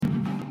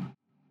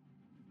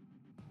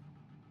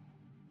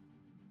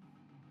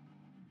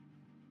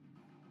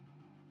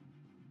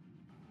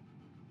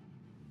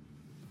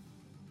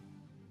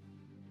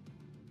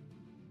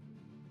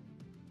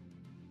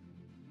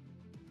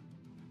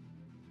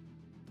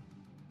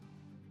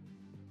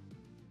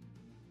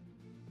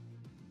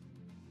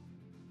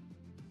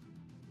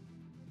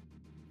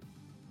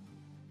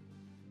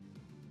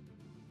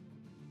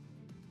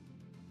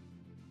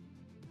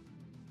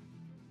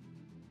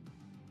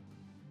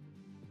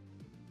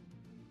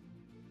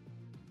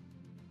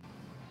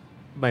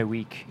my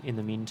week in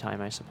the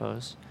meantime, I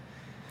suppose.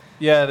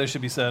 Yeah, there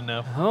should be sound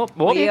now. Oh,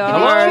 well, We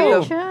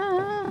hello.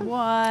 are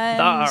One.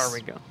 There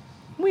we go.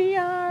 We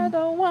are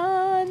the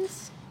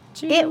ones.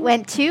 It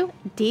went to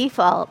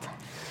default.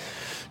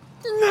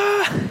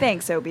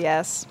 Thanks,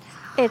 OBS.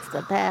 It's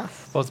the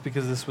best. Well, it's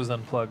because this was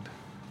unplugged.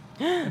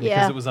 And because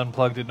Yeah. it was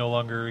unplugged, it no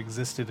longer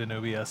existed in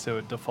OBS, so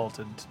it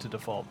defaulted to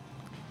default.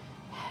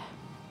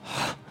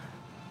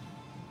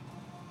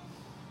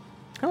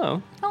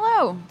 Hello.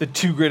 Hello. The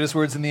two greatest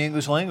words in the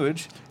English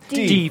language.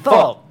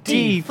 Default.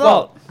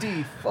 Default.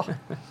 Default.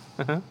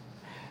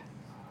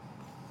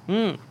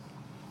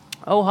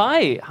 Oh,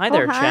 hi. Hi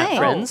there, chat hi.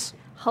 friends.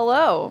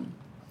 Hello.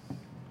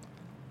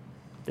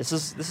 This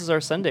is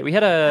our Sunday. We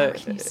had a,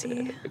 can you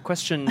see? a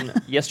question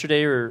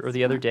yesterday or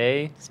the other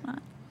day It's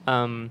not.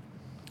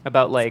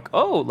 about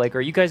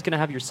are you guys going to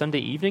have your Sunday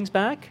evenings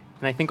back?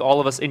 And I think all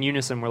of us in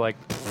unison were like,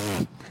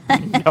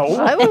 no.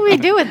 What would we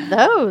do with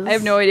those? I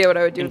have no idea what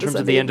I would do In with terms the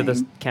of the Sunday end of this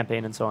evening.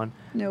 campaign and so on.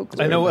 No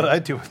clue. I know what I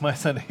do with my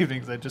Sunday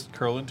evenings. I just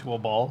curl into a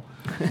ball.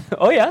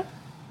 Oh, yeah?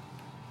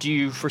 Do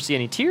you foresee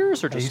any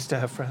tears or I just... used to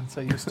have friends.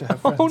 I used to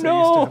have Oh, friends. I used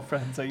no. to have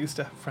friends. I used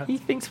to have friends. He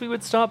thinks we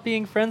would stop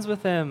being friends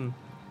with him.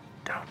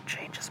 Don't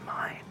change his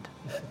mind.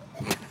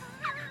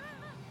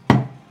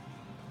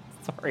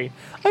 Sorry.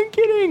 I'm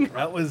kidding.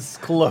 That was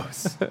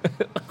close.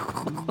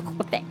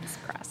 Thanks,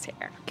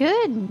 Crosshair.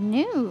 Good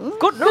news.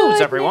 Good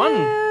news, everyone.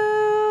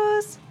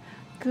 News.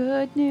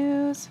 Good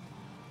news.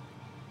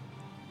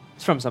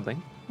 It's from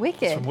something.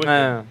 Wicked. From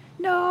Wicked.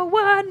 No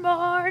one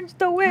mourns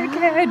the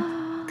wicked.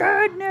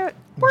 Good news.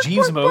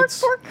 Jeeves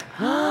motes.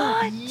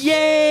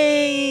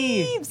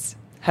 Yay! Jeeves.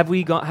 Have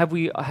we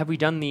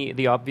done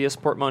the obvious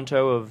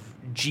portmanteau of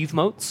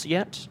Jeevemotes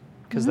yet?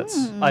 Because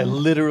that's... I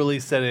literally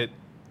said it.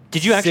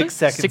 Did you actually? 6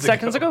 seconds 6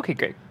 seconds ago? Okay,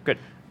 great. Good.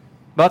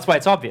 Well, that's why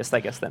it's obvious, I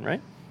guess, then, right?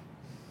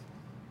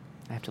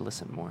 I have to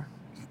listen more.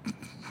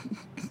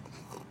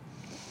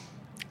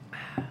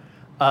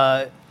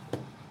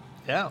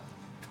 Yeah.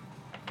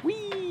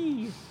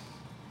 Whee!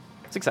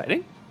 It's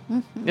exciting.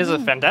 This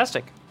is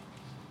fantastic.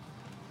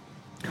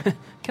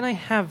 Can I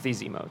have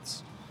these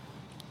emotes?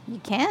 You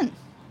can.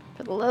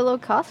 For the low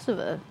cost of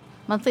a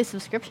monthly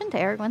subscription to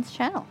Aragorn's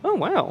channel. Oh,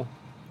 wow.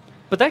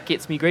 But that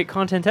gets me great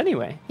content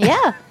anyway.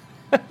 Yeah.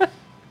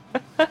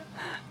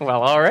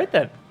 Well, all right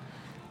then.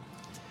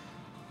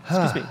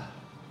 Excuse me.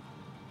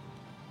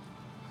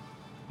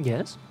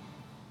 Yes?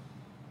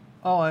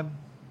 Oh, I'm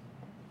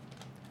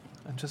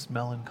just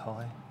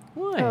melancholy.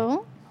 Why?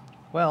 Oh.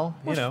 Well,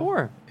 What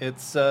for?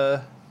 it's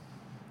the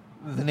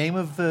name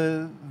of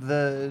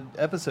the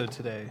episode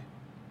today.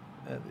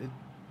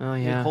 Oh,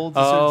 It yeah. holds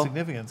a certain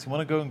significance. You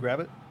want to go and grab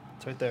it?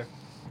 It's right there.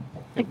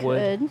 I It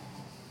would. could.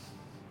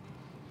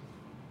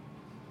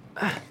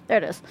 There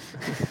it is.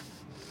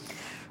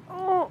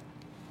 Oh.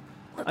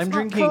 Let's I'm not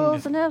drinking-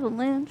 cause an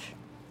avalanche.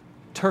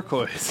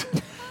 Turquoise.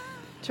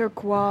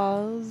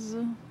 Turquoise.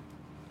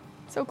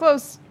 So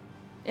close.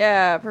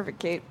 Yeah, perfect,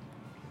 Kate.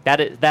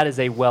 That is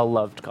a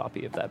well-loved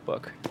copy of that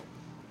book.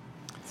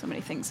 So many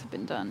things have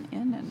been done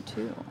in and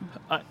to.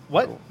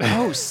 What?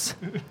 Gross.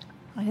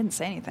 I didn't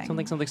say anything.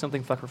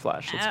 Something, fuck or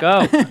flash. Let's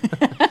go.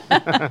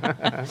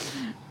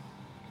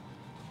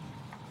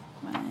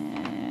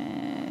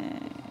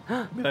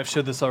 I mean, I've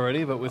showed this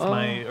already, but with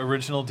my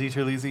original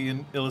Dieter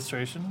Lisi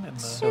illustration. And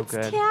So It's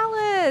good.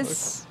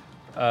 Callus.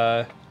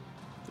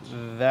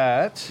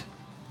 that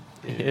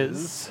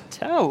Is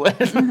tell.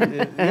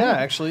 yeah,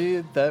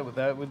 actually,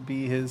 that would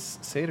be his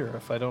satyr,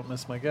 if I don't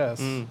miss my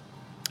guess. I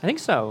think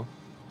so.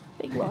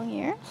 Big long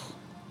ears.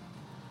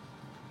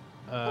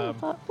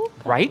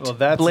 Right? Well,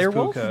 that's Blair his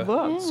Wolf? puka.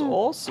 That's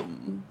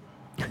awesome.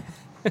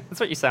 That's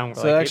what you sound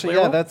So like. actually,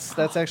 Blair yeah, Wolf?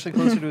 that's actually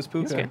closer to his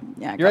puka. okay.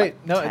 Yeah, I You're got right.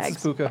 No, it's his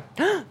tags. puka.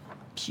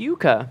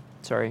 Puka.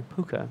 Sorry,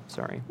 Puka.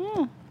 Sorry.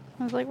 Yeah.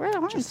 I was like, where are the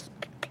horns?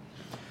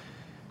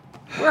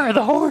 Where are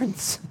the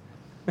horns?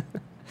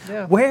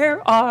 Yeah.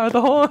 Where are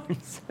the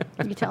horns?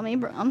 You tell me,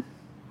 Brom.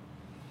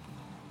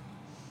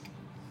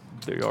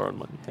 They are on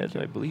my head,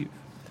 I believe.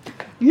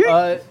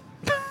 If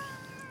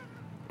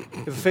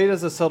fate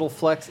is a subtle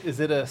flex, is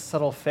it a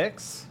subtle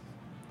fix?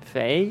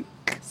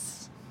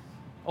 Fakes.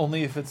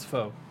 Only if it's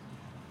faux.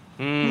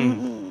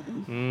 I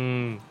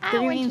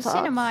went to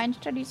cinema and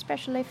studied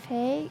special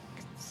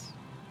effects.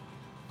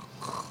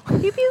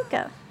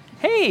 Puka.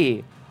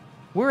 Hey,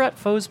 we're at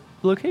Foe's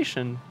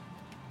location.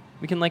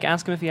 We can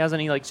ask him if he has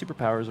any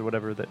superpowers or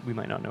whatever that we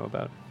might not know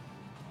about.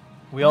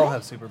 We all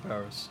have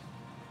superpowers.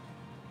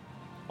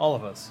 All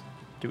of us.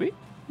 Do we?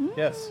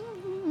 Yes.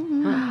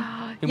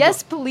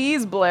 Yes,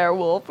 please, Blair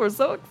Wolf. We're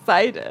so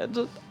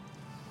excited.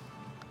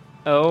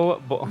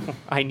 Oh,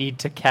 I need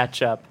to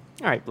catch up.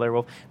 All right, Blair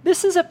Wolf.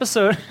 This is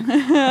episode.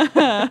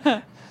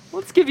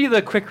 Let's give you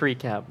the quick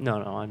recap. No,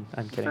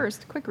 I'm kidding.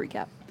 First, quick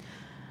recap.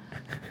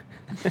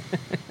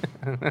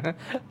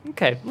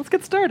 Okay, let's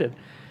get started.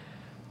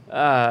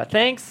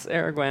 Thanks,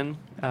 Aragwen.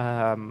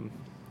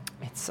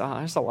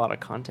 There's a lot of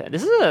content.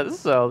 This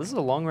is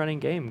a long running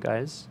game,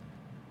 guys.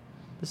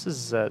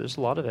 There's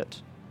a lot of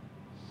it.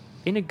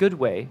 In a good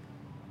way.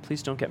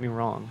 Please don't get me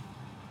wrong.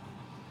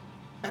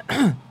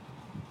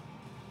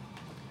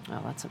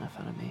 Well, that's enough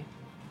out of me.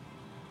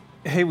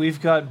 Hey, we've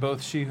got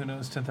both She Who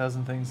Knows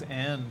 10,000 Things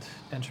and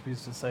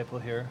Entropy's Disciple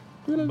here.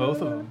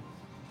 Both of them.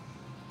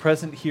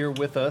 Present here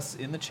with us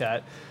in the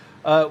chat.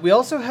 We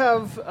also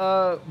have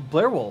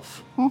Blair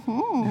Wolf,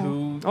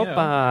 who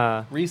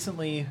Opa.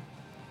 recently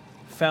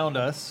found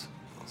us.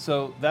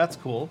 So that's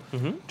cool.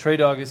 Mm-hmm. Trey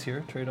Dog is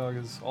here. Trey Dog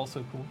is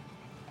also cool.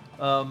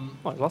 Oh,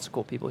 lots of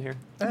cool people here.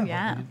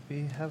 Yeah.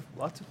 We have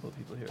lots of cool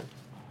people here.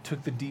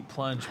 Took the deep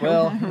plunge.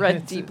 Well,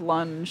 Red deep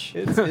lunge.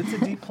 It's a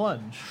deep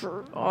plunge.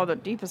 Oh, the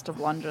deepest of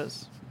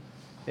lunges.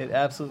 It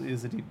absolutely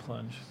is a deep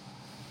plunge.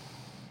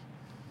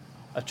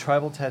 A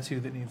tribal tattoo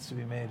that needs to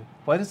be made.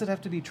 Why does it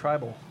have to be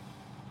tribal?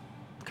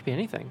 Could be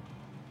anything.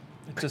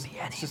 It's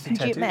just a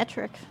tattoo.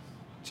 Geometric.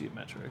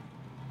 Geometric.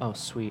 Oh,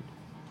 sweet.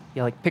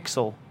 Yeah, like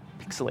pixelated,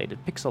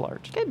 pixel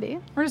art. Could be.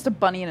 Or just a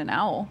bunny and an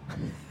owl.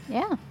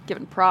 Yeah.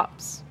 Giving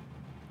props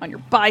on your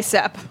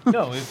bicep.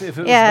 No, if it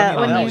was Yeah, running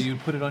on when owl, you-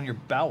 you'd put it on your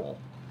bowel.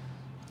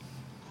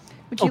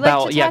 Would you like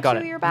bowel. to Yeah, tattoo got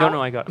it. your bowel?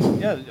 No, I got it.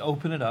 Yeah,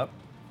 open it up.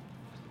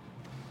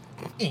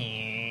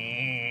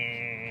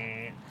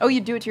 Oh, you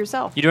do it to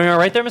yourself. You doing all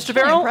right there, Mr.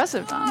 Really Farrell?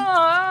 impressive, Tom.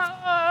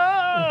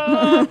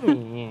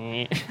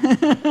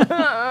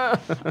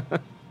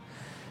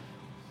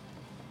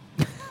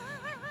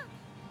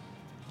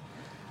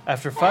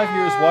 After 5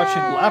 years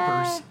watching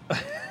Lappers,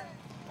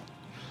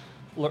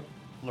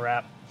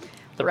 Lrap.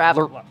 Rap.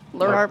 Lurp.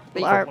 Lurp.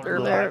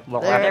 Larp,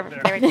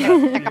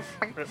 Lurp.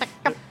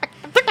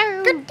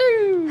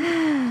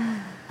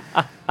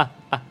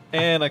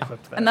 And I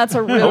clipped that. And that's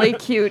a really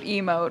cute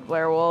emote,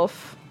 Blair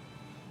Wolf.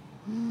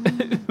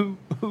 Boom,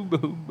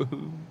 boom,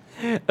 boom.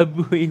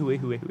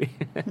 Wait.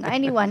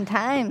 91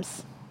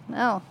 times.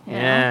 No.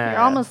 Yeah.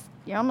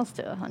 You're almost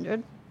to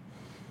 100.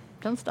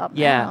 Don't stop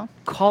Yeah. now.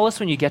 Call us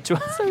when you get to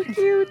us. So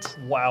cute.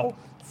 Wow.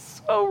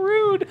 So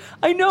rude.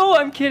 I know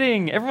I'm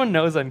kidding. Everyone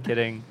knows I'm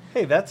kidding.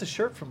 Hey, that's a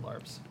shirt from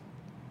LARPs.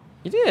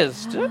 It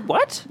is.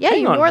 What? Yeah,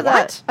 Hang you on, wore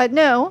what? that.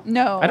 No.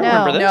 No. I don't no.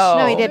 remember this. No.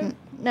 No, he didn't.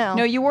 No.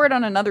 No, you wore it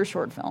on another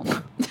short film.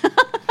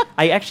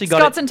 I actually got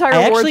Scott's it. entire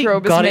I actually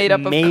wardrobe is got made it up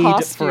of made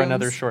costumes. for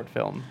another short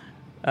film.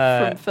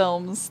 From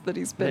films that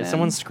he's been in.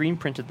 Someone screen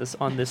printed this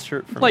on this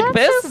shirt for Like me.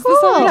 this? so Is this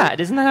cool. how- Yeah,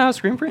 isn't that how a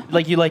screen print?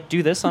 Like you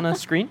do this on a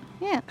screen?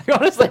 Yeah,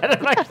 Honestly, I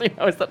don't actually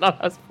know. Is that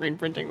not how screen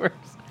printing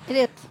works? it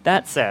is.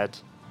 That said,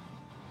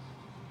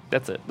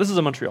 that's it. This is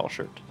a Montreal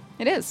shirt.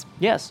 It is.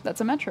 Yes, That's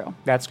a Metro.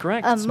 that's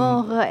correct. A It's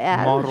Montreal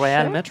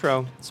Montreal shirt?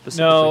 Metro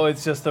specifically. No,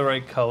 it's just the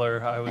right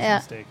color. I was Yeah.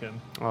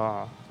 mistaken.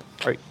 Aw.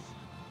 Right.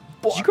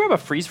 Did you grab a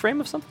freeze frame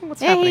of something?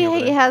 What's Yeah, happening over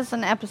he there? has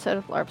an episode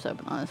of LARPs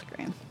open on his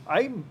screen.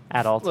 I'm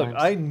At all look, times.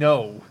 I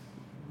know.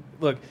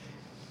 Look,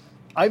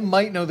 I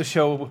might know the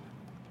show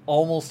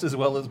almost as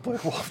well as Blair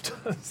Wolf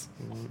does.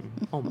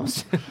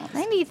 Almost.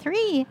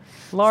 93.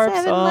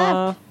 LARPs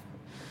 7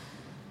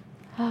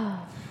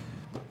 left.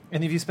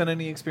 Any of you spent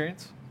any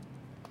experience?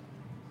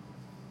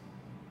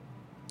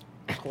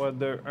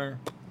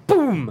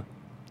 Boom!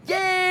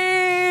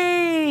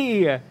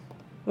 Yay!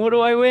 What do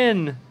I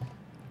win?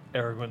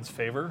 Aragorn's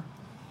favor.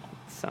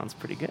 Sounds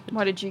pretty good.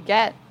 What did you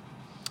get?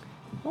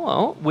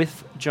 Well,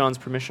 with John's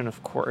permission,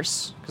 of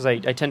course, because I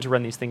tend to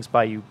run these things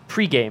by you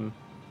pre-game.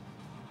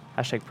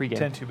 Hashtag pre-game.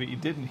 Tend to, but you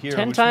didn't hear,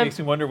 10 which time- makes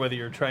me wonder whether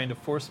you're trying to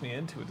force me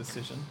into a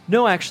decision.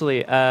 No,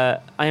 actually, I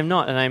am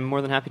not, and I'm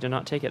more than happy to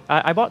not take it.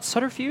 I bought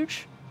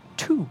Subterfuge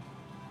 2.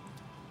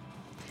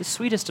 The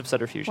sweetest of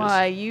subterfuges.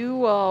 Why,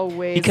 you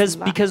always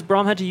Because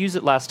Brom had to use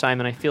it last time,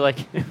 and I feel like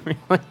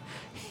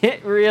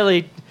it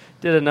really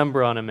did a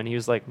number on him, and he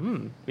was like,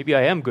 maybe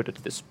I am good at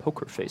this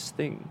poker face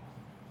thing.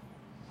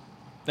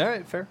 All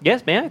right, fair.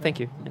 Yes, may I? Thank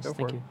you. Yes, Go for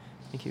thank it. you.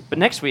 Thank you. But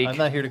next week... I'm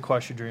not here to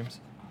quash your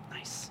dreams.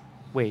 Nice.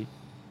 Wait.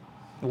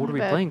 What are we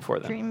About playing for,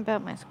 then? Dream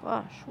about my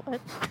squash.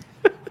 What?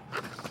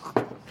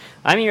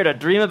 I'm here to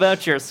dream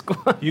about your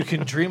squad. You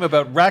can dream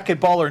about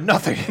racquetball or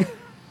nothing.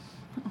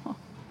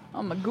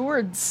 Oh, my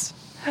gourds.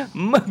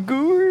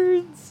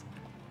 Magoords.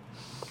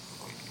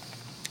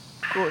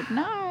 Good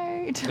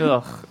night.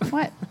 Ugh.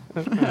 What?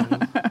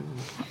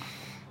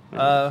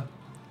 I'm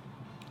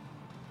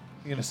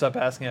going to stop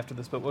asking after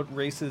this, but what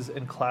races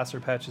and class are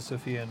Patches,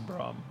 Sophia, and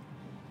Brom?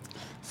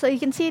 So you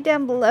can see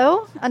down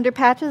below, under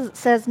patches, it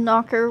says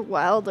Knocker,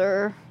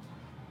 Wilder,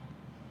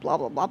 blah,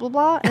 blah, blah, blah,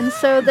 blah. And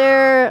so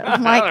they're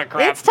like,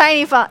 crap. it's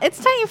tiny font.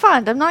 It's tiny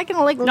font. I'm not going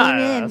to lean No,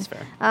 in. that's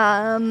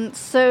fair.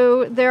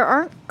 So there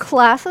aren't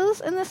classes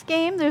in this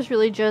game. There's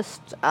really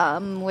just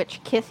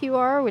which kith you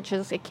are, which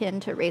is akin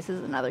to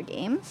races in other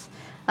games.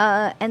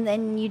 And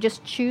then you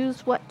just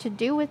choose what to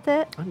do with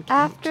it Unkempt.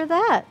 after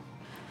that.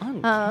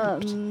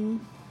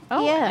 Unkempt.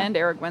 Oh, Yeah. and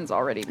Aragwen's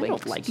already don't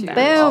linked like to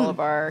that. all Boom. of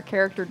our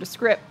character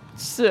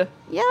descripts.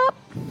 Yep.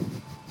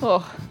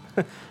 Oh.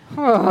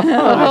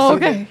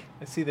 Okay.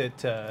 I see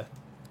that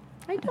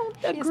I don't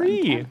She is agree.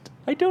 unkempt.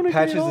 I don't agree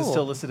Patches at all. is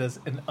still listed as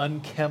an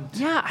unkempt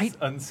Yeah,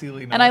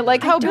 unsealing. And I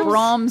like how don't-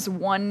 Brahm's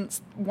one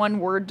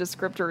word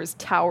descriptor is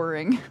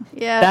towering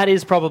Yeah. That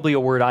is probably a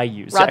word I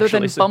use. rather actually,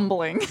 than so-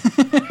 bumbling,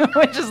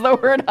 which is the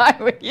word I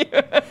would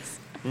use.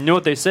 You know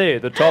what they say,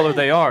 the taller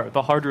they are,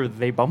 the harder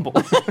they bumble.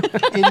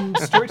 In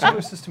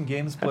Storyteller System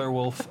games, Blair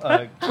Wolf,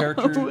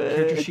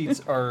 character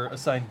sheets are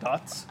assigned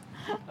dots,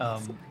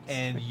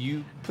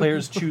 and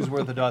players choose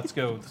where the dots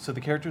go. So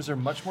the characters are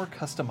much more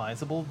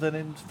customizable than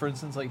in, for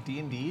instance, like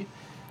D&D.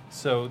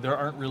 So there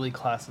aren't really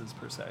classes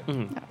per se.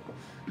 Mm-hmm.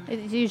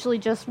 It's usually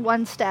just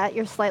one stat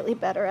you're slightly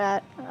better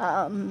at.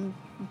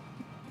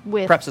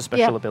 With Perhaps a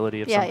special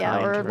ability of some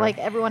kind. or like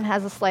everyone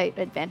has a slight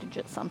advantage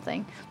at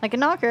something. Like a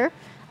knocker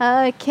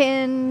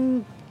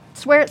can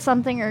swear at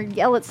something or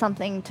yell at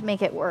something to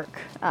make it work.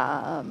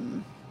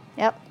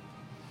 Yep,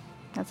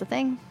 that's a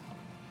thing.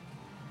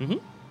 Mm-hmm.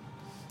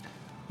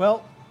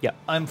 Well, yeah.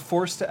 I'm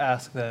forced to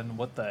ask then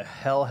what the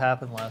hell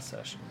happened last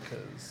session,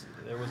 because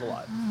there was a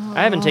lot.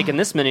 I haven't taken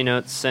this many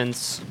notes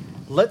since...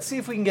 Let's see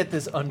if we can get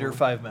this under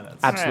 5 minutes.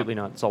 Absolutely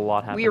not. It's a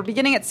lot happening. We are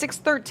beginning at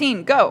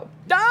 6:13. Go.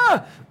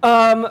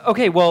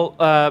 Okay, well,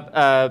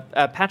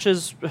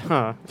 Patches...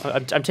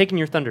 I'm taking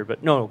your thunder,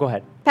 but no, go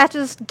ahead.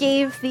 Patches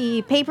gave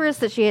the papers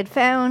that she had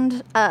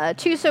found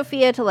to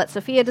Sophia to let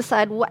Sophia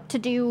decide what to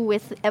do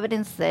with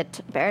evidence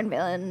that Baron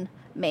Valen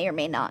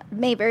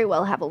may very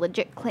well have a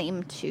legit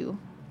claim to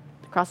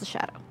Cross the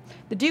Shadow.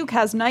 The Duke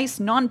has nice,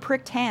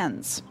 non-pricked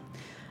hands.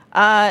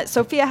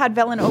 Sophia had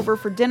Velen over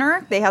for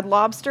dinner. They had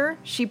lobster.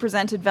 She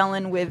presented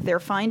Velen with their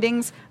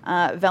findings.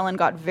 Velen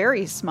got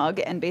very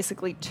smug and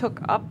basically took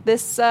up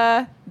this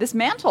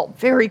mantle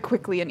very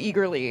quickly and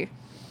eagerly.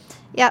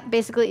 Yeah,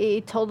 basically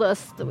he told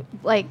us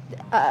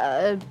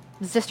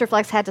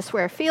Zisterflex had to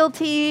swear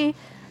fealty.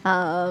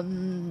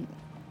 Lots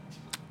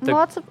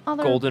of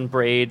other... Golden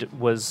Braid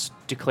was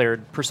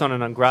declared persona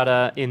non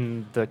grata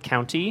in the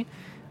county.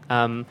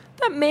 That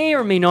may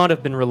or may not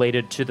have been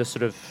related to the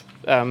sort of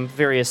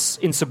various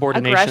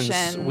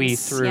insubordinations we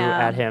threw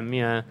at him.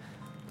 Yeah.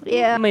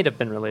 Yeah. It might have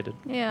been related.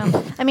 Yeah.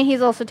 I mean,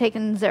 he's also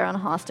taken Zeron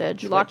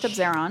hostage. He locked up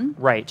Zeron.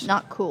 Right.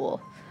 Not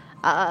cool.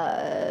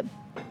 And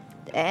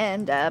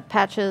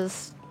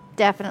Patches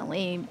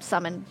definitely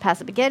summoned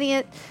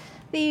Passibageniot,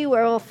 the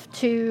werewolf,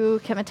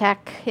 to come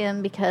attack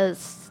him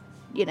because,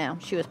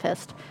 she was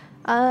pissed.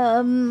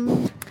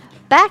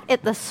 Back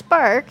at the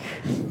Spark,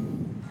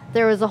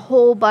 there was a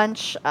whole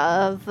bunch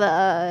of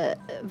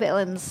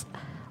Valen's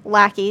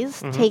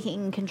lackeys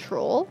taking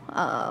control.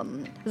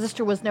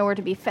 Zister was nowhere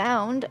to be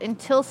found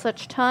until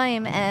such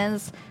time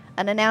as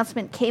an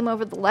announcement came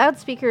over the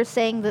loudspeaker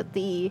saying that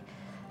the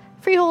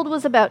freehold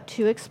was about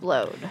to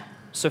explode.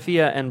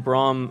 Sophia and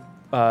Brahm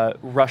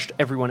rushed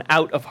everyone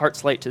out of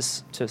Heartslight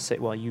to say.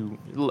 Well, you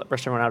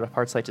rushed everyone out of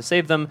Heartslight to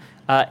save them.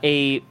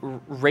 A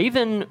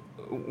raven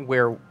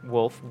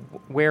werewolf,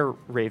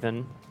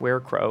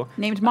 werecrow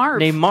named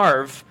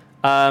Marv.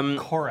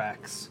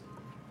 Corax.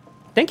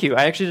 Thank you.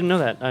 I actually didn't know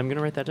that. I'm going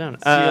to write that down.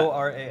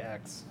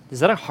 Corax. Is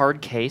that a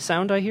hard K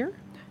sound I hear?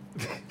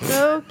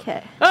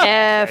 Okay.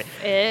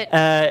 F it.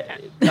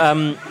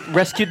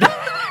 Rescued them.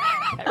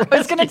 I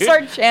was going to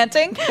start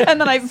chanting, and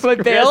then I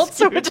bailed,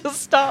 so it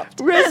just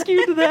stopped.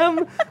 Rescued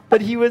them.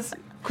 But he was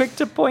quick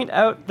to point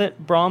out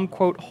that Brahm,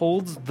 quote,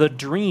 holds the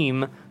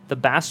dream, the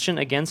bastion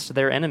against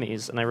their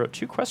enemies. And I wrote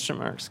 2 question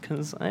marks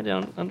because I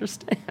don't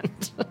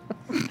understand.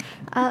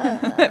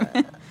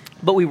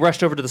 But we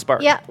rushed over to the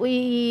Spark. Yeah,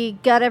 we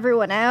got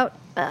everyone out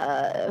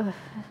of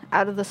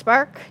the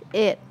Spark.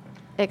 It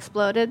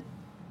exploded.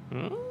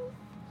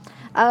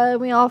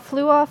 We all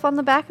flew off on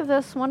the back of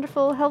this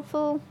wonderful,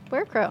 helpful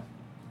werecrow.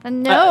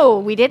 And no,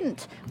 we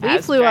didn't. We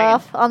flew dragon.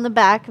 off on the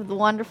back of the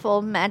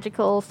wonderful,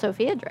 magical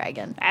Sophia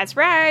dragon. That's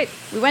right.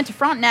 We went to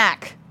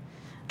Frontenac.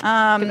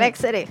 Quebec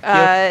City.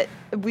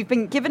 We've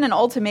been given an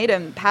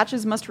ultimatum.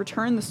 Patches must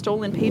return the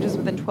stolen pages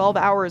within 12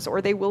 hours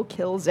or they will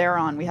kill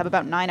Zeron. We have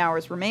about 9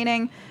 hours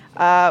remaining.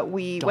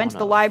 We went to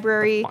the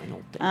library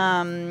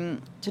to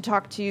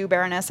talk to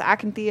Baroness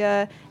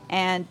Acanthea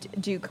and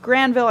Duke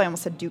Granville. I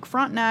almost said Duke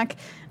Frontenac.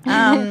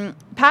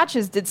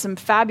 Patches did some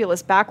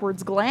fabulous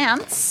backwards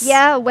glance.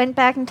 Yeah, went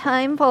back in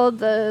time, followed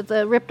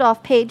the ripped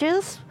off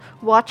pages,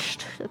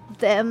 watched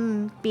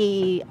them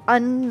be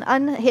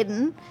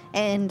unhidden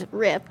and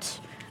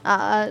ripped.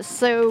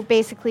 So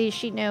basically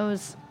she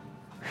knows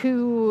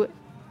who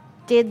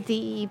did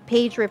the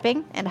page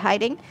ripping and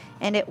hiding,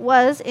 and it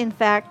was, in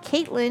fact,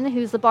 Caitlin,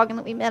 who's the boggin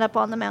that we met up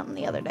on the mountain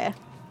the other day.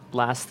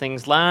 Last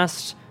things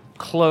last,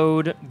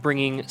 Claude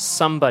bringing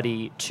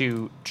somebody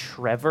to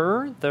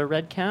Trevor, the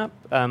Red Cap,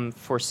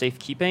 for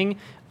safekeeping.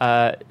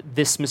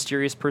 This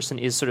mysterious person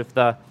is sort of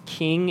the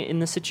king in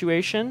the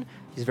situation.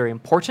 He's very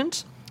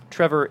important.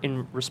 Trevor,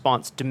 in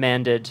response,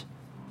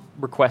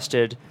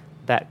 requested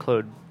that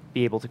Claude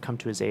be able to come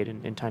to his aid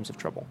in times of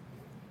trouble.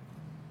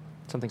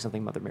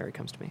 Something, Mother Mary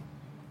comes to me.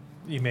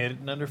 You made it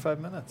in under 5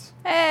 minutes.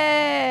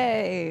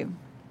 Hey!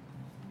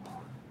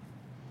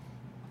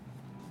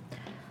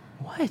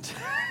 What?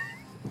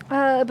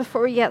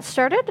 Before we get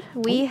started,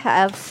 we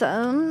have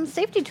some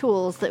safety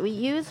tools that we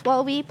use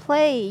while we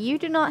play. You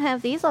do not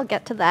have these. I'll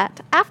get to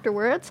that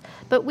afterwards.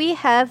 But we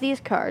have these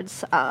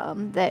cards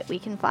that we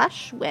can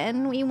flash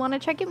when we want to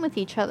check in with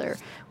each other.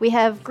 We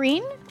have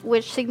green,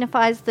 which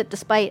signifies that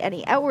despite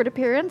any outward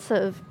appearance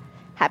of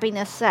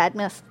happiness,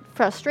 sadness,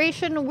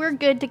 frustration, we're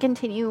good to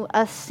continue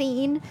a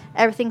scene.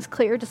 Everything's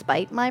clear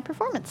despite my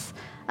performance.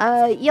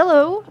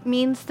 Yellow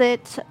means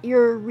that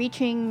you're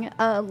reaching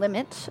a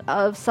limit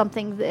of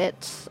something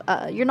that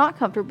you're not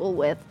comfortable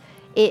with.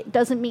 It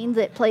doesn't mean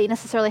that play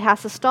necessarily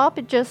has to stop.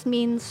 It just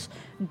means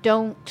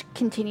don't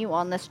continue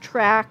on this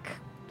track.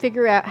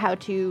 Figure out how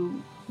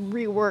to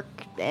rework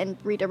and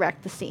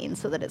redirect the scene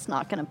so that it's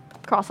not going to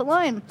cross a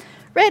line.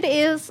 Red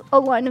is a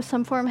line of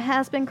some form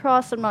has been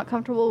crossed. I'm not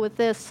comfortable with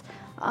this.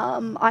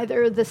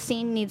 Either the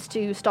scene needs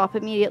to stop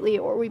immediately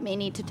or we may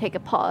need to take a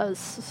pause,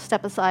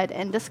 step aside,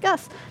 and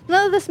discuss.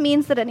 None of this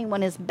means that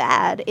anyone is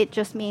bad. It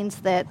just means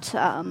that,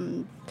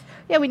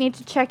 we need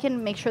to check in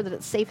and make sure that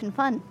it's safe and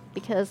fun,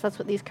 because that's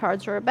what these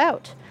cards are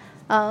about.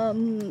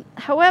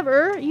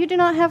 However, you do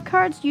not have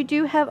cards. You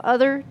do have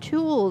other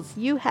tools.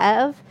 You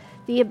have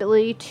the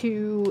ability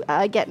to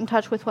get in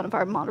touch with one of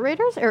our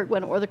moderators, Eric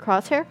Wynn or the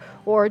Crosshair,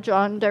 or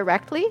John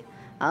directly.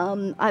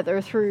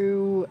 Either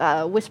through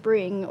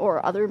whispering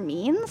or other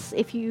means.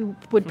 If you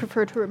would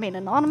prefer to remain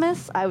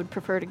anonymous, I would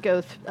prefer to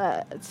go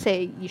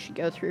say you should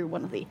go through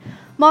one of the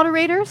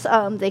moderators.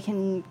 They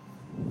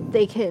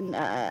can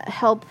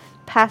help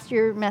pass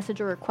your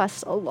message or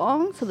requests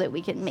along so that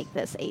we can make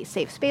this a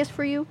safe space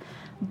for you.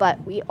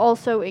 But we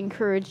also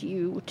encourage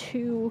you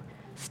to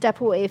step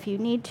away if you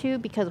need to,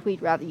 because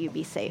we'd rather you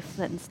be safe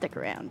than stick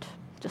around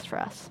just for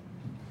us.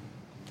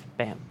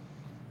 Bam.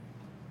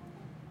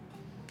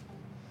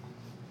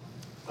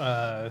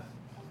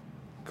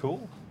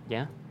 Cool.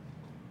 Yeah.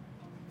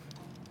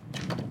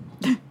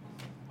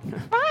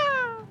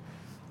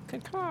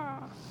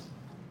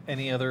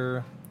 Any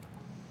other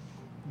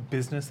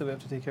business that we have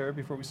to take care of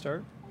before we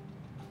start?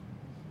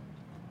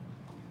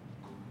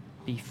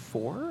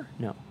 Before?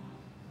 No,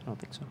 I don't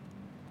think so.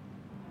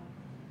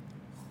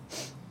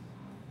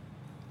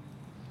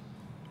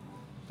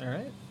 All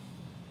right.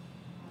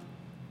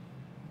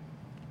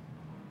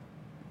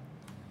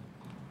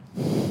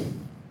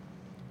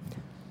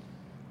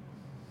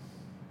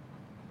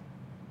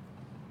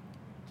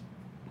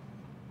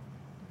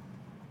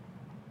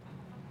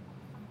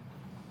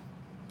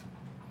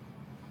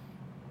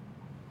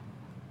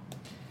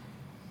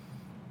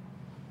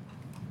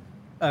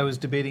 I was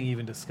debating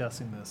even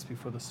discussing this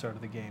before the start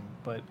of the game,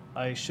 but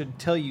I should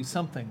tell you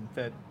something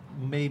that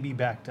may be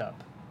backed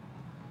up.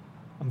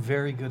 I'm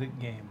very good at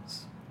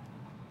games.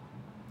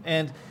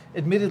 And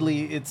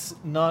admittedly, it's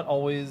not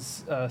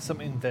always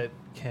something that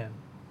can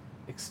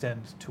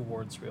extend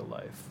towards real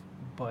life,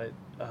 but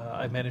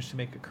I managed to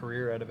make a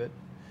career out of it.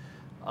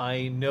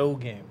 I know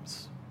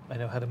games. I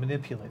know how to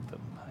manipulate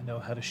them. I know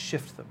how to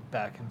shift them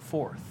back and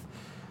forth.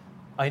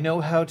 I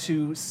know how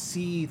to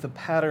see the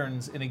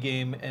patterns in a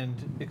game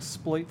and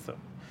exploit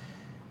them.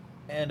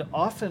 And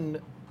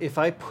often, if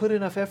I put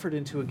enough effort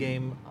into a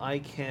game, I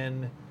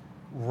can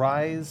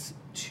rise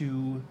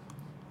to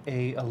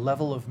a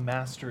level of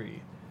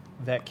mastery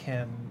that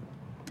can,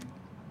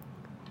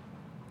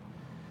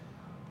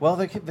 well,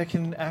 that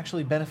can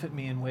actually benefit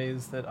me in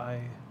ways that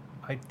I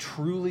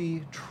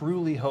truly,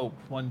 truly hope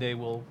one day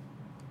will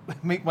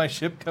make my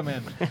ship come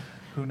in.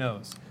 Who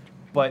knows?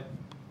 But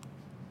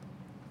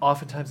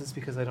oftentimes it's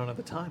because I don't have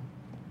the time.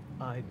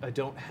 I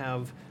don't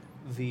have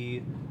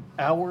the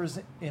hours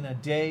in a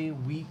day,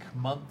 week,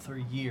 month, or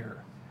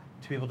year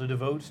to be able to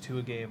devote to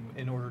a game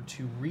in order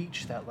to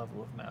reach that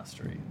level of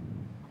mastery.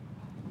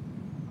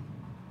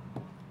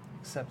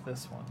 Except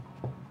this one.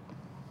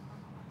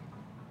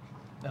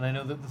 And I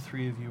know that the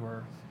three of you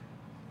are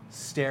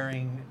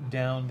staring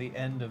down the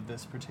end of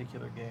this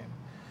particular game.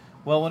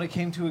 Well, when it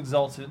came to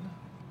Exalted,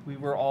 we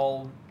were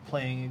all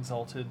playing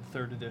Exalted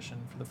 3rd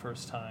edition for the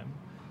first time.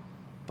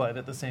 But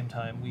at the same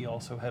time, we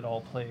also had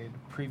all played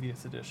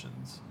previous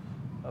editions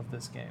of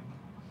this game.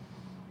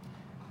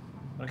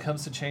 When it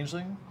comes to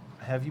Changeling,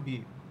 I have you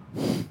beat.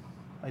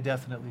 I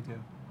definitely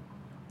do.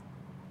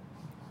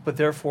 But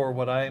therefore,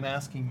 what I am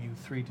asking you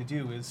three to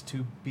do is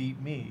to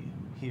beat me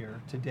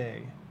here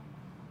today.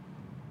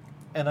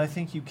 And I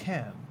think you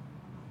can.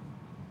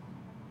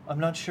 I'm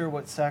not sure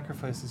what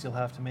sacrifices you'll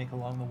have to make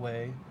along the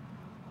way.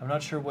 I'm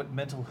not sure what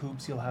mental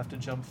hoops you'll have to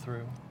jump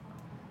through.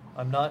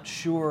 I'm not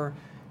sure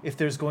if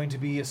there's going to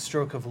be a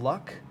stroke of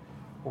luck,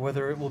 or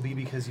whether it will be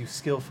because you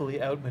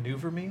skillfully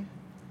outmaneuver me.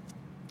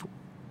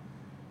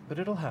 But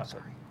it'll happen.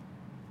 Sorry.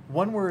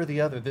 One way or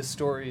the other, this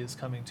story is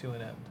coming to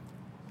an end.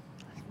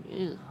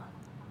 Ew.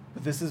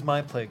 But this is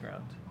my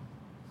playground.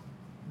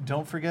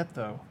 Don't forget,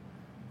 though,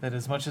 that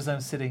as much as I'm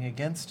sitting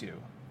against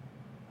you,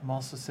 I'm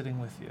also sitting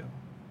with you.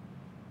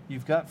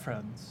 You've got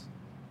friends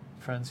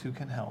who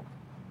can help.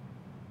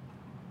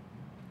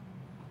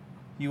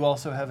 You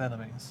also have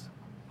enemies.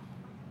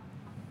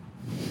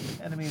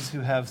 Enemies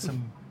who have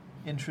some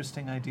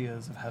interesting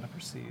ideas of how to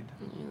proceed.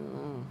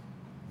 Ew.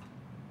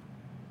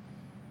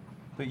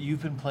 But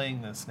you've been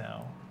playing this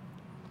now,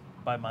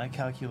 by my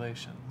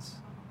calculations,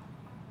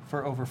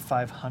 for over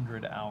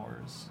 500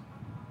 hours.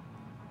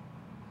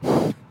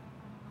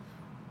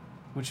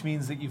 Which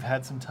means that you've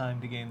had some time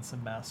to gain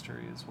some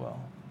mastery as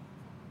well.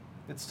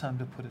 It's time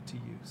to put it to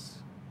use.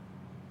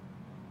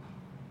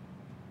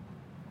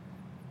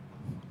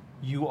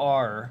 You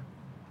are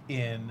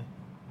in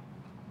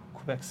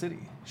Quebec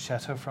City,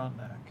 Chateau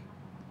Frontenac.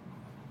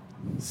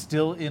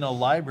 Still in a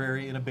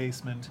library in a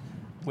basement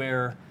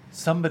where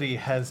somebody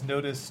has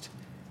noticed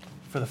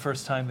for the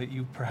first time that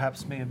you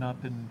perhaps may have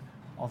not been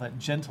all that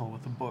gentle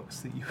with the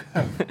books that you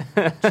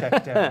have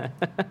checked out.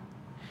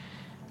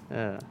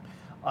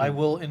 I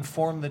will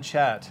inform the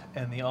chat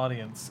and the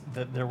audience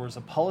that there was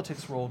a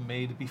politics roll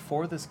made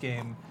before this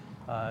game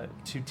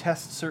to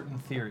test certain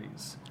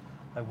theories.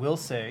 I will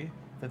say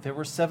that there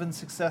were 7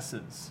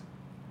 successes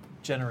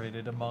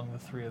generated among the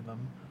 3 of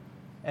them,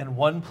 and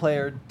 1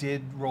 player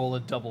did roll a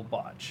double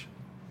botch.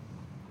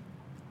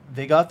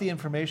 They got the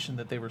information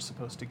that they were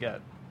supposed to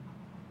get.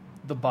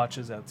 The botch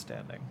is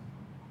outstanding.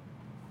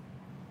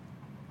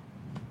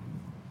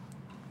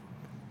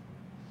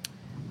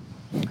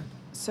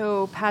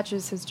 So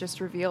Patches has just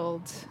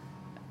revealed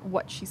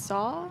what she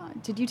saw.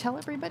 Did you tell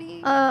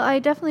everybody? I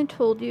definitely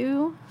told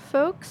you,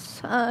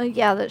 folks.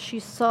 Yeah, that she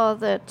saw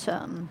that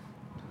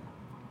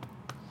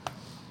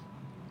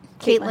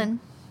Caitlin,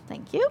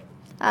 thank you,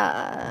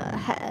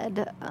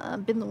 had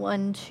been the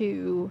one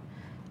to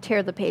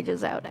tear the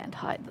pages out and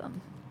hide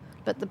them.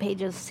 But the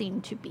pages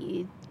seem to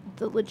be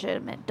the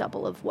legitimate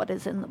double of what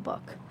is in the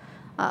book.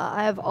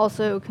 I have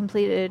also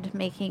completed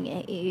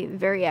making a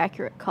very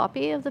accurate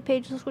copy of the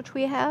pages which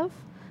we have.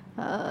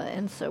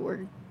 And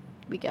so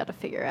we got to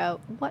figure out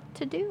what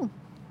to do.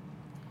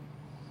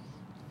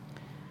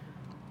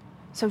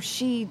 So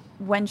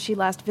when she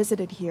last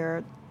visited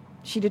here,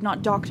 she did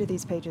not doctor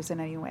these pages in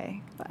any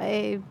way.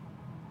 I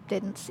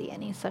didn't see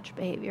any such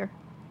behavior.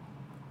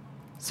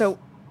 So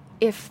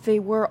if they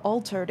were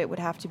altered, it would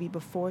have to be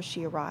before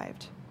she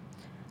arrived.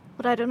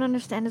 What I don't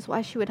understand is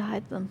why she would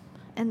hide them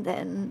and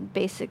then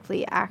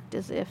basically act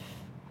as if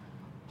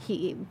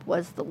he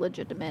was the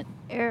legitimate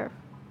heir.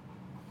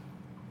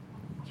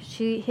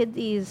 She hid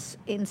these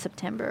in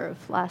September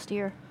of last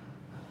year.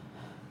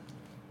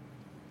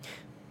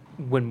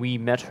 When we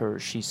met her,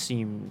 she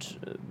seemed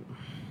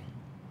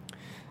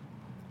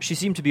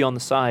to be on the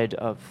side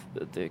of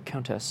the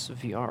Countess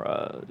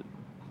Viara,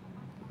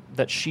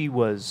 that she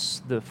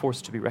was the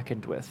force to be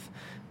reckoned with.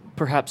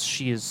 Perhaps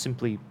she is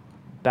simply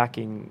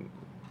backing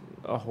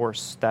a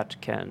horse that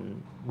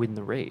can win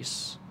the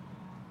race,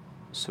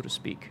 so to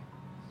speak.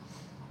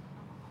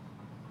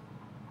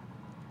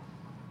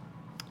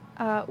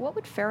 What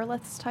would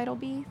Feralith's title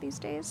be these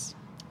days?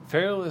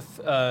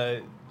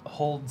 Feralith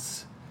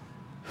holds...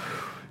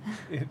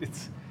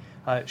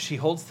 she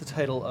holds the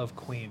title of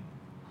Queen.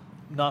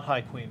 Not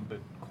High Queen, but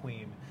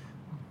Queen.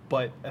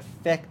 But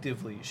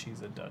effectively,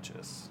 she's a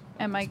Duchess.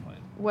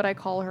 Would I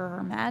call her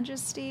Her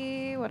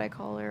Majesty? Would I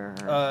call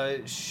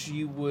her...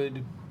 She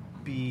would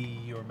be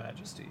Your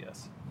Majesty,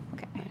 yes.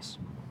 Okay. Nice.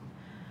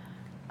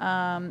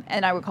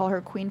 And I would call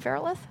her Queen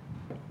Feralith?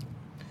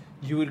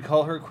 You would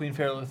call her Queen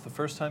Feralith the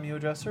first time you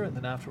address her, and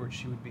then afterwards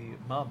she would be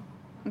Mom.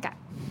 Okay.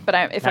 But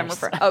if I'm Nice.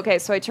 referring... Okay,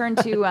 so I turn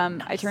to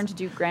I turn to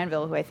Duke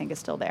Granville, who I think is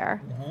still there.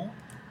 Mm-hmm.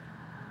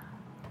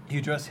 You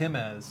address him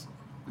as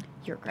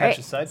Your Grace.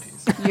 Patch's side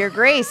piece. Your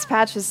Grace,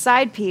 Patch's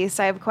side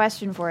piece. I have a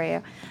question for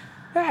you.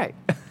 Hey.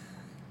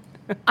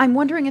 I'm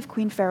wondering if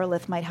Queen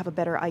Feralith might have a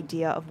better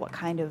idea of what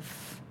kind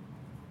of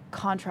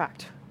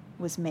contract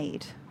was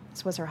made.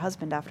 This was her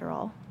husband, after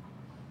all.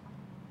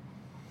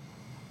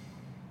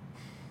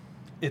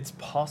 It's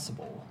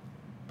possible,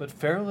 but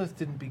Feralith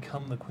didn't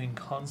become the Queen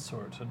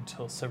Consort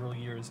until several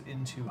years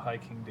into High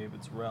King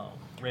David's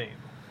reign.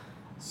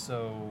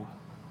 So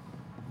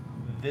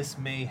this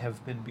may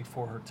have been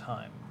before her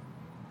time.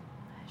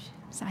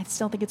 I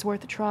still think it's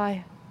worth a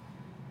try.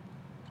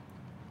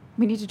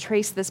 We need to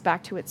trace this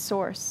back to its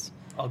source.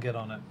 I'll get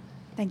on it.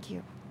 Thank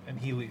you. And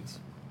he leaves.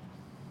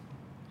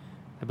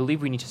 I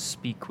believe we need to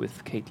speak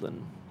with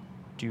Caitlin.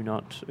 Do you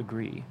not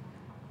agree?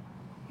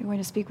 You're going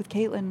to speak with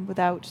Caitlin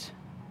without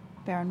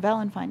Baron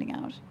Velen finding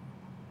out.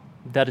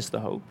 That is the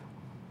hope.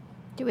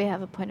 Do we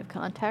have a point of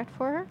contact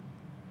for her?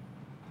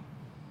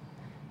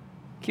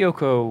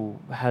 Kyoko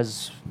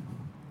has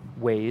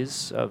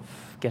ways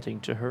of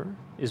getting to her,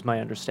 is my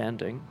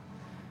understanding.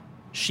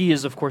 She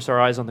is, of course, our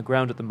eyes on the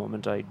ground at the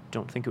moment. I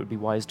don't think it would be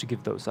wise to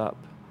give those up.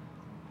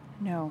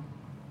 No.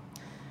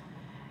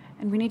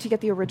 And we need to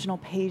get the original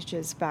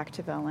pages back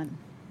to Velen.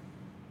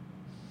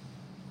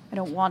 I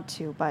don't want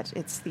to, but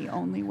it's the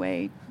only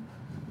way.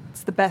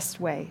 It's the best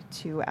way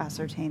to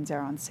ascertain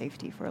Zeron's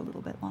safety for a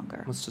little bit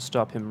longer. What's to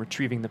stop him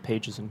retrieving the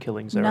pages and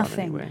killing Zeron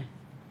Nothing anyway?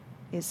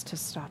 is to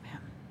stop him.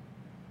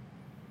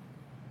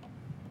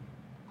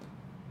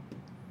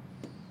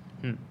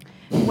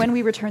 When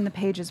we return the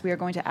pages, we are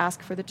going to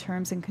ask for the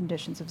terms and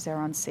conditions of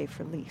Zeron's safe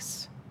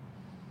release.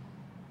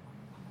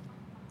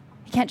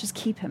 You can't just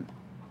keep him.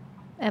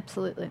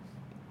 Absolutely.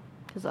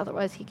 Because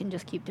otherwise he can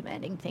just keep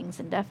demanding things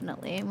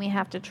indefinitely, and we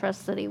have to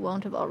trust that he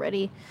won't have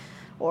already,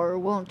 or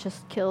won't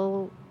just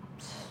kill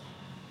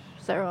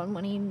Zeron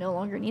when he no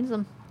longer needs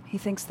them. He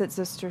thinks that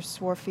Zista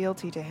swore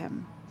fealty to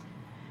him.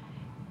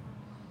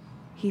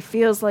 He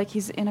feels like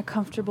he's in a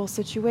comfortable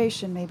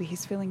situation. Maybe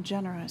he's feeling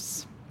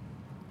generous.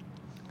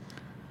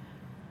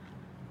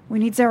 We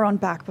need Zeron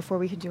back before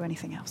we can do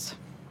anything else.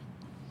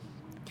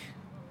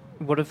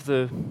 What of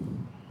the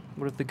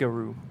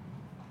Garou?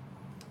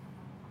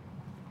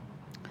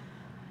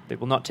 They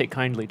will not take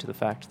kindly to the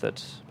fact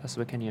that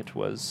Passamaquoddy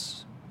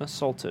was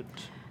assaulted.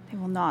 They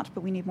will not,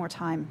 but we need more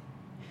time.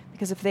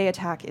 Because if they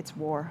attack, it's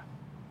war.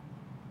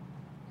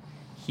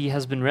 He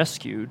has been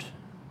rescued.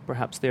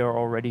 Perhaps they are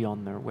already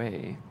on their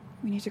way.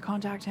 We need to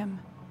contact him.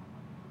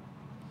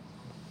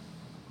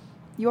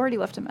 You already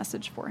left a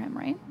message for him,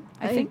 right?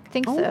 I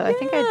think Oh, so. I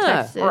think I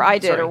yeah. texted. Or I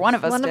did, Sorry. or one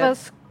of us One did. of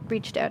us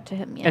reached out to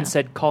him, yeah. And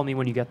said, call me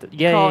when you get the... Call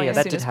Yeah, as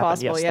that soon did as happen.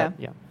 possible, Yes,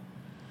 yeah.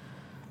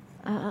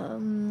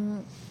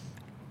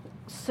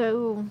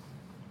 So,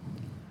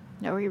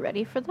 are we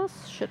ready for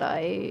this? Should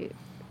I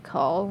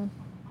call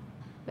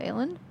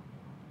Valen?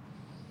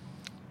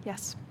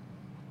 Yes.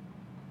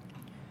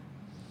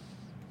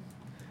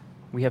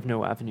 We have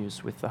no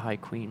avenues with the High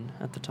Queen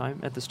at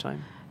this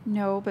time.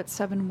 No, but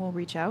Seven will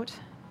reach out.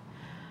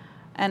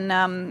 And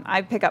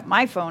I pick up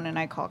my phone and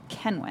I call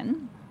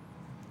Kenwyn.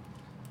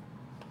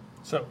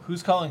 So,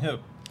 who's calling who?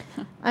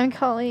 I'm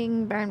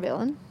calling Baron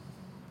Valen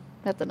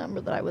at the number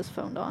that I was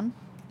phoned on.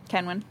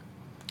 Kenwyn.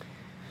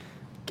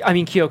 I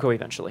mean, Kyoko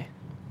eventually.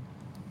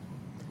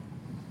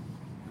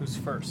 Who's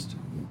first?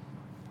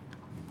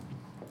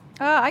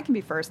 I can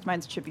be first.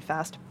 Mine should be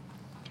fast.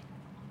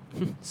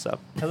 So,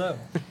 Hello.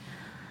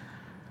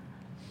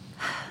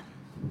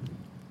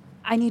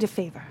 I need a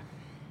favor.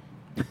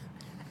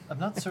 I'm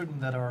not certain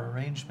that our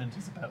arrangement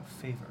is about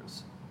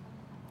favors.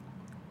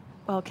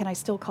 Well, can I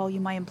still call you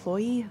my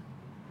employee?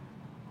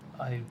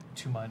 I,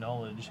 to my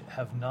knowledge,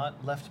 have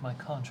not left my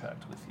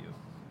contract with you.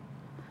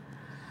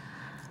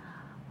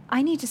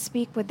 I need to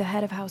speak with the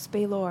head of House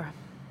Baelor.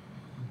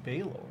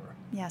 Baelor?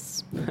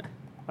 Yes.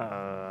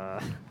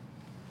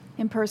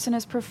 In person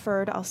is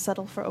preferred. I'll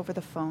settle for over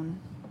the phone.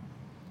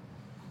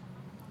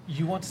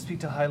 You want to speak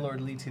to High Lord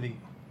Lee Tili?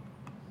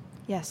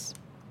 Yes.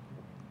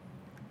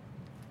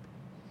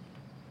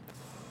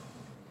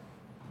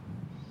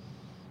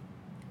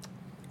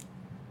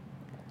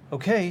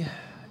 Okay,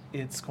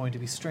 it's going to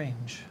be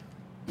strange.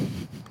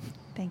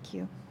 Thank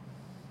you.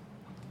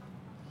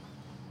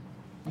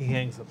 He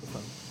hangs up the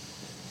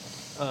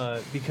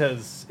phone.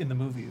 Because in the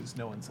movies,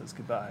 no one says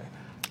goodbye.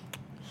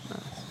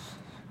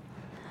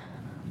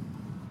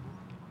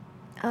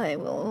 I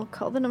will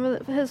call the number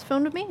that has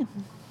phoned me.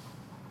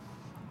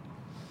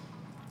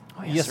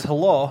 oh, Yes, sir.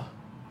 hello.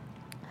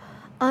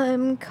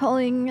 I'm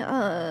calling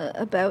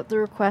about the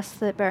request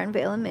that Baron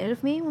Valen made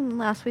of me when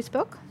last we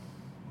spoke.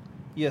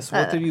 Yes,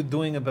 what are you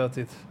doing about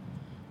it?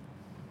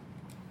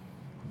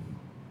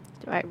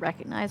 Do I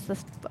recognize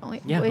this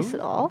Yeah, voice who?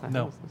 at all? What the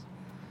hell No. is this?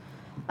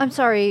 I'm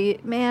sorry,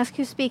 may I ask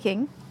who's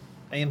speaking?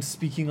 I am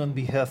speaking on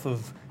behalf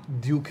of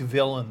Duke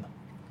Velen.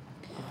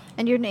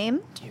 And your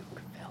name?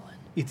 Duke Velen.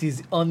 It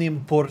is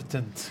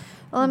unimportant.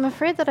 Well, I'm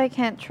afraid that I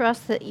can't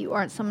trust that you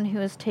aren't someone who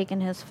has taken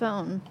his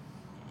phone.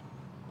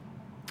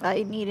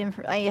 I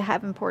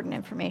have important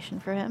information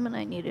for him, and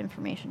I need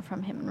information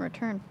from him in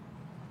return.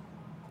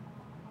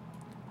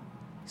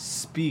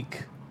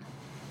 Speak.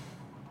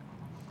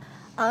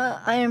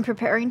 I am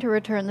preparing to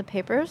return the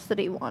papers that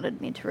he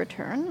wanted me to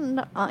return,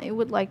 and I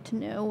would like to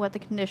know what the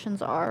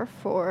conditions are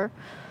for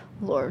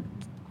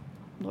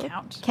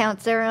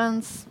Count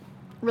Zeron's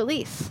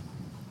release.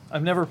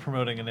 I'm never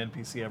promoting an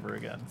NPC ever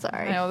again.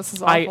 Sorry. I know this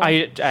is awful.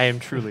 I am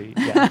truly,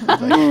 yeah. Like,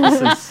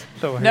 this is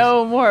the worst.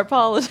 No more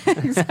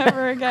politics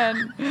ever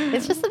again.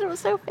 It's just that it was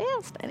so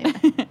fast. Anyway.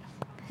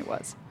 It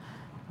was.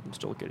 I'm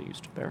still getting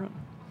used to Baron.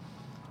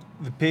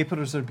 The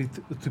papers are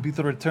to be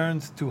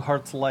returned to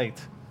Heart's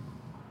Light.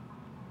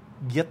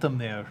 Get them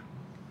there.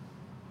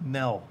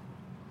 Now.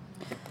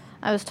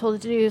 I was told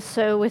to do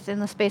so within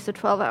the space of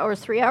 12 hours,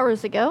 3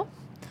 hours ago.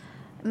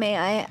 May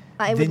I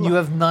Then you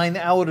have 9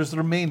 hours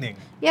remaining.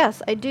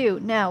 Yes, I do.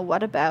 Now,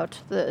 what about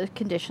the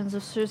conditions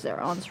of Sir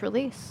Zeron's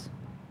release?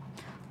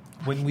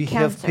 When we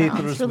Count have Zeron's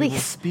papers, we will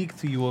release. speak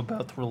to you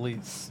about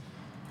release.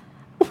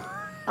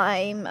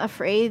 I'm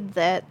afraid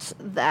that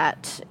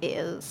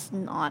is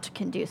not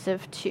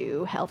conducive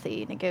to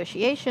healthy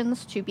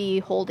negotiations, to be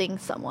holding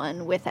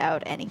someone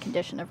without any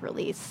condition of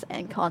release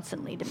and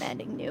constantly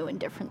demanding new and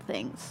different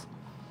things.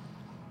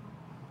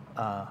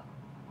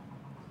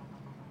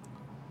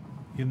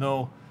 You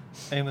know,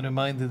 I am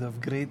reminded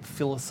of great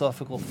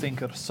philosophical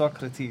thinker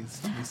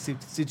Socrates in this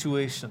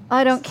situation.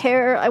 I don't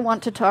care. I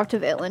want to talk to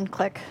Valen.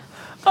 Click.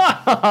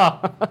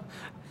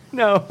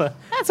 No.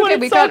 That's What okay.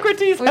 did We've got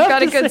Socrates a have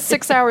to good say?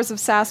 6 hours of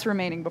sass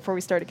remaining before we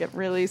start to get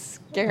really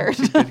scared.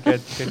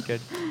 Good.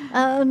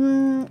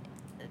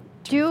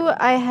 Do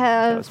I That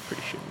have... was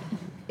pretty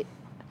shitty.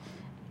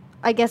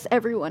 I guess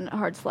everyone at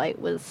Heart's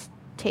Light was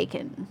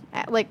taken,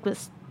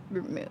 was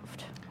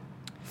removed.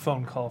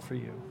 Phone call for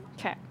you.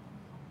 Okay.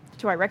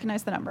 Do I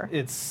recognize the number?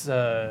 It's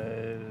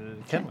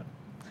Kenwyn.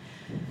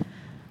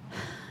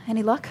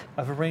 Any luck?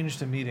 I've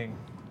arranged a meeting.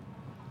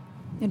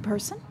 In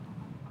person?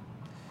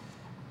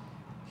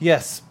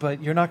 Yes,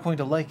 but you're not going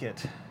to like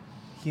it.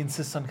 He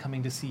insists on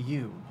coming to see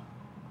you.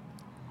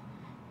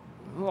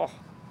 Oh. All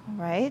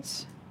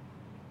right.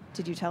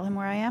 Did you tell him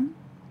where I am?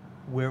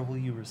 Where will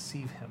you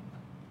receive him?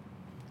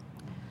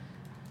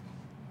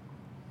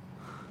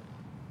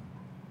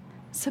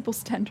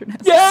 Sybil's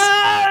tenderness.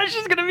 Yeah,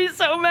 she's gonna be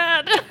so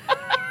mad.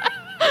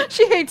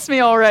 She hates me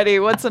already.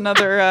 What's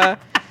another?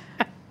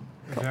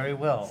 Very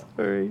well.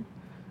 Sorry,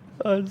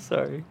 I'm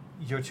sorry.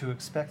 You're to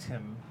expect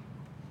him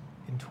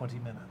in 20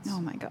 minutes. Oh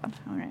my god.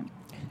 All right.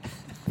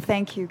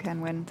 Thank you,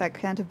 Kenwyn. That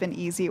can't have been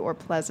easy or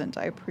pleasant.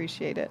 I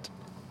appreciate it.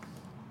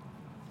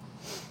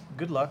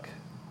 Good luck.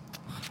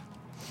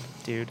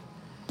 Dude,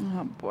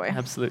 Oh boy.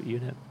 absolute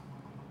unit.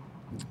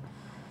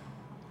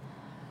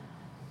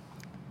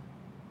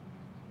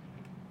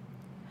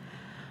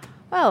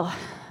 Well,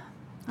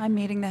 I'm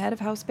meeting the head of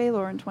House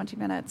Baylor in 20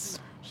 minutes.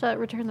 Shall I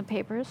return the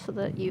papers so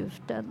that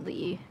you've done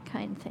the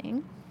kind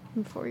thing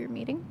before your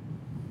meeting?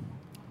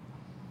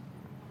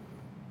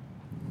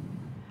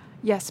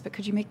 Yes, but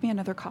could you make me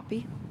another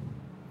copy?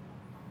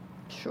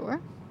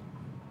 Sure.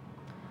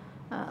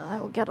 I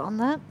will get on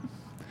that.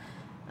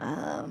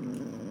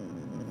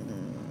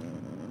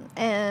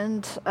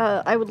 And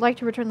I would like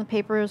to return the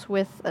papers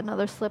with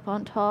another slip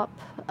on top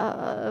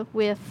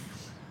with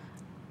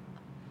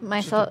Just a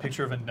myself.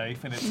 picture of a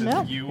knife and it says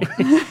No. you.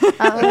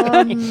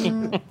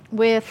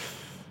 With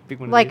Big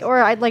one of like, these. or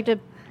I'd like to,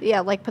 yeah,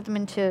 like put them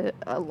into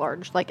a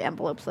large like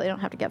envelope so they don't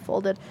have to get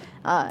folded,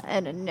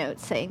 and a note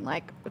saying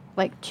like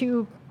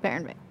to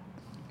Baron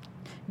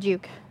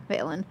Duke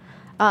Valen.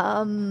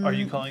 Are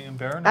you calling him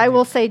Baron? or I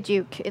will Duke? say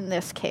Duke in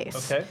this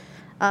case. Okay.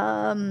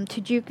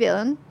 To Duke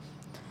Valen.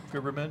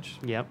 Gribberbench.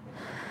 Yep.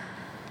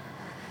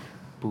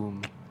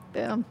 Boom.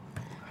 Boom.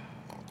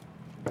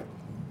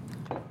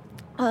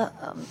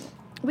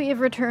 We have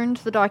returned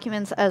the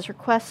documents as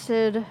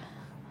requested.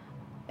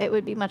 It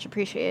would be much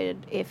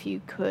appreciated if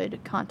you could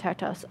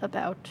contact us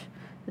about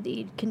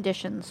the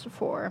conditions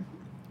for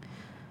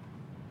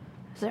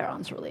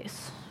Zeron's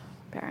release.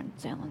 Baron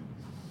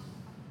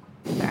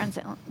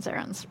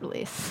Zeron's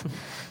release.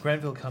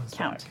 Granville comes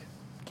Count. back.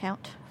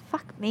 Count.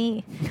 Fuck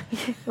me.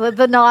 With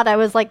the nod, I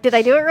was like, did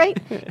I do it right?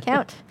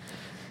 Count.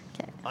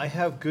 Okay. I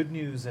have good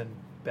news and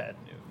bad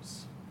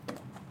news.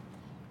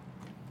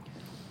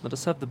 Let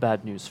us have the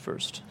bad news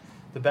first.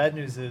 The bad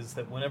news is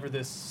that whenever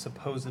this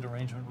supposed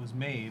arrangement was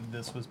made,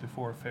 this was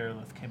before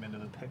Fairlith came into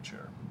the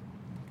picture.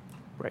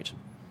 Right.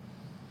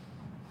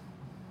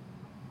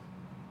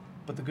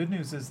 But the good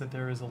news is that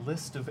there is a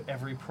list of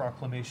every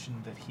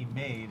proclamation that he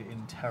made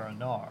in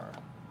Terranar.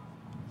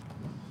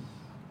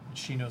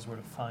 She knows where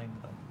to find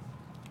them.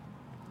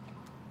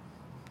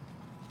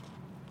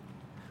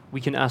 We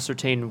can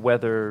ascertain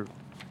whether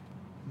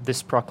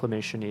this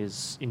proclamation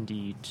is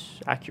indeed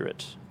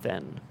accurate,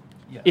 then.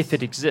 Yes. If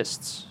it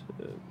exists,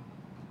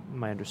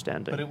 my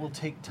understanding. But it will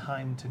take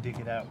time to dig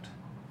it out.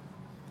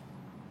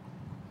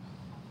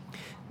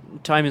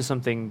 Time is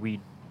something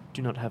we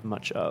do not have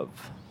much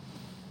of.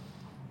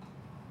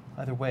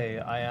 Either way,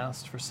 I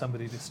asked for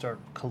somebody to start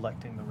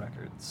collecting the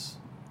records.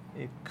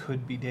 It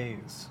could be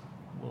days.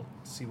 We'll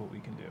see what we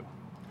can do.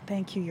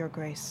 Thank you, Your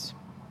Grace.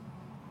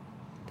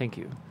 Thank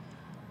you.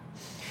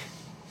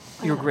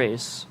 Your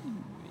Grace,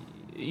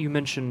 you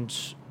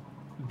mentioned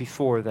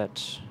before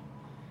that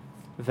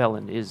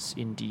Velen is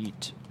indeed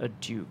a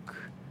duke.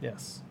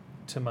 Yes,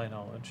 to my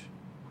knowledge.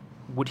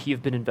 Would he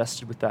have been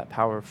invested with that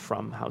power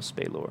from House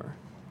Baylor?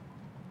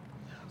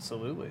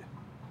 Absolutely.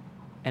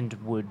 And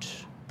would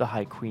the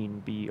High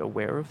Queen be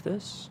aware of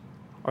this?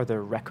 Are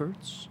there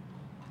records?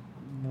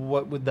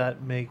 What would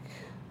that make?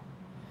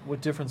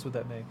 What difference would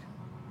that make?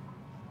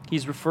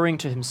 He's referring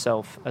to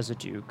himself as a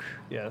duke.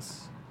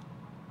 Yes.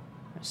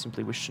 I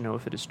simply wish to know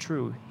if it is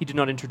true. He did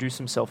not introduce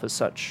himself as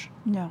such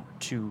No.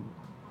 to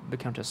the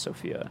Countess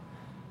Sophia.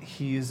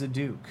 He is a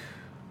duke.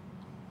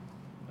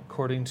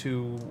 According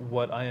to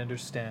what I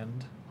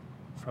understand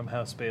from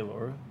House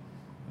Baylor,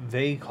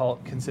 they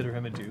consider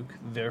him a duke,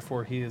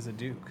 therefore he is a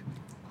duke.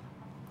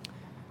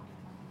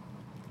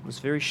 It was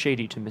very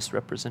shady to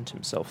misrepresent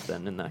himself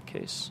then in that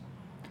case.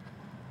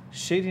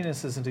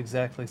 Shadiness isn't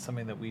exactly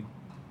something that we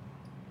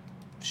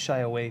shy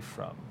away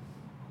from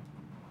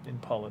in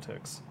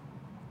politics.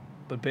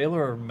 But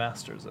Baylor are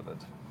masters of it.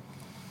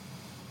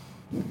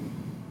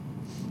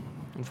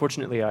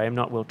 Unfortunately, I am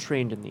not well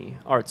trained in the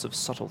arts of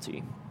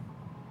subtlety.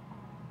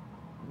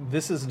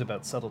 This isn't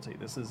about subtlety,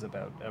 this is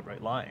about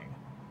outright lying.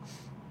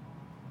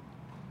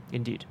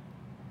 Indeed.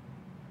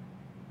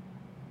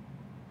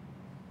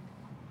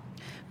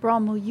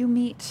 Brahm, will you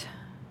meet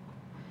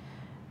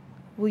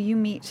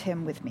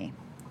him with me?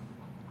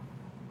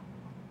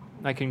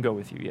 I can go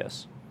with you,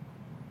 yes.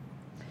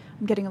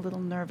 I'm getting a little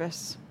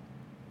nervous.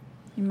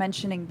 You're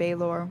mentioning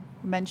Baylor,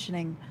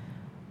 mentioning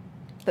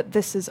that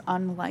this is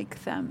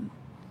unlike them.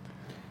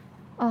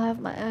 I'll have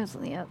my eyes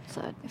on the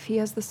outside. If he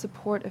has the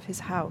support of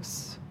his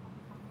house,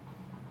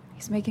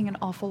 he's making an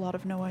awful lot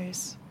of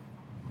noise.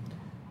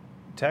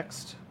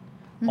 Text,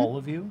 Mhm. all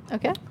of you.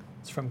 Okay.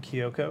 It's from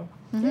Kyoko.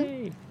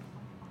 Yay.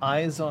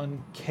 Eyes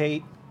on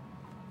Kate,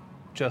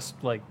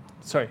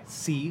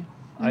 C.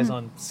 Eyes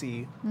on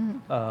C.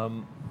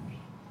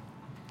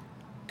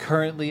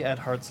 Currently at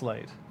Heart's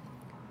Light.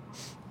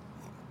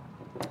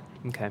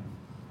 Okay.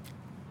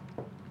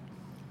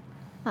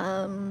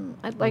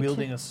 I'd like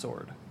wielding a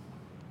sword.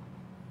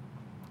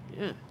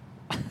 Yeah.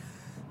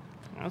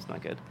 That's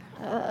not good.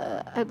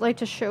 I'd like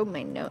to show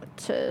my note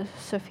to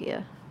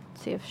Sophia,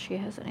 see if she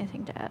has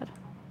anything to add.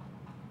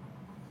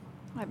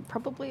 I'm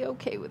probably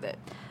okay with it.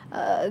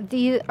 Are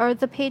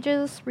the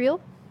pages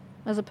real,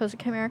 as opposed to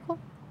chimerical?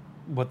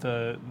 What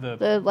the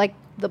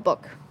The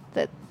book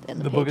that in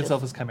the book pages.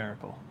 itself is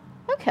chimerical.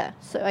 Okay,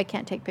 so I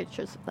can't take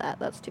pictures of that.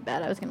 That's too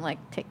bad. I was gonna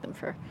take them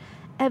for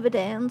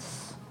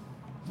evidence.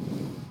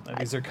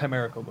 These are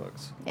chimerical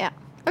books. Yeah.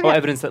 Oh,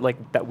 evidence that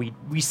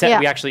we sent. Yeah.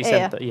 We actually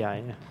Yeah, sent.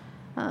 yeah.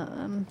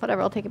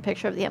 Whatever. I'll take a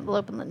picture of the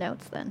envelope and the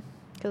notes then,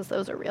 because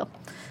those are real.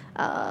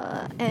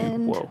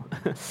 And Whoa.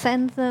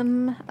 send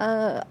them.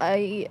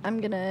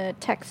 I'm gonna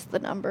text the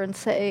number and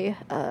say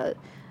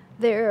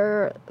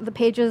the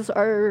pages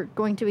are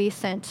going to be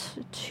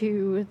sent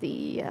to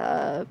the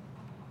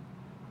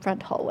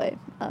front hallway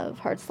of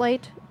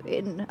Heartslight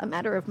in a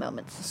matter of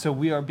moments. So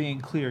we are being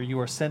clear. You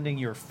are sending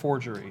your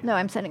forgery. No,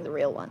 I'm sending the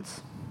real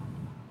ones.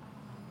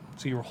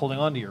 So you were holding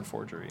on to your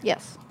forgery.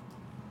 Yes.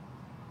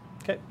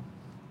 Okay.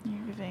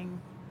 You're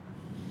giving.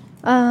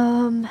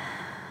 I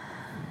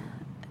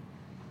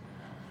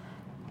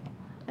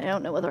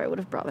don't know whether I would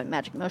have brought my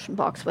magic motion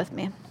box with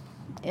me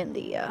in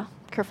the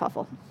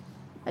kerfuffle.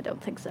 I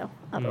don't think so.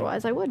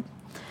 Otherwise, I would.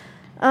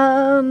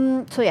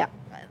 So yeah,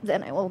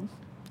 then I will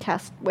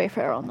cast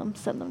Wayfarer on them,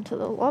 send them to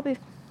the lobby.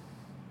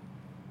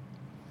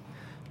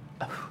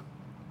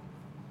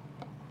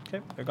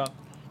 Okay, they're gone.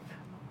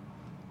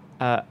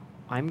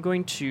 I'm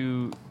going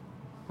to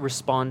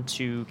respond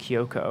to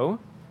Kyoko.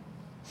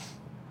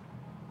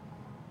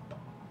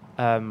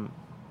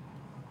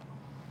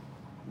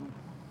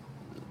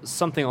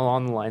 Something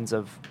along the lines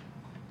of,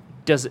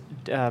 is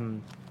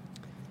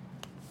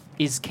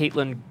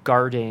Caitlin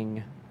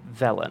guarding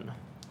Velen?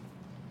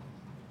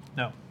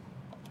 No.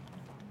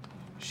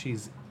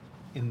 She's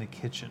in the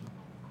kitchen.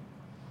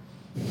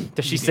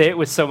 Does she say it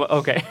with so much?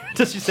 Okay.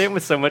 Does she say it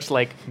with so much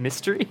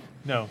mystery?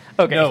 No.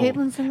 Okay. No.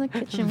 Caitlin's in the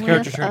kitchen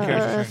Character with turn,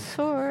 character a turn.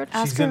 sword.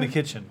 She's in the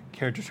kitchen.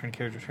 Character turn,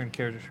 character turn,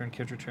 character turn,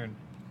 character turn.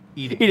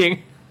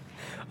 Eating.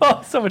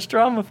 Oh, so much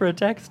drama for a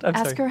text. I'm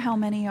Ask sorry. her how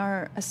many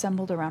are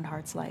assembled around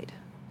Heartslight.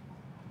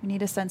 We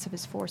need a sense of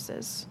his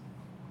forces.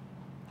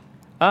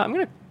 I'm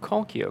going to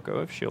call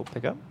Kyoko if she'll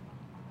pick up.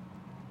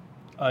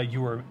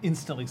 You were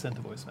instantly sent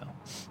a voicemail.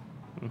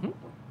 Mm-hmm.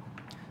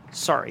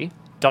 Sorry. ...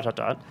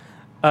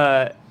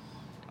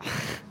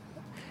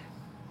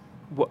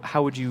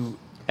 How would you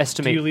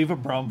estimate? Do you leave a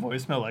Braum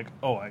voicemail like,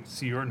 "Oh, I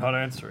see you're not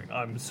answering.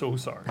 I'm so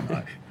sorry."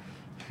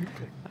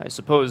 I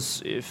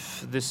suppose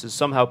if this is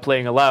somehow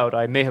playing aloud,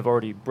 I may have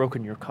already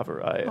broken your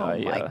cover. Oh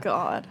my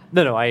god.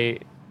 No. I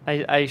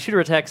shoot her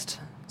a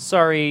text.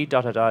 Sorry. ...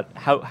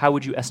 How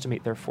would you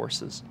estimate their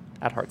forces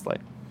at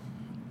Heartslight?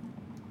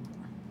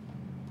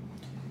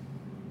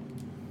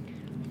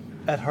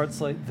 At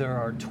Heartslight, there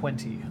are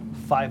 20.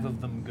 5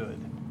 of them good.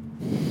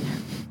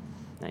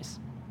 Nice.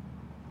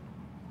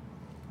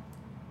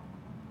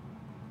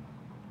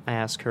 I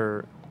ask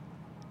her,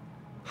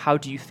 how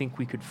do you think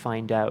we could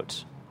find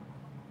out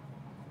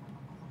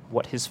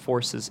what his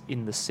forces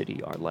in the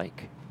city are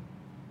like?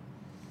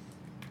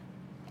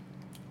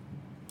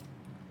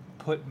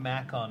 Put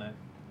Mac on it.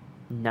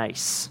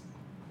 Nice.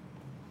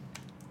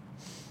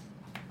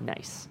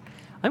 Nice.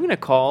 I'm going to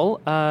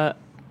call Lord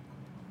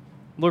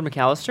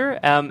McAllister,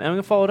 and I'm going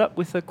to follow it up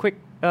with a quick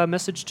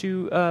message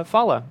to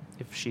Fala,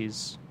 if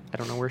she's... I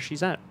don't know where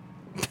she's at.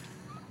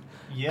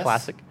 Yes.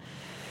 Classic.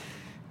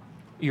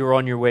 You're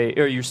on your way,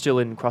 or you're still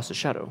in Cross the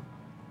Shadow.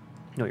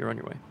 No, you're on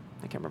your way.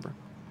 I can't remember.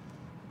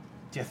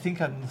 Do you think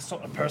I'm the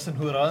sort of person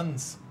who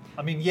runs?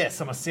 I mean, yes,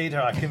 I'm a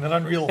satyr. I can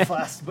run real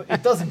fast, but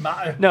it doesn't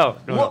matter. No.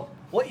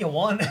 What you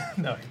want?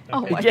 No.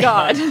 Oh my Yeah.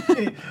 god.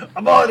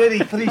 I'm already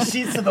 3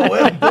 sheets of the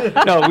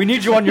wind. No, we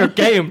need you on your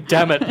game,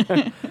 damn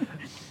it.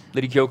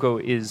 Lady Kyoko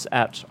is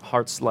at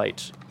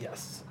Heartslight.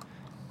 Yes.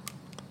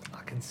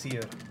 I can see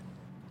her.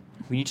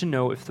 We need to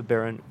know if the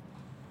Baron,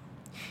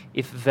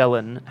 if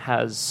Velen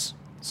has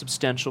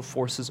substantial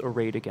forces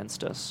arrayed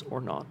against us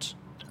or not.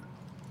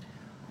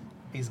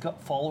 He's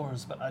got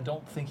followers, but I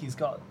don't think he's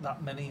got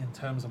that many in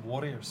terms of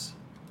warriors.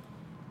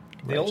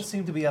 They Right. all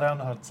seem to be around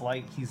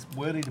Heartslight. He's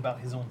worried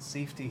about his own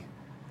safety.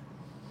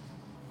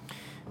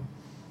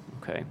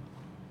 Okay.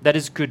 That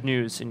is good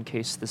news in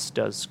case this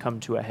does come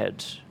to a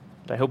head.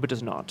 I hope it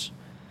does not.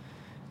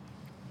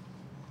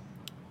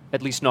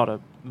 At least not a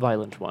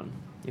violent one,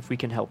 if we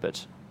can help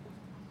it.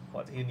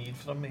 What do you need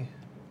from me?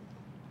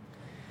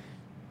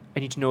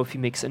 I need to know if he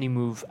makes any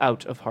move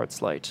out of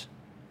Heartslight.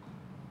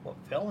 What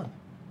villain?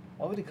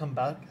 Why would he come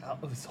back out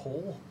of his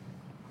hole?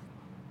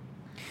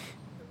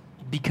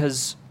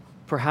 Because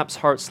perhaps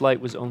Heartslight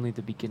was only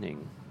the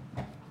beginning.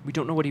 We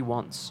don't know what he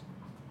wants,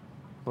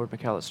 Lord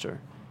McAllister.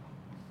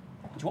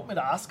 Do you want me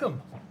to ask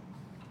him?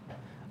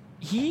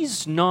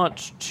 He's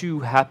not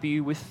too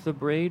happy with the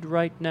braid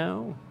right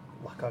now.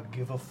 Like I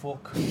give a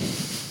fuck.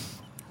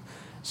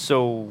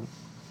 So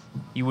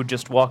you would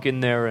just walk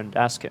in there and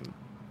ask him.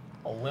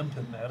 I'll limp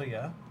in there,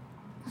 yeah.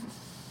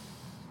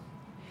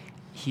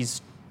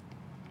 He's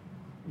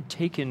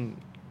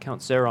taken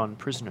Count Zeron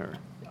prisoner.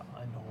 Yeah,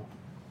 I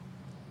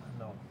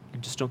know. I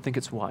just don't think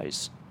it's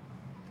wise.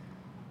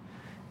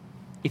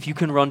 If you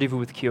can rendezvous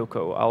with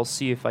Kyoko, I'll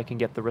see if I can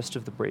get the rest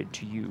of the braid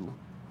to you.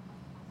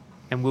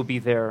 And we'll be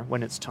there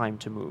when it's time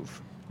to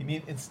move. You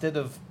mean instead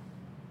of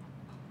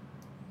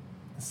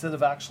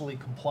actually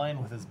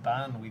complying with his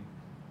ban, we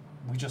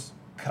just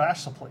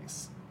crash the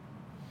place?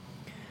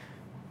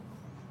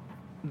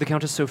 The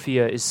Countess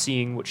Sophia is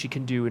seeing what she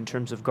can do in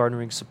terms of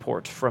garnering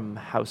support from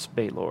House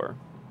Baylor.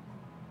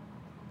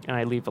 And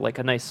I leave like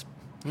a nice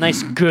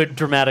good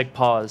dramatic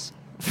pause.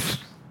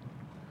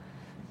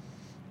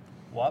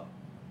 What?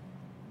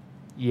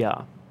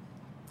 Yeah,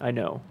 I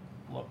know.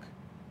 Look.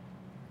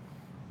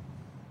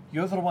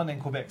 You're the one in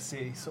Quebec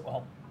City,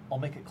 so I'll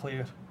make it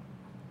clear.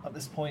 At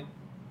this point,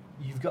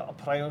 you've got a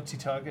priority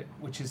target,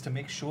 which is to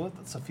make sure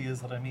that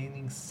Sophia's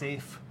remaining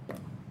safe.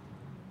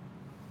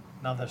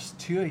 Now there's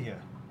 2 of you.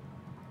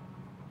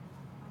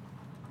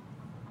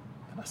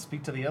 Can I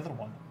speak to the other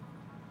one?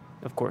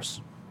 Of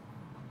course.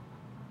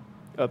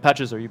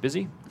 Patches, are you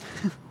busy?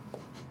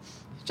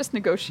 Just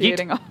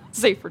negotiating a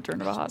safe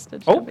return of a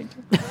hostage. Oh. No big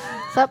deal.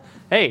 What's up?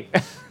 Hey.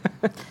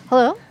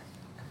 Hello?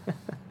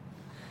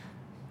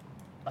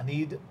 I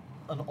need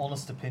an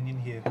honest opinion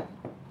here.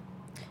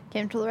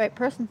 Came to the right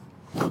person.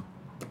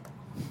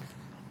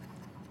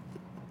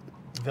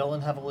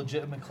 Villain have a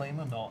legitimate claim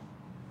or not?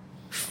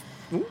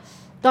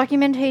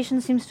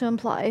 Documentation seems to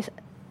imply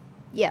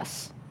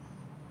yes.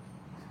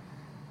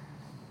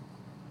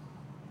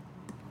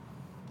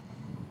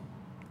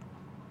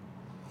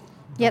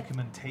 Yep.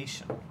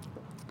 Documentation.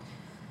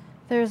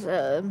 There's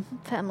a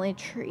family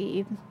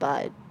tree,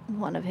 but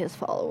one of his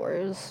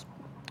followers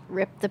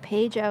ripped the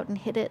page out and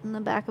hid it in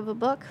the back of a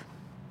book,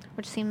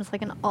 which seems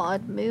like an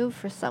odd move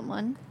for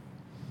someone.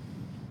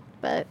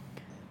 But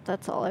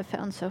that's all I've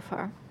found so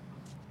far.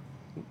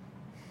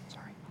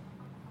 Sorry.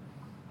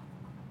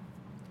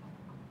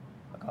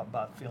 I got a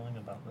bad feeling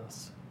about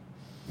this.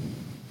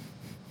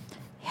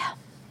 Yeah.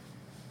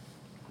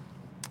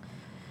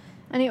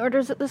 Any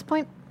orders at this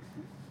point?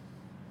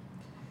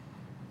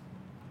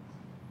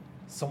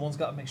 Someone's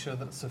got to make sure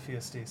that Sophia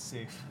stays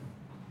safe.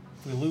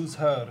 If we lose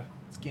her,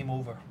 it's game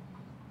over.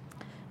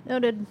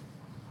 Noted.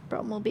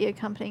 Brom will be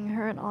accompanying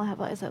her, and I'll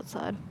have eyes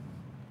outside.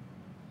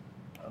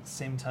 At the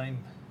same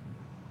time,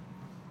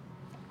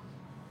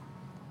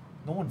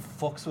 no one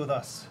fucks with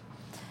us.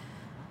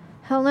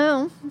 Hell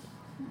no.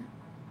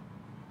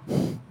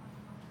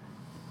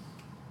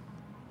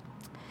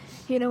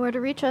 You know where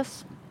to reach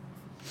us.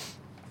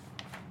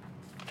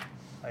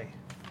 Hey,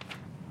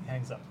 he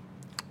hangs up.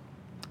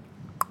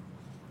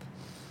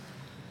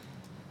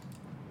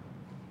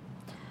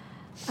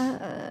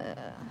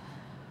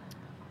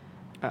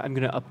 I'm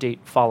going to update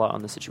Fala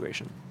on the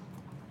situation.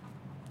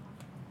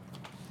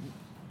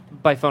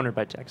 By phone or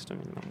by text. I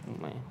mean,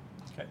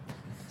 Okay.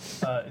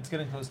 It's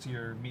getting close to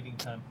your meeting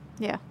time.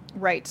 Yeah.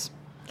 Right.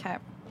 Okay.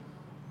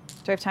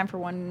 Do I have time for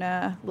one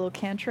little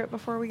cantrip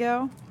before we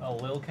go? A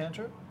lil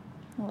cantrip?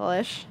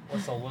 Well-ish.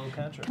 What's a lil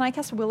cantrip? Can I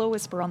cast Willow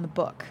Whisper on the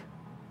book?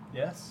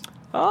 Yes?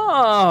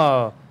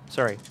 Oh,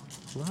 sorry.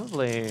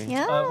 Lovely.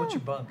 Yeah. What's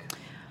your bunk?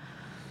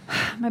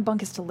 My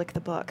bunk is to lick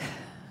the book.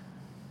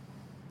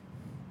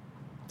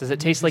 Does it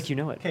taste like you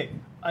know it? Okay,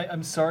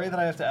 I'm sorry that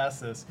I have to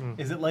ask this. Mm.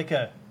 Is it like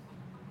a...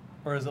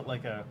 Or is it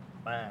like a...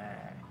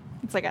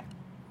 It's like a...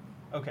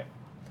 Okay.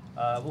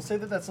 We'll say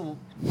that that's a...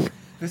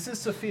 This is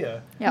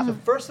Sophia. Yeah. So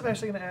first I'm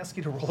actually going to ask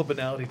you to roll a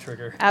banality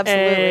trigger.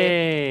 Absolutely.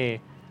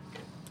 Hey.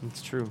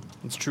 It's true.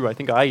 It's true. I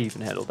think I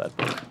even handled that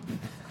book.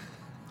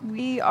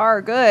 We are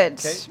good.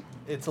 Okay.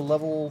 It's a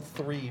level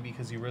 3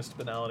 because you risked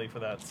banality for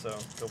that, so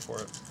go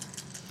for it.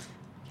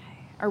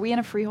 Are we in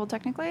a freehold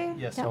technically?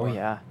 Yes, Yeah. you Oh, are.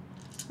 yeah.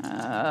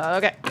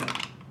 Okay.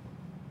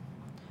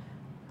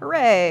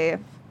 Hooray.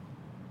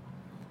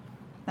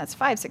 That's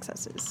 5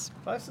 successes.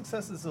 5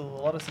 successes is a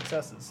lot of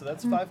successes, so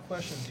that's 5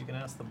 questions you can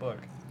ask the book.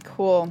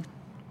 Cool.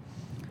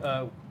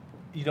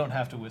 You don't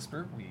have to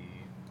whisper.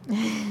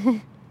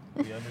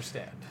 We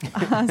understand.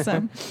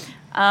 Awesome.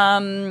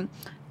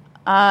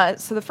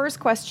 So the first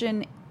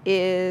question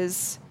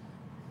is,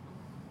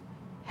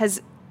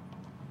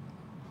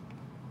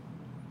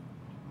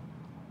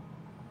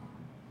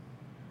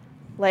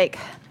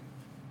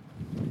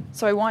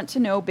 so I want to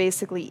know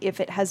basically if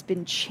it has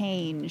been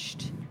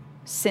changed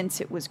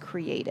since it was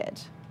created.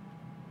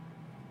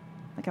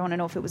 Like I want to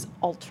know if it was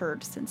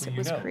altered since Well, it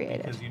was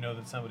created. because you know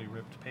that somebody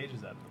ripped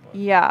pages out of the book.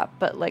 Yeah,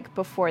 but like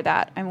before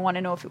that, I want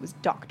to know if it was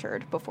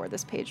doctored before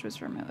this page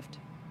was removed.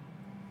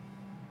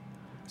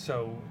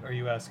 So, are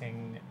you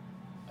asking,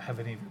 have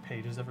any of your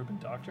pages ever been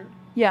doctored?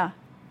 Yeah.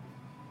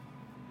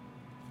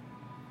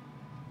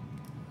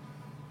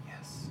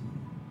 Yes.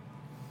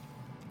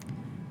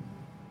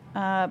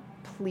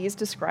 Please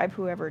describe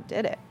whoever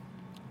did it.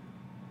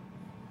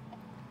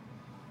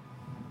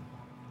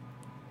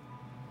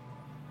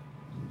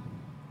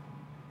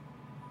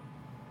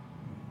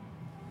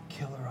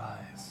 Killer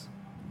eyes.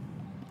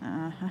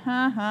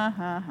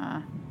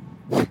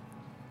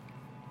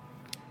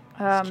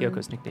 It's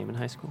Kyoko's nickname in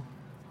high school.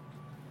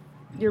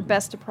 Your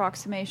best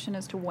approximation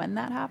as to when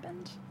that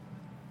happened?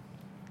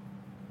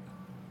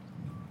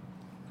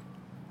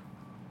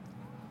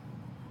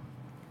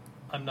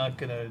 I'm not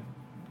gonna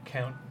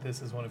count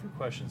this as one of your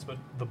questions, but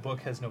the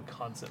book has no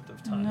concept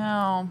of time. No.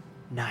 Well,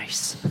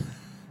 Nice. it,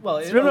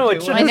 No, okay,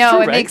 it's well, just- I know, true,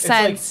 it right? makes it's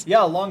like, sense.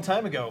 yeah, a long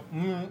time ago.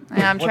 Yeah,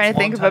 I'm What's trying to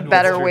think long of a time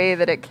better what's way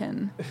that it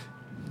can,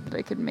 that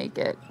I could make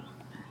it.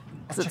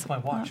 I'll 'Cause check my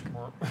watch.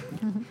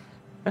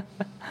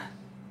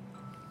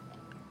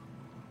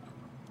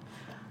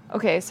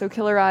 Okay, so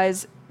Killer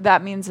Eyes,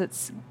 that means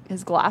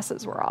his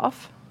glasses were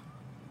off.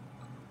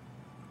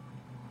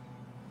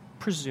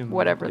 Presumably.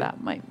 Whatever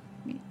that might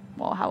mean.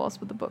 Well, how else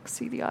would the book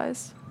see the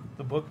eyes?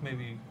 The book may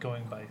be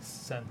going by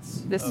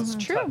sense This of is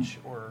true. touch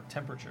or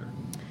temperature.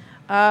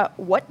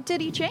 What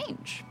did he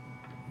change?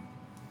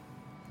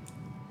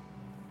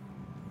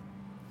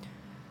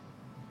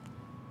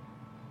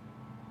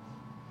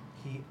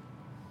 He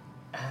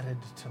added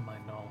to my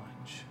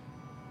knowledge.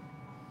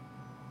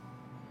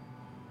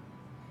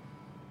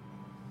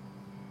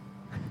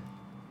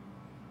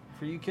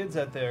 For you kids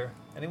out there,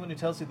 anyone who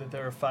tells you that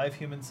there are 5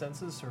 human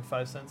senses or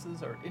 5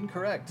 senses are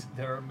incorrect.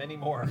 There are many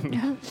more.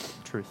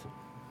 Truth.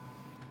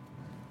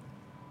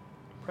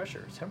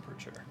 Pressure,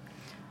 temperature.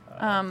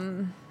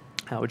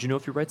 How would you know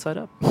if you're right side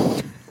up?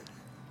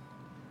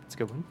 That's a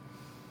good one.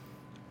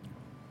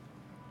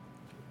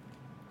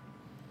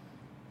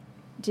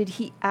 Did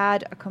he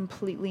add a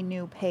completely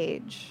new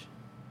page?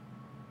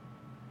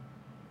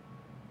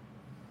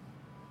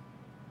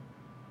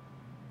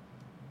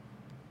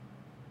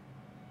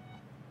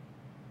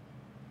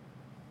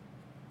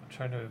 I'm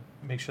trying to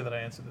make sure that I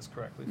answer this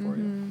correctly for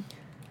you. Mhm.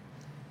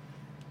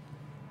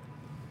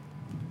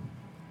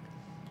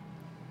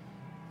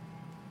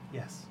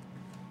 Yes.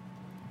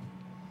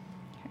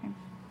 Okay.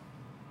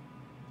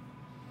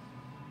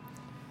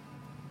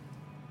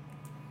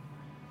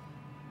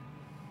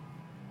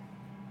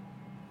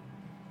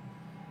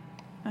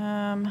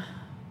 I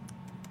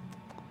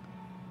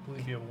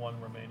believe you have 1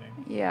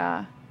 remaining.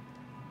 Yeah.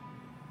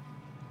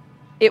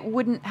 It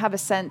wouldn't have a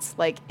sense,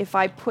 like, if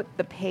I put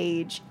the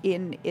page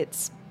in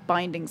its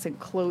bindings and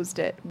closed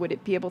it, would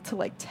it be able to,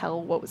 like,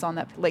 tell what was on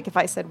that? Like, if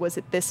I said, was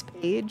it this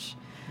page?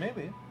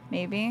 Maybe.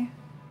 Maybe.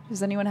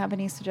 Does anyone have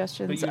any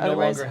suggestions? But you no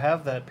Otherwise, longer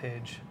have that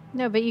page.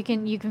 No, but you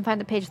can find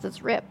the page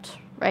that's ripped,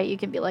 right? You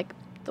can be like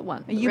the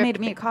one. the you ripped made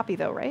me a pa- copy,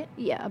 though, right?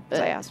 Yeah, but Because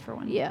I asked for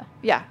one. yeah,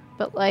 Yeah.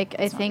 but like It's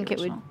I not the think it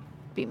would original.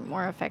 be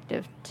more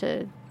effective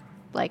to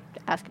like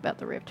ask about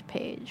the ripped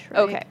page, right?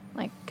 Okay.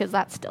 Like because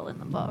that's still in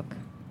the book.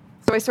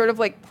 So I sort of,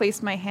 like,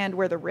 placed my hand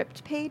where the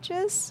ripped page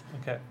is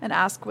Okay. and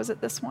asked, was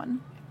it this one?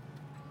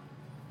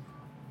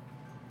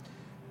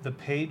 The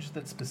page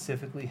that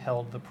specifically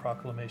held the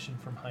proclamation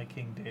from High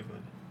King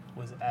David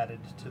was added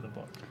to the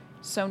book.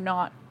 So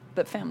not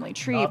the family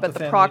tree, Not but the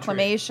family tree.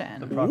 proclamation.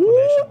 The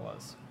proclamation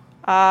was.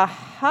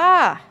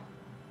 Aha!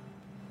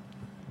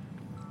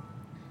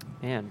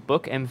 Man,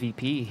 book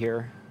MVP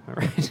here. All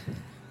right.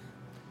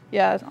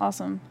 Yeah,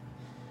 awesome.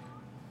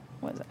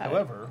 Was it?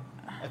 However,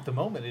 at the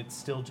moment, it's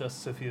still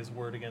just Sophia's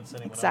word against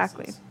anyone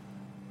Exactly. else's.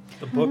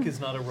 The book is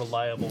not a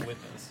reliable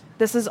witness.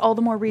 This is all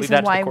the more that reason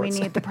to the why we courts.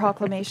 need the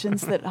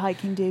proclamations that High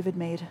King David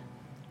made.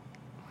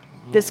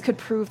 This could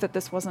prove that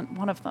this wasn't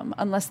one of them,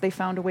 unless they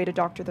found a way to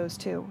doctor those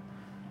too.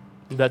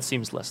 That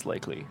seems less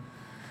likely.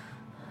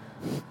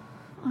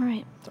 All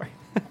right. Sorry.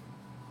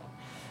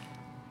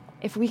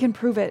 If we can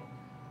prove it,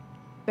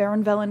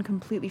 Baron Velen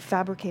completely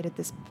fabricated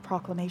this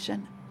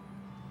proclamation.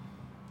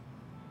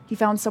 He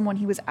found someone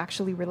he was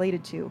actually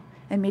related to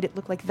and made it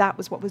look like that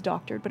was what was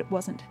doctored, but it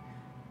wasn't.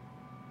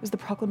 It was the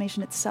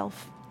proclamation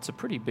itself. It's a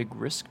pretty big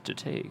risk to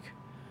take.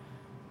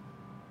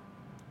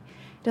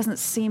 It doesn't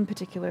seem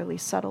particularly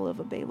subtle of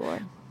a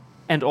Baylor.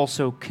 And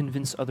also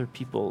convince other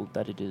people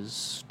that it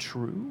is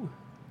true.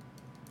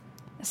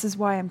 This is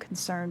why I'm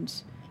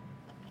concerned.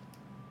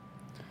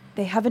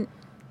 They haven't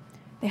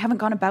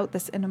gone about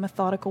this in a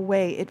methodical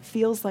way. It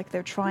feels like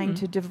they're trying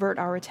to divert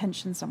our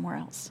attention somewhere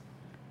else.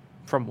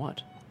 From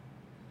what?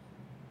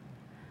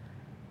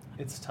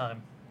 It's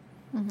time.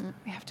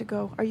 We have to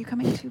go. Are you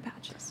coming too,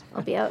 Patches?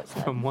 I'll be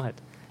outside. From what?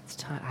 It's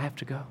time. I have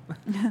to go.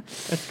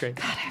 That's great.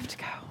 God, I have to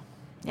go.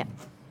 Yeah.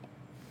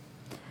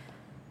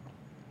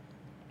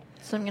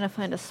 So I'm gonna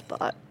find a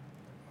spot.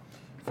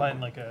 Find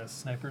like a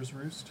sniper's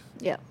roost,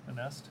 Yeah. a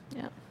nest.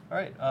 Yeah. All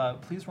right.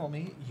 Please roll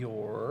me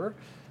your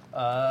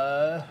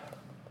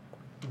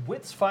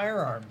wits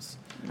firearms.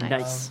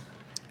 Nice.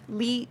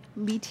 Lee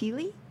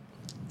Teely?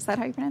 Is that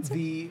how you pronounce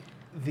it?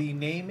 The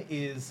name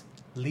is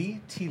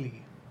Lee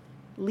Tilly.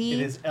 Lee. It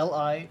is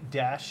Li-Tilli.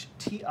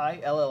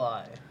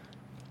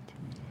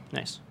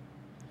 Nice.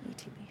 Lee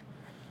Teely.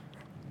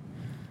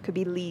 Could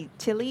be Lee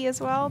Tilly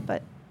as well,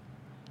 but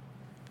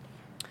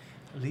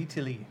Lee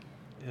Tilly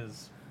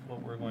is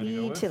what we're going to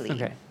go Lee with. Tilly.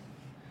 Okay.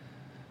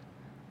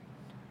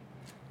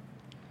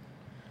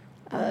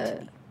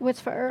 What's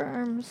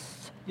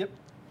firearms? Yep.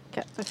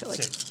 Okay, I feel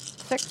like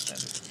 6.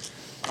 six.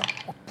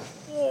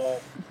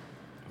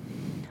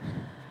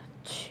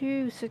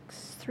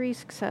 Three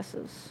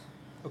successes.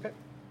 Okay.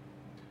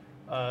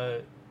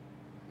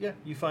 Yeah,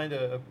 you find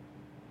a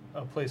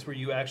place where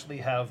you actually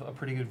have a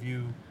pretty good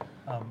view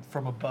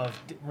from above.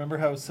 Remember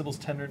how Sybil's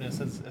tenderness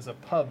as a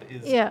pub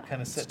is Yeah.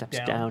 kind of set Steps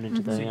down? down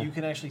into the. So you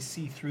can actually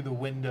see through the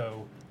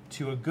window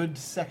to a good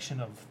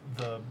section of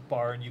the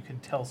bar, and you can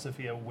tell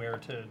Sophia where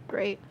to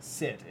Great.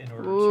 sit in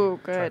order Ooh,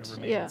 to try good. to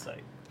remain Yeah. in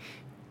sight.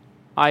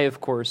 I, of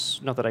course,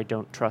 not that I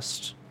don't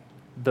trust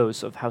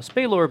those of House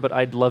Baylor, but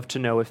I'd love to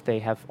know if they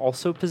have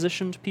also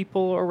positioned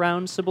people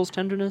around Sybil's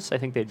tenderness. I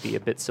think they'd be a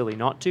bit silly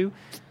not to.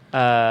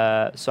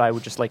 So I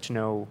would just like to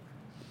know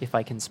if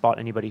I can spot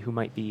anybody who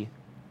might be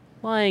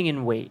lying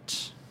in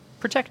wait,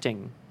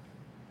 protecting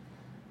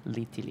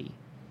Lithili.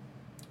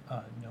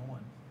 No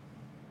one.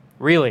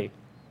 Really?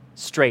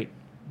 Straight.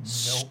 No, you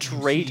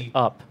Straight see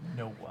up.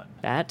 No one.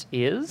 That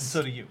And is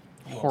so do you. You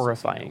also see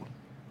horrifying.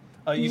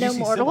 no one. You do No see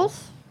mortals?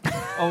 Sybil.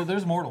 Oh,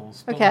 there's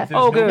mortals. But Okay. like,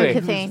 there's Oh, good. nobody Good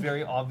who's thing.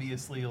 very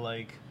obviously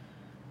like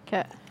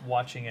Okay.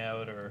 watching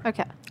out or.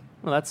 Okay.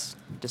 Well, that's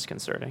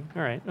disconcerting.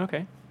 All right.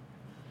 Okay.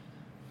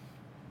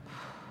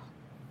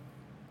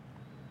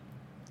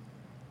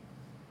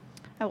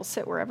 I will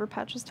sit wherever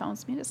Patches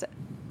tells me to sit.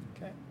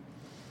 Okay.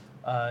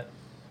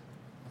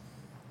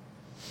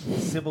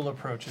 Sybil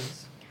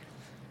approaches,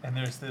 and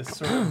there's this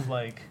sort of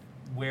like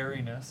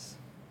wariness.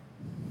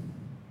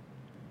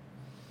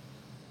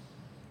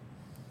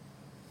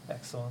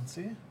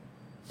 Excellency.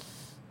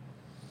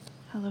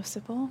 Hello,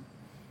 Sybil.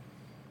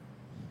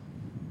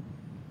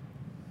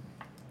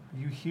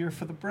 You here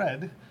for the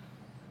bread?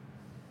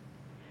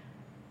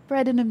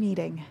 Bread in a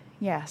meeting.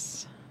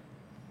 Yes.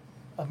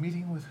 A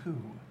meeting with who?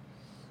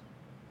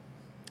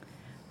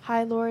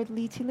 Hi, Lord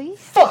Lithili.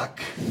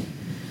 Fuck!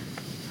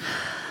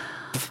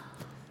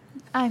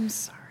 I'm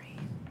sorry.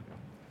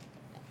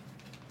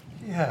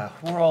 Yeah,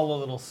 we're all a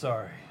little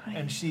sorry.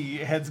 And she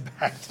heads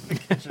back to the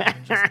kitchen.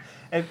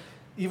 And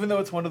even though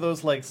it's one of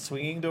those like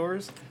swinging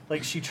doors,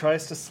 like she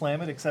tries to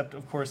slam it, except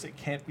of course it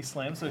can't be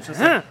slammed, so it's just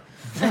like,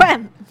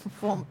 Wham!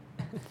 Boom.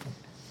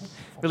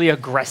 Really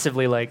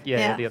aggressively, like,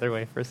 Yeah. the other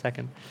way for a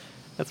second.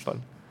 That's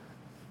fun.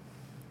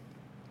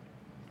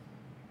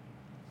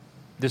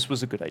 This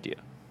was a good idea.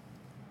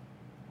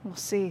 We'll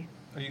see.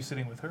 Are you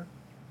sitting with her?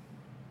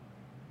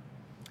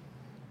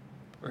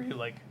 Or are you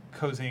like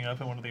cozying up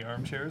in one of the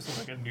armchairs with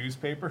like a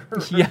newspaper?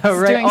 Yeah, He's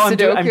right. doing Oh, I'm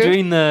Sudoku.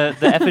 doing the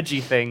effigy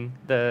thing.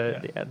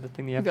 The Yeah. the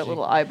thing the You've got effigy.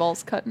 little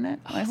eyeballs cut in it.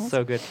 eye holes.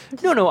 So good.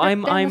 No,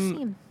 I'm Then we'll see I'm.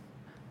 him.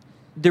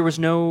 There was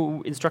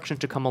no instruction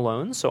to come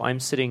alone, so I'm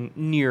sitting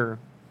near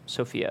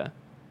Sophia.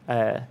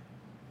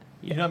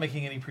 You're not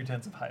making any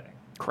pretense of hiding.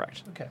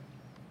 Correct. Okay.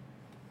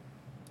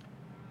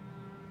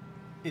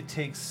 It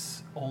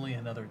takes only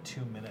another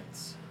 2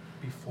 minutes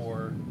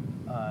before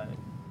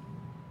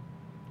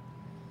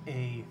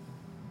a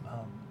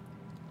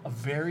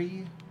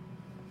very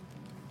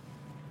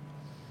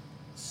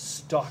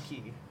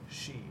stocky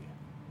she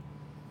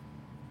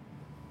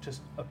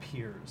just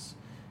appears.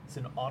 It's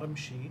an autumn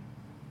she.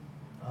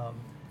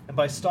 And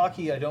by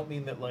stocky, I don't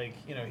mean that, like,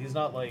 you know, he's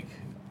not, like,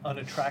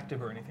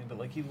 unattractive or anything, but,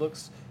 like, he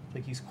looks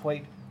like he's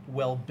quite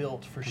well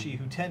built for she,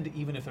 who tend to,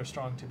 even if they're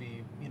strong, to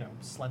be, you know,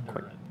 slender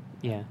Quite- and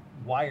Yeah.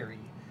 wiry.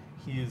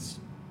 He is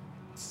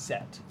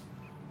set.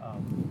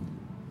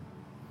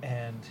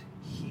 And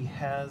he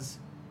has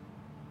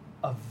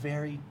a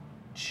very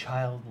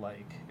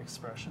childlike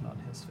expression on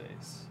his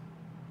face,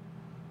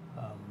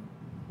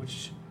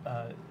 which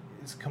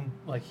is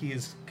like he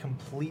is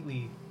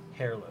completely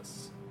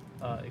hairless,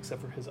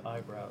 except for his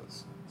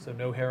eyebrows. So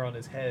no hair on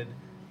his head,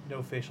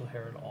 no facial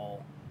hair at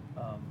all.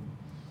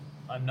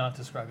 I'm not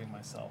describing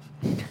myself.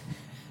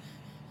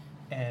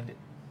 And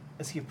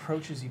as he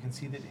approaches, you can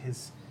see that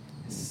his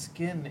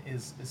skin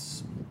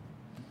is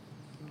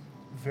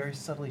very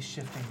subtly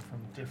shifting from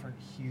different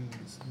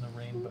hues in the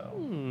rainbow.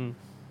 Hmm.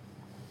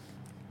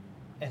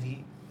 And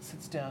he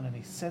sits down and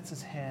he sets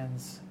his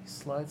hands, he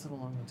slides it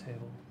along the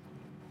table.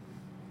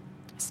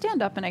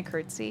 Stand up and I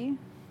curtsy.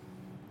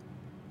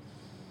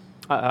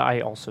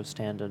 I also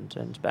stand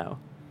and bow.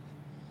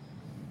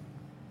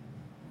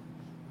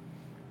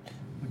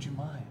 Would you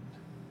mind?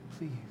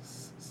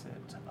 Please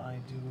sit. I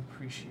do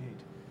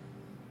appreciate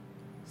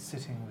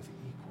sitting with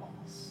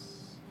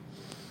equals.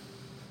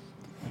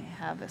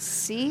 Have a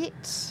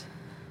seat.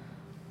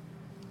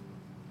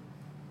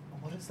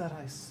 What is that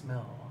I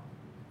smell?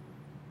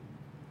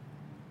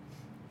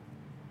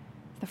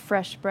 The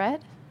fresh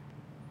bread.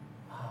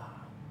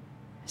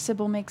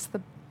 Sybil makes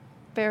the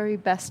very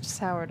best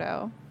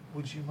sourdough.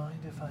 Would you mind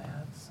if I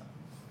had some?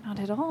 Not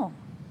at all.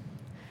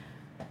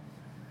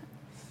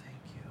 Thank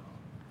you.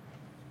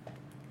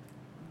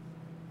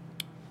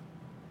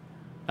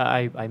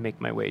 I make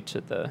my way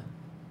to the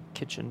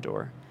kitchen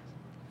door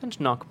and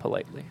knock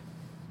politely.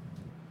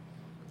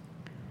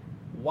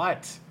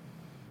 What?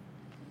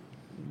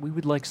 We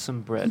would like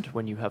some bread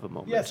when you have a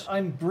moment. Yes,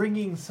 I'm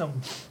bringing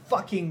some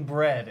fucking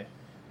bread.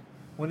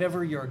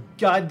 Whenever your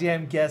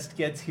goddamn guest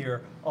gets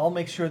here, I'll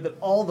make sure that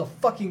all the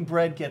fucking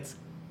bread gets...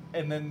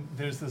 And then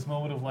there's this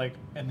moment of like...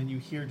 And then you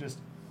hear just...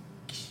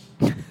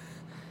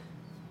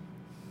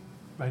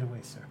 Right away,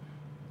 sir.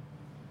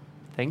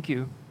 Thank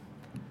you.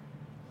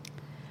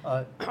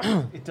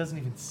 It doesn't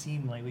even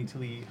seem like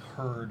Leetily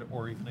heard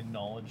or even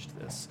acknowledged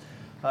this.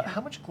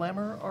 How much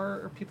glamour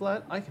are people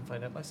at? I can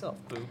find out myself.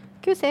 Boo.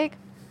 Goose egg.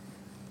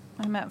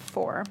 I'm at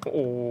 4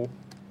 Oh.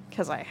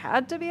 because I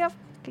had to be a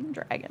fucking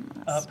dragon.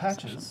 last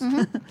Patches.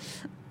 session.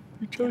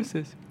 Your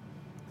choices.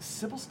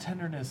 Sybil's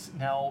tenderness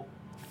now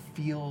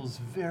feels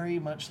very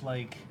much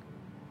like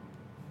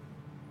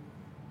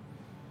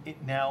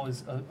it now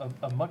is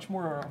a much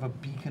more of a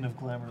beacon of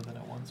glamour than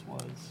it once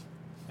was.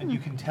 And you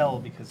can tell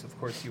because, of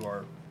course, you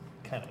are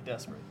kind of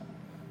desperate.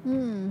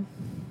 Hmm.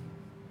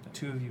 The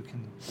two of you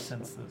can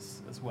sense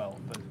this as well,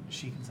 but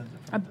she can sense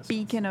it from A a distance.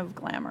 beacon of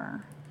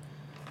glamour.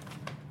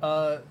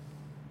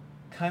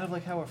 Kind of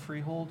like how a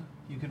freehold,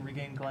 you can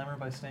regain glamour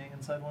by staying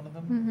inside one of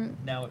them.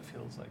 Mhm. Now it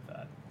feels like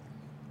that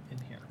in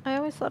here. I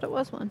always thought it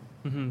was one.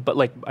 But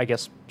like, I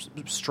guess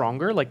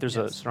stronger. Like, there's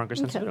a Yes. stronger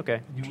sense of it. Okay.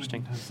 Okay, You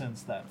interesting. wouldn't have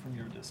sensed that from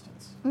your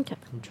distance. Okay.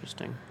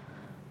 Interesting.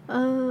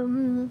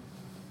 I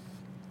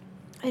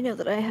know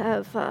that I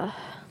have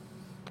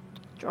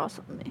dross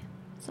on me,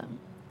 so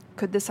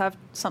Could this have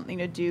something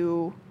to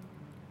do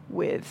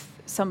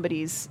with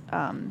somebody's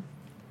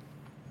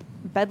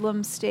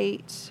Bedlam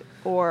state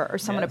or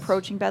someone Yes.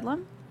 approaching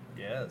Bedlam?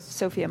 Yes.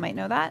 Sophia might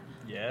know that.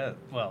 Yeah.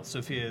 Well,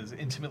 Sophia is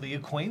intimately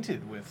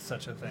acquainted with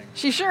such a thing.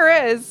 She sure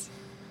is.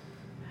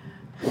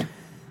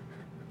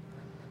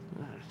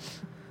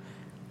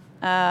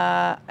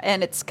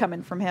 And it's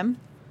coming from him.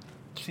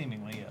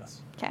 Seemingly,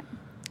 yes. Okay.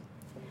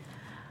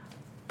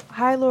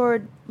 Hi,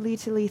 Lord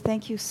Leetily.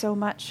 Thank you so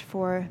much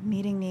for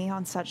meeting me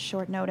on such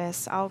short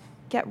notice. I'll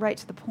get right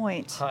to the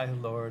point. Hi,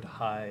 Lord.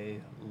 Hi,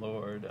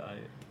 Lord.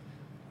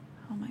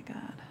 Oh my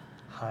God.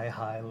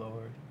 Hi,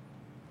 Lord.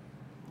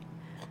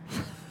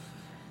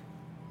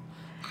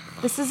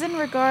 This is in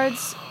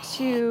regards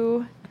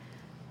to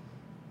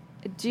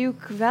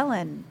Duke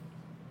Velen.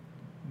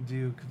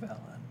 Duke Velen.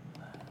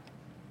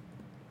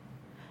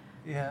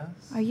 Yes.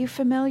 Are you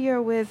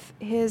familiar with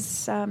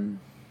his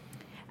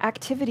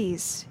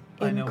activities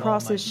I in know all my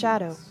Cross's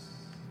shadow? deeds.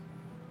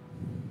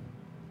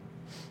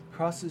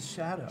 Cross's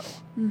shadow.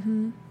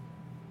 Mm-hmm.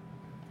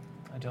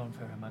 I don't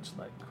very much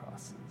like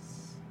crosses.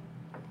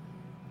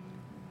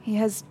 He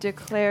has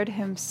declared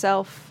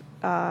himself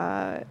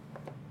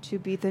to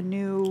be the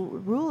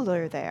new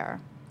ruler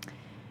there.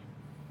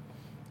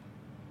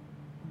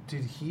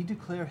 Did he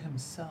declare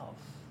himself?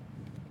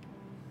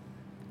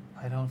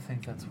 I don't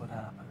think that's what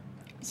happened.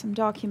 Some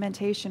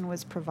documentation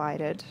was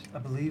provided. I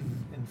believe,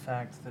 in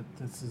fact, that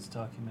this is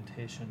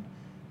documentation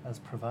as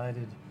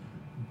provided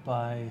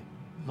by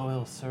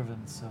loyal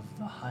servants of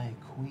the High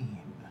Queen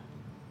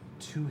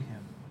to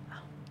him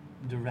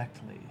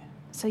directly.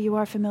 So you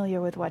are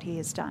familiar with what he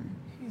has done.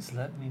 He's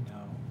let me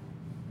know.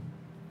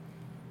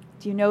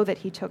 Do you know that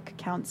he took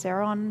Count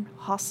Zeron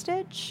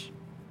hostage?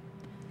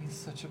 He's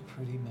such a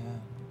pretty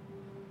man.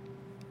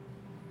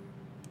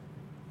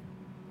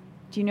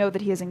 Do you know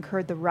that he has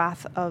incurred the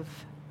wrath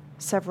of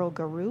several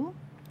Garou?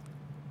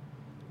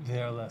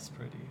 They are less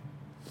pretty.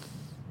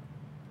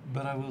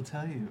 But I will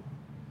tell you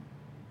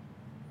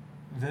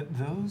that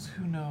those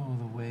who know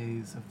the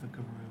ways of the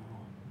Garou,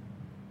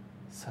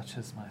 such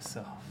as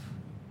myself,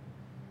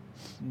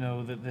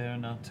 know that they are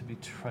not to be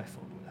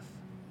trifled with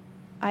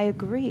I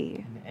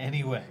agree. in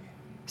any way.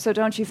 So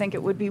don't you think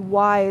it would be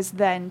wise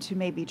then to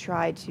maybe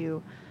try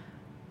to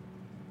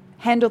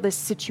handle this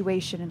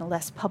situation in a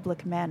less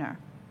public manner?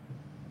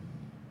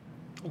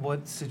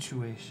 What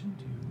situation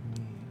do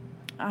you mean?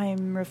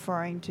 I'm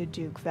referring to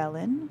Duke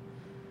Velen.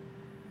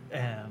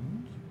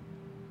 And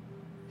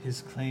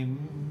his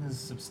claim is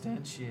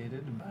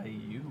substantiated by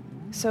you.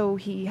 So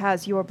he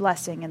has your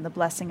blessing and the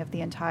blessing of the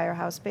entire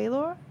House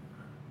Baelor?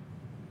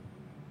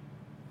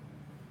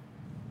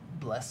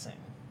 Blessing.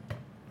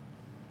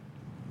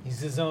 He's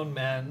his own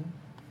man.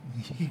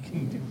 He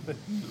can do what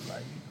he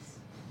likes.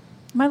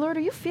 My lord,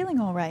 are you feeling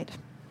all right?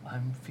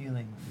 I'm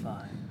feeling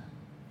fine.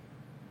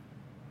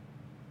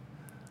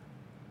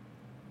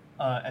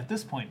 At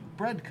this point,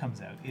 bread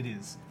comes out. It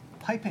is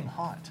piping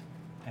hot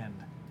and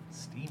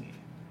steamy.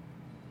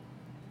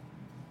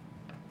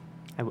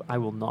 I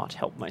will not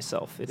help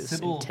myself. It is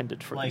Sybil,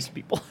 intended for like, these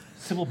people.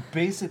 Sybil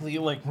basically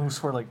moves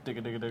forward,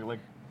 like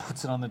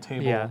puts it on the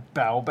table, Yeah.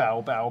 bow,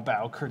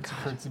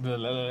 curtsy, blah, blah,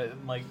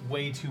 blah, and,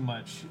 way too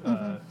much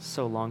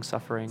So long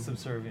suffering.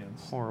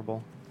 subservience.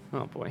 Horrible.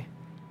 Oh boy.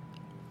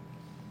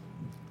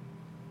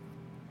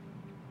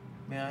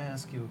 May I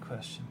ask you a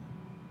question?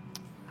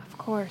 Of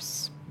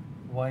course.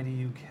 Why do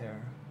you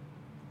care?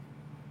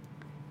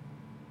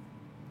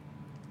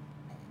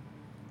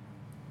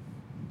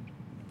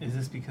 Is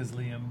this because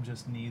Liam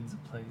just needs a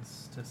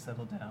place to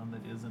settle down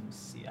that isn't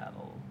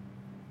Seattle?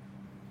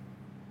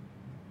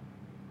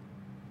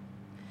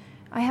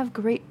 I have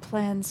great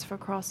plans for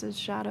Cross's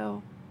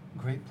shadow.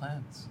 Great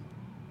plans.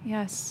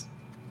 Yes.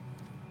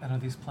 And are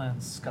these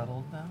plans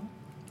scuttled now?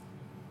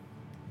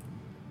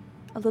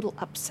 A little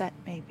upset,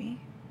 maybe.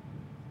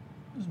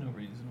 There's no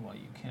reason why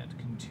you can't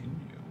continue.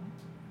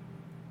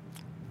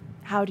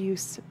 How do you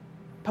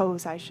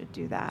suppose I should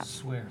do that?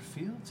 Swear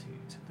fealty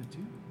to the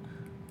Duke.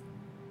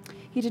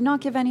 He did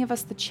not give any of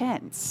us the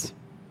chance.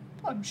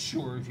 I'm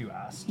sure if you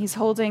asked. He's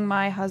holding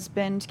my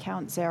husband,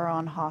 Count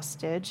Zeron,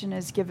 hostage and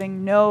is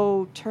giving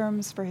no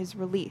terms for his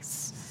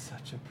release.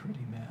 Such a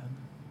pretty man.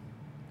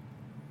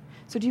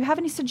 So do you have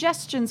any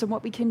suggestions on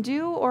what we can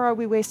do, or are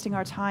we wasting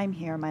our time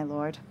here, my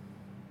lord?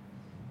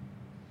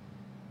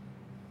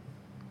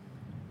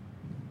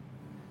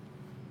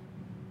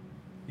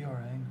 You're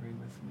angry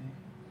with me.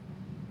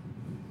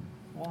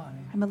 Why?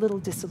 I'm a little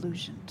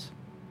disillusioned.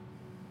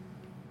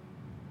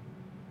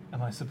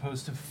 Am I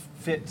supposed to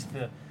fit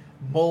the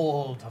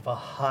mold of a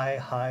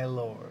high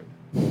lord?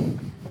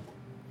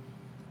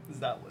 Is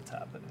that what's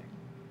happening?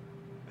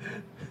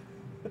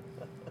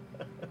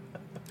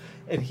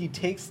 And he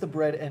takes the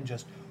bread and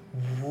just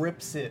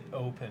rips it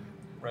open,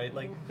 right?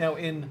 Like, now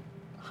in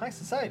high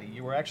society,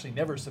 you were actually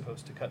never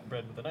supposed to cut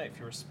bread with a knife.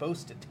 You were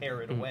supposed to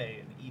tear it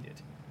away and eat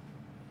it.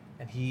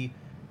 And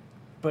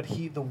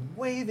the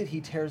way that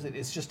he tears it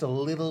is just a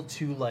little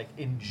too, like,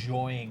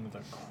 enjoying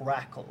the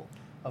crackle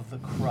of the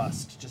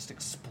crust just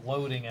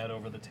exploding out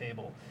over the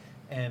table.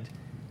 And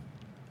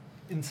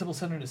in Civil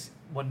Centeredness,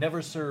 one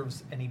never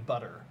serves any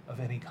butter of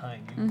any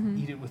kind.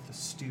 You eat it with the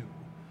stew.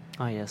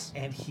 Ah, yes.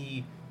 And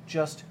he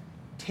just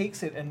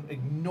takes it and,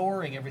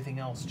 ignoring everything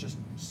else, just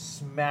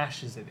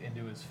smashes it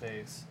into his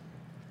face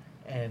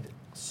and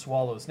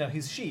swallows. Now,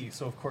 he's she,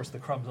 so of course the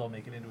crumbs all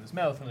make it into his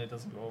mouth and it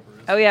doesn't go over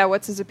his... Oh yeah,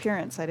 what's his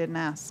appearance? I didn't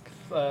ask.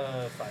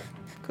 5.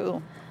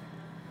 Cool.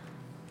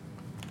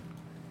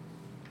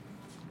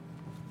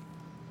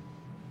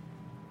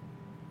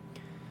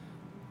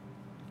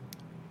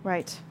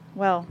 Right.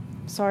 Well,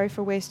 sorry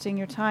for wasting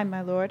your time,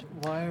 my lord.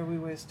 Why are we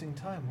wasting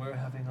time? We're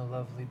having a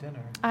lovely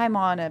dinner. I'm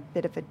on a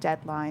bit of a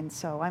deadline,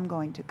 so I'm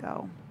going to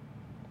go.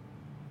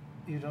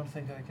 You don't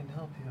think I can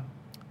help you?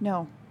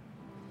 No,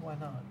 Why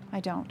not? I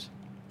don't.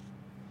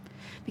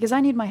 Because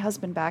I need my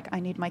husband back, I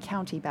need my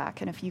county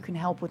back, and if you can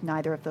help with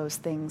neither of those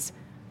things,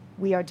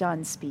 we are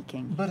done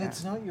speaking. But here.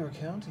 it's not your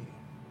county.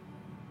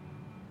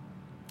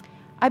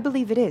 I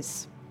believe it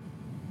is.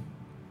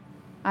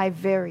 I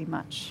very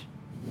much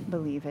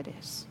believe it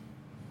is.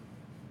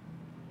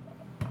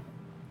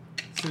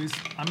 So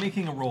I'm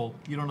making a roll.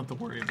 You don't have to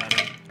worry about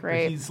it.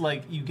 Great. But he's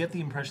like, you get the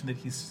impression that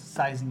he's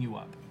sizing you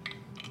up.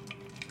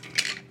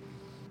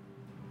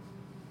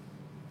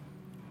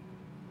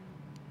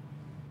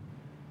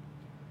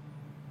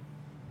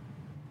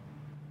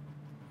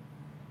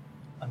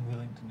 I'm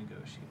willing to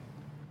negotiate.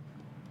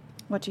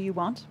 What do you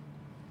want?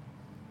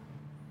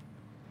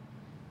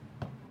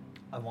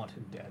 I want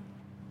him dead.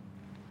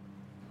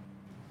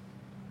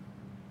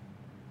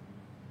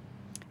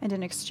 And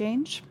in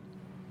exchange?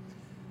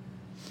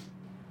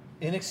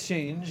 In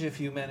exchange, if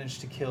you manage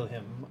to kill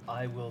him,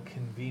 I will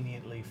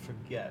conveniently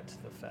forget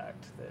the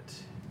fact that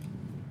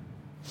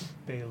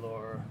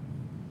Baelor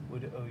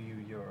would owe you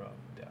your own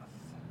death.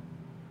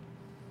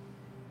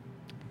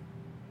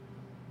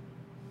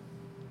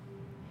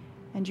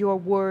 And your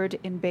word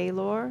in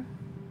Baelor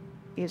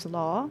is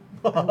law,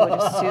 I would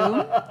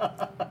assume.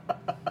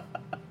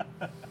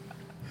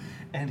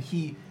 And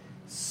he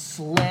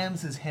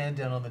slams his hand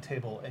down on the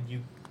table, and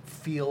you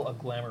feel a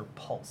glamour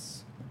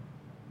pulse.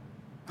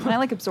 Can I,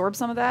 like, absorb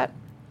some of that?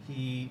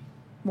 He...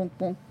 Wonk,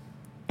 wonk.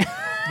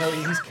 No,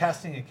 he's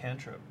casting a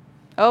cantrip.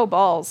 Oh,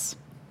 balls.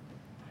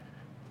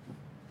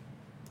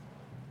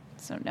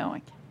 So no, I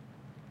can't.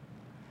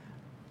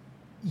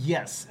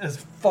 Yes, as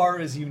far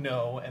as you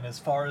know, and as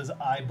far as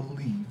I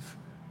believe,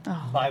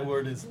 my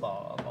word is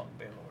law among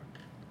Baelor.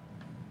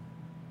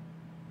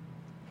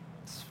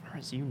 As far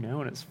as you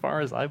know, and as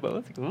far as I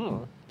both.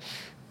 Ooh.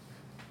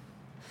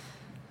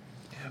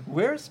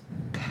 Where's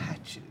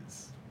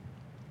Patches?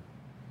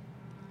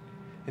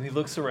 And he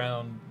looks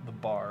around the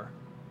bar.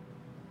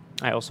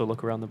 I also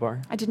look around the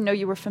bar. I didn't know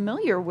you were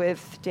familiar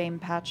with Dame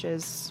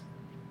Patches.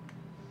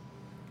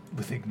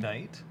 With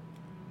Ignite?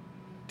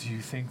 Do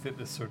you think that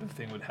this sort of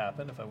thing would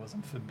happen if I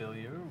wasn't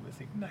familiar with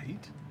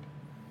Ignite?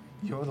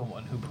 You're the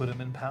one who put him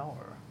in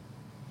power.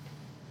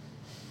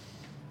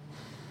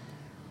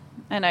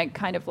 And I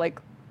kind of,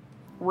 like,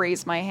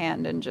 raise my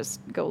hand and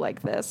just go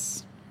like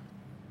this.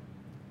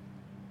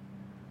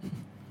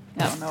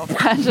 I don't know if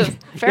that just...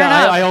 Fair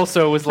enough. I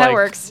also was That like...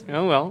 works.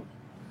 Oh, well.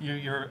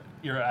 You're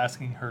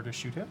asking her to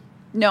shoot him?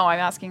 No, I'm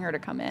asking her to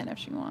come in if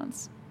she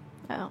wants.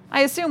 Oh.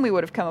 I assume we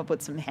would have come up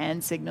with some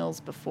hand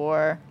signals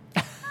before.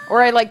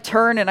 Or I, like,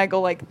 turn and I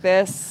go like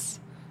this.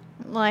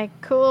 Like,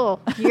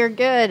 cool. You're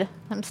good.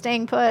 I'm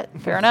staying put.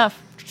 Fair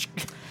enough.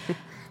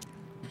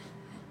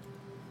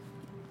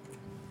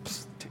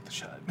 Psst, take the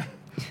shot.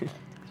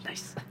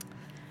 Nice.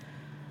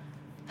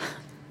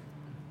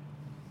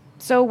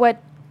 So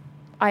what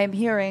I am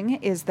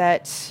hearing is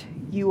that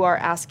you are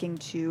asking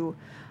to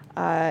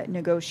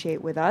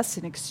negotiate with us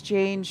in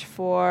exchange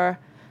for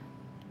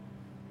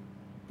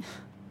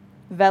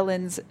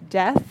Velen's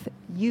death.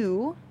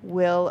 You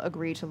will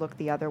agree to look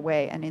the other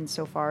way, and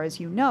insofar as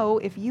you know,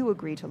 if you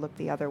agree to look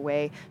the other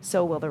way,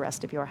 so will the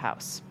rest of your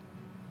house.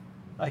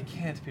 I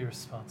can't be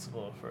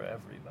responsible for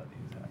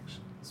everybody's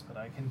actions, but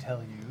I can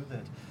tell you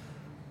that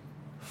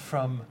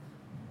from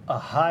a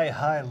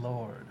high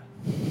lord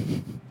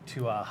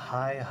to a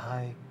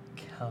high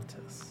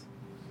countess,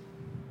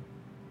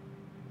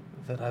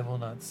 that I will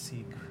not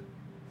seek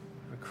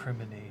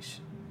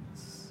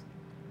recriminations.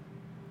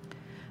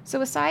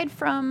 So aside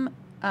from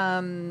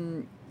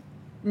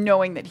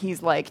knowing that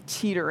he's like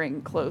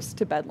teetering close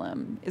to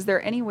Bedlam, is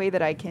there any way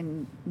that I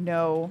can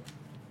know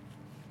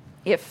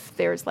if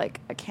there's like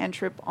a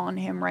cantrip on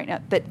him right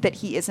now that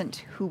he isn't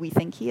who we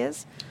think he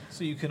is?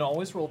 So you can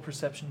always roll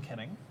perception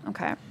kenning.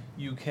 Okay.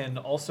 You can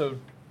also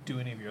do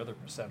any of your other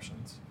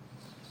perceptions.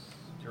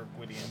 Your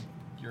Gwydion,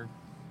 your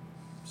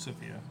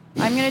Sophia.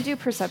 I'm going to do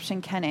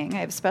perception kenning. I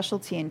have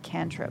specialty in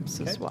cantrips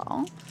as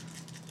well.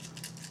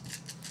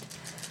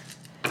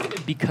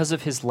 Because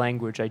of his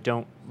language, I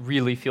don't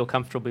really feel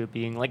comfortable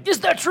being like, is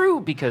that true?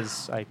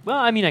 Because I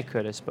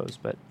could, I suppose,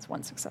 but It's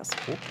one success.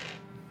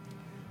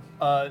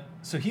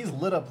 So he's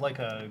lit up like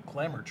a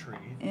glamour tree.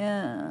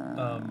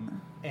 Yeah.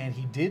 And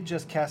he did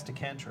just cast a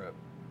cantrip,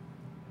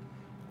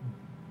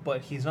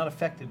 but he's not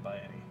affected by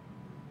any.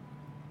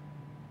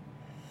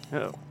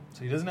 oh,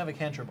 So he doesn't have a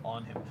cantrip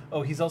on him.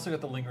 Oh, he's also got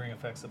the lingering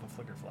effects of a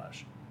flicker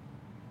flash.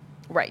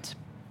 Right.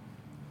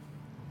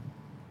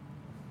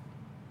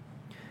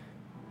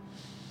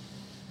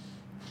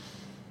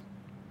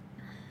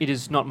 it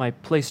is not my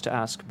place to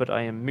ask, but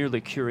I am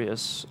merely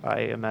curious. I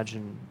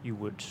imagine you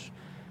would.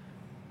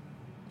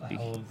 I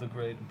hold the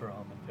great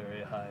Brahm in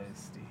very high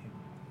esteem.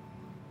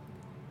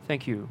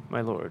 Thank you,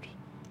 my lord.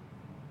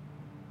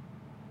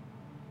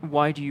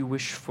 Why do you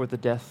wish for the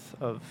death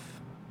of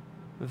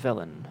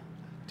Velen?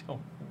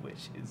 Don't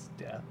wish his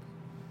death.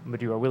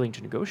 But you are willing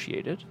to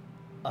negotiate it.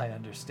 I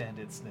understand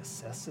its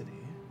necessity.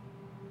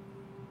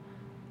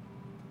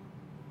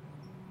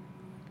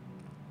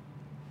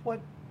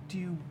 What do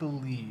you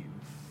believe,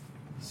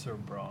 Sir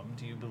Brahm?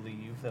 Do you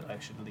believe that I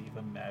should leave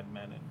a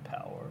madman in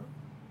power?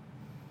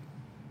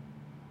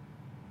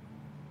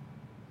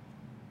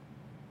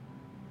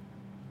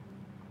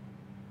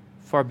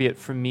 Far be it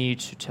from me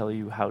to tell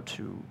you how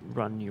to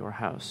run your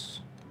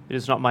house. It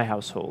is not my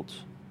household.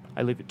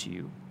 I leave it to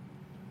you.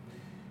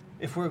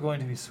 If we're going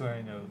to be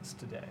swearing oaths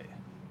today,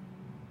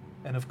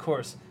 and of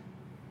course,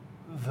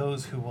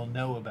 those who will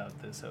know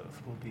about this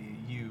oath will be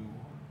you,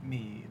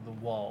 me, the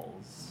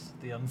walls,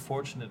 the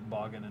unfortunate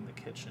Boggin in the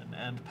kitchen,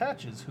 and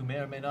Patches, who may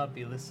or may not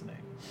be listening.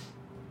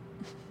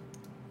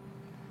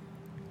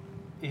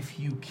 If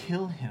you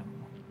kill him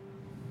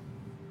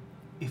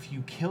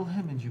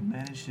and you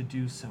manage to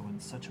do so in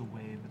such a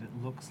way that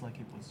it looks like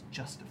it was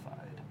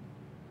justified,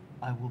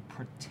 I will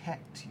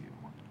protect you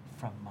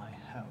from my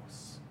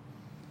house.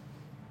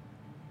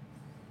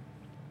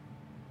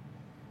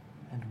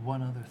 And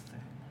one other thing.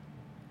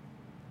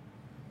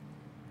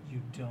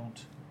 You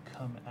don't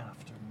come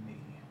after me.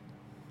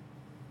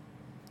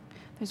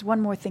 There's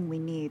one more thing we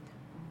need,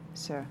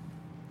 sir.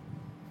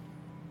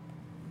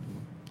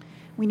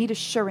 We need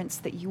assurance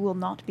that you will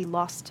not be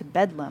lost to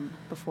Bedlam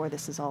before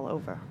this is all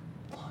over.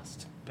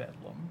 Lost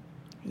Bedlam?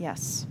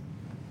 Yes.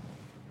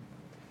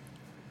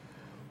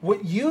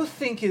 What you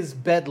think is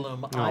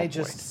Bedlam, Oh, I boy.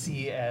 just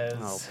see as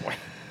Oh, boy.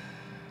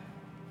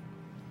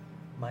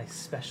 my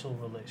special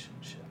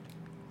relationship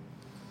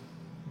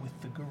with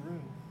the Guru.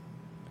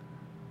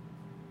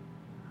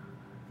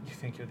 You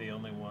think you're the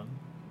only one?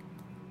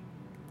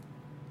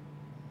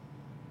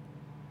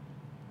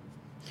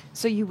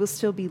 So you will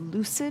still be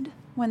lucid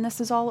when this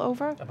is all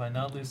over? Am I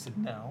not lucid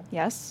now?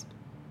 Yes.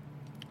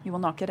 You will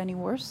not get any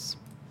worse?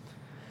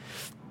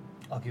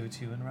 I'll give it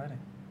to you in writing.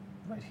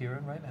 Right here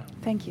and right now.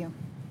 Thank you.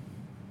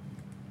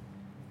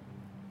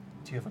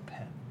 Do you have a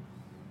pen?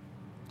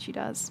 She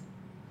does.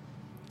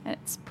 And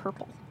it's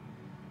purple.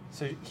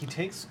 So he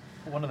takes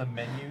one of the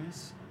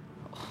menus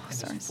and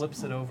sorry, just flips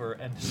it Sybil. over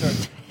and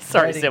starts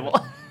Sorry, writing Sybil.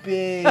 with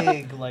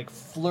big, like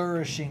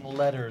flourishing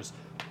letters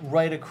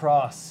right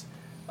across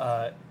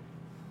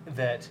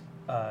that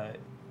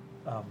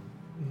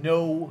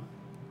no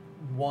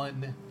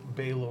one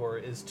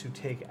Baelor is to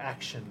take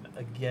action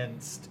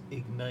against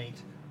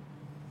Ignite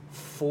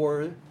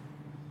for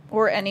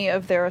Or any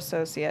of their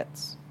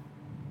associates.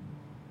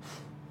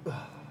 fine.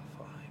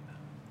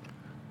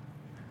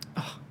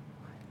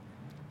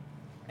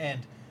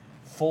 And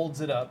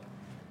folds it up,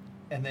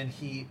 and then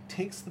he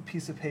takes the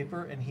piece of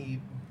paper and he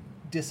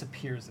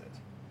disappears it.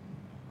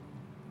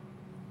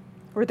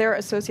 Or their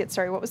associates.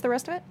 Sorry, what was the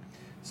rest of it?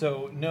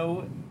 So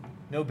no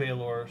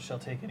Baelor shall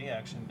take any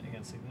action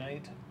against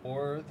Ignite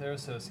or their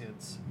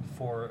associates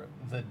for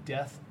the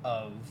death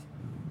of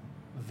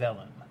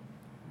Velen.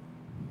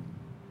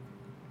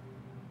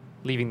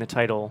 Leaving the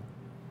title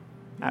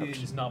out.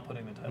 He's not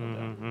putting the title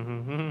down.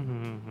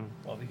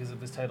 Mhm. Well, because if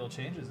his title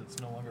changes, it's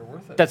no longer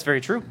worth it. That's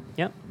very true.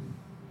 Yep.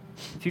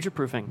 Future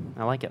proofing.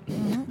 I like it.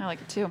 I like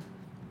it too.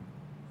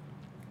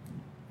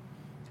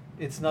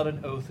 It's not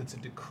an oath; it's a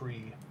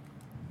decree.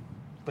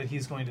 But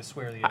he's going to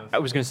swear the oath. I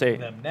was gonna say-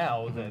 them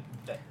now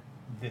that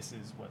this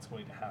is what's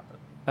going to happen.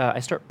 I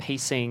start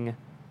pacing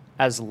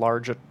as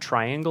large a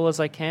triangle as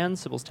I can.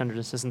 Sybil's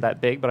tenderness isn't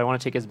that big, but I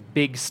want to take as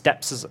big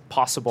steps as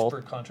possible.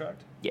 For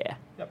contract. Yeah.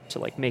 Yep. To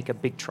like make a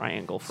big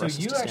triangle for So us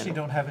you to stand actually on.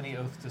 don't have any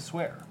oath to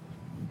swear.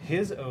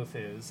 His oath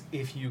is,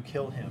 if you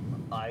kill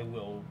him, I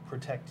will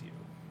protect you.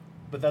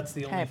 But that's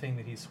the only Okay. thing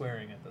that he's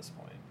swearing at this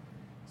point.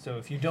 So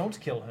if you don't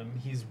kill him,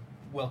 he's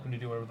welcome to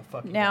do whatever the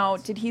fuck he Now,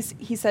 wants. did he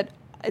said,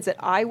 is it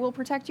I will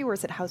protect you or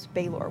is it House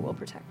Baylor will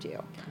protect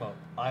you? Well,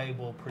 I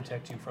will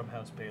protect you from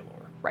House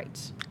Baylor.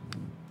 Right.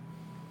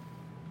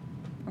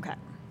 Okay.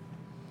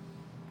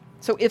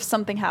 So if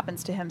something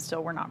happens to him,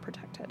 still we're not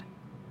protected.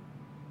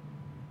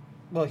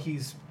 Well,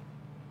 he's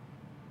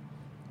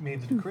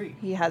made the decree.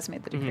 He has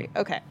made the decree.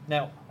 Okay.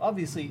 Now,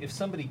 obviously, if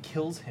somebody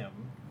kills him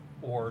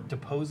or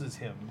deposes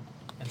him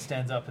and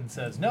stands up and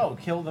says, "No,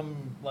 kill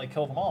them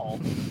all,"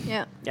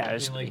 Yeah. Yeah,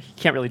 like- he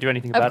can't really do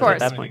anything Of about it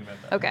course. at that point.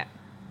 Okay.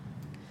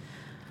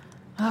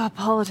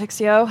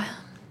 Politics, yo.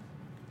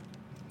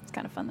 It's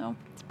kind of fun, though.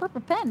 It's a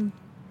purple pen.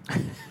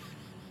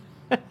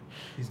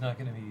 He's not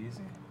going to be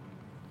easy.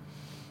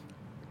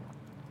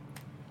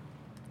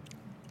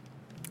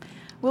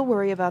 We'll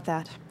worry about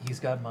that. He's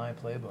got my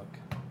playbook.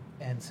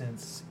 And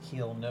since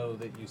he'll know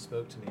that you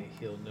spoke to me,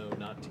 he'll know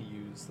not to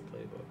use the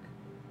playbook.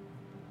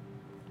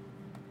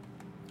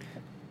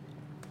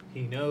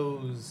 He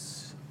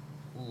knows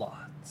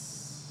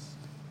lots.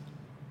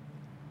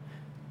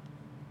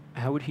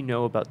 How would he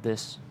know about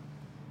this?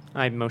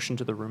 I motioned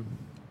to the room.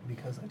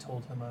 Because I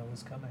told him I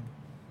was coming.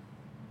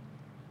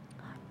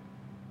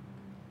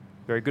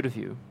 Very good of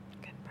you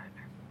Good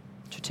partner.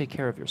 to take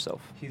care of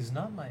yourself. He's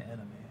not my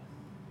enemy.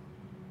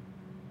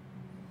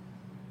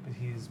 But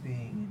he is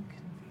being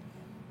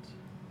inconvenient.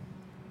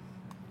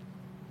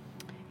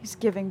 He's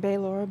giving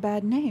Baylor a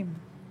bad name.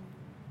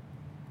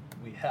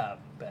 We have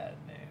a bad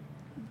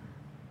name.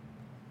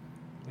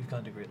 We've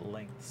gone to great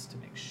lengths to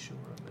make sure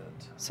of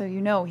it. So you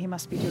know he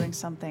must be doing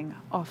something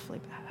awfully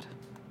bad.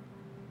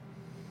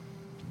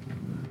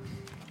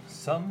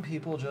 Some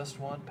people just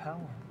want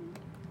power.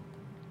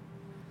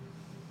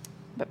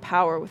 But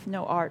power with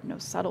no art, no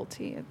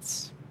subtlety.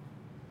 It's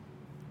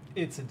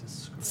It's a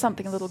disgrace.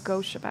 something a little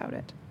gauche about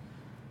it.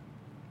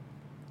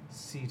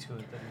 See to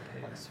it that he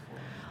pays for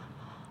it.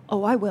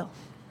 Oh, I will.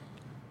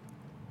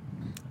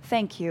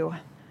 Thank you,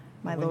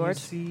 my when lord.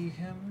 you see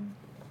him,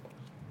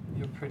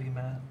 you're pretty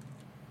mad.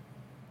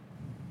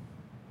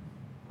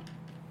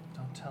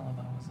 Don't tell him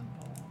I was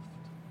involved.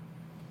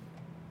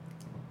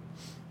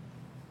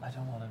 I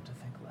don't want him to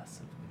think less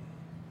of me.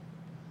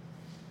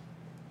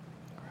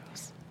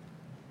 Gross.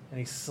 And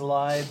he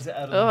slides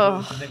out of the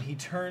Ugh. booth, and then he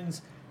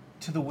turns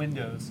to the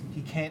windows.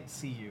 He can't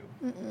see you,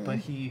 but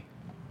he...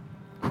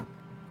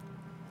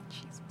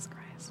 Jesus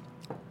Christ.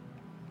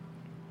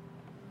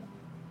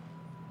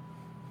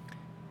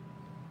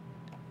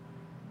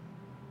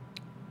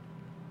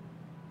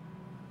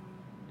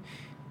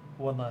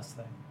 One last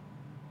thing.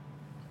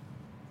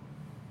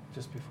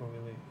 Just before we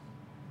leave.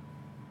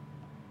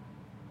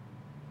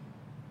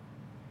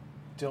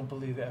 Don't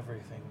believe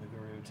everything the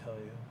Guru tell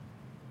you.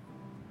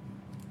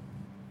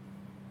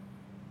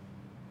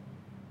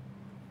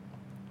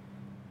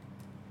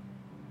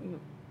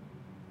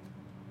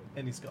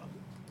 And he's gone.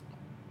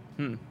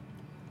 Hmm.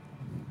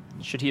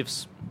 Should he have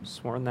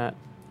sworn that?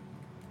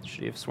 Should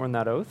he have sworn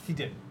that oath? He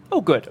did.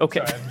 Oh, good.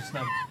 Okay. Sorry, I'm just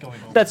not going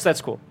over.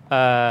 That's cool.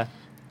 I'm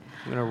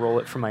gonna roll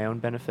it for my own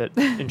benefit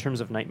in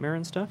terms of nightmare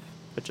and stuff,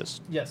 but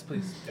just Yes,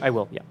 please. I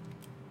will. Yeah.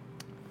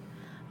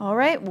 All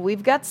right, well,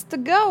 we've got to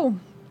go.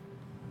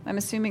 I'm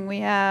assuming we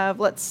have,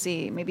 let's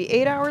see, maybe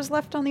 8 hours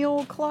left on the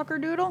old clocker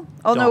doodle.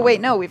 Oh, no, Dawn.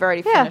 wait, no, we've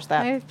already Yeah, finished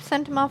that. I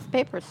sent him off the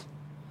papers.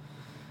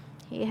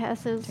 He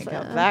has his Take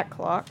out that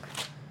clock.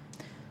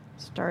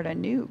 Start a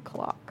new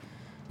clock.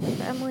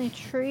 family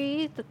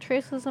tree that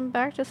traces him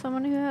back to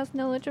someone who has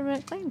no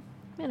legitimate claim.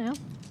 You know,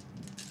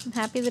 I'm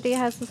happy that he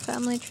has his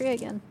family tree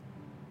again.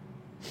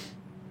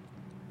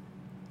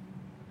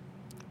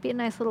 Be a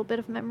nice little bit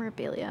of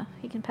memorabilia.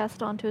 He can pass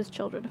it on to his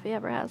children if he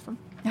ever has them.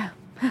 Yeah.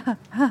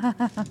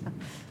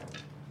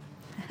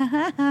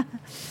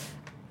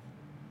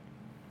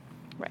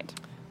 Right.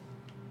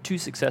 2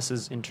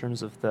 successes in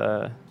terms of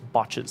the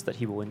botches that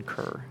he will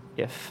incur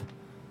if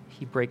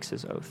he breaks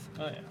his oath.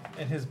 Oh, yeah.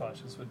 And his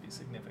botches would be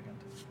significant.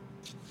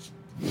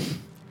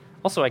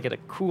 Also, I get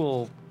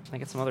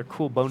some other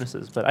cool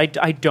bonuses, but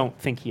I don't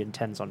think he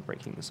intends on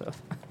breaking this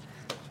oath.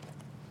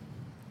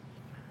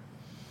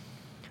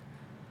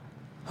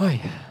 Oh,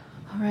 yeah.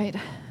 All right.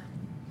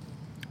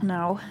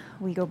 Now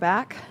we go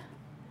back.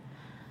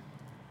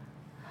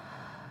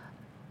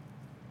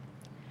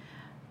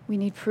 We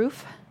need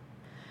proof.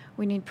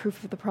 We need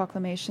proof of the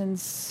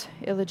proclamation's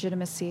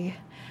illegitimacy.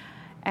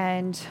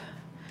 And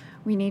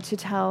we need to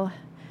tell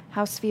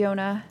House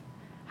Fiona,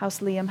 House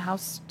Liam,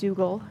 House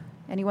Dougal,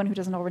 anyone who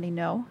doesn't already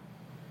know.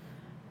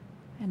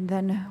 And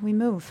then we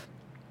move.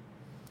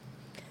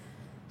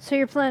 So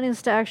your plan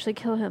is to actually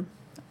kill him?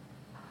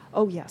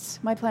 Oh, yes.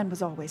 My plan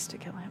was always to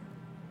kill him.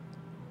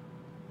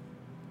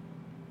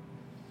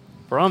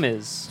 Brom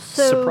is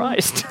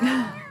surprised.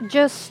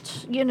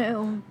 Just,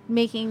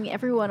 making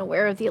everyone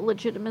aware of the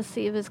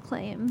illegitimacy of his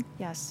claim.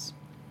 Yes.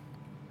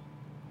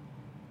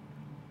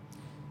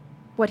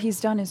 What he's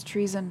done is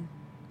treason.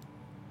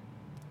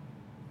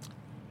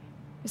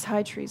 Is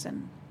high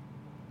treason.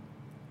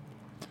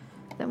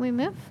 Then we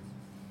move.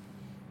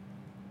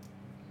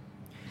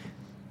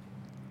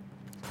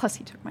 Plus,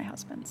 he took my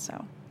husband,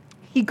 so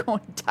he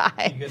gonna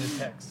die. You get a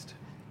text.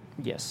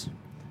 Yes.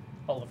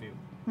 All of you.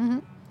 Mm-hmm.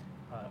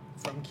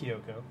 From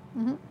Kyoko.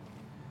 Mm-hmm.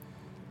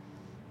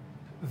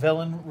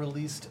 Velen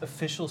released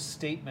official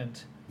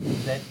statement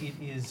that it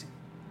is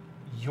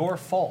your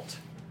fault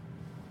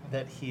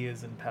that he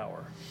is in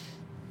power.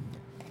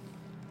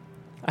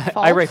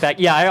 I write back.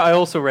 Yeah, I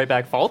also write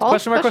back. Fault? Fault?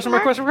 Question mark? Question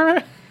mark? Question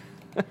mark?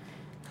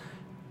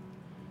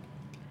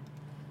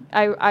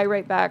 I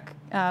write back,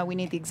 we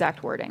need the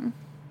exact wording.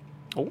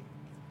 Oh.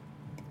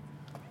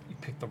 You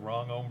picked the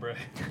wrong hombre.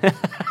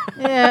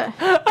 Yeah.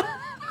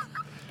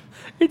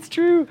 It's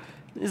true.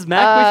 Is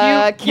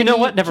Mac with you? You know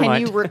what? Never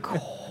mind. Can you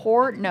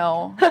record?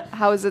 No.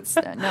 How is it?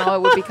 No,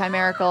 it would be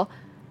chimerical.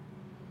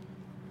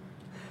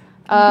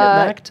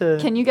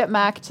 Can you get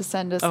Mac to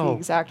send us the Oh,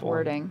 exact boy.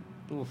 wording?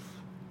 Oof.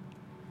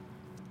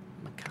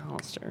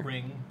 McAllister.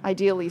 Ring.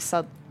 Ideally,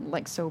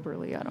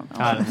 soberly. I don't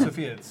know.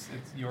 Sophia, it's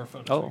your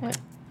phone. Oh, okay.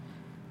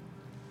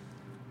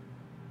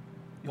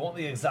 You want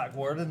the exact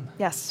wording?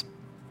 Yes.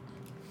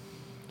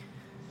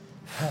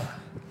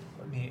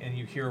 And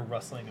you hear a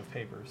rustling of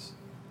papers.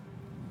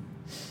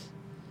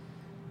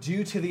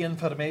 Due to the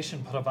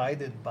information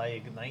provided by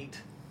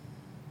Ignite,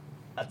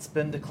 it's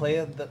been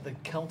declared that the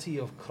county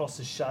of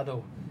Cross's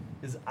Shadow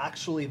is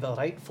actually the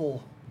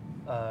rightful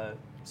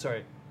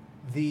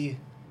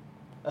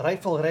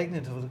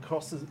regnant of the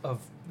crosses of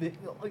the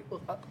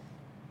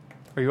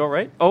Are you all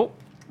right? Oh.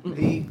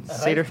 the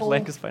Seder rightful,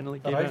 leg is finally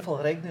the gave out. rightful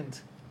regnant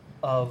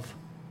of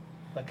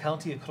the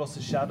county across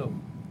the shadow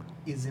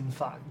is in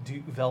fact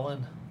Duke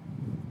Velen.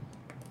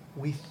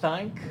 We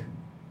thank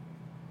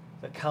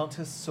the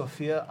Countess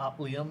Sophia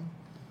Aplium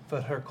for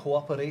her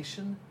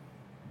cooperation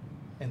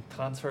in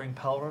transferring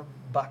power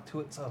back to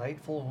its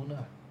rightful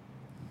owner.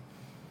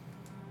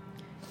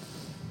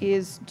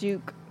 Is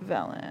Duke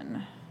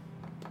Velen.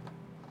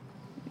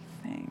 We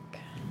think.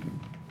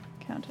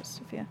 Countess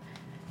Sophia.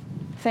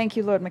 Thank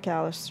you, Lord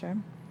McAllister.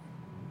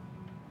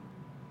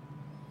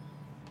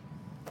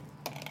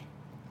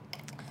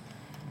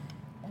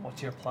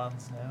 What's your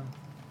plans now?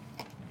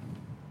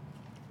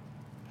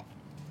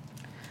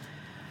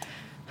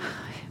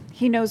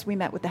 He knows we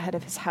met with the head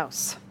of his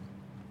house,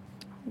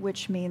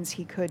 which means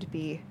he could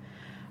be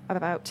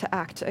about to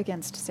act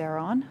against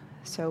Zeron.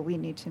 So we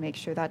need to make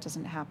sure that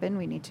doesn't happen.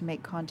 We need to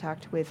make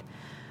contact with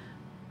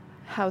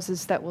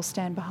houses that will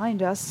stand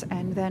behind us,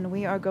 and then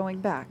we are going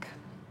back.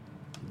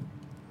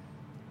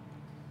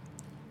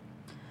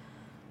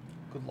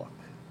 Good luck.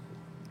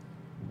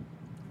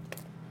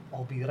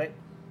 I'll be right.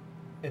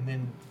 And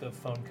then the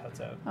phone cuts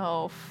out.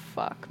 Oh,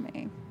 fuck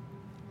me.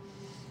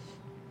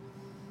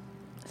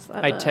 Is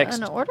that I text-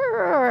 an order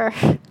or?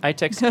 I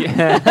text you. Is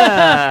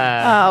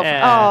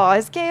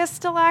Gaius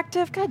still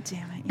active? God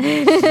damn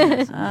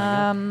it.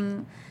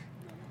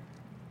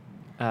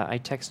 I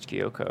text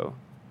Kyoko.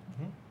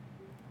 Mhm.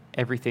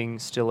 Everything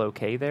still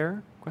okay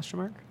there? Question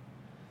mark.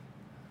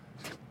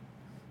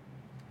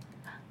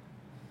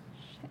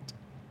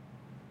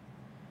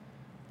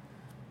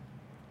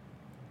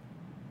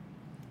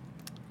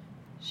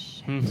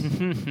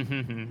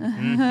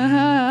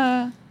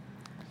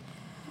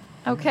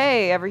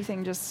 Okay,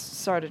 everything just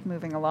started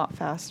moving a lot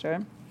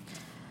faster.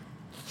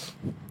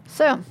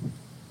 So,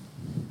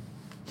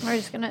 we're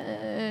just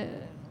gonna.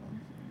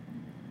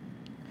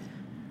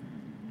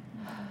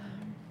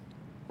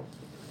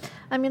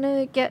 I'm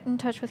gonna get in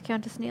touch with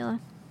Countess Neela.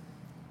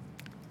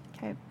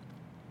 Okay.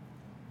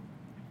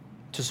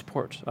 To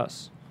support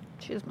us.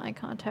 She's my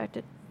contact,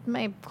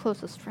 my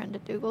closest friend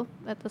at Dougal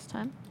at this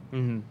time.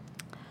 Mm-hmm.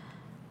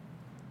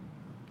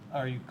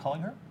 Are you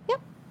calling her?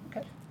 Yep.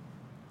 Okay.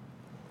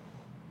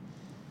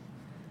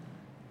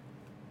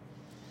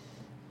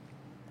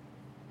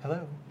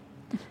 Hello.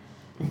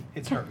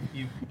 It's her.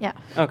 You. Yeah.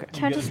 Okay. You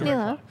Countess get a direct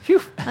Neela, line.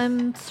 Phew.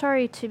 I'm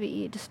sorry to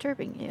be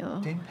disturbing you.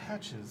 Dame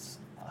Patches,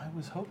 I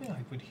was hoping I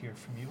would hear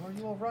from you. Are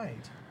you all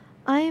right?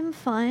 I am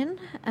fine,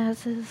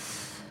 as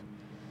is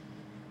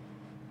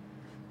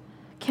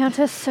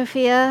Countess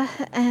Sophia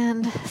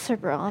and Sir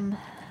Brom.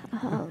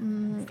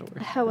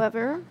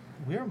 However,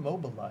 We're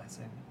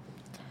mobilizing.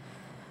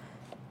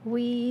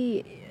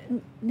 we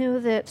know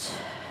that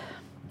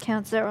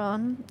Count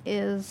Zeron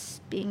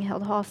is being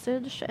held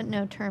hostage and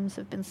no terms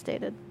have been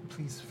stated.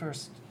 Please,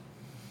 first,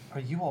 are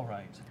you all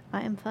right?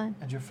 I am fine.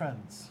 And your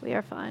friends? We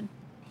are fine.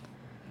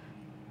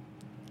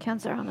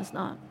 Count Zeron is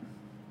not.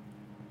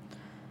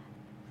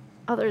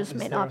 Others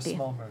may Is there not be.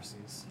 small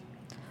mercies?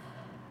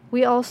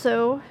 We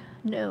also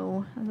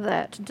know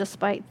that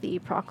despite the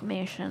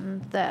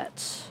proclamation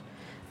that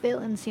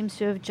Valen seems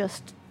to have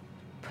just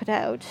put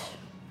out,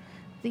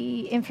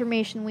 the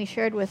information we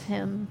shared with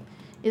him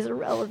is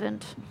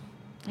irrelevant.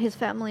 His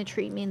family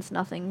tree means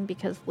nothing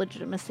because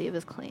legitimacy of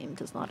his claim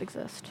does not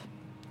exist.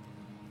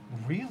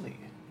 Really?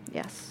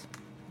 Yes.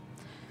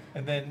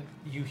 And then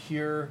you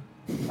hear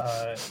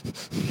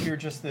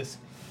just this.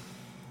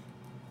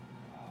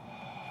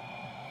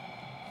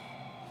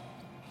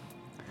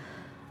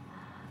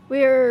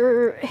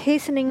 We're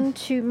hastening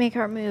to make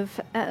our move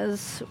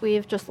as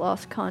we've just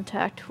lost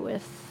contact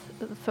with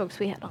the folks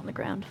we had on the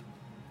ground.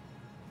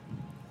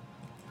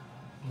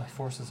 My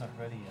forces aren't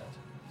ready yet.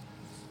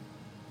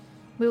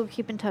 We will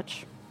keep in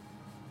touch.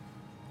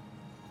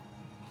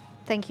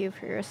 Thank you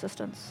for your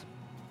assistance.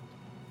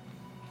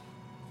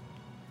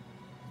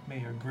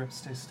 May your grip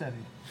stay steady.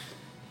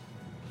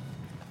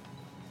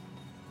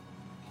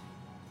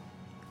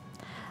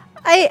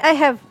 I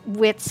have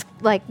wits,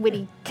 like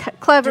witty,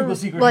 clever, Do a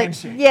secret like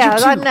handshake. yeah.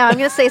 I'm going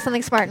to say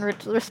something smart in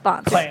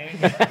response. Clang.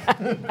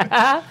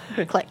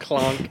 Click.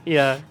 Clonk.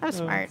 Yeah. I'm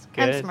smart. that's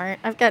I'm good. smart.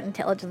 I've got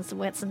intelligence and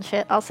wits and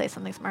shit. I'll say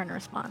something smart in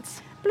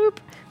response. Bloop.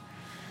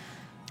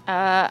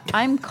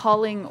 I'm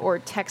calling or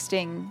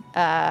texting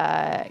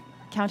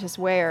Countess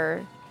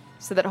Ware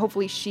so that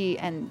hopefully she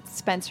and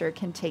Spencer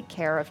can take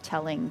care of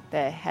telling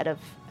the head of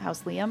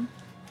House Liam.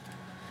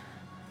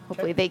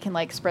 Hopefully they can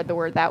like spread the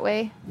word that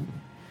way.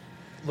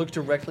 Look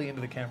directly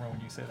into the camera when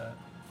you say that.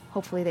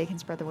 Hopefully they can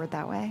spread the word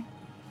that way.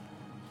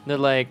 They're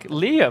like,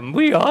 Liam,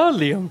 we are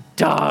Liam,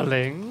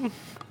 darling.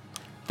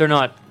 They're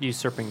not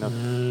usurping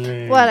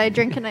them. What? I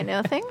drink and I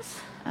know things.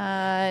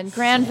 And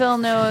Granville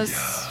knows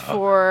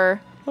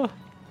for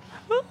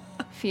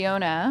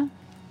Fiona,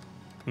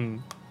 Hmm.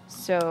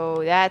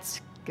 so that's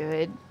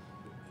good.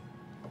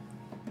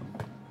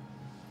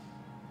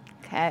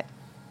 Okay.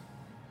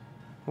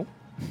 Oh.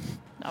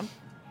 No.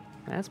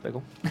 That's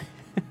Biggle.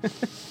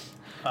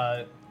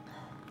 A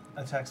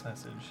text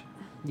message.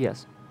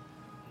 Yes.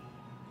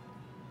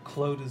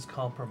 Claude is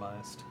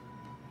compromised.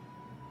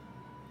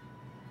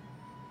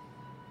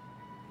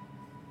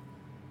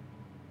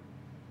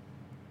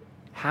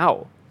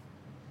 How?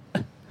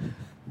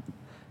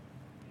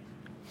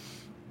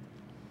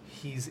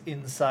 He's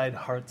inside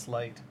Heart's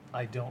Light.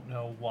 I don't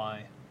know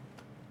why.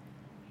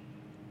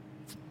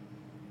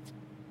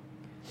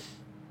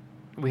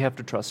 We have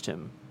to trust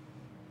him.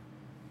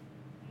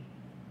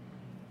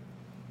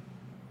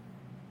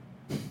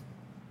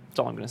 That's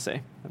all I'm gonna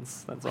say.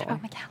 That's all. What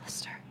about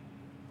McAllister?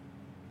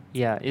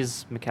 Yeah,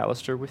 is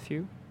McAllister with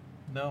you?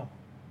 No.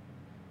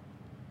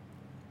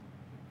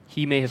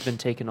 He may have been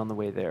taken on the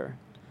way there.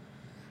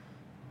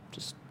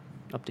 Just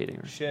updating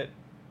her. Shit.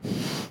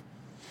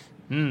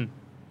 Hmm.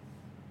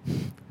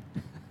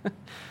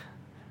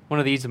 One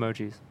of these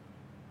emojis.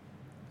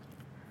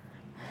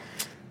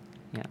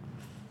 Yeah.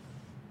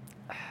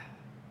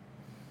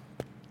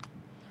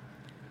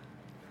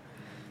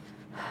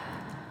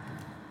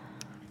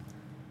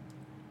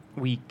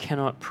 We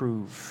cannot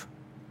prove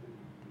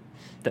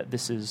that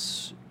this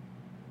is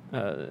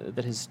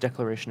that his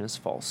declaration is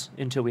false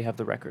until we have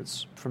the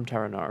records from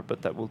Taranar,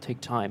 but that will take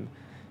time.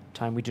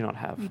 Time we do not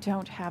have. We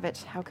don't have it.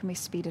 How can we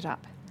speed it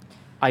up?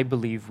 I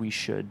believe we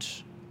should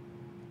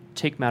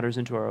take matters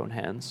into our own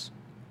hands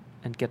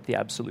and get the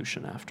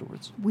absolution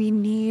afterwards. We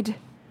need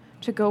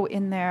to go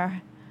in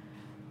there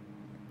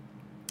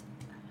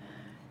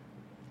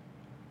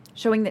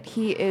showing that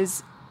he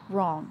is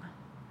wrong.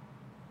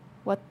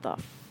 What the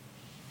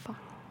fuck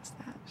is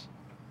that?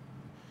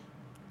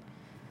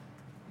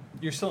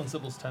 You're still in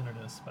Sybil's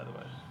tenderness, by the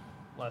way.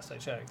 Last I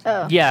checked.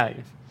 Oh. Yeah.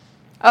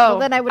 Oh, Well,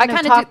 then I wouldn't have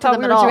kinda talked to thought them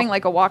we at were all. doing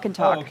like a walk and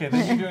talk. Oh, okay.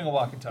 Then you're doing a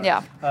walk and talk.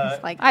 Yeah.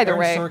 It's like- Either Aaron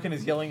way. Sorkin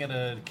is yelling at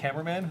a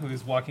cameraman who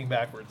is walking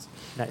backwards.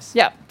 Nice.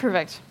 Yeah,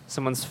 perfect.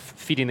 Someone's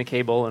feeding the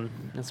cable, and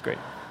that's great.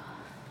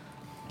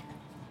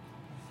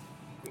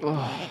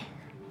 Ugh.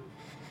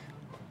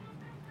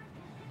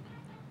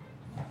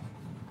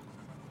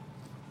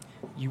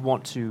 You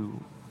want to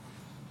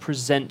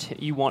present.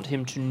 You want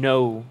him to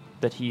know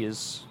that he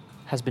has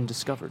been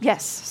discovered.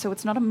 Yes, so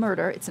it's not a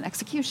murder, it's an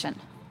execution.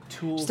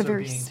 Tools Just a are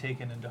very being s-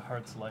 taken into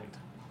Heart's Light.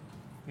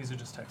 These are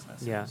just text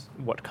messages. Yeah.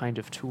 What kind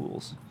of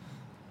tools?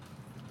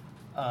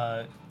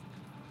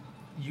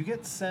 You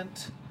get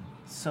sent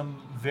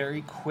some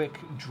very quick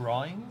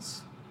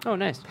drawings, Oh,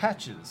 nice.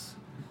 patches.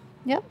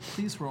 Yep.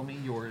 Please roll me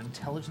your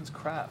intelligence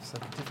crafts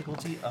at a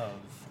difficulty of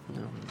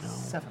No, no.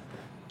 7.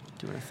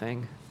 Doing a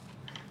thing.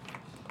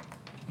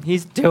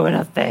 He's doing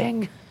a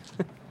thing.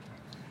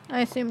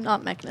 I assume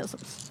not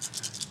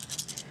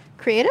mechanisms.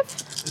 Creative?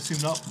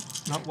 Assume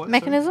not what?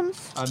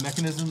 Mechanisms?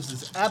 Mechanisms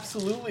is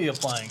absolutely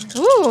applying.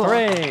 Ooh.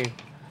 Hooray!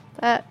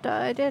 That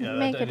I didn't Yeah,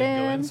 make that it didn't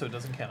go in, in. so it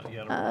doesn't count.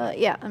 You gotta roll.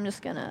 Yeah, I'm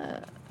just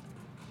gonna.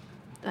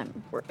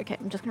 Okay,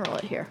 I'm just gonna roll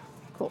it here.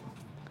 Cool.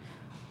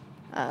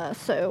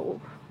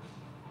 So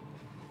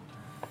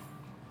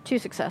 2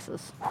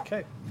 successes.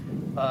 Okay.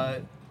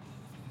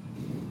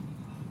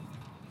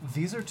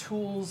 These are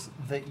tools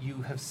that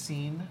you have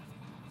seen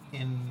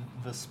in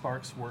the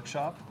Sparks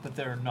workshop, but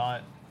they're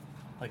not,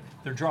 like,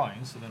 they're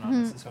drawings, so they're not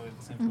necessarily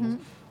the same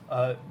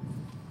tools.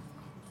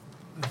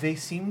 They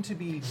seem to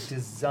be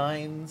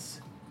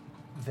designs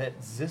that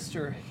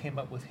Zister came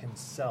up with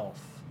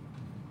himself.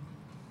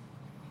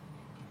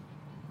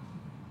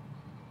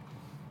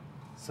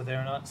 So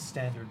they're not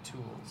standard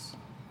tools.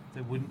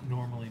 They wouldn't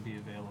normally be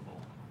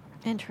available.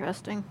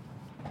 Interesting.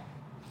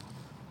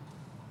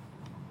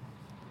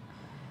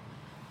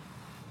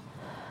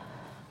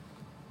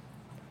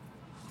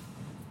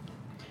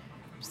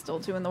 Still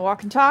doing the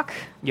walk and talk.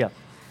 Yeah.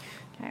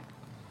 Okay.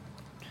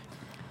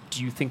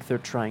 Do you think they're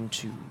trying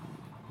to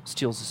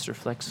steal Sister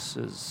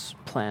Flex's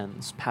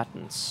plans,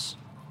 patents,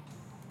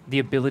 the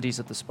abilities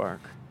of the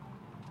Spark?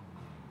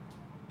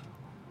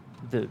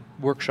 The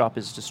workshop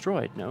is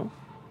destroyed, no?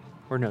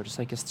 Or no,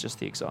 I guess just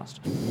the exhaust.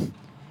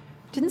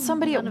 Didn't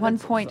somebody None at of one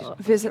it's point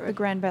exhaust, visit the right.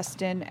 Grand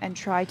Bestin and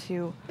try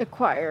to...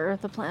 Acquire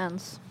the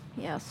plans.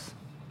 Yes.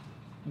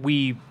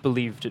 We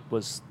believed it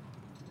was...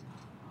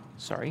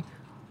 Sorry.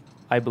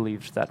 I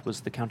believed that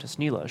was the Countess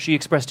Neela. She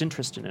expressed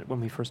interest in it when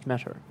we first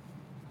met her.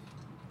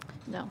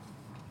 No.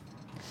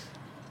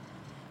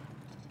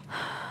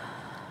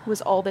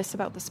 Was all this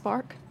about the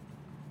spark?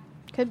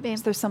 Could be.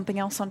 Is there something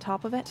else on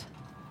top of it?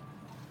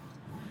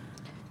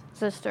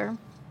 Sister.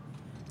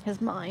 His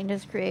mind,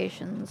 his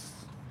creations.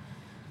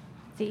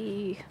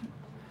 The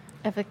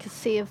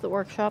efficacy of the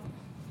workshop.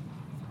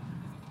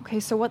 Okay,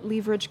 so what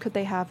leverage could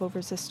they have over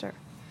Zister?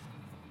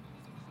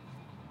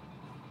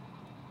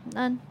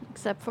 None,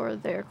 except for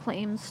their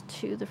claims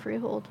to the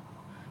freehold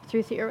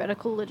through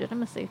theoretical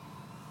legitimacy.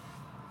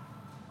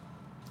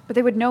 But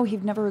they would know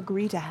he'd never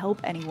agree to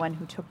help anyone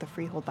who took the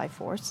freehold by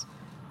force.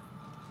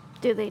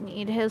 Do they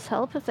need his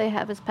help if they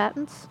have his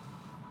patents?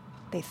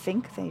 They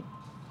think they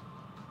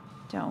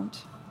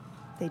don't.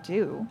 They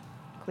do,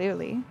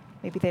 clearly.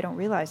 Maybe they don't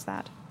realize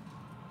that.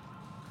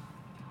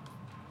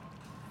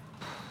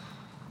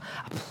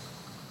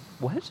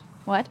 What?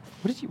 What?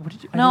 What did you...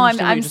 I No,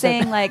 don't I'm understand what you just said.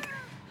 saying like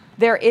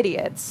they're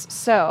idiots.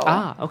 So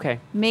Okay.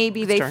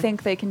 maybe Good they start.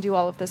 think they can do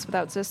all of this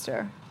without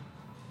Zister.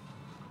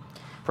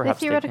 Perhaps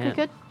they theoretically can.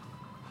 could.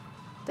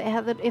 They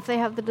have if they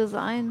have the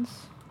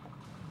designs,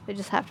 they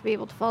just have to be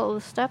able to follow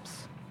the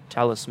steps.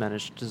 Talus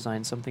managed to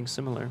design something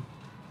similar.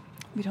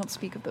 We don't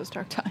speak of those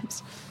dark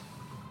times.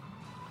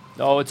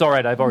 Oh, it's all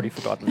right. I've already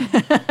forgotten.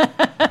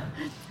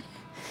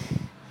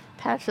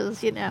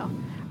 Patches,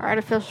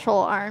 artificial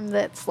arm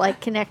that's like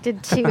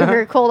connected to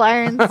her cold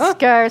iron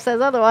scar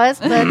says otherwise,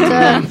 but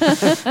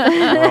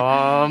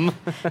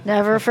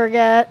never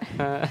forget.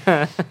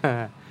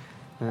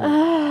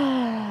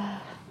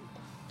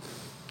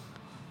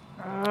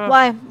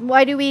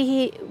 Why do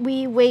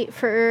we wait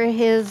for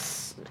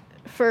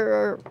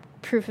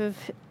proof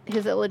of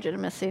his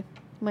illegitimacy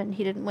when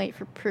he didn't wait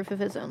for proof of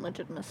his own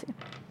legitimacy?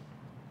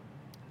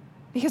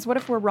 Because what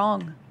if we're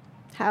wrong?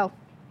 How?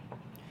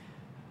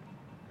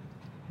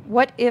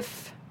 What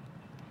if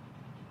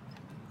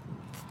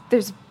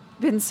there's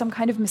been some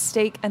kind of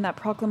mistake and that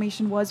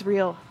proclamation was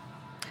real?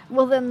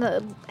 Well, then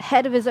the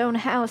head of his own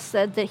house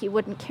said that he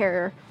wouldn't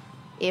care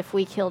if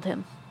we killed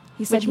him.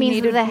 He said Which he means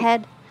that needed the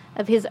head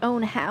of his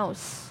own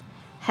house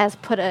has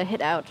put a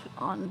hit out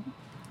on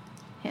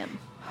him.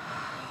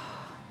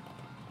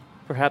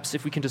 Perhaps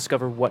if we can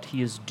discover what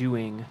he is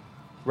doing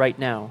right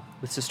now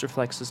with Sister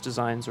Flex's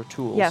designs or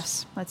tools,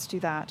 Yes, let's do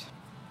that.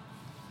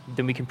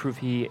 then we can prove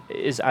he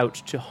is out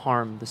to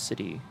harm the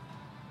city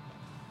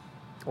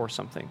or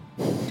something.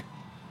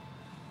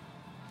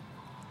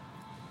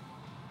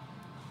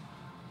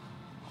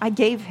 I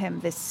gave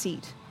him this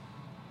seat.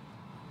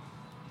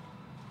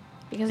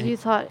 Because And you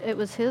thought it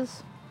was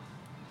his?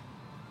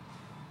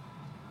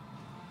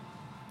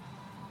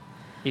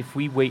 If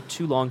we wait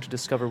too long to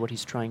discover what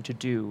he's trying to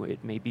do,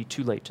 it may be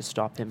too late to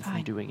stop him from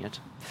Fine. doing it.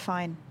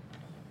 Fine.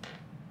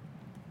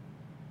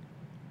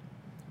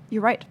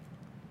 You're right.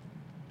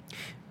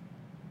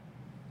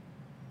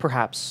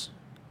 Perhaps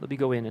let me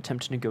go in,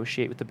 attempt to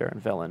negotiate with the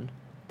Baron Velen.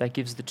 That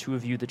gives the two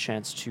of you the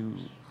chance to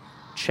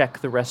check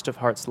the rest of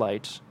Heart's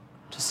Light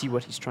to see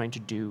what he's trying to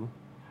do.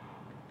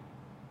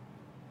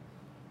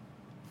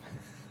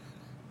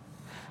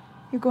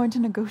 You're going to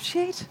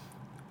negotiate?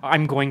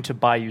 I'm going to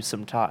buy you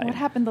some time. What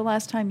happened the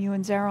last time you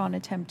and Zeron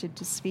attempted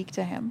to speak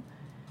to him?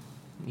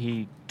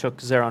 He took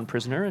Zeron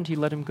prisoner and he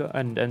let him go,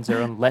 and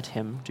Zeron let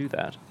him do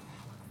that.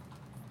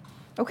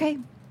 Okay,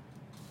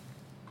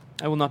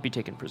 I will not be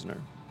taken prisoner.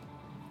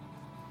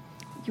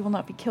 you will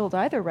not be killed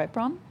either, right,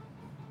 Bron?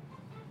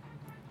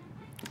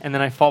 And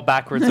then I fall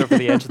backwards over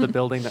the edge of the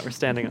building that we're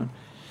standing on.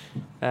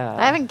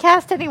 I haven't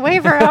cast any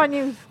waiver on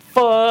you.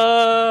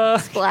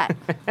 Fuck! Splat.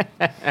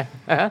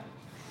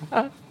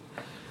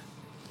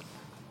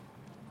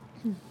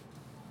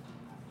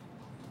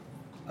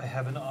 I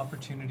have an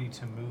opportunity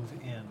to move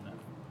in.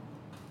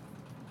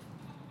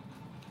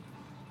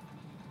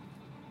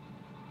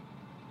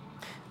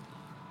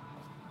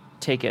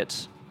 Take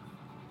it.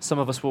 Some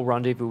of us will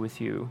rendezvous with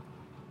you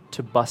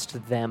to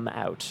bust them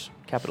out.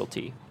 Capital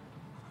T.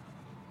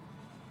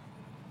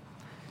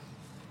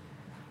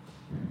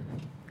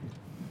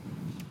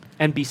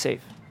 And be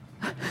safe. ...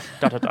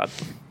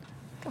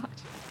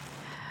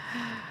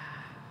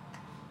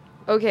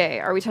 Okay,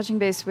 are we touching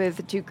base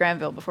with Duke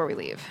Granville before we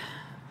leave?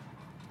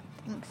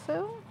 Think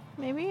so?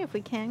 Maybe, if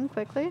we can,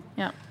 quickly.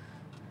 Yeah.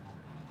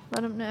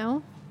 Let him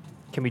know.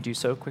 Can we do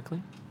so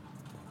quickly?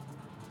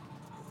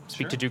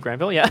 Speak to Sure. Duke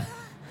Granville? Yeah.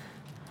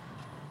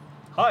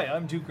 Hi,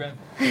 I'm Duke Granville.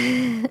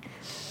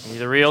 He's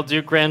the real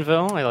Duke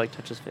Granville. I like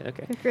touches face.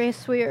 Okay. Your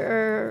Grace, we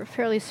are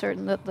fairly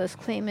certain that this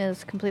claim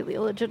is completely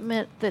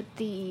illegitimate, that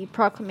the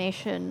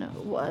proclamation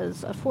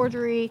was a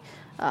forgery.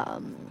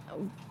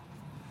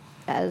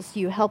 As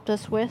you helped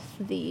us with,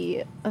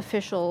 the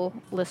official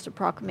list of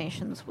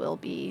proclamations will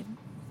be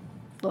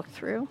looked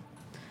through.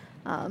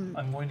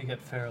 I'm going to get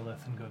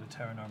Fairlith and go to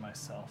Terranor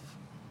myself.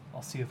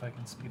 I'll see if I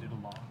can speed it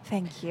along.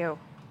 Thank you.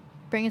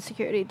 Bring a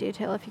security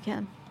detail if you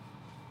can.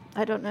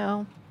 I don't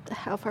know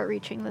how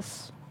far-reaching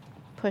this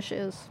push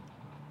is.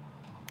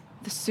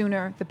 The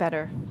sooner, the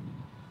better.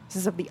 This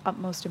is of the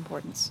utmost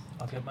importance.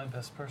 I'll get my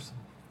best person.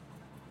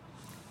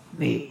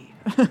 Me.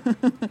 I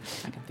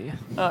can do.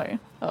 Oh, yeah.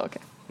 Oh,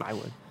 okay. I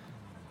would.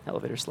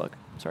 Elevator slug.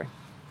 Sorry.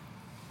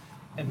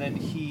 And then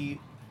he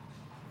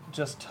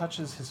just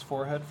touches his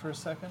forehead for a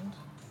second,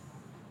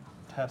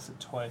 taps it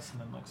twice, and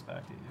then looks back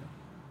at you.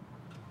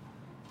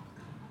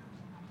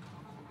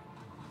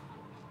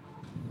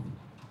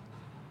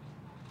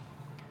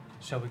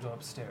 Shall we go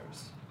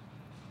upstairs?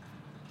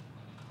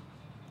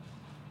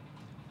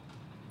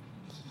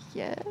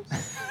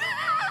 Yes.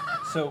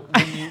 So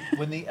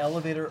when the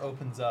elevator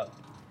opens up,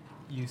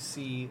 you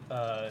see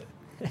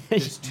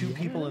there's two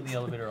people in the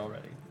elevator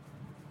already.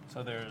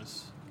 So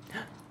there's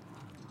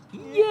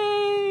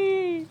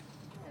Yay!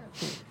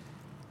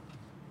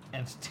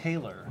 and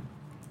Taylor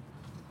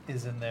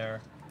is in there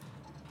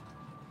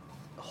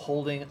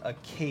holding a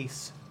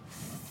case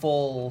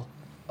full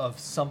of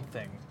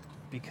something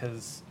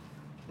because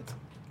it's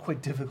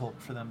quite difficult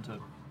for them to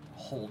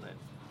hold it.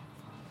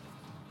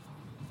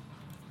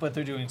 But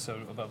they're doing so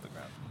above the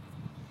ground.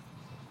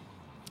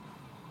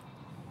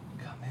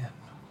 Come in.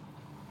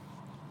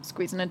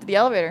 Squeezing into the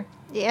elevator.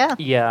 Yeah.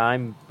 Yeah,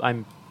 I'm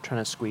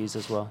trying to squeeze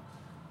as well.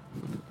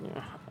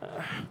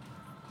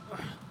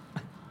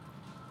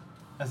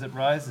 As it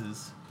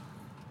rises,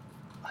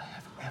 I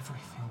have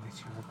everything that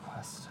you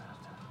requested.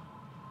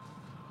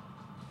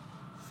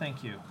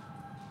 Thank you.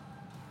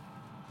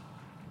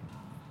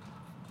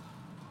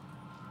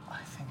 I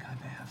think I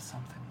may have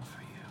something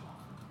for you.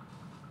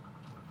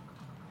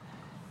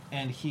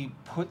 And he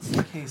puts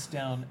the case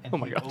down and Oh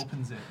my he God.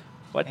 opens it.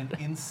 What? And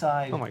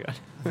inside, Oh my God.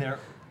 there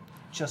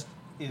just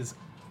is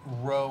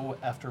row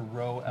after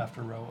row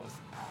after row of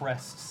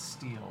pressed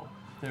steel.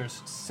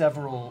 There's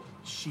several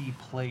She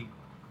plate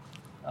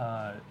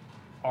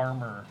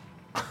armor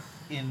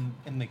in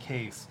the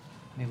case.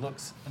 And he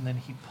looks, and then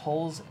he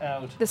pulls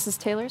out. This is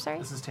Taylor, sorry?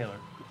 This is Taylor.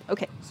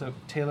 Okay. So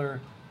Taylor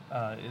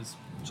is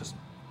just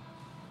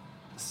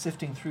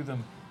sifting through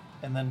them,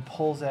 and then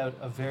pulls out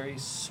a very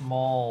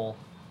small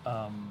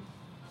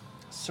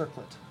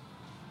circlet.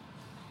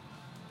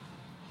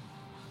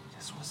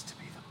 This was to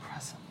be the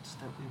present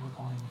that we were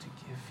going to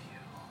give you.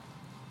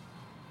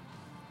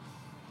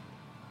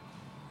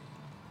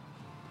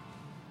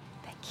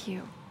 Thank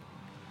you.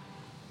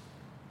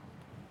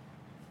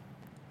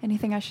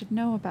 Anything I should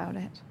know about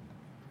it?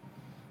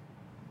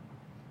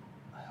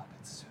 I hope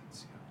it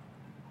suits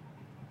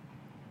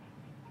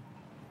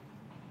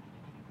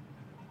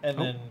you. And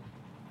then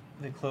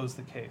they close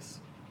the case.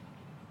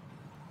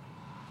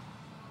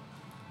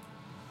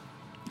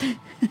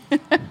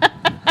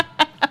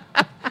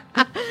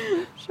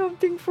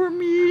 Something for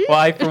me. Well,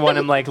 I, for one,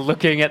 am like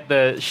looking at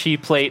the She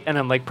plate and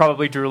I'm like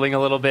probably drooling a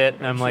little bit.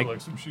 And I'm like,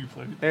 some She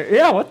plate.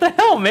 yeah, what the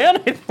hell,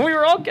 man? We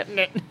were all getting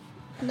it.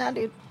 Nah,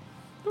 dude.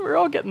 We were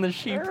all getting the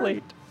She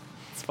plate.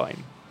 It's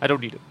fine. I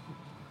don't need it.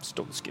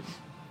 Stole the skin.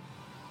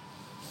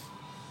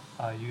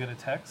 You get a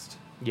text.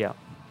 Yeah.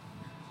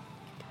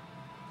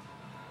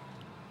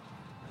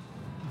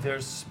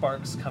 There's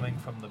sparks coming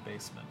from the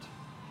basement.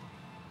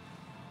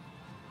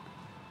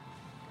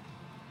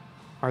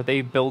 Are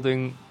they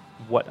building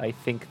what I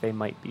think they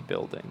might be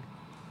building?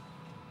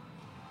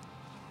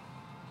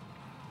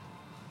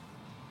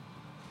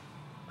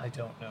 I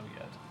don't know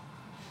yet.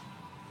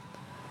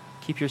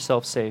 Keep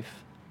yourself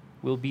safe.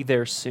 We'll be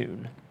there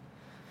soon.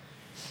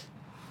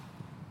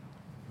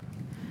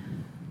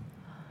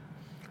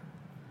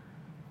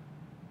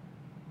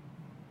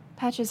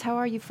 Patches, how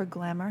are you for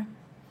glamour?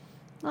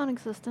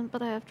 Non-existent,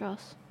 but I have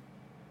Dross.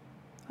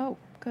 Oh,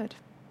 good.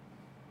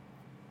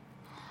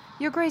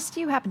 Your Grace, do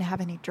you happen to have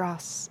any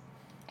dross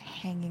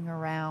hanging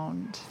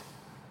around?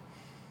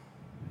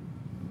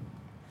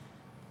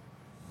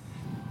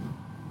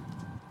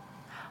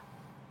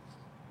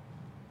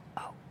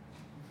 Oh.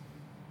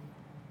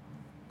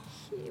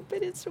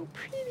 But it's so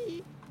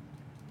pretty.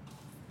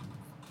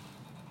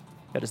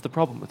 That is the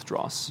problem with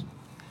Dross.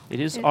 It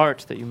is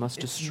art that you must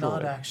It's destroy.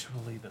 not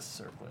actually the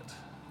circlet.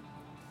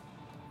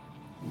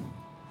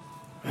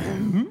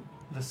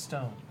 The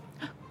stone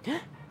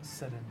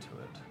set into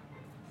it.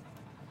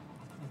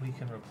 We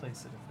can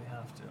replace it if we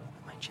have to.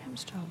 My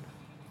gemstone.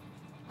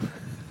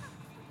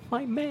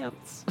 My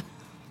mance.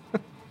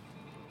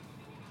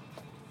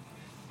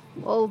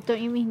 Well,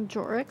 don't you mean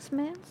Jorik's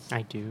mans?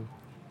 I do.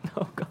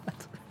 Oh, God.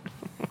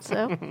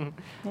 So,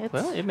 it's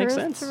Well, it makes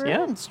hers sense. to Yeah,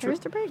 ruin, it's true. hers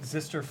to break.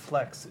 Zister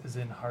Flex is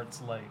in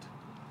Heart's Light.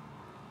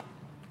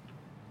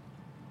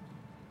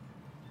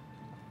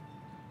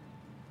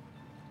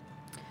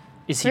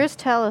 Is he? Where's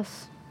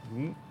Talus?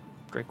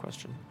 Great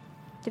question.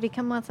 Did he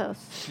come with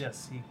us?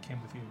 Yes, he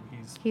came with you.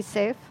 He's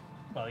safe?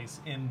 He's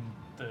in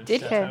the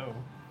Did he? chateau.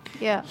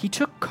 Yeah. He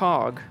took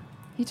Cog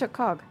He took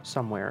Cog.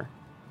 somewhere.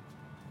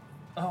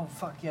 Oh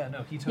fuck yeah,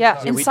 no, he took Yeah,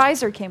 Cog. and we-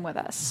 Sizer came with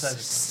us. Sizer.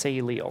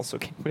 Saley also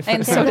came with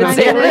And us. so did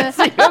Saley.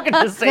 So you're going to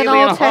Then Saley in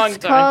I'll a long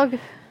text time. Cog.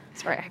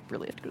 Sorry, I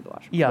really have to go to the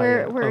washroom. Yeah.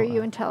 Where yeah. are Oh,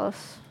 you and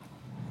Talus?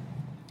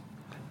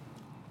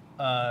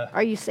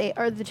 Are you safe?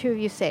 Are the two of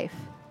you safe?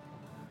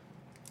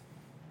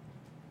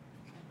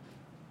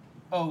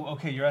 Oh,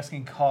 okay. You're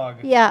asking Cog.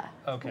 Yeah.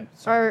 Okay.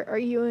 Sorry. Are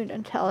you and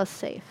Entellus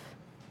safe?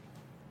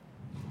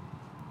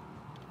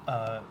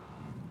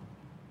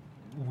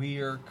 We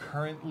are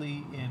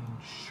currently in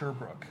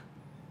Sherbrooke.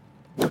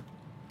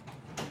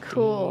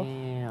 Cool.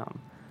 Damn.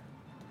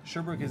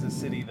 Sherbrooke is a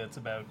city that's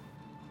about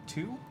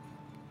 2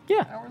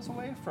 Yeah. hours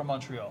away from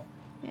Montreal.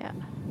 Yeah.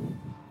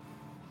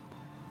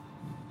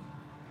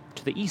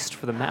 To the east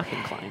for the map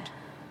inclined.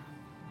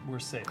 We're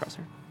safe.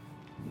 Crosshair.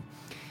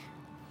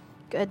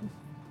 Good.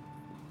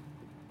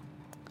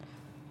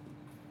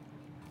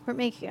 We're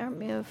making our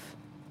move.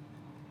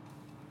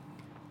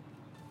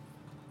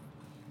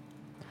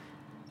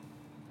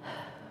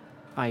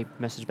 I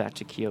messaged back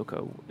to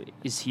Kyoko.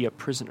 Is he a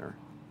prisoner?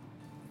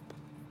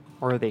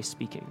 Or are they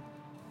speaking?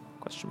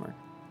 Question mark.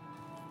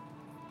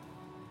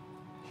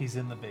 He's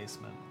in the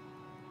basement.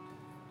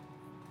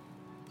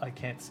 I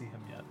can't see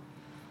him yet.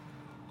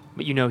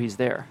 But you know he's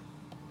there.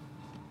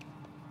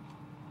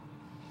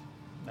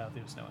 Now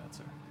there's no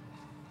answer.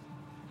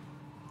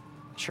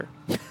 Sure.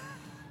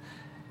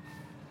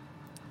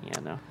 Yeah,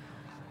 no.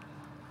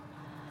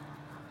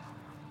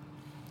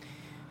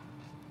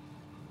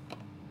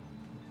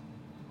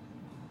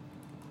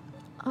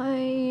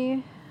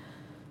 I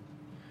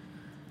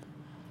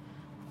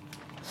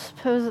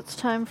suppose it's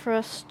time for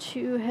us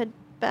to head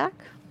back.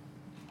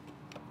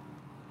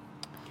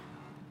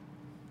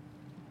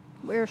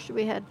 Where should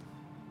we head?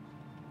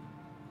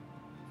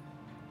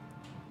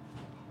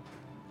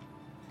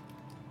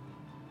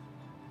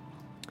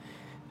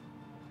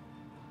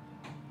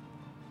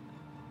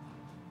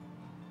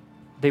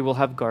 They will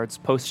have guards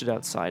posted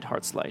outside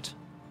Heart's Light.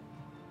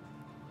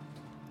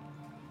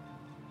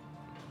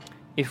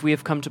 If we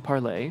have come to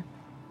parley,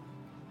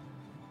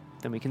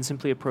 then we can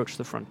simply approach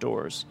the front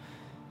doors.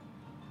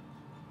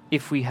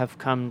 If we have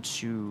come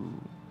to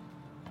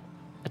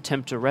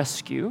attempt a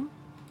rescue,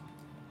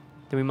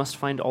 then we must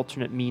find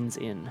alternate means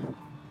in.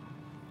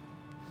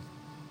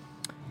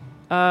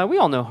 We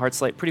all know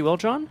Heart's Light pretty well,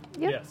 John.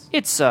 Yep. Yes.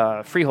 It's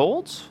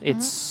freehold.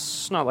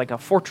 It's not like a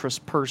fortress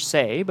per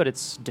se, but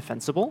it's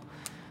defensible.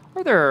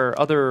 Are there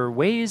other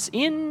ways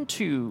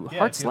into Yeah,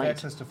 Heart's if you have Light?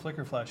 access to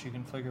Flicker Flash, you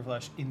can Flicker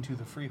Flash into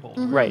the Freehold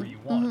Right. wherever you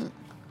want.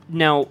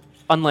 Now,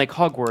 unlike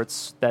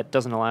Hogwarts, that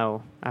doesn't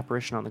allow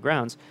apparition on the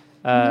grounds.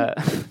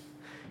 Okay.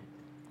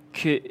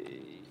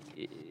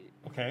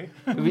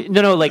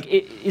 No, like,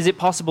 is it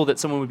possible that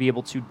someone would be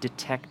able to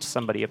detect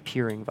somebody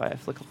appearing via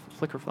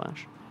Flicker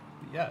Flash?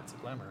 Yeah, it's a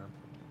glamour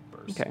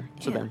burst. Okay,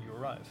 so before then- you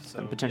arrive. So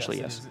then potentially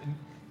yes.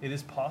 It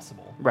is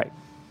possible. Right.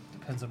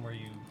 Depends on where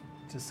you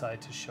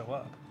decide to show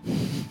up.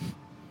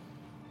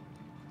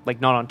 Like,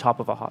 not on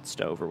top of a hot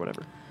stove or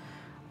whatever.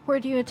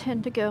 Where do you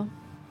intend to go,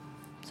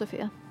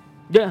 Sophia?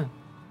 Yeah.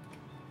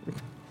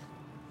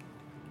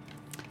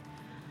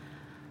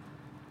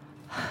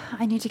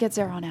 I need to get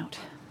Zeron out.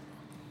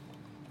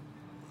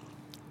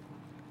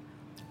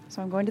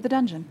 So I'm going to the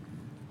dungeon.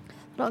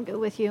 But I'll go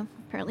with you.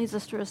 Apparently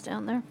Zistra is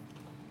down there.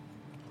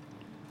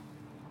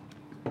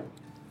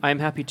 I am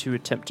happy to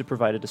attempt to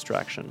provide a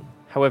distraction.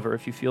 However,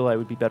 if you feel I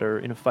would be better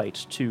in a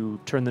fight to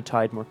turn the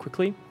tide more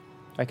quickly,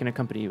 I can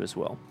accompany you as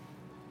well.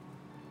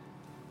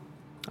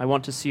 I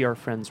want to see our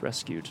friends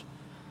rescued.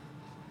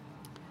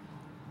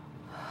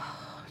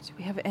 Do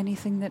we have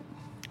anything that...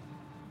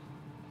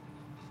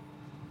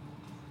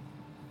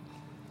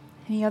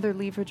 Any other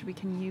leverage we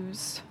can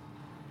use?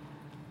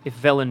 If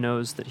Velen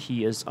knows that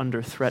he is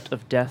under threat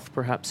of death,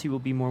 perhaps he will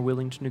be more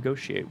willing to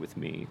negotiate with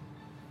me.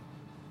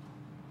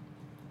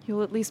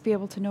 You'll at least be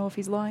able to know if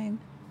he's lying.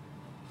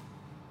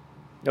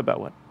 About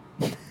what?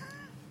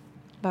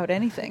 About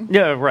anything.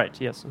 Yeah, right,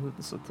 yes.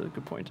 That's a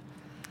good point.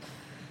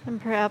 And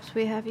perhaps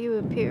we have you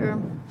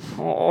appear.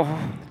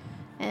 Oh.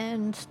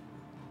 And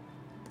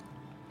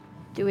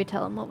do we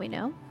tell him what we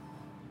know?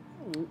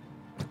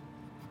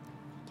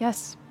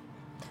 Yes,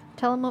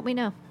 Tell him what we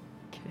know.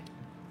 Okay.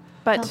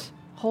 but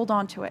hold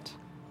on to it.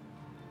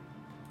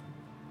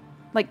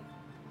 Like,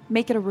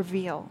 make it a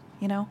reveal,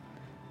 you know?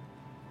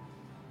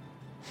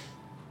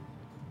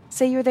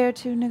 Say you're there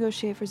to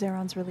negotiate for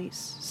Zeron's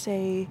release.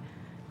 Say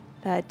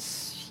that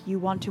you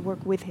want to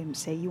work with him.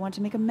 Say you want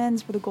to make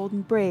amends for the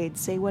golden braid.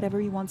 Say whatever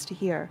he wants to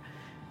hear.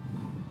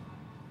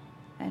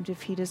 And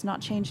if he does not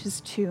change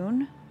his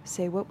tune,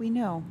 say what we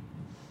know.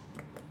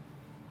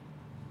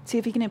 See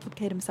if he can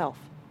implicate himself.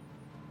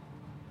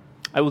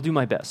 I will do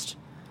my best.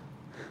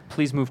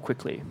 Please move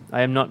quickly. I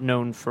am not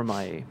known for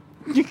my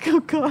Oh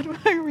God,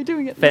 why are we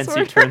doing it in this fancy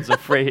order? turns of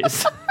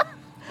phrase.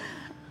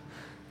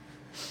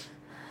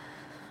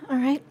 All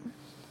right.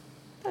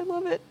 I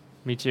love it.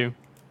 Me too.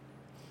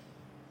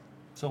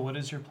 So what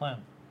is your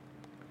plan?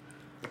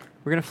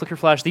 We're going to flicker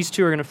flash. These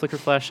two are going to flicker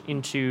flash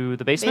into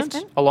the basement,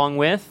 Basement? along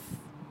with,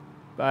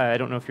 I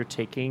don't know if you're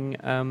taking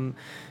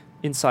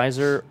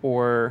Incisor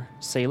or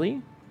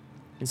Saley.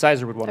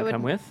 Incisor would want I to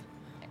come would- with,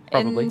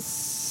 probably.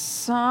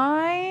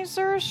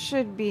 Incisor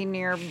should be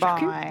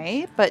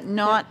nearby, but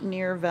not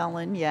near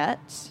Velen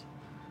yet.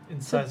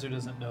 Incisor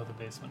doesn't know the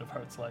basement of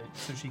Heart's Light,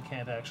 so she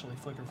can't actually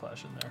flicker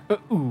flash in there.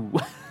 Ooh.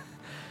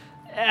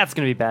 That's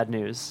going to be bad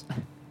news.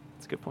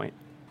 That's a good point.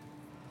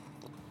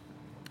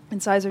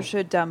 Incisor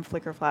should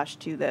flicker flash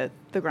to the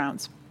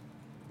grounds.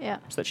 Yeah.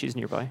 So that she's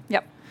nearby.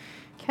 Yep.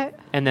 Okay.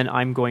 And then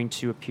I'm going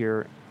to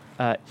appear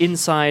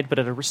inside, but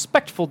at a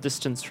respectful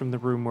distance from the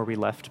room where we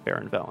left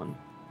Baron Velen.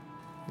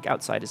 Like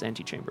outside his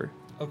antechamber.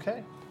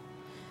 Okay.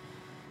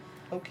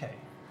 Okay.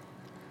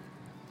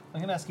 I'm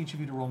going to ask each of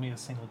you to roll me a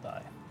single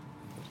die.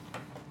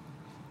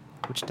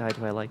 Which die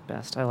do I like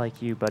best? I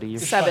like you, buddy.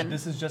 You're It's 7. fine.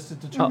 This is just to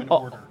determine oh,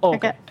 order. oh,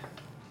 Okay.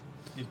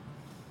 You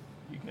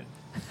good.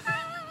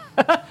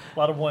 A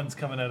lot of ones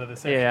coming out of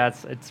this area. Yeah,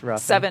 it's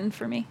rough. 7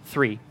 for me.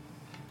 3.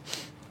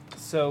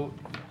 So,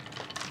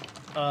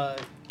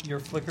 your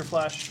flicker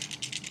flash.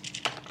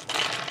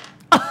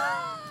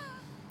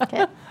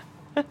 Okay.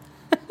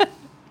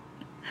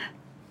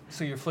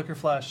 So your flicker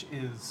flash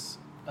is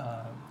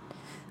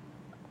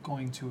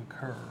going to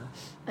occur.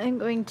 I'm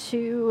going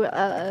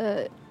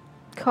to.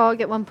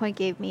 Cog at one point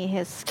gave me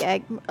his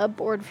a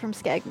board from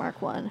Skag Mark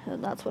 1,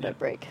 and that's what I Yep.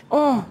 break.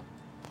 Oh!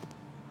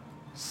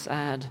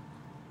 Sad.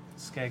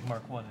 Skag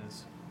Mark 1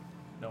 is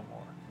no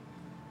more.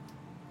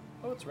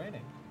 Oh, it's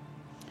raining.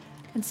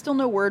 And still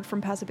no word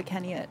from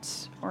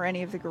Passivekeniot or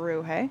any of the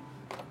Guru, hey?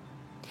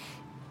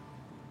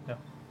 No.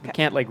 We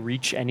can't, like,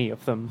 reach any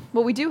of them.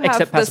 Well, we do have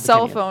Except the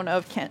cell Passivekeniot. phone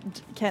of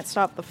can't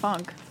stop the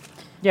funk.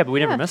 Yeah, but we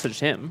never Yeah. messaged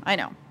him. I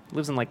know.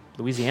 Lives in, like,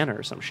 Louisiana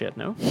or some shit,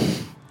 no?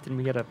 Didn't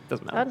we get a...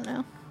 Doesn't I matter. don't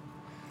know.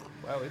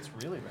 Wow, it's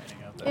really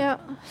raining out there. Yeah,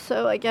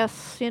 so I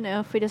guess,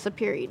 if we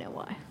disappear, you know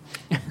why.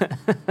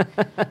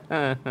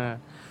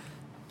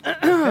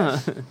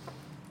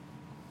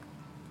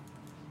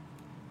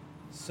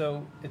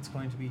 So it's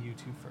going to be you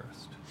two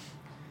first.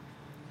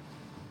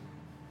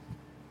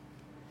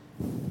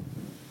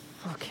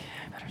 Okay,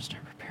 I better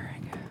start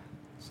preparing.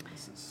 So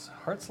this is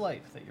Heart's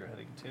Light that you're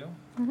heading to.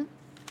 Mm-hmm.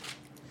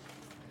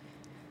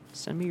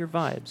 Send me your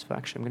vibes.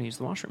 Actually, I'm going to use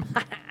the washroom.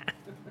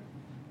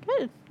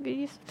 Good. Good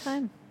use of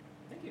time.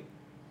 Thank you.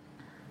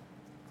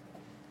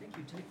 Thank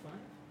you. Take 5.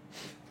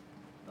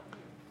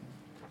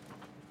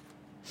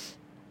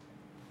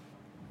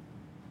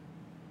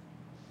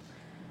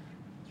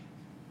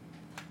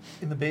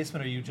 In the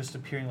basement, are you just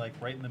appearing like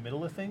right in the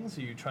middle of things?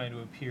 Or are you trying to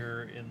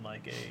appear in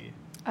like a...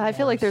 I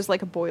feel like more there's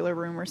like a boiler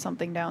room or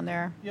something down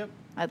there. Yep.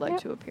 I'd like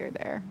Yep. to appear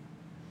there.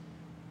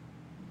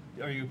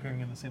 Are you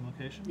appearing in the same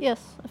location?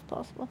 Yes, if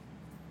possible.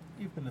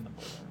 You've been in the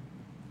boiler room.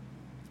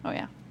 Oh,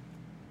 yeah.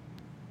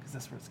 Because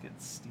that's where it's getting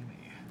steamy.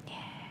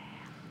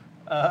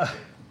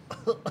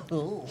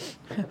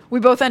 We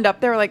both end up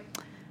there like,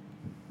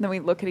 then we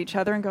look at each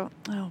other and go,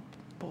 oh,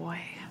 boy.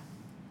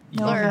 You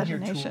No can hear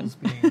imagination.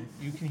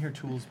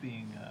 tools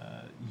being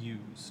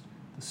used.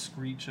 The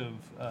screech of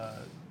a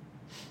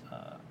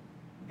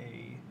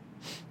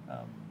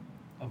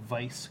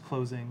vise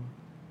closing.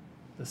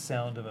 The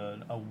sound of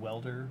a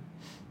welder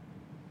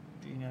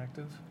being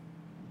active.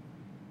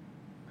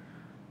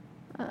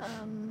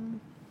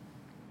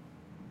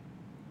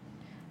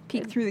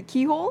 Peek through the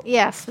keyhole.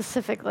 Yeah,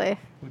 specifically.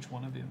 Which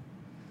one of you?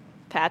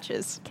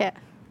 Patches. Okay.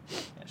 Yeah,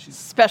 she's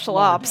Special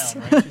lower ops.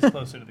 down, right? She's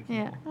closer to the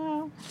Yeah.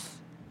 keyhole.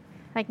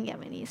 I can get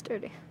my knees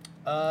dirty.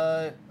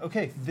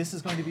 Okay, this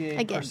is going to be a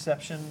Again.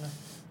 perception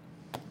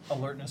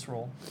alertness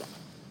roll.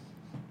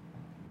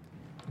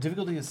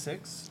 Difficulty is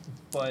 6,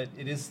 but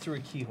it is through a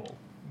keyhole,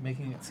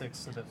 making it 6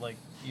 so that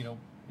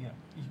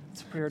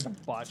it's prepared to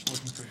botch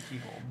looking through a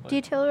keyhole. But,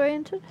 Detail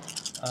oriented?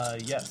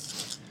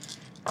 yes.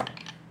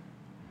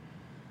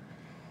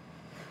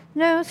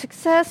 No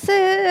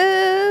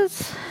successes.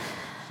 So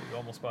you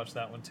almost botched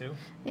that one too.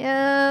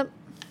 Yep.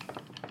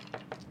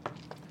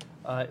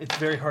 It's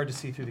very hard to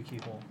see through the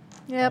keyhole.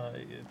 Yep.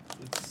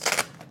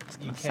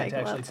 You can't cycle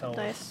actually out some tell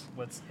dice.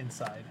 what's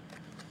inside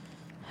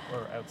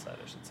or outside,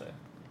 I should say.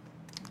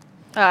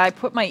 I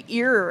put my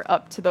ear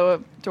up to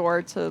the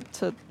door to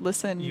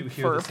listen You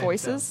hear for the same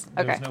voices. sound.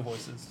 Okay, There's no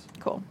voices.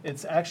 cool.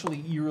 It's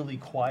actually eerily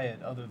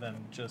quiet, other than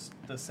just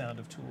the sound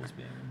of tools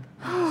being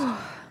used.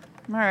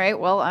 All right,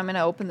 well, I'm going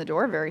to open the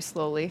door very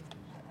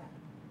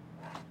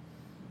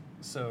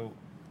So,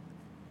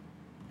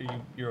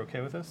 you're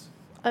okay with this?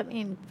 I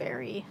mean,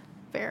 very,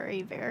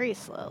 very, very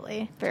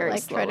slowly. Very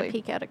to, try slowly. to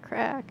peek out a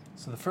crack.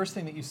 So the first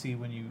thing that you see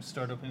when you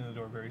start opening the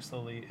door very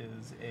slowly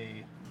is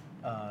a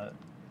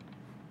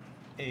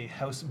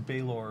House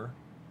Baelor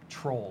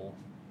troll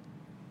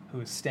who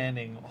is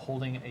standing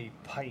holding a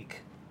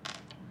pike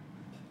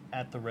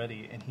at the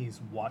ready, and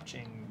he's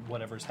watching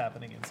whatever's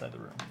happening inside the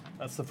room.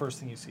 That's the first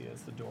thing you see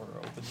as the door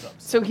opens up.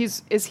 So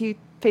is he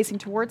facing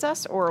towards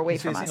us or away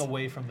he's from facing us?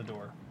 away from the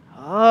door.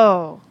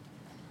 Oh.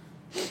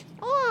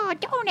 Oh,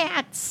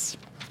 donuts.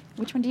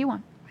 Which one do you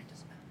want?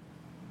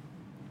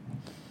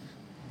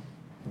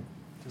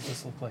 Does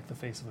this look like the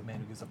face of a man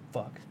who gives a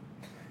fuck?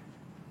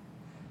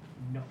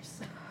 Nice.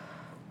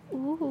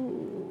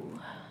 Ooh.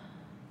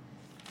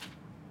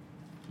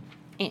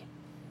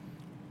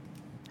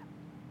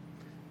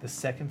 The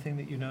second thing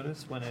that you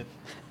notice when it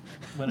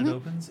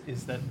opens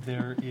is that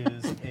there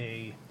is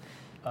a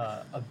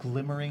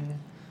glimmering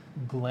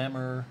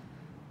glamour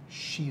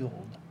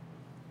shield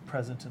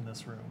present in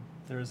this room.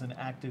 There is an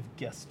active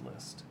guest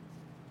list.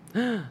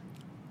 Ooh.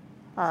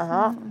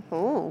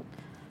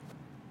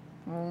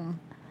 We're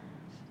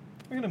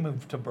going to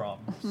move to Brom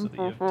so that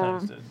you have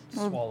time to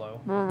swallow.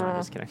 No, I'm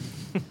just kidding.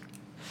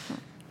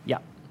 Yeah.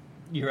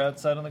 You're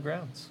outside on the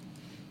grounds.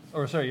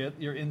 Or, sorry,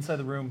 you're inside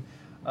the room.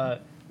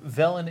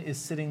 Velen is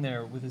sitting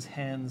there with his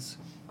hands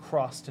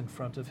crossed in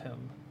front of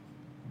him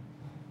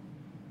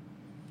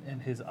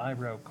and his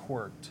eyebrow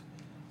quirked.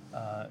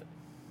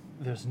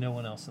 There's no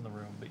one else in the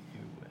room but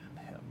you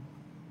and him.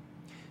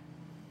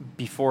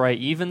 Before I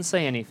even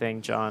say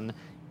anything, John,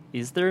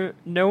 is there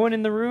no one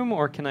in the room,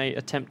 or can I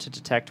attempt to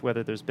detect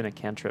whether there's been a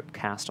cantrip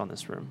cast on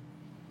this room?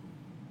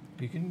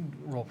 You can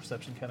roll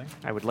perception, Kenny.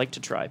 I would like to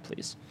try,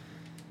 please.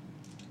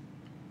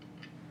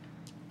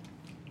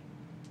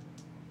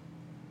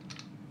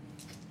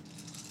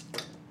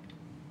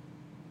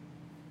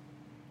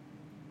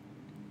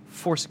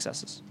 Four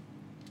successes.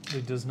 There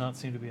does not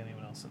seem to be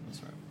anyone else in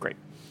this room. Great.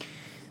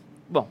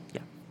 Well,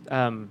 yeah.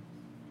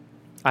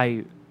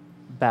 I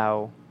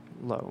bow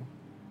low.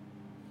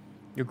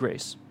 Your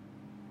Grace.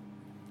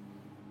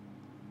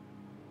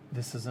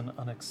 This is an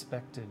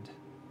unexpected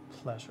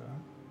pleasure.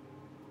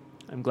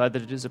 I'm glad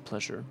that it is a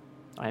pleasure.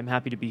 I am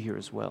happy to be here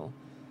as well.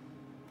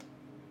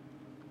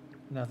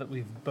 Now that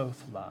we've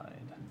both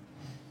lied,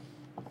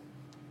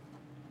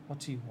 what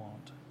do you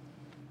want?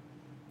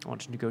 I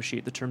want to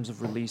negotiate the terms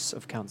of release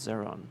of Count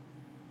Zeron.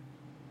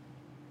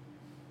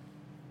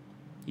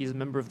 He is a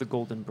member of the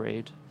Golden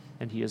Braid,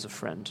 and he is a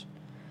friend.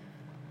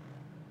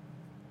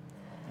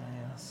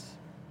 Yes,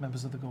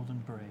 members of the Golden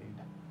Braid,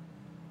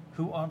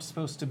 who aren't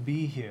supposed to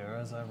be here,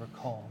 as I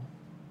recall.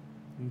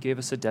 He gave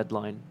us a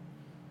deadline.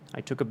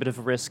 I took a bit of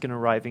a risk in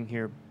arriving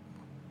here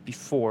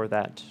before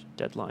that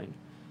deadline.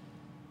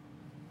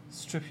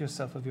 Strip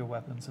yourself of your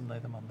weapons and lay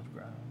them on the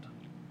ground.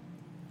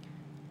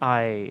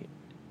 I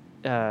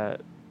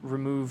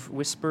remove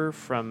Whisper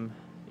from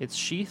its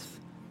sheath.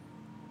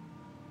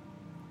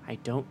 I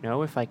don't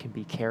know if I can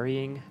be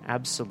carrying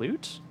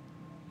Absolute.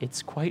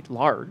 It's quite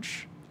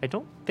large. I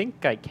don't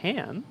think I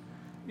can.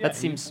 Yeah, That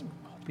seems you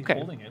can be okay.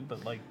 holding it,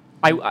 but like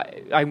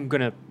I'm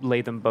gonna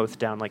lay them both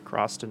down like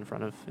crossed in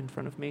front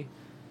of me.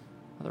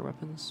 Other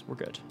weapons, we're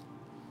good.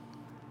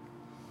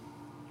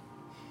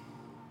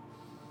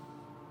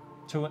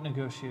 to what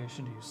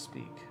negotiation do you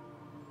speak?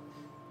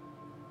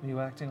 Are you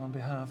acting on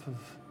behalf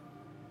of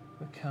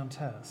the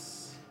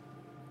Countess?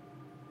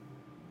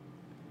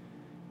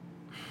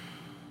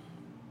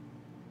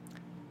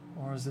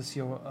 Or is this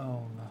your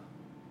own?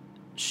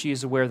 She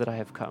is aware that I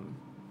have come.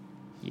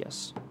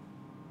 Yes.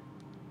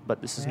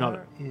 But this is not...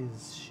 Where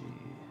is she?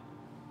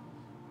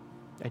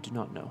 I do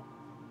not know.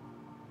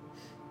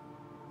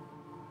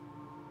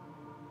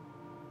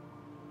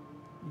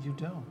 You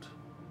don't.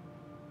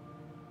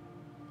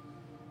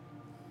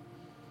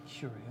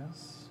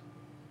 Curious.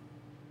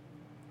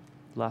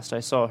 Last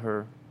I saw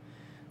her,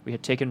 we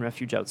had taken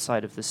refuge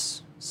outside of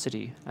this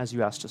city, as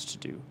you asked us to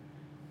do.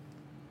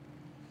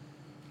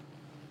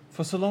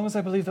 For so long as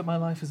I believe that my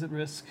life is at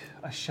risk,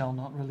 I shall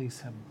not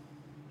release him.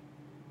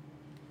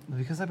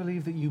 Because I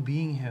believe that you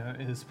being here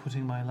is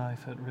putting my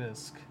life at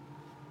risk,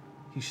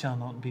 he shall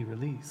not be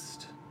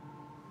released.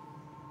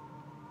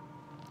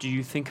 Do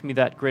you think me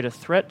that great a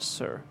threat,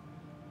 sir?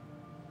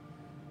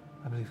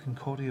 I believe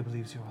Concordia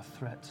believes you're a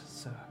threat,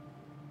 sir.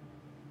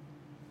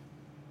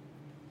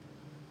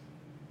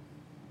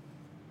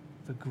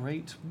 The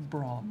great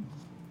Brom.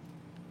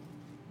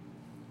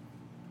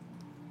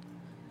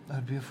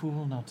 I'd be a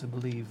fool not to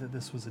believe that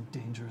this was a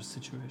dangerous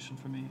situation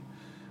for me,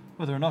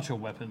 whether or not your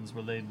weapons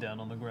were laid down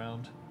on the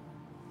ground.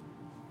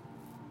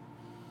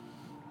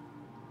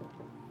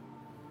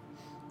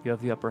 You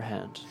have the upper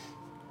hand.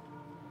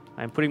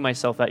 I am putting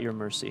myself at your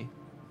mercy.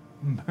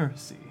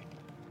 Mercy.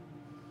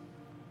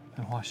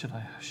 And why should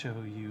I show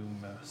you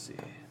mercy?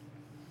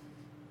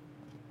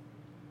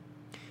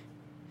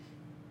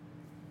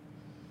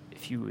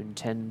 If you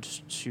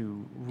intend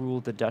to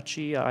rule the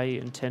duchy, I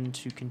intend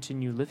to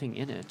continue living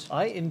in it.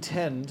 I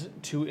intend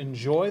to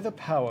enjoy the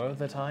power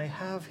that I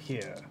have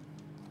here.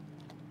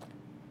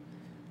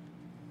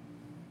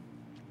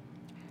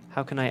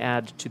 How can I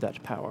add to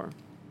that power?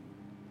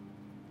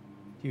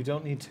 You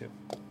don't need to.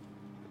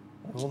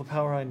 I have all the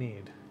power I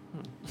need.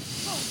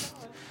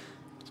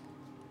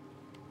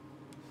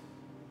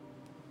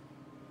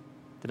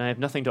 Then I have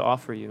nothing to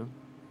offer you.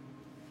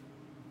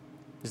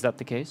 Is that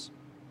the case?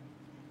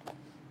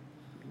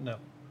 No.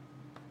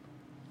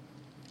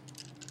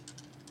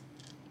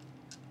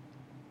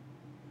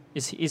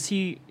 Is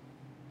he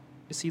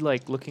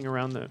like looking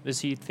around the...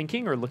 Is he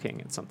thinking or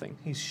looking at something?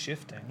 He's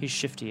shifting. He's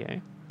shifty, eh?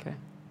 Okay,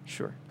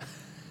 sure.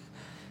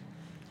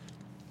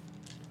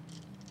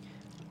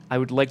 I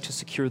would like to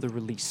secure the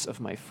release of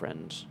my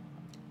friend.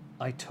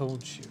 I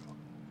told you.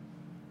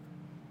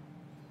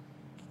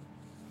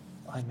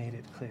 I made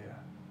it clear.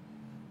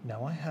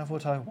 Now I have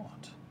what I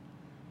want.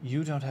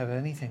 You don't have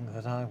anything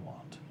that I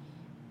want.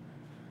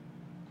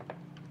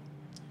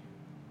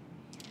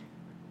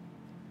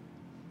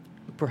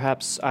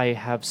 Perhaps I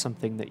have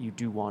something that you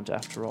do want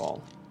after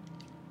all.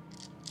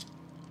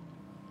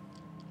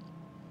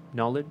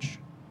 knowledge?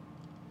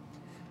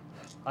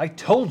 I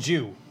told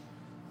you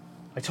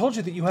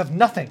that you have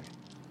nothing.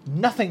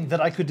 Nothing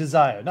that I could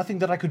desire. Nothing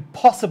that I could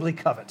possibly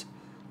covet.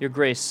 Your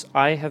Grace,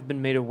 I have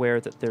been made aware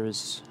that there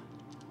is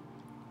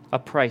a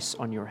price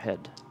on your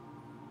head.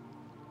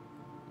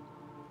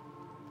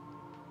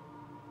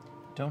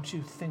 Don't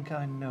you think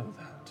I know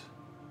that?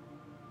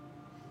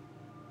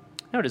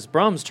 Now it is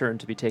Brahm's turn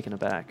to be taken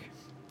aback.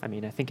 I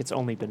mean, I think it's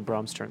only been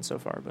Brahm's turn so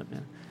far, but...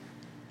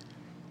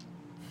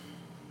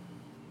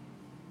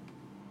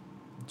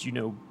 Do you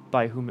know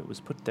by whom it was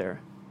put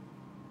there?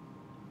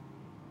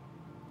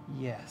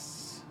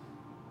 Yes.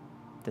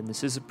 Then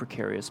this is a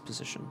precarious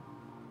position.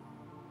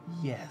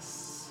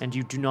 Yes. And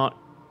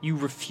you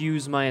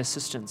refuse my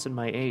assistance and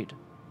my aid.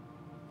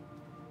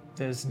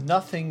 There's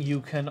nothing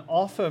you can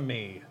offer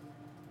me.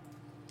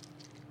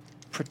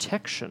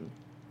 Protection,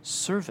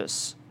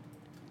 service,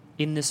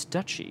 in this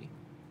duchy.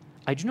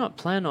 I do not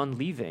plan on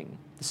leaving.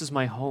 This is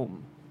my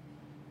home.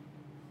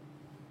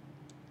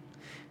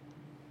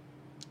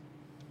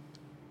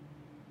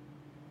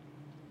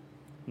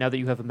 Now that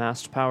you have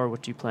amassed power,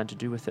 what do you plan to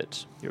do with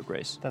it, Your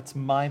Grace? That's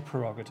my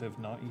prerogative,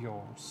 not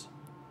yours.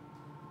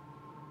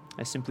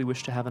 I simply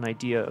wish to have an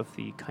idea of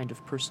the kind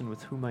of person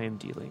with whom I am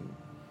dealing.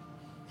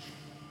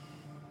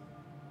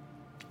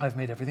 I've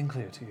made everything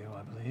clear to you,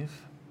 I believe.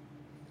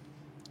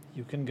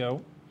 You can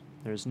go.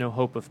 There is no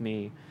hope of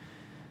me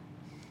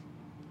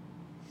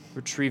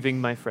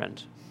retrieving my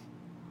friend.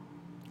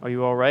 Are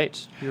you all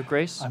right, Your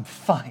Grace? I'm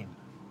fine.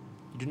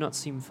 You do not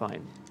seem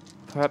fine.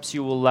 Perhaps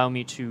you will allow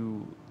me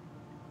to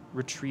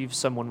retrieve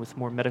someone with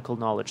more medical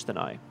knowledge than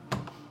I.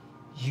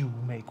 You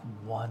make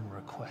one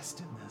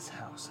request in this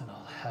house and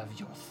I'll have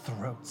your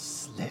throat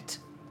slit.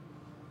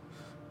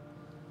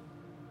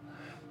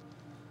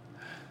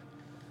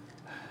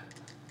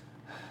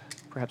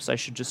 Perhaps I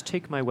should just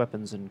take my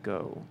weapons and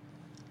go.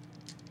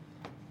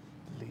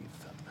 Leave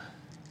them.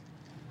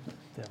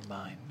 They're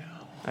mine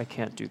now. I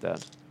can't do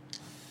that.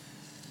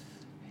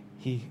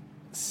 He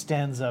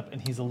stands up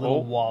and he's a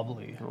little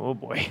wobbly. Oh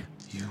boy.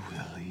 You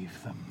will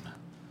leave them.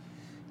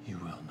 You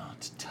will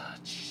not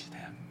touch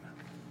them.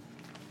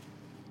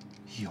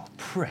 Your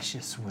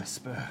precious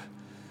whisper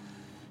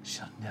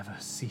shall never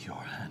see your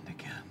hand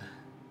again.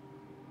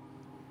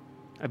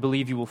 I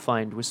believe you will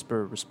find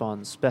Whisper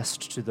responds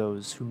best to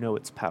those who know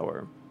its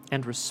power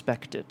and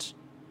respect it.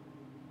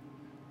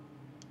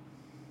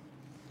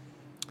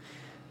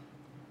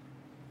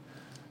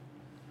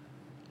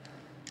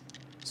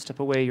 Step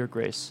away, Your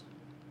Grace.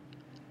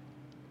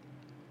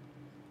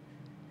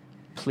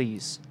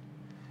 Please.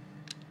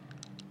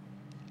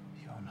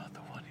 You're not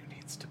the one who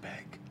needs to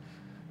beg.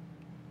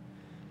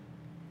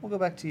 We'll go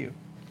back to you.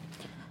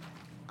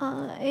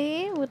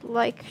 I would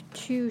like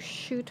to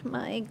shoot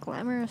my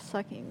glamour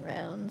sucking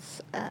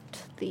rounds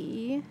at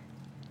the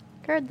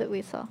guard that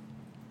we saw.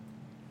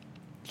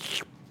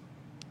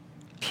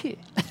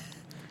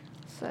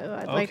 So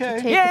I'd like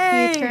to take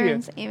a few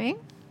turns aiming.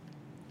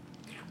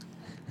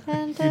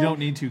 And You don't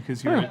need to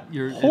because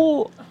you're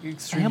Whole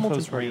extreme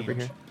Hamilton's close party range, over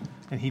here.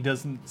 and he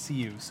doesn't see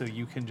you, so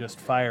you can just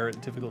fire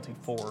at difficulty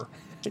 4.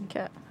 Good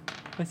cat.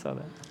 I saw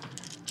that.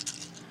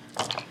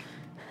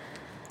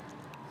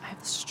 I have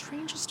the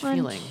strangest One,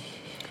 feeling.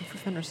 Kung Fu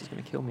Fenris is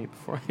going to kill me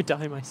before I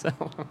die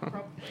myself.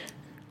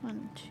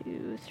 1,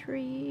 2,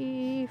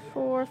 3,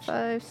 4,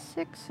 5,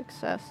 6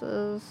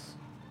 successes.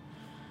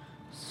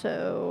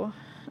 So,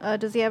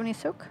 does he have any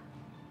soak?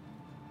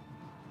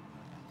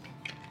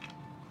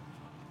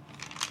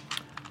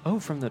 Oh,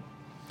 from the...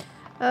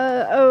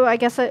 I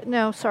guess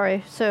no,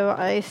 sorry. So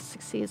I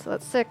succeed, so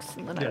that's 6,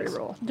 and then I Yes.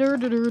 reroll. So now you're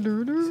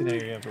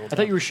gonna have to roll I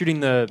thought you were shooting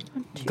the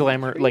 1, 2,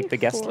 glamour, 3, like the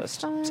guest 4,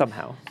 list, 5,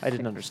 somehow. I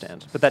didn't 6,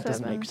 understand. But that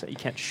doesn't 7, make sense. You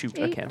can't shoot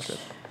a 8. cantrip.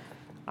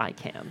 I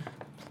can.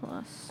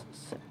 Plus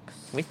 6.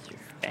 With your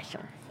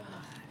special.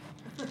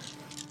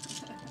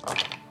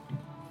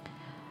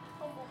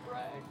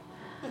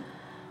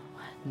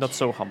 Not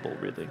so humble,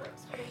 really.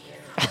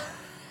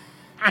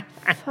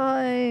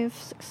 5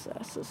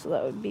 successes, so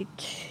that would be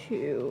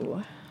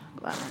 2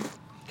 glamour.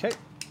 Okay,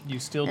 you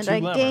steal And 2 I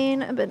glamour.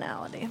 gain a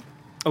banality.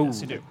 Oh.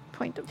 Yes, you do.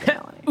 Point of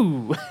banality.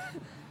 Ooh.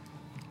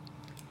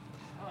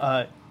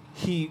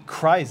 He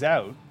cries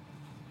out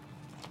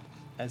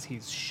as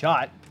he's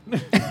shot.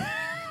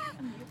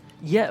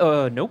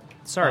 Yeah, nope.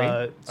 Sorry.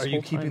 Are This you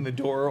whole keeping time. the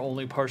door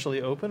only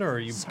partially open, or are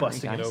you Sorry,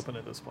 busting it guys. open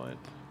at this point?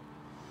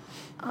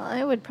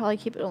 I would probably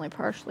keep it only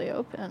partially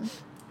open.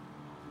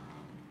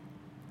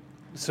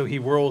 So he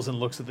whirls and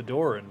looks at the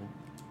door and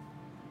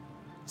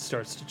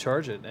starts to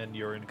charge it, and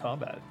you're in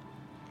combat.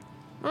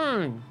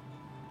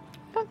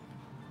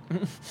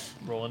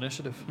 Roll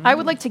initiative. I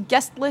would like to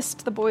guest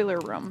list the boiler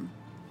room.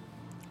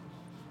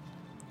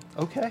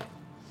 Okay.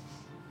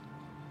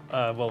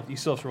 Well, you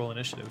still have to roll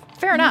initiative.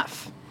 Fair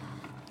enough.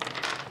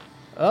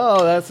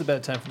 Oh, that's a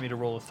bad time for me to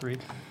roll a 3.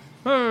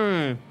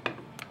 Hmm.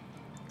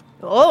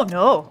 Oh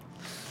no.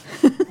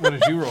 What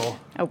did you roll?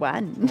 A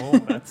 1. Oh,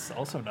 that's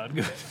also not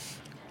good.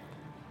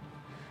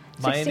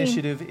 My 16.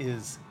 initiative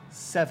is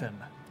 7.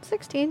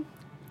 16.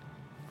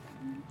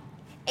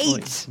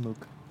 Holy 8.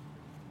 smoke.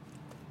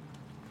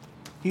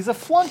 He's a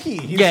flunky.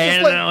 He's Yeah,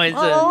 just like, no,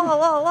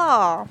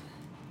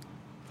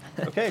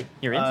 it's okay.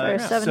 You're in. For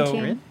So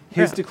 17.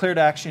 his declared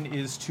action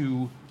is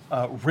to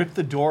rip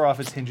the door off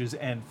its hinges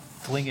and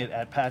fling it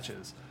at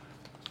Patches.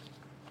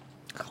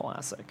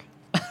 Classic.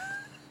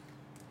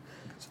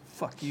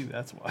 Fuck you,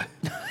 that's why.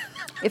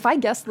 If I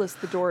guest list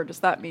the door, does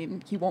that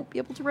mean he won't be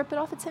able to rip it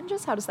off its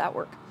hinges? How does that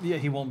work? Yeah,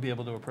 he won't be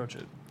able to approach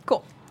it.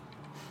 Cool.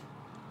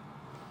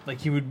 Like,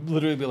 he would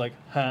literally be like,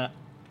 huh.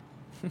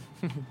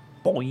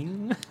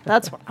 Boing.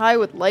 That's what I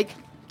would like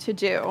to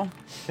do.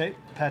 Okay,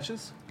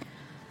 Patches.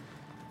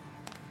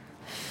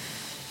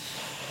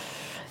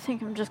 I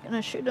think I'm just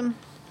gonna shoot him.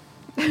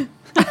 They're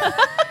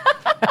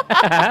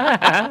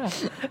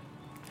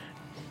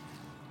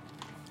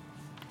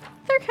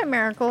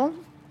chimerical.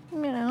 You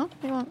know,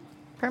 they won't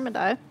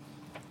permadie.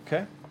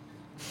 Okay.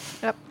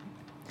 Yep.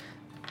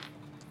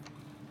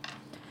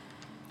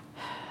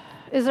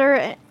 Is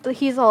there...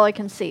 he's all I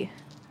can see.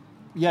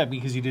 Yeah,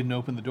 because you didn't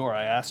open the door.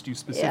 I asked you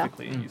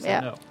specifically, and you said Yeah.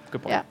 no.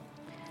 Good point. Yeah.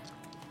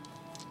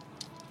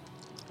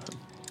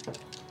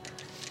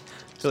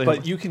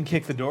 But you can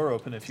kick the door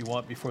open if you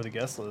want before the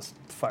guest list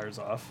fires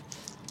off.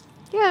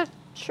 Yeah,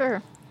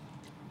 sure.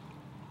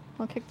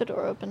 I'll kick the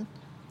door open.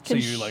 So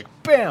Can you're sh- like,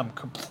 bam!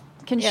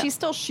 Can Yeah. she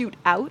still shoot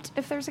out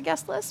if there's a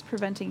guest list,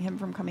 preventing him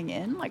from coming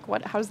in? Like,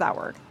 what? How does that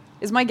work?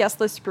 Is my guest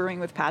list screwing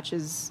with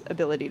Patch's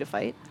ability to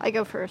fight? I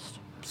go first.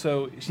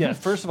 So, yeah,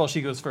 first of all,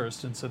 she goes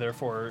first, and so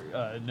therefore,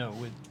 no,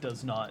 it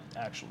does not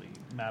actually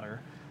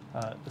matter.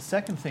 The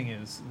second thing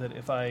is that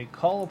if I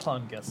call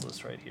upon guest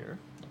list right here,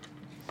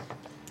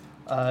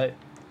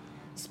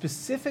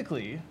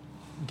 specifically,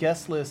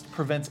 guest list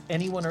prevents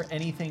anyone or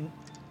anything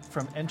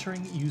from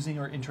entering, using,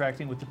 or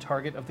interacting with the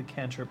target of the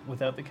cantrip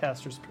without the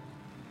caster's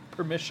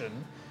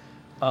permission.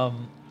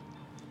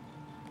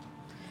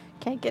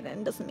 Can't get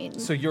in doesn't mean...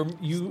 So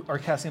you are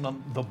casting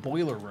on the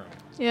boiler room.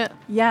 yeah.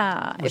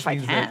 Yeah, Which if I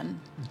means that-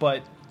 can.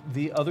 but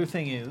the other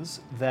thing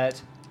is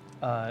that,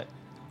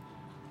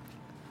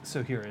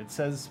 so here it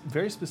says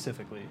very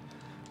specifically,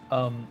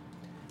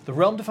 the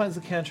realm defines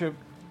the cantrip,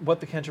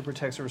 what the cantrip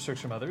protects or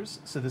restricts from others.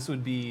 So this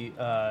would be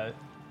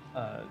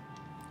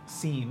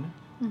scene,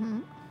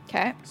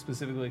 Okay.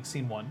 specifically like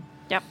scene 1.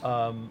 Yep.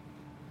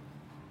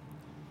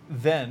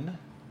 Then,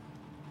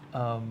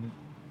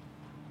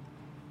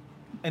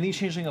 any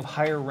changeling of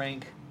higher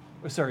rank,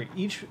 so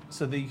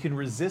that you can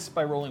resist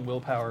by rolling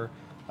willpower.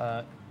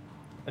 A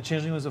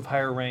changeling who is of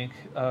higher rank,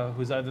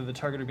 who is either the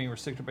target or being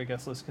restricted by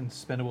guest list, can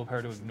spend a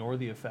willpower to ignore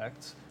the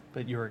effects,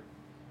 but you're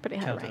Pretty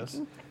high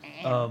countess.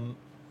 ranking.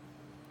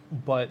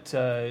 But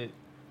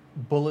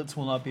bullets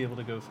will not be able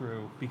to go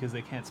through because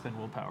they can't spend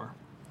willpower.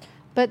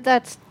 But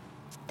that's...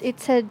 It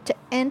said to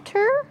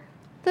enter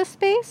the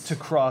space? To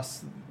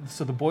cross,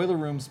 so the boiler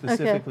room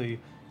specifically,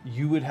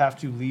 you would have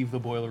to leave the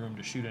boiler room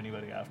to shoot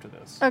anybody after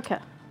this. Okay.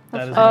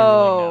 That is That's what you're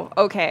Oh, ruling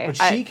now. okay. But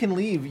she can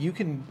leave. You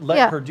can let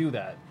Yeah. her do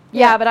that.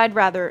 Yeah, but I'd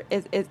rather.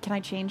 Can I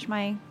change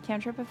my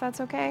cantrip if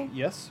that's okay?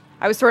 Yes.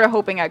 I was sort of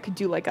hoping I could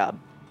do like a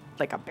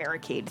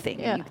barricade thing,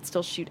 Yeah. and you could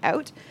still shoot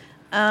out.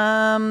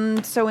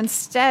 So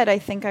instead, I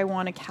think I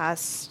want to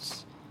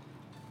cast.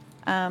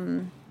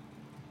 I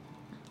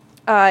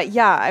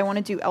want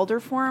to do Elder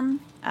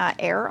Form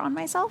Air on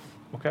myself.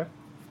 Okay.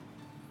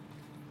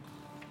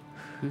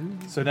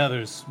 So now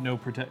there's no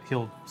protect.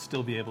 He'll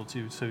still be able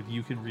to. So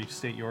you can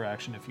restate your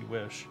action if you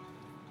wish.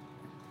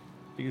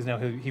 Because now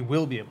he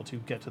will be able to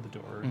get to the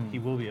door. And he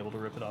will be able to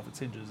rip it off its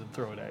hinges and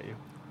throw it at you.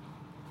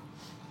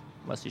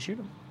 Unless you shoot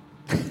him.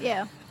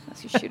 Yeah.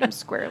 Unless you shoot him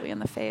squarely in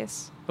the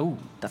face. Oh,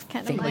 the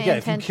kind of face. my Like, yeah,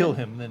 if you intention. kill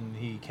him, then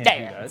he can't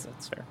do that.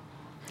 That's fair.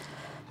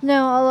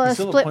 No, I'll He's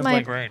still at split point my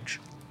blank range.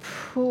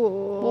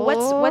 pool.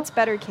 Well, what's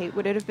better, Kate?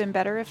 Would it have been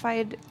better if I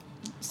had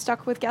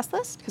stuck with guest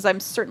list? Because I'm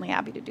certainly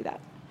happy to do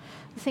that.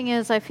 The thing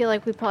is, I feel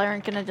like we probably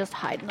aren't going to just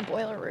hide in the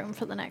boiler room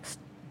for the next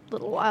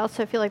little while,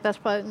 so I feel like that's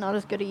probably not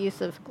as good a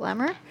use of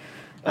glamour.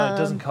 It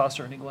doesn't cost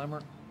her any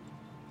glamour.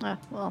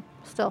 Well,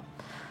 still.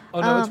 Oh,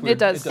 no, it's weird. It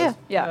does. It does.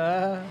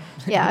 Yeah.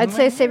 Yeah, I'd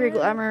say save your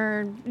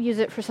glamour, use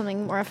it for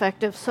something more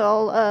effective,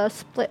 so I'll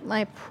split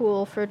my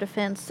pool for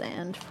defense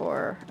and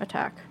for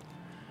attack.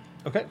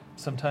 Okay.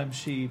 Sometimes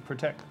she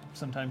protect,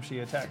 sometimes she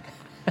attack.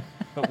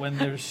 But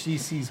when she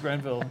sees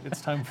Granville,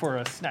 it's time for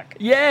a snack.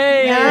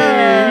 Yay!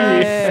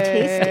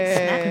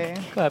 Tasty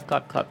snack. Clap,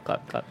 clap, clap,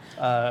 clap,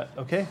 clap.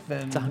 Okay,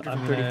 then It's I'm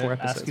 134 going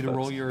to ask episodes, you to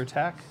roll folks. your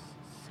attack.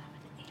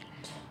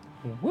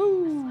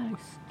 Woo!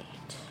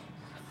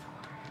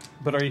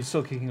 But are you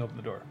still kicking open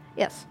the door?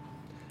 Yes.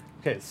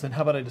 Okay, so then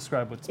how about I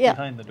describe what's Yeah.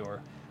 behind the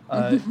door?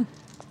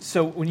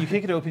 So when you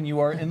kick it open, you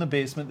are in the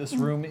basement. This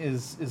room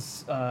is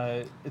it's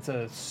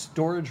a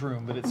storage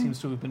room, but it seems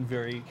to have been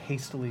very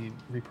hastily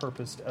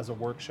repurposed as a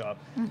workshop.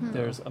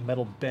 There's a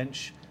metal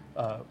bench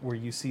where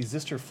you see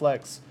Zister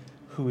Flex,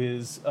 who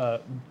is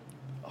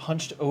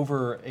hunched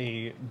over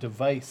a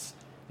device,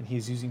 and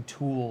he's using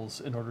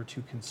tools in order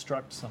to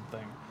construct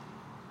something.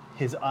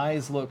 His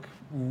eyes look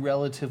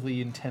relatively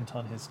intent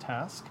on his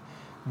task.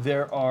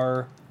 There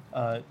are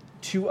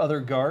two other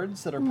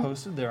guards that are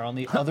posted. They're on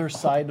the other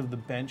side of the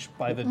bench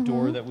by the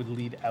door that would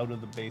lead out of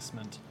the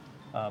basement.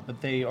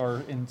 but they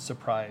are in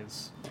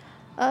surprise.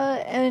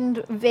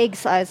 And vague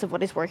size of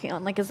what he's working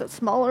on. Like, is it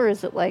small or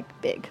is it,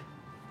 like, big?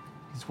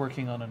 He's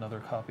working on another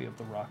copy of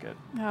the rocket.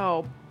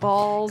 Oh,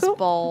 balls, Cool.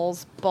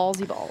 balls,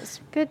 ballsy balls.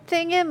 Good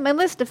thing in my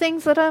list of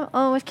things that I'm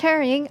always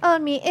carrying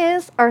on me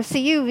is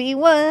RCU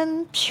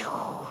V1. Pew!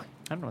 I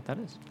don't know what that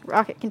is.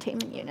 Rocket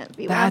Containment Unit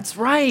V1. That's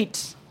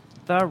right.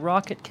 The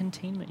rocket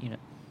containment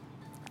unit.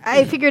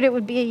 I figured it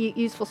would be a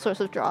useful source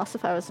of dross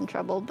if I was in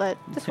trouble, but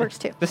this works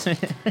too. Famously.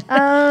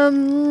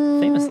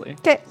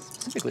 Okay,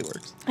 Typically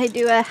works. I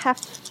do a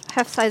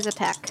half size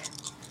attack.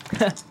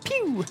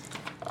 Pew.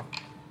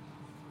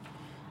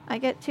 I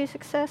get 2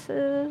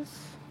 successes.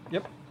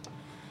 Yep.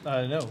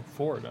 No,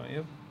 4, don't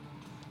you?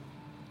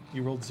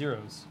 You rolled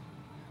zeros.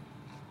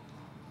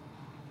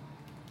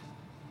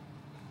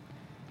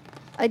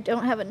 I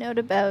don't have a note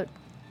about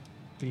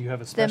But you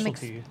have a Them ex-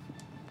 specialty.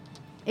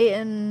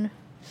 in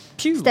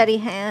Pew. steady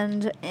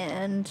hand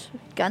and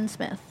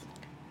gunsmith.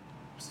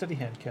 Steady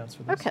hand counts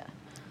for this. Okay.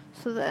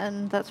 So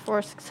then that's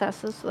 4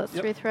 successes, so that's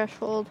Yep. 3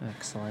 threshold.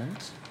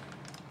 Excellent.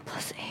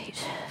 Plus 8,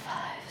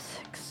 5,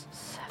 6,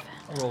 7,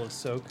 I'll roll a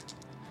soak.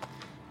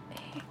 8.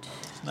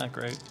 Not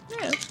great.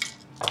 Yeah.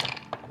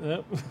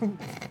 Yep.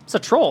 It's a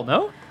troll,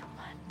 no? 1,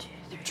 2,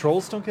 3,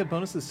 Trolls don't get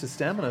bonuses to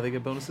stamina, they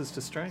get bonuses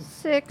to strength.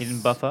 6. He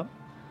didn't buff up.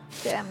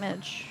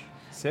 Damage.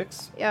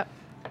 6. Yep.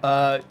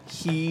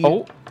 He.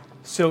 Oh.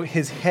 So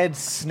his head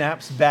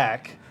snaps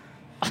back.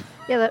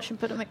 Yeah, that should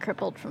put him at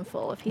crippled from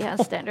full if he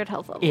has standard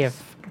health levels.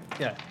 If.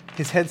 Yeah.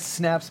 His head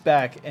snaps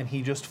back and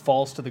he just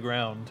falls to the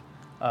ground.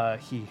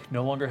 He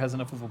no longer has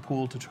enough of a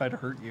pool to try to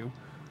hurt you.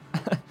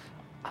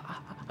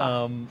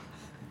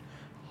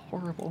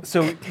 Horrible.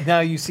 So now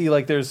you see,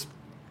 like, there's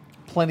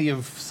plenty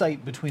of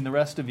sight between the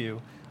rest of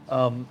you.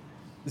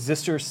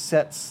 Zister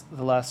sets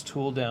the last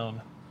tool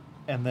down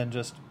and then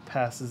just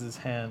passes his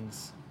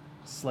hands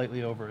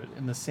slightly over it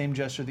in the same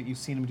gesture that you've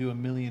seen him do a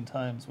million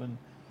times when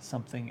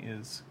something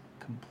is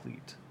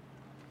complete.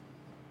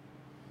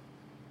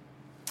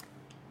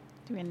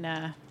 Doing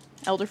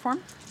elder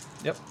form.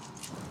 Yep.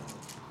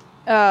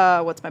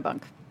 What's my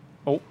bunk?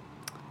 Oh.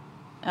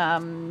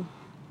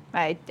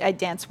 I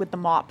dance with the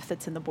mop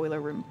that's in the boiler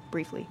room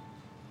briefly.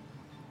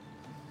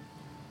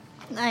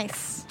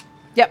 Nice.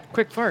 Yep.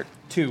 Quick fart.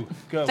 2.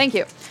 Go. Thank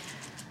you.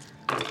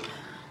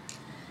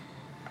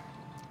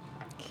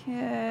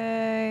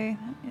 Okay.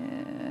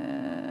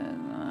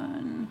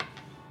 One,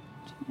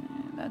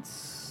 two,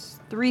 that's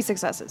 3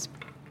 successes.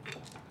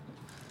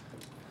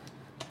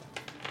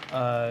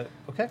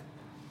 Okay.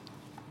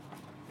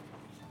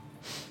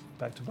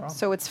 Back to Brom.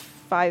 So it's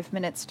 5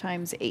 minutes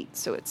times 8,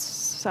 so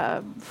it's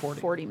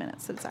 40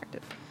 minutes that it's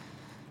active.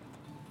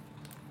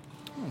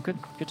 Oh, good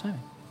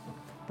timing.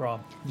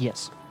 Brom.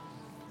 Yes.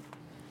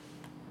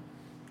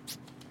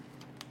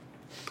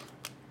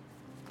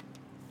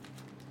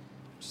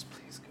 Just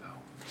please go.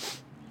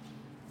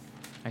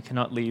 I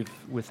cannot leave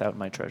without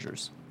my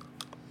treasures.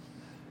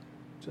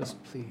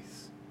 Just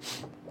please.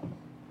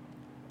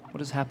 What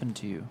has happened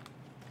to you?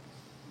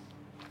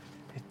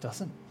 It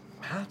doesn't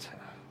matter.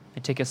 I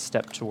take a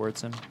step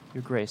towards him.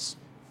 Your Grace,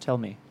 tell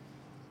me.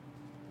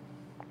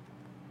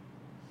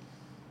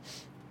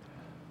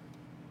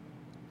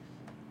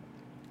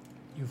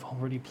 You've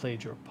already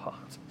played your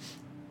part.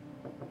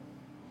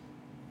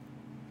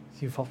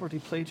 You've already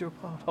played your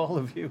part, all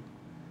of you.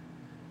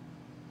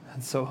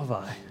 And so have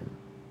I.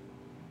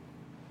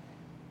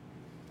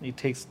 He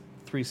takes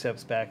 3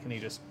 steps back and he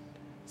just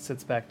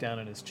sits back down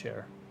in his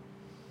chair.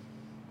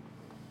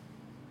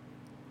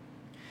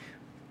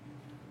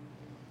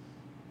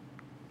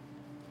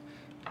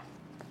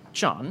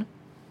 John,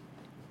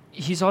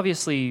 he's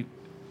obviously...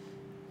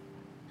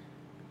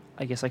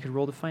 I guess I could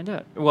roll to find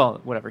out.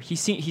 Well, whatever. He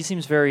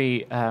seems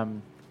very,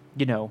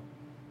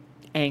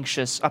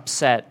 anxious,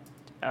 upset,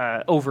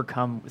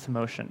 overcome with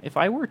emotion. If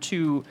I were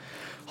to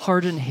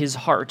harden his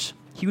heart,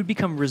 he would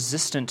become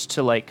resistant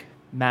to, like,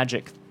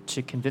 magic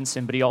to convince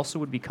him, but he also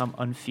would become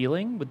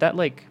unfeeling. Would that,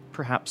 like,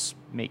 perhaps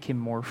make him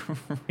more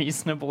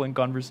reasonable in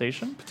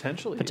conversation?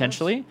 Potentially.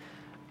 Potentially?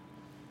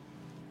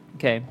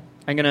 Okay.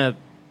 I'm going to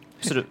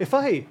sort of... If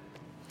I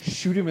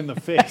shoot him in the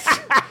face.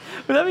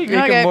 Would that make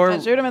him more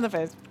shoot him in the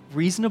face.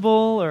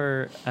 reasonable,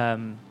 or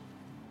I'm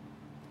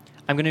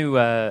going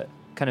to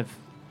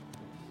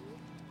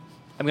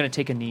I'm going to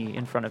take a knee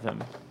in front of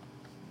him,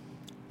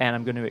 and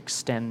I'm going to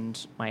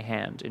extend my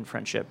hand in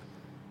friendship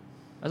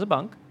as a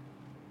bunk.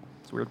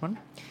 It's a weird one.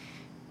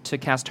 To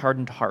cast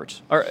Hardened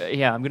Heart. Or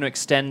I'm going to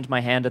extend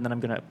my hand and then I'm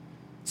going to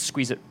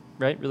squeeze it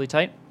really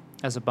tight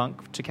as a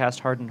bunk to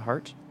cast Hardened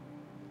Heart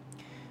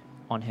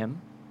on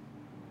him.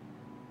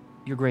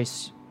 Your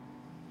Grace,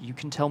 you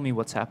can tell me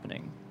what's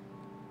happening.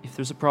 If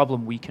there's a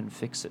problem, we can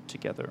fix it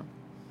together.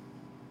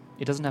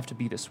 It doesn't have to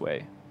be this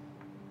way.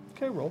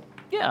 Okay, roll.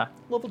 Yeah.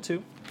 Level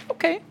 2.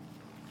 Okay.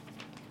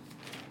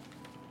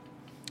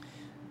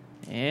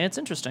 It's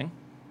interesting.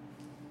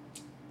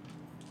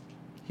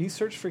 He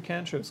searched for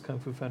cantrips, Kung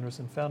Fu Fenris,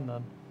 and found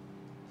none.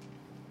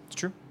 It's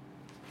true.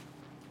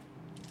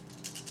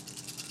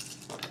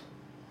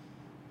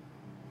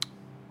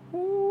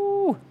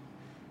 Ooh.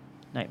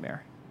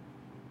 Nightmare.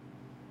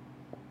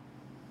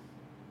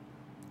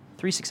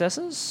 3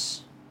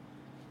 successes.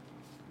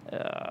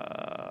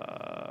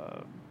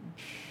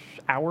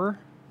 Hour.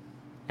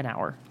 An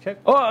hour. Okay.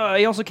 Oh,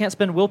 he also can't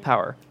spend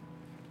willpower.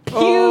 Pew!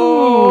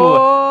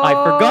 Oh. I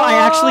forgot. I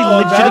actually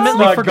that's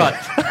legitimately not forgot.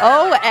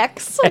 Oh,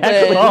 excellent.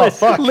 Actually, Oh,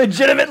 fuck.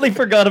 legitimately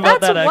forgot about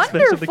That's that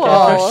aspect of the wonderful.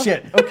 character. Oh,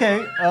 shit. Okay.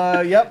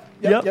 Yep.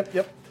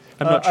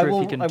 I'm not sure I if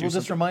will, he can I do will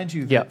just something. remind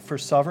you that Yeah. for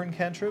sovereign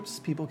cantrips,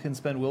 people can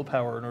spend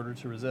willpower in order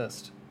to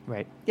resist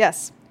Right.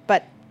 Yes,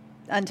 but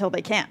until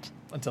they can't.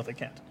 until they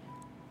can't.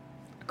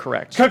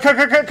 Correct.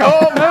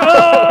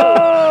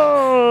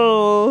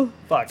 Oh.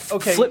 Fuck.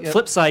 Okay.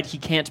 Flip side, he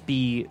can't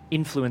be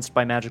influenced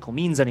by magical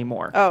means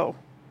anymore, Oh.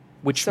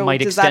 which So might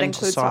does extend that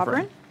include to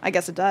sovereign. I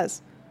guess it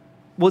does.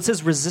 Well, it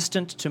says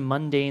resistant to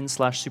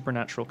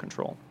mundane/supernatural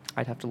control.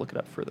 I'd have to look it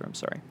up further. I'm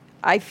sorry.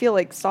 I feel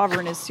like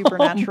sovereign is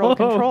supernatural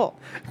control.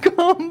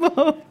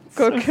 Combo.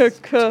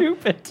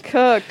 Stupid.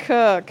 What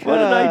did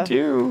I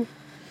do?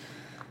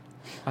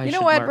 You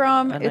know what,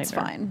 Brom? It's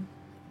fine.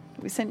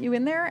 We sent you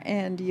in there,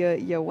 and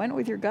you went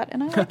with your gut,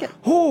 and I like it.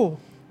 Oh.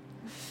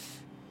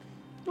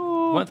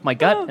 Went with my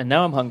gut, and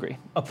now I'm hungry.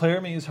 A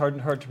player may use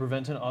hardened heart to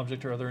prevent an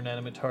object or other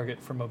inanimate target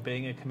from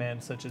obeying a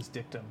command such as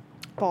dictum.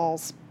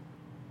 Balls.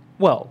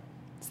 Well,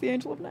 It's the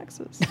Angel of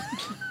Nexus.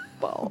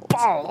 Balls.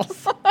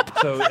 balls.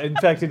 So, in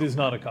fact, it is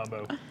not a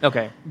combo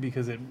Okay.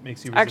 because it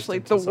makes you Actually,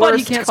 resistant to the But sovereign.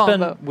 you Worst can't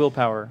combo. spend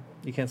willpower.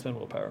 You can't spend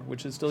willpower,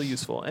 which is still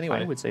useful. Anyway,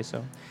 I would say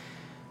so.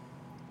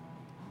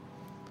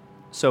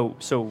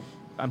 So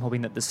I'm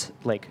hoping that this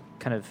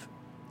kind of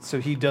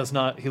so he does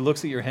not. He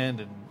looks at your hand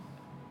and,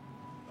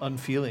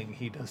 unfeeling,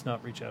 he does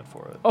not reach out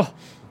for it. oh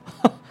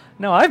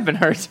no, I've been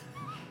hurt.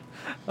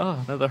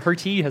 Oh no, the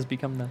hurtee has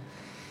become the.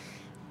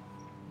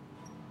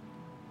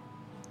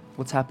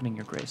 What's happening,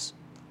 Your Grace?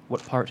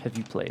 What part have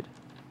you played?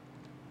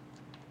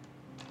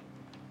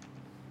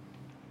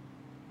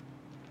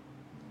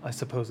 I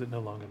suppose it no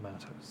longer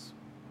matters.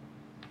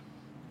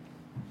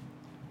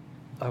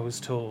 I was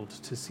told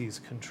to seize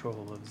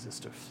control of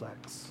Zister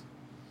Flex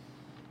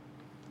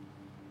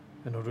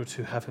in order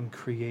to have him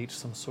create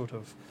some sort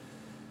of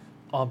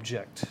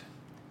object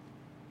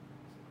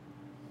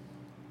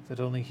that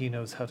only he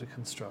knows how to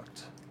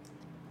construct.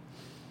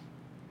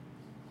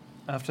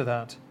 After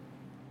that,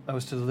 I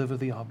was to deliver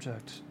the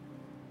object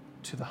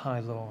to the High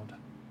Lord,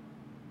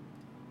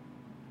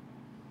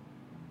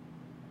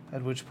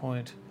 at which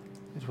point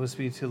it was to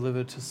be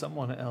delivered to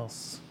someone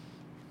else.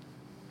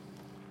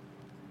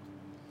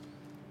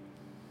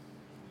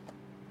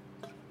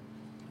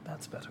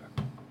 That's better.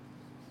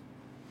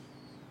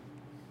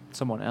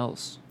 Someone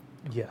else.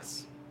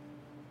 Yes.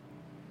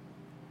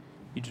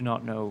 You do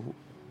not know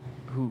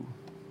who,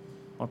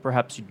 or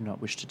perhaps you do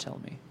not wish to tell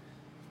me.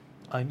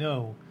 I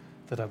know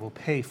that I will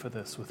pay for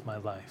this with my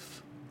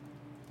life.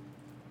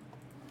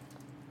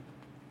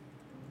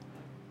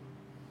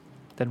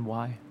 Then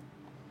why?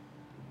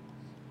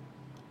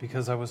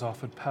 Because I was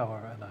offered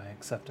power and I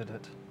accepted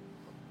it.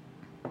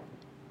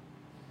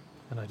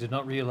 And I did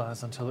not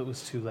realize until it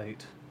was too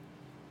late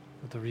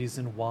that the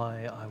reason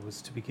why I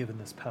was to be given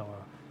this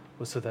power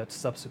was so that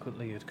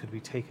subsequently it could be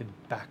taken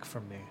back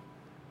from me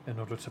in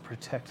order to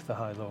protect the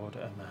High Lord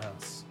and the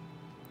house.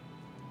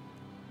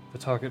 The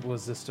target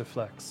was Zister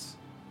Flex.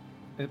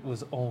 It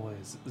was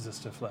always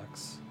Zister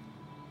Flex.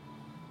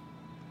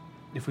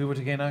 If we were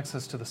to gain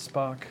access to the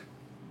spark,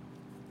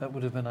 that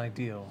would have been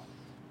ideal.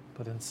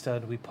 But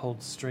instead, we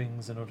pulled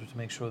strings in order to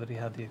make sure that he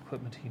had the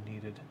equipment he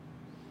needed.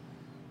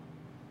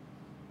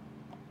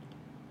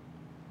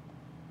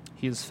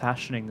 He is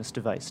fashioning this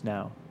device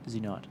now, is he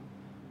not?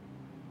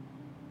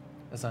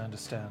 As I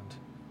understand,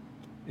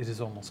 it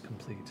is almost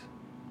complete.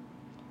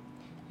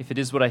 If it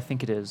is what I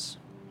think it is,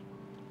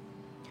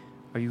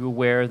 are you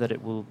aware that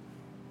it will...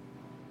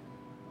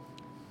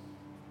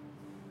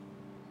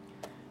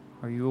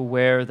 Are you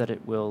aware that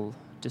it will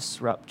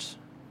disrupt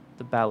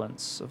the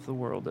balance of the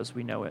world as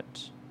we know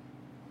it?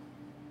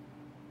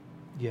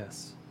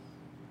 Yes.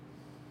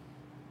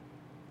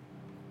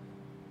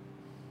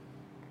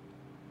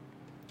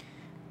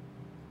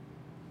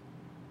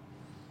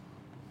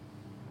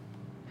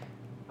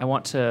 I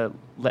want to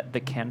let the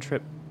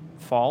cantrip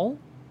fall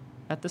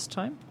at this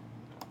time.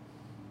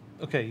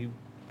 Okay, you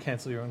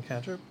cancel your own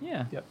cantrip?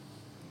 Yeah. Yep.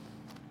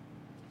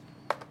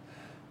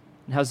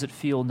 And how does it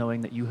feel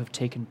knowing that you have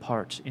taken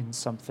part in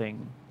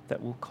something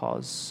that will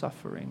cause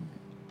suffering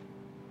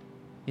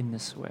in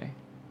this way?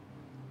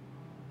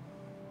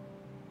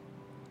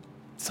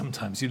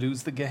 Sometimes you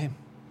lose the game.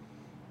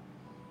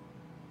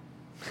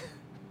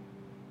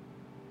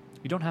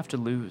 You don't have to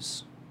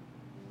lose.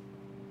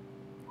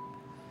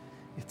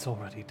 It's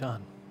already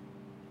done.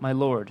 My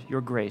lord,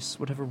 your grace,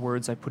 whatever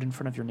words I put in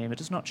front of your name, it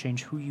does not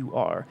change who you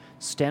are.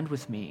 Stand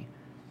with me.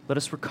 Let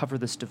us recover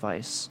this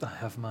device. I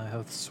have my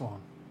oath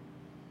sworn.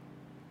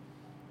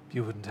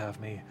 You wouldn't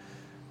have me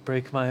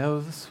break my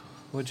oaths,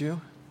 would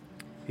you?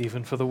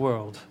 Even for the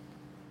world.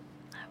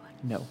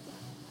 No.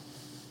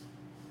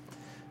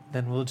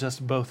 Then we'll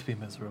just both be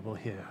miserable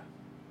here,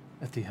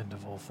 at the end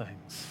of all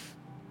things.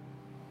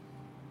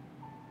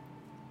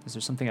 Is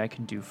there something I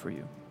can do for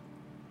you?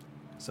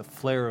 There's a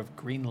flare of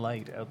green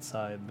light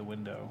outside the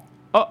window.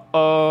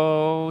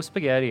 Uh-oh,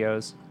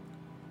 SpaghettiOs.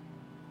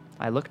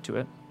 I look to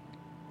it.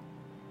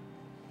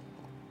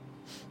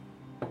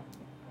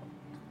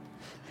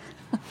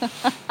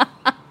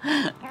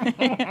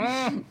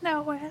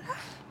 Nowhere.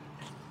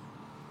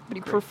 But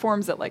he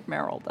performs it like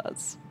Meryl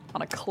does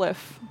on a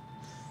cliff.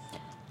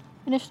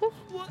 Initiative?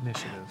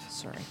 Initiative.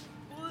 Sorry.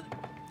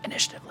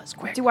 Initiative, let's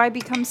quick. Do I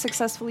become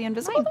successfully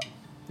invisible?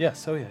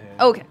 Yes, oh yeah.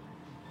 Okay.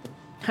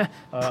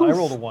 I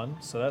rolled a 1,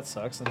 so that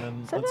sucks. And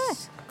then So did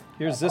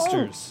here's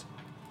Zisters.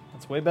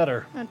 That's way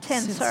better. Oh,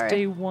 10, Since sorry.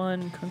 day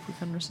 1, Kung Fu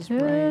Thunderous is 10.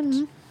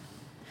 right.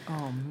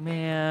 Oh,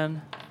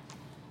 man.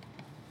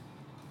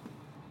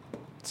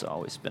 It's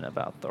always been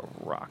about the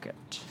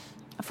rocket.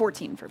 A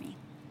 14 for me.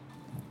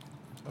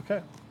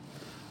 Okay.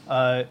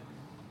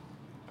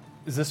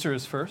 Zister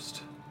is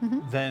first,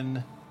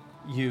 then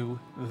you,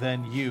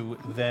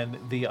 then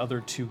the other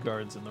 2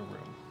 guards in the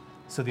room.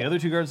 So the other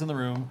 2 guards in the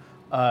room,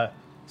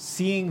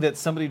 seeing that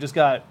somebody just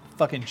got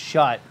fucking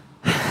shot,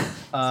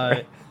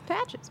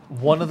 Patches.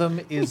 one of them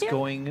is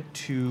going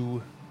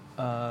to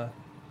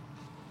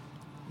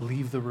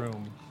leave the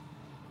room,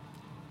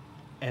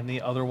 and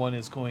the other one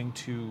is going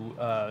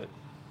to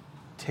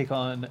take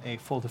on a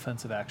full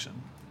defensive action.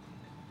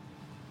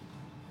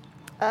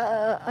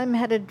 I'm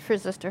headed for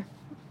Zister.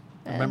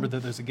 Remember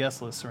that there's a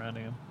guest list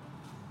surrounding him.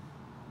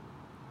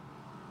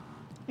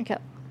 Okay.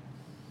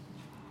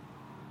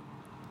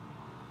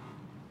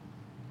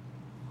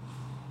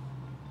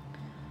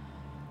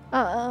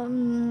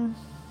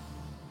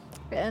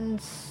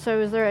 And so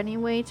is there any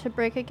way to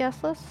break a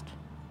guest list?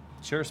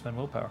 Sure, spend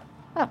willpower.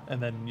 Oh.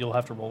 And then you'll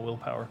have to roll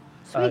willpower.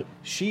 Sweet.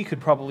 She could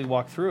probably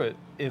walk through it,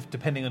 if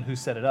depending on who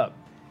set it up.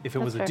 If it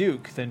was That's a fair.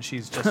 duke, then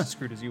she's just as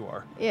screwed as you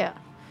are. Yeah.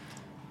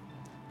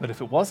 But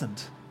if it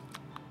wasn't,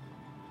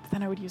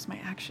 Then I would use my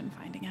action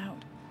finding out.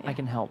 I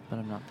can help, but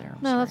I'm not there. I'm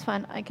No, sorry. that's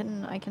fine. I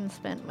can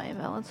spend my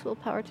balance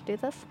willpower to do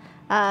this.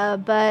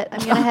 But I'm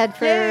gonna head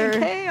for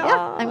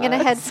yeah. I'm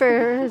gonna head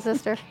for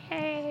Zister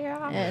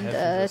and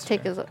Head for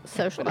take Zister. a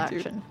social What a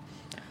cute- action.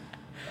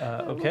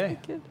 okay.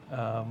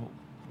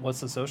 What's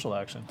the social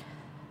action?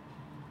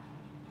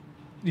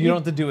 You don't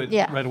have to do it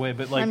Yeah. right away,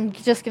 but like I'm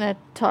just gonna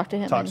talk to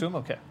him. talk and to him.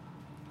 Okay.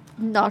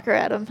 Knock her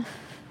at him.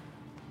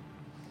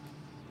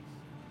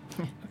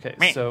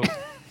 Okay. So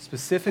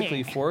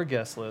specifically for a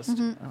guest list,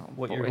 Mm-hmm.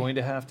 what you're boy. going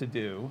to have to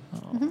do,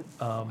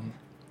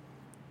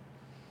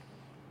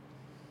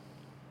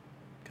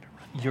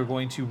 you're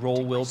going to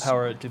roll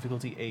willpower at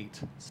difficulty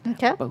 8.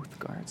 Okay. Both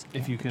guards.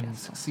 If you can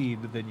succeed,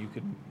 then you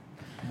can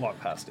walk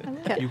past it.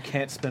 Okay. You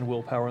can't spend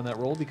willpower on that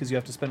roll because you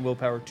have to spend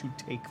willpower to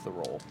take the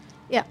roll.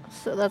 Yeah.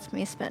 So that's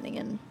me spending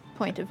in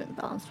point of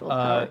imbalanced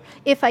willpower.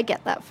 If I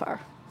get that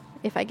far.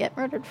 If I get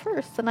murdered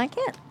first, then I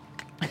can't.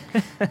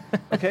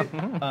 Okay.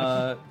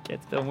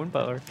 Get the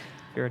willpower.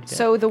 You're already dead.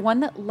 So the one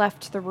that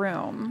left the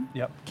room,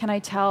 Yep. can I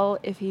tell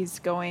if he's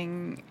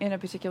going in a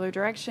particular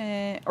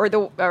direction or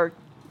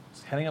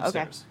Just heading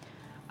upstairs.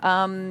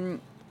 um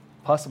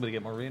Possibly to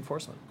get more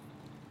reinforcement.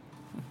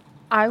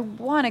 I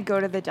want to go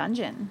to the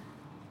dungeon.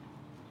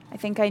 I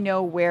think I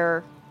know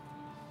where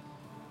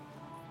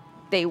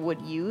they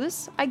would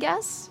use, I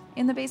guess,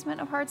 in the basement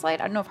of Heartslight. I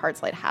don't know if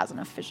Heartslight has an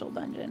official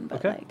dungeon, but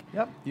Okay. like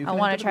Yep. You I can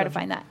want enter to the try to dungeon.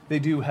 find that. They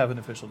do have an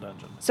official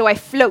dungeon. So I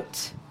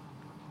float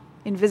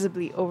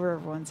invisibly over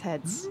everyone's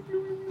heads.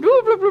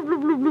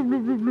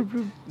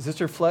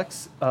 Zister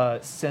Flex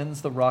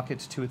sends the rocket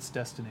to its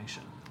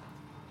destination.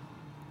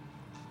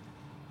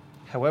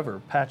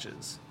 However,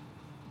 Patches,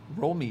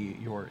 roll me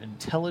your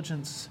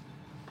intelligence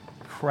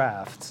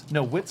crafts.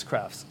 No, wits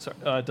crafts. Sorry,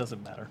 it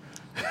doesn't matter.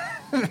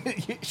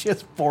 She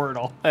has 4 at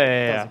all.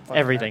 Yeah, Doesn't fucking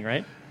everything, matter.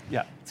 right?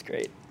 Yeah. It's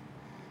great.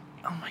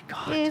 Oh my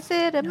god. Is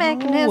it a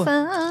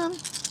mechanism?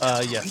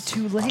 Yes.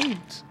 Too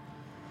late.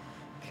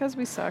 Because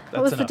we suck.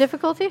 What was the enough.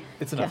 difficulty?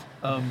 It's enough.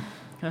 Uh-huh.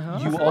 You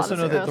That's a also lot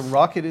know of that the zeros.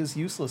 rocket is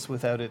useless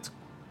without its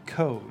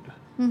code.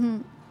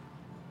 Without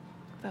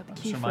the I'm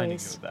just key reminding you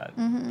phrase. of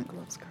that.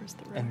 Gloves curse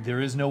the And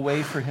there is no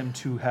way for him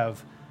to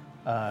have.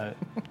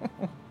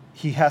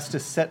 He has to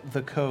set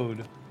the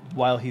code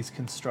while he's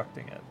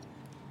constructing it.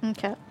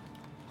 Okay.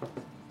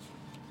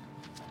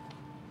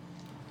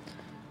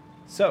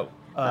 So,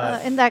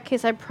 In that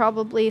case, I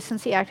probably,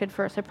 since he acted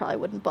first, I probably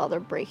wouldn't bother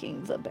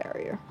breaking the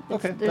barrier.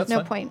 Okay, There's that's no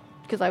fine. point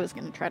because I was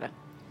going to try to.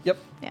 yep,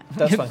 Yeah.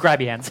 that's fine. Grab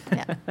your hands.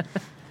 Yeah.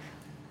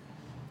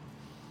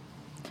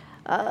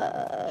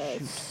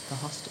 Shoot the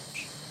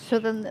hostage. So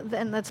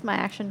then that's my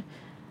action.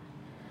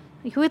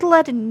 You would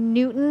let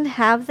Newton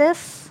have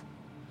this?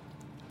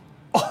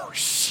 Oh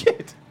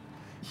shit!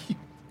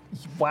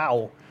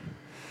 Wow.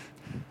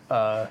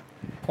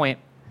 Point.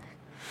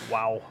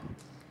 Wow.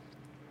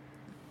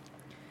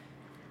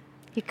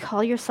 You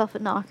call yourself a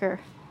knocker,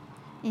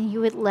 and you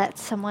would let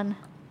someone.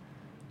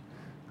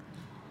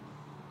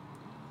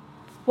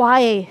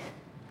 Why?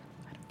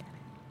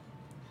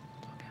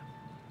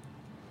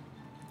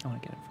 I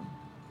want to get it from.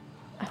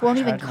 I won't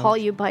even tried call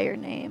not- you by your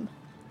name.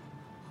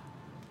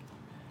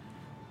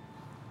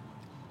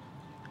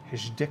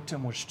 His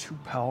dictum was too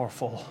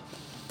powerful.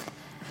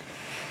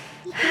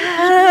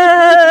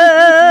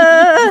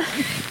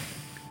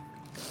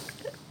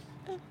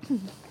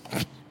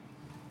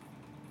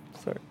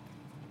 Sorry.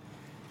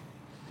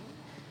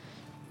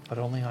 But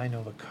only I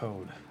know the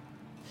code.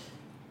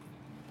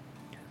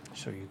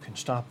 So you can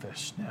stop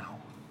this now.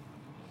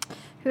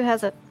 Who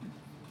has it?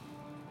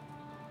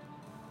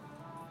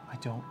 I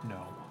don't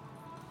know.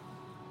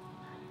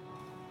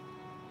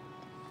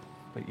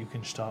 But you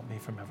can stop me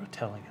from ever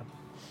telling him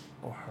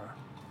or her.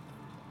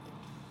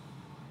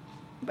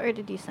 Where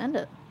did you send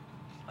it?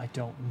 I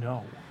don't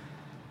know.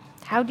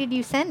 How did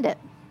you send it?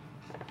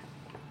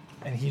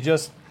 And he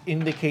just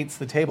indicates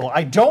the table.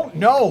 I don't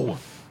know!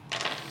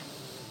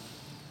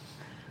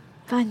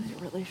 Fine. Your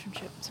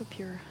relationship so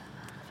pure.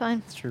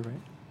 Fine. It's true, right?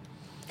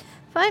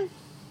 Fine.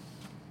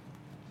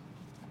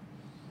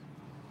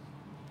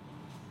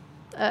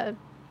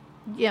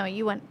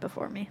 You went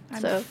before me,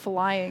 I'm so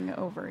flying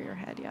over your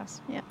head,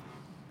 yes. yeah.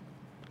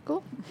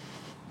 Cool.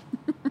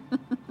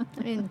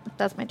 I mean,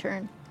 that's my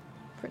turn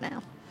for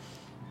now.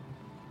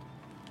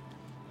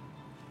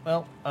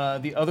 Well,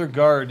 the other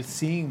guard,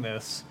 seeing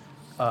this,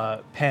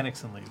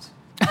 panics and leaves.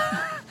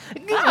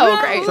 Oh,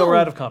 great. So we're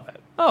out of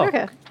combat. Oh,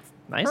 Okay.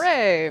 nice.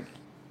 Hooray.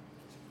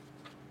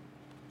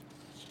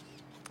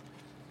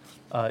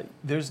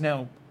 There's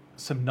now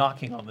some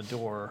knocking on the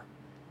door,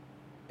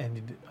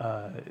 and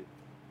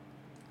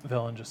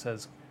Velen just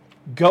says,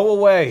 "Go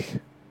away!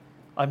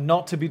 I'm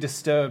not to be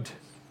disturbed."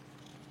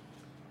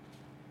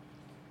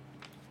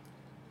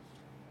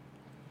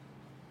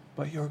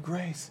 But your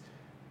grace,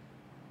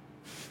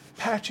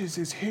 Patches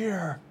is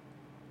here.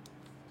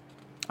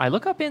 I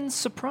look up in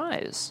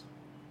surprise.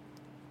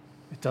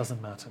 It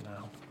doesn't matter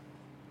now.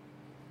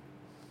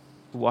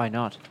 Why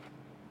not?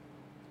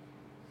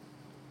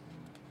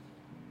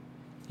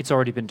 It's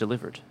already been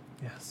delivered.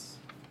 Yes.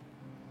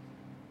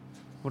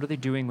 What are they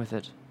doing with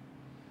it?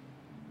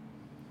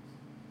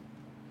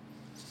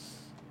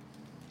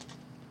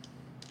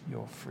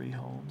 Your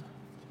freehold.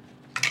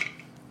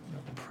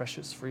 Your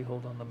precious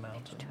freehold on the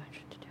mountain.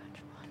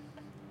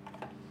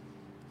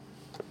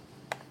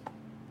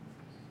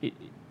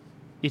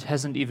 It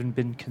hasn't even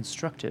been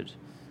constructed.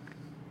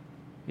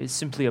 It's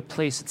simply a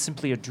place. It's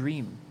simply a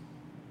dream.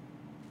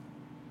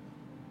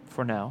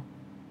 For now.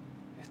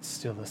 It's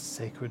still a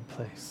sacred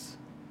place.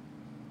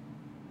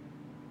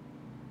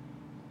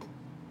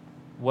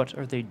 What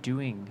are they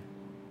doing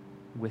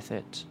with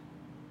it?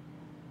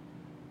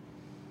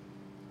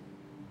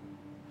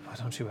 Why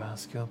don't you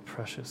ask your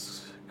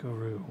precious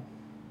guru?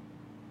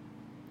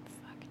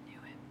 Fucking knew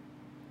it.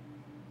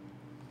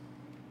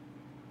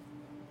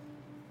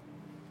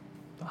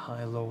 The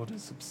High Lord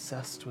is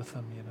obsessed with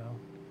them, you know.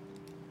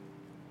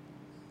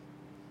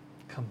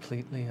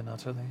 Completely and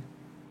utterly.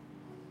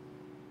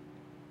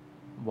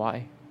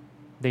 Why?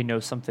 They know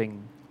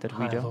something that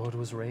we High don't. Lord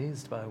was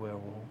raised by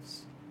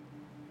werewolves.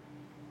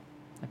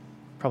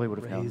 Probably would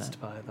have known that.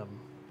 Raised by them.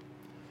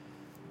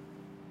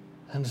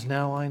 And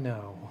now I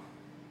know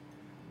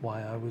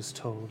why I was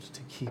told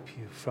to keep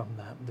you from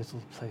that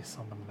little place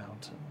on the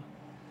mountain.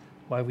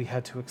 Why we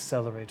had to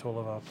accelerate all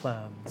of our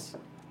plans.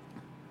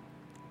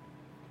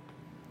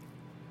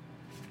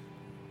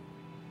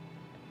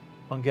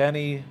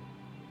 Mongani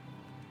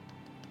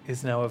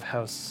is now of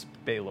House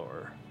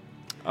Baelor.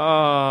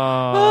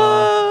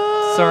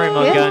 Oh, sorry,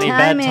 Mongani.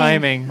 Bad timing.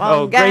 timing.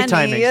 Oh, great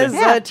timing. is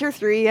Yeah. tier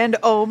 3, and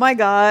oh my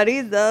god,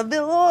 he's the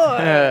Baelor.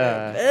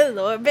 Yeah.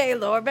 Baelor,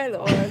 Baelor,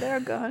 Baelor. They're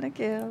gonna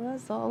kill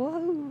us all.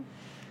 Wahoo.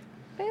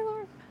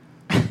 Baelor.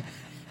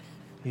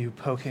 You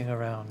poking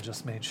around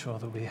just made sure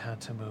that we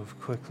had to move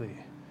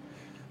quickly,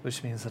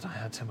 which means that I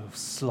had to move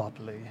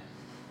sloppily.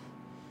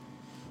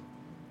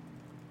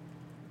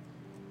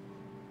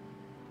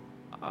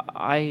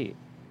 I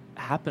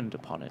happened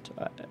upon it.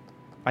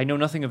 I know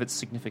nothing of its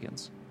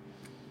significance.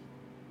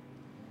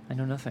 I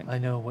know nothing. I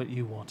know what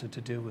you wanted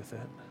to do with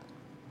it.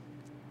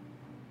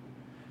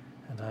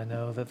 And I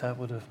know that that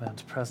would have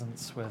meant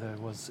presence where there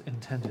was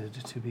intended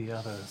to be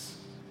others.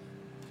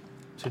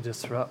 To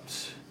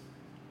disrupt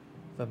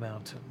the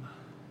mountain.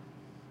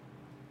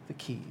 The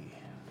key.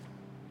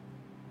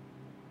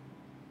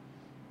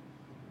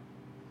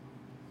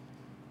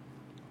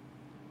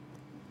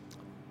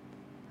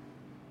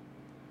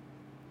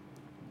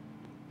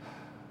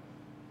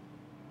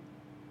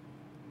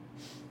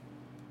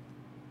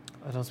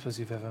 I don't suppose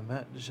you've ever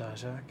met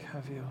Zajak,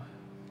 have you?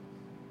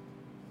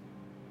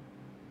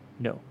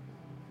 No.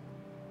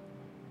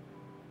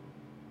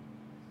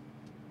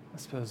 I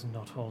suppose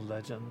not all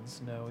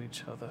legends know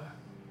each other.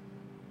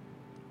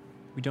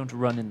 We don't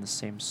run in the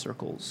same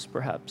circles,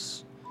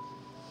 perhaps.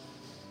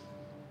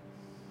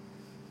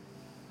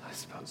 I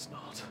suppose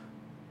not.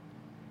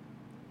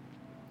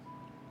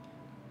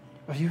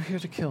 Are you here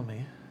to kill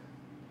me?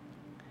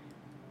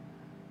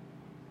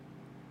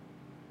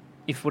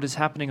 If what is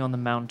happening on the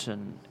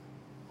mountain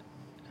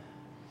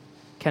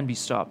can be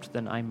stopped,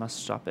 then I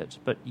must stop it.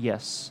 But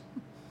yes,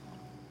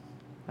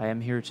 I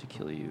am here to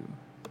kill you.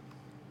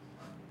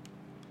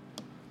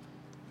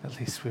 At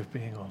least we're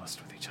being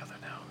honest with each other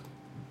now.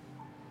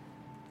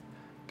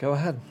 Go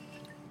ahead.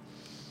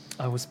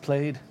 I was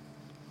played,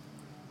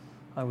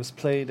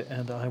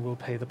 and I will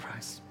pay the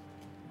price.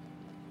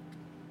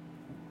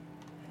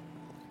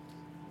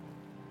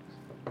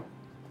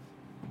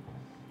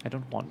 I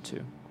don't want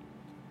to.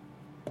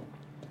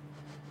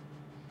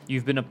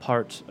 You've been a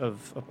part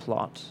of a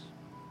plot.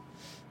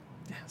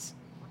 Yes.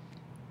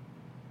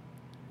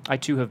 I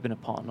too have been a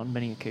pawn on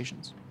many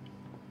occasions.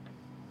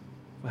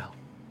 Well,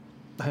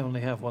 I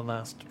only have one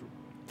last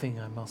thing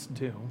I must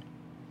do.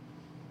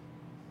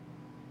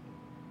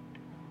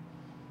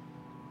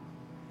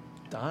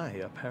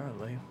 Die,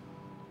 apparently.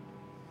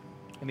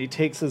 And he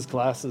takes his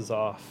glasses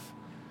off.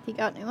 He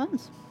got new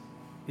ones.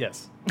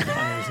 Yes. I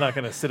mean, he's not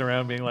going to sit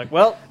around being like,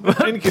 well,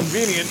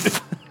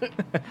 inconvenient.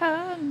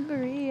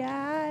 Hungry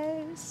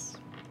eyes.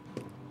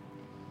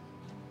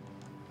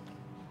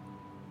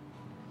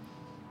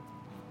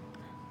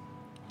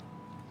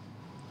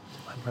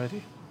 I'm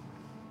ready.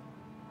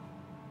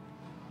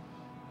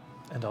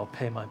 And I'll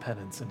pay my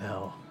penance in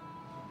hell.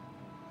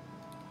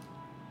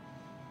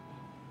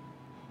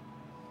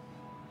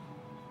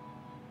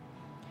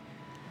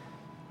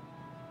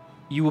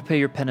 You will pay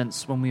your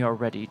penance when we are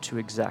ready to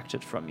exact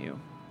it from you.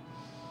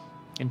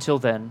 Until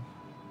then,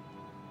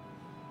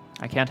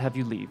 I can't have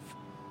you leave.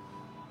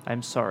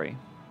 I'm sorry.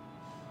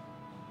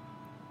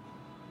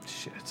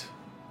 Shit.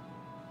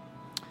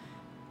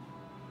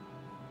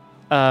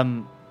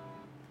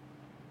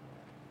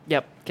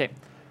 Yep, okay.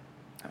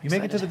 You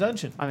make it to the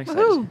dungeon. I'm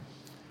excited.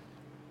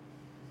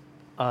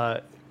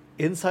 Woohoo!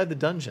 Inside the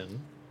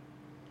dungeon,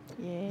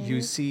 Yeah.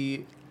 you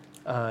see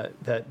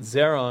that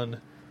Zeron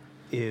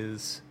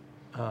is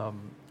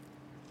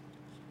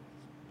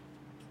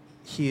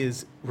he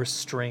is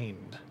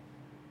restrained.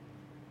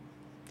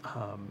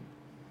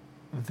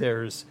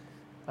 There's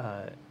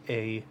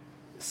a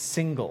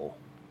single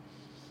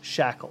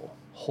shackle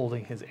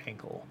holding his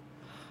ankle.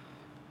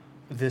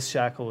 This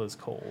shackle is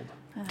cold.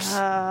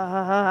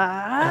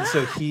 And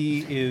so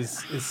he is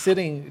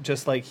sitting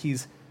just like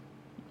he's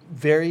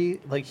very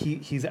like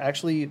he's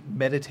actually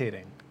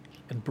meditating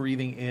and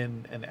breathing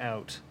in and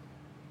out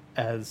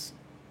as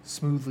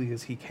smoothly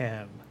as he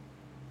can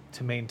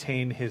to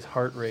maintain his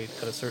heart rate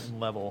at a certain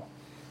level.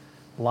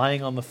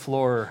 Lying on the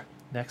floor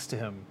next to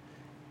him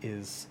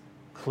is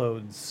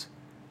Claude's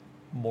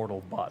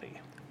mortal body.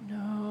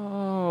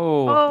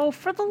 No. Oh,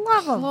 for the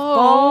love of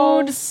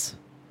balls.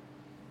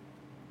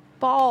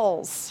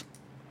 Balls.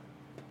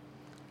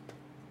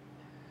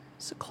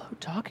 What's Claude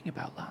talking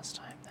about last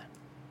time then?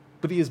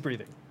 But he is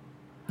breathing.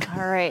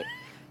 All right.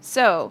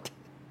 So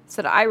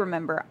that I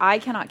remember, I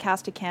cannot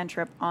cast a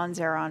cantrip on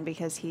Zeron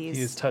because He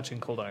is touching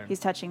cold iron. he's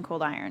touching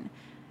cold iron.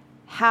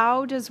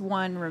 How does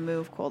one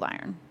remove cold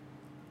iron?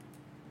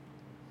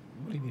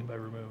 What do you mean by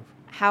remove?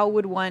 How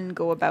would one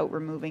go about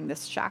removing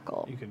this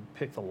shackle? You can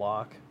pick the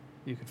lock.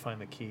 You could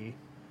find the key.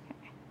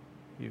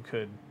 You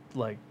could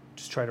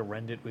just try to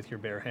rend it with your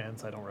bare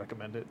hands. I don't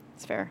recommend it.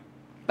 It's fair.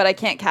 But I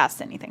can't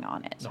cast anything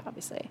on it, No.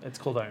 obviously. It's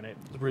cold iron. It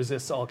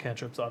resists all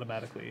cantrips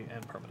automatically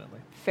and permanently.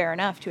 Fair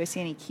enough. Do I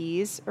see any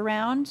keys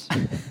around?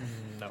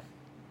 No.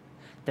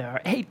 There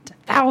are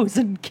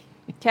 8,000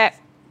 Okay.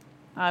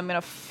 I'm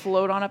going to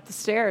float on up the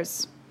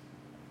stairs.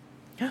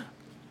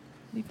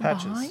 Leave them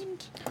Patches.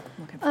 behind?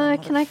 Looking for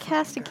Can I motherfucker.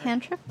 cast a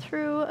cantrip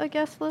through a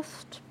guest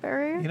list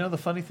barrier? You know, the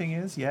funny thing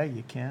is, yeah,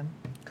 you can.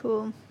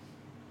 Cool.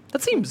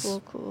 That seems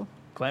Cool.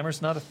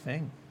 Glamour's not a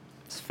thing.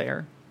 it's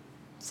fair.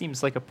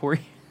 Seems like a poor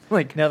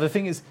like Now, the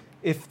thing is,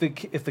 if the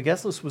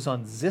guest list was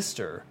on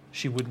Zister,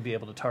 she wouldn't be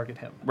able to target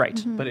him.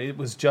 right. But it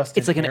was just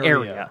It's like an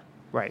area.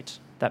 Right.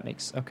 That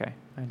makes okay.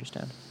 I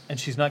understand. And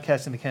she's not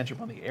casting the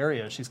cantrip on the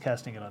area, she's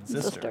casting it on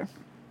Zister. Zister.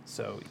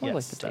 So, Or yes,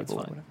 like the that's table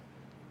or fine. whatever.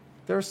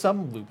 There are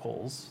some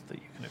loopholes that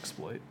you can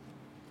exploit.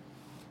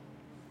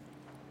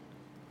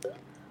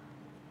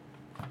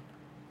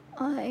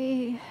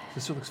 I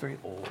Zister looks very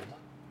old.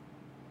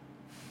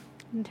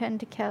 intend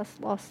to cast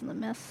Lost in the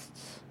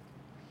Mists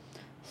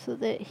so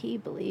that he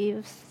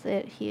believes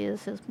that he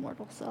is his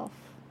mortal self.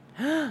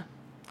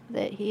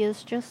 That he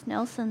is just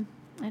Nelson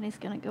and he's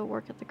going to go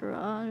work at the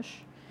garage.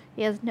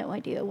 He has no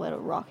idea what a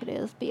rocket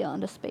is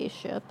beyond a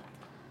spaceship,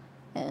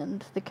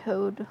 and the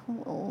code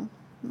will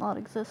not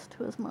exist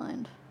to his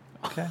mind.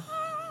 Okay.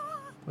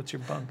 What's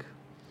your bunk?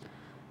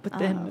 But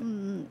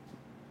then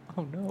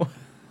oh no.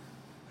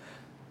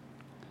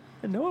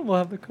 And no one will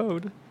have the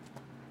code.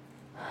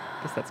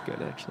 Guess that's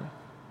good actually.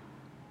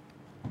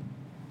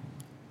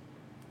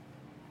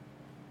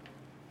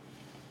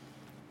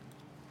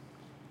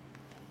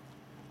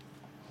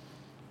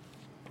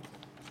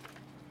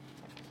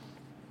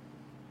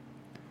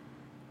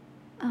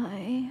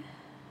 I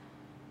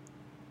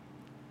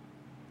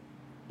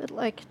would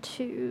like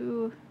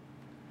to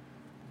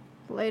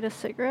light a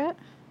cigarette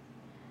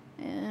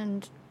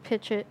and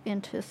pitch it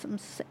into some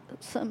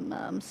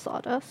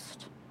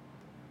sawdust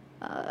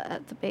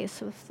at the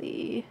base of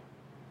the.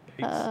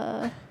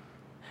 Yikes.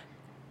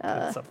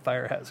 That's a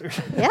fire hazard.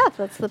 Yeah,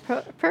 that's the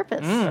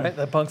purpose. All right,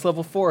 that bunk's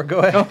level 4. Go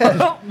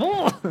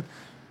ahead.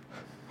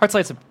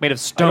 Heartlight's made of I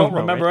stone. don't though,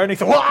 remember right?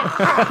 anything.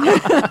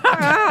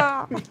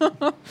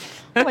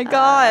 Oh my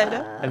god.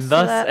 And So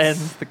thus that's-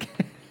 ends the.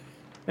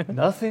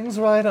 Nothing's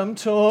right, I'm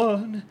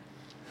torn.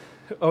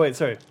 Oh, wait,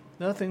 sorry.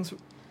 Nothing's.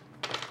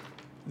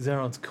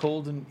 Zeron's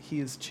cold and he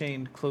is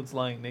chained, clothes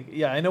lying naked.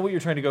 Yeah, I know what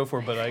you're trying to go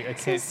for, but I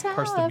can't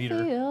parse the meter.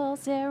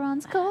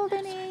 Zeron's cold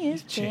and he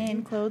is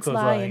chained, clothes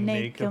lying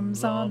naked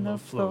on the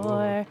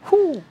floor.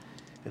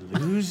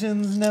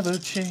 Illusions never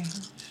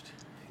changed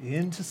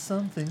into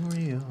something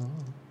real.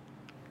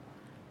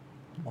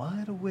 I'm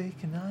wide awake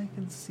and I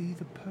can see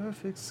the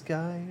perfect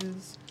sky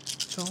is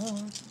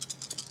torn.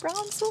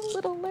 Brown's a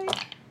little late.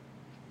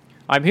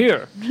 I'm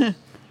here.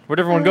 Where'd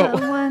everyone go?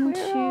 1,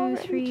 2,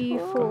 3,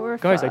 4,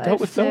 Guys, I 5,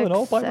 dealt with them and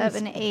all 6, by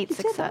 7, 8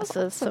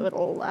 successes, so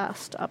it'll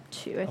last up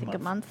to, I think, a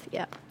month.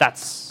 Yeah.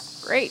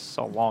 That's Great.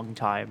 a long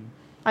time.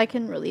 I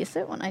can release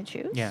it when I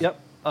choose. Yeah.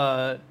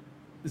 Yep.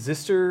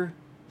 Zister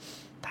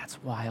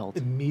That's wild.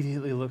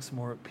 immediately looks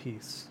more at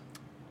peace.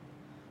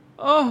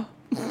 Oh,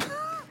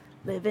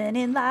 Living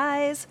in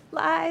lies,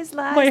 lies,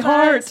 lies, my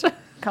lies. heart.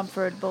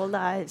 Comfortable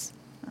lies.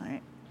 All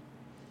right.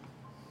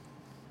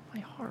 My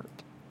heart.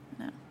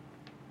 No.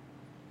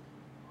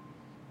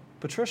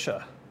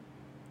 Patricia.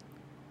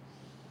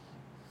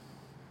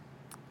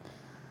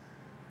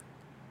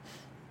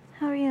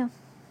 How are you?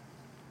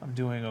 I'm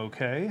doing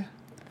okay.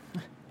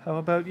 How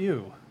about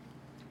you?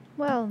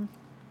 Well,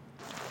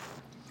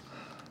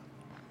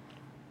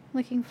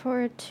 looking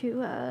forward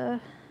to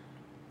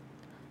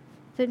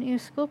the new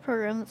school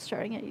program that's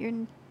starting at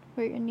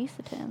where your niece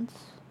attends.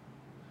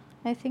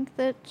 I think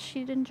that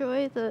she'd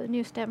enjoy the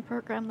new STEM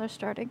program they're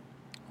starting.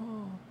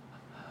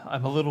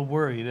 I'm a little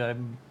worried. I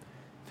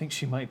think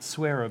she might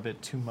swear a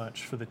bit too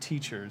much for the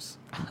teachers.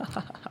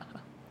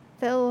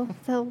 They'll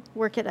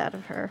work it out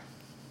of her.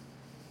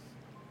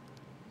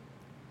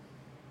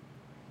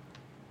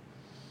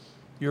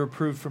 You're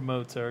approved for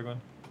moats, Aragorn.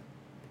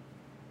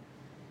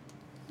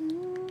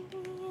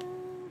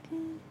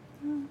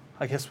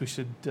 I guess we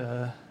should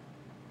I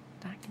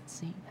can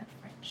see that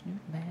French nude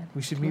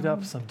man. meet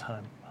up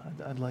sometime.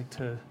 I'd like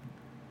to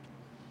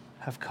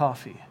have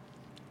coffee.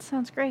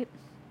 Sounds great.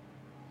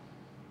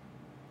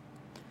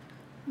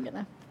 I'm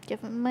gonna give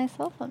him my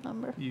cell phone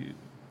number. You.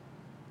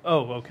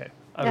 Oh, okay.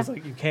 I was Yeah.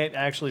 like, you can't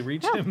actually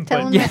reach No, him. tell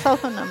But him my cell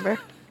phone number.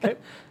 okay.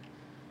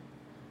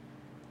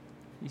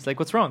 He's like,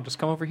 "What's wrong? Just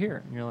come over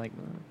here." And you're like,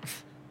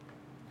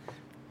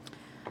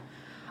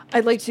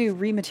 I'd like to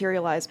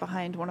rematerialize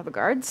behind one of the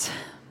guards.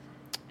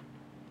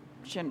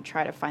 And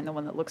try to find the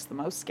one that looks the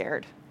most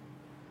scared.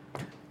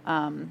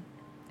 And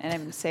I'm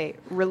going to say,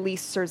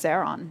 release Sir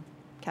Zeron,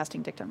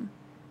 casting Dictum.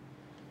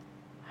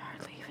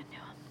 Hardly even knew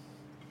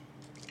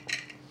him.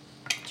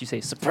 "Did you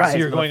say surprise?" So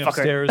you're going motherfucker?"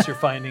 upstairs. You're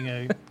finding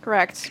a.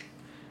 Correct.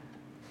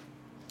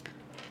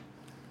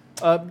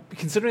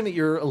 Considering that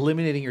you're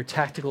eliminating your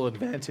tactical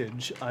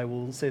advantage, I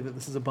will say that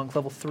this is a bunk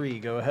level 3.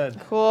 Go ahead.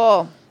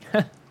 Cool.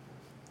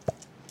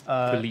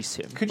 Release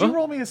him. Could you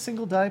roll me a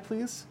single die,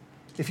 please?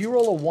 If you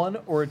roll a 1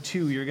 or a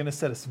 2, you're going to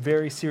set a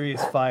very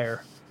serious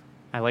fire.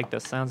 I like the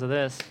sounds of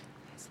this.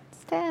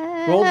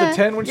 Rolled the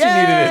 10 when she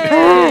needed it.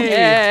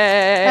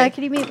 Yay!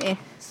 Could you meet me?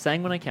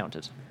 Sang when I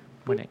counted.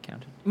 When it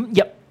counted.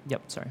 Yep.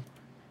 Yep. Sorry.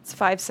 It's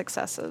 5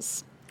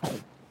 successes.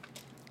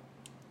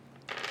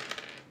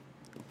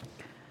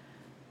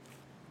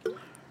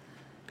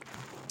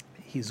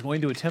 He's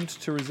going to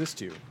attempt to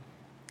resist you.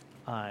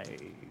 I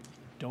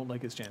don't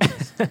like his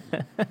chances.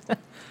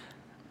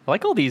 I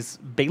like all these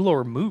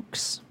Baylor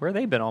mooks. Where have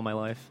they been all my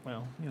life?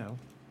 Well, you know.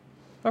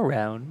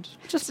 Around.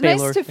 Just It's nice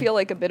Baylor to thing. feel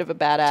like a bit of a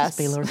badass. Just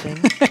Baylor thing.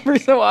 Every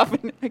so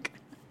often. Like,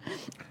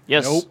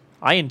 Yes. Nope.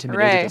 I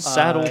intimidated Hooray. a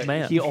sad old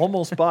man. He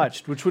almost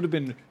botched, which would have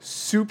been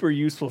super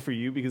useful for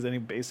you because then he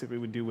basically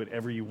would do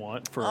whatever you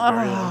want for a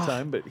very long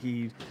time. But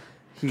he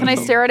can I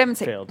stare at him and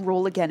say, failed.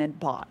 roll again and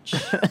botch?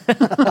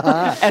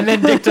 and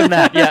then dictum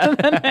that,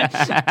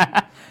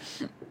 yeah.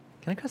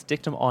 Can I cast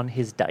dictum on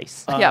his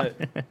dice? Yeah.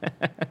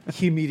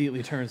 He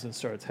immediately turns and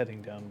starts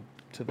heading down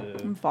to the.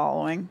 I'm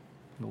following.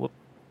 Whoop.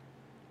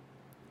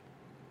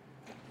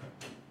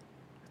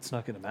 It's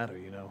not going to matter,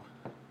 you know.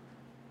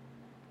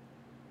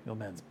 Your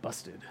man's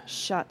busted.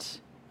 Shut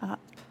up.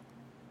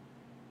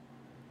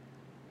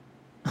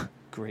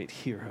 Great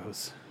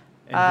heroes.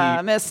 And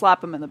I'm going to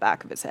slap him in the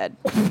back of his head.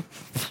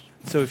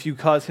 so if you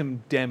cause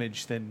him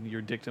damage, then your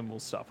dictum will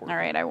stop working. All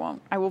right, I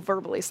won't. I will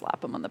verbally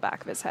slap him on the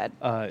back of his head.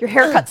 Uh, Your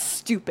haircut's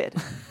stupid.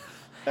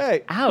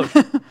 Hey. Ouch.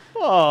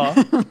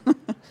 Aw.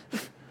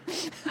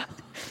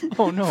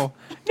 Oh, no.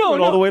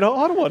 Went all the way to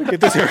Ottawa to get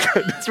this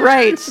haircut. That's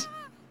right.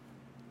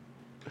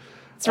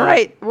 That's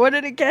right. What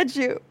did it get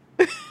you?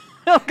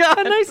 Oh, God.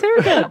 A nice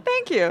haircut.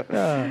 Thank you.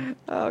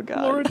 Oh,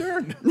 God. Laura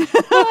Dern.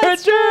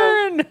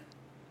 Return.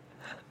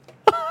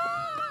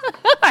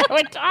 I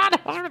went on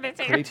over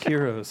this Great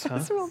heroes, huh?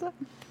 Well done.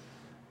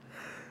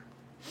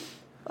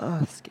 Oh,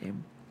 this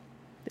game.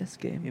 This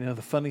game. You know,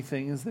 the funny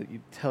thing is that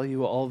you tell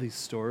you all these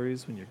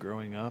stories when you're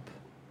growing up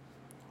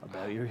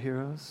about your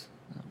heroes.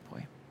 Oh,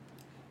 boy.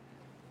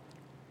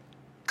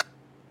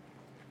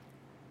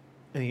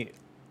 And he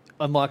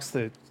unlocks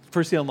the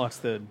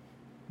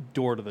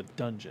door to the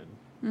dungeon,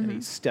 and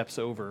he steps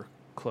over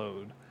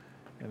Claude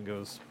and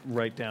goes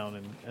right down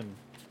and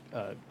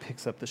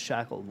picks up the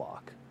shackle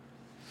lock.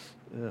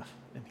 Ugh.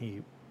 And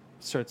he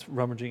starts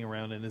rummaging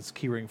around in his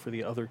keyring for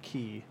the other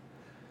key.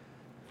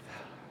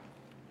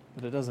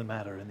 But it doesn't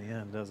matter in the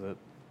end, does it?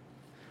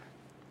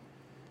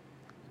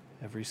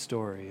 Every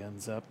story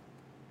ends up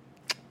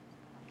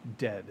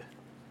dead.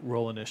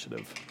 Roll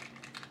initiative.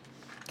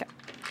 Okay.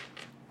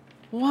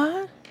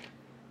 What?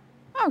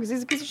 Oh, because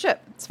he's a piece of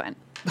shit. It's fine.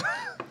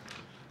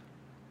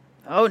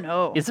 Oh,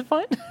 no. Is it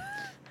fine?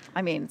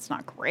 I mean, it's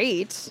not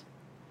great.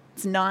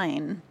 It's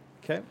 9.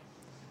 Okay.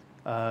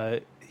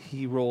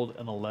 He rolled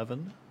an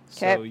 11, so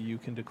 'Kay. you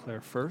can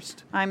declare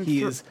first. I'm He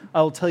thr- is.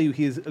 I'll tell you,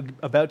 he is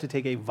about to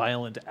take a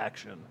violent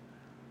action.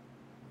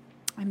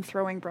 I'm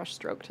throwing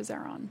brushstroke to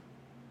Zeron.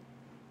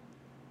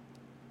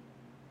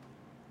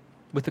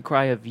 With the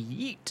cry of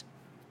yeet.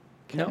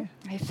 No? Okay.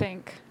 I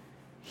think.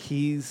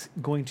 He's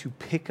going to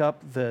pick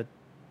up the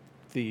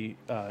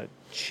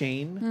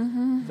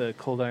chain, the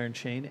cold iron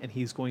chain, and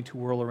he's going to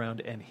whirl around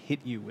and hit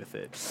you with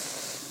it.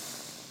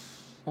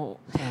 Oh.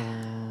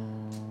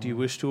 Do you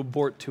wish to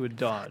abort to a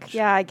dodge?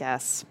 Yeah, I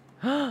guess.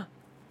 You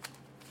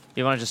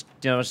want to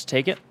just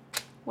take it?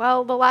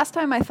 Well, the last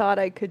time I thought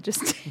I could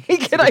just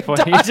take it, I Before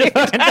you just died.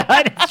 fucking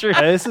died. It's true.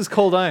 This is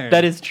cold iron.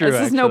 That is true.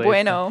 This is no actually.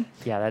 bueno.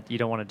 Yeah, that you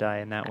don't want to die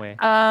in that way.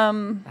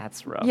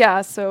 That's rough.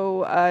 Yeah,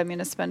 so I'm going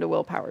to spend a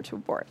willpower to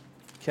abort.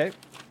 Okay.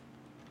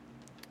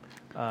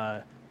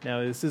 Now,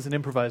 this is an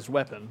improvised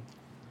weapon,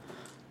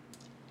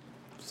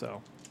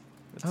 so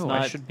it's Oh, I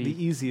not should be-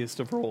 the easiest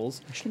of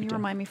rolls. Can you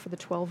remind me for the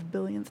 12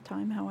 billionth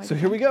time how I So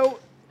did here that? we go.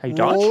 How you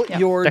Roll dodge? Yeah.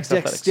 your Dex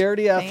athletics.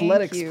 dexterity Thank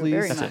athletics, you please.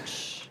 very That's it.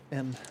 much.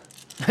 And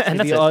And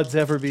may that's the it. odds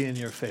ever be in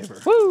your favor.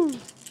 Woo!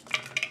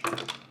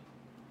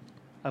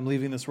 I'm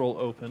leaving this roll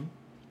open.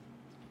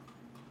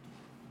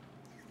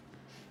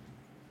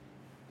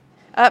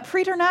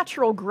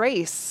 Preternatural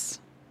grace.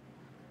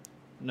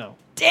 No.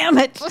 Damn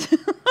it.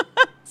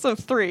 So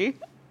 3.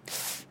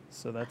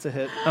 So that's a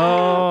hit.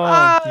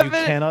 Oh. You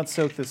cannot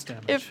soak this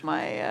damage. If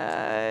my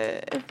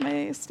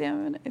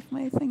stamina, if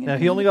my thing. Now,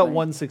 he only got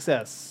one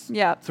success.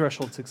 Yeah.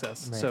 Threshold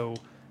success. Right. So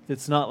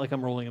it's not like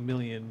I'm rolling a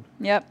million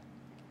Yep.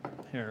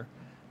 here.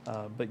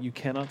 But you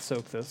cannot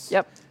soak this.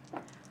 Yep.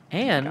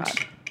 And God.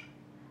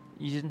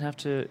 you didn't have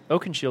to.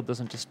 Oaken Shield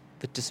doesn't just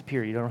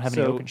disappear. You don't have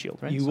any So Oaken Shield,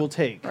 right? you will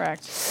take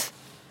Correct.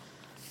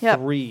 Yep.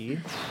 3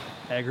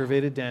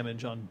 aggravated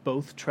damage on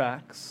both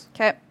tracks.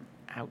 Okay.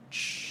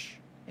 Ouch.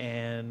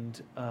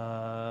 And I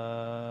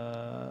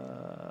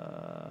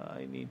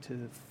need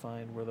to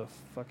find where the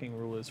fucking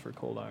rule is for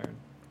cold iron.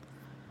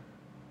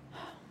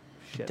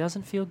 Shit. It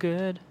doesn't feel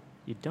good.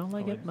 You don't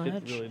like Oh, it much.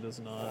 It really does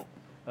not.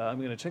 I'm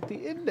going to check the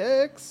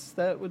index.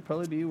 That would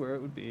probably be where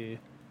it would be.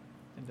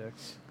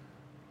 Index.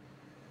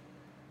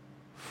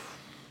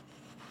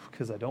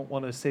 Because I don't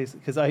want to say...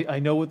 Because I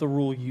know what the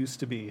rule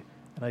used to be,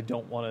 and I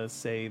don't want to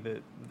say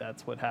that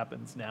that's what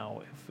happens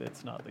now if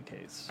it's not the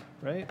case.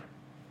 Right?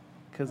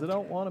 Because I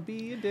don't want to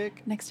be a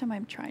dick. Next time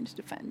I'm trying to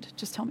defend,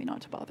 just tell me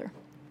not to bother.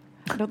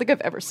 I don't think I've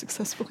ever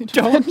successfully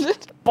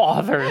defended.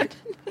 Bother.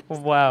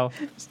 Wow.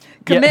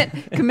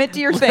 Commit to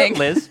your thing.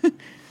 Liz.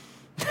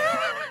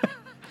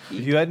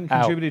 If you hadn't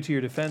Ow. contributed to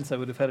your defense, I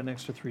would have had an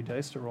extra 3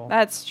 dice to roll.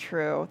 That's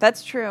true.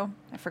 That's true.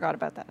 I forgot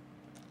about that.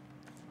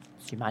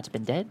 You might have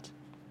been dead.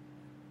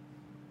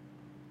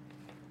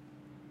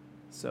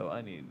 So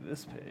I need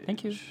this page.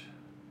 Thank you.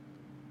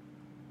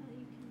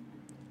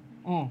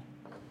 Can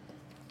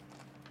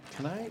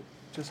I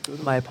just go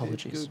to My the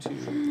page- apologies. Go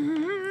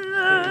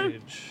to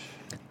page.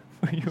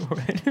 Are you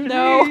alright?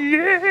 No.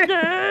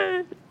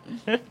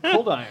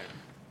 Cold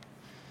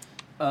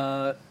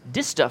iron.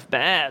 This stuff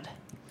bad.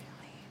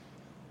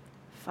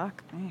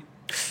 Fuck me.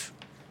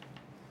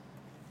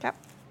 Cap.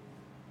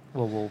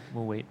 Well,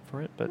 we'll wait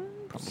for it, but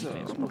So-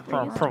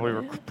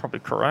 probably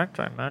correct,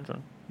 I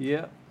imagine.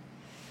 Yeah.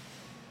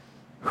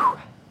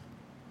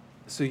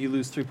 So you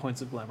lose 3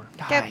 points of glamour.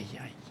 Yep.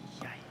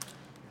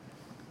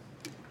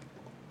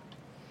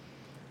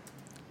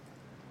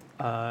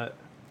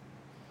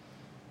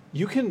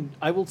 You can.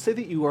 I will say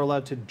that you are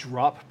allowed to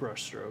drop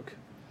brushstroke,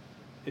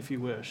 if you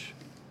wish,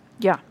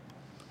 Yeah.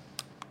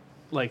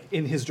 like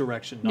in his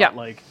direction, not Yeah.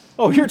 like,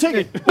 oh, you're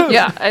taking.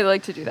 Yeah, I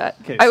like to do that.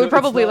 Okay, I so would it's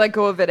probably not- let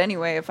go of it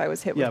anyway if I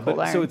was hit Yeah, with cold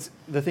but iron. so it's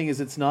the thing is,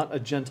 it's not a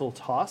gentle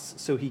toss,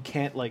 so he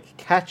can't like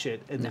catch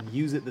it and then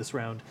use it this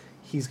round.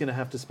 He's gonna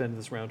have to spend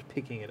this round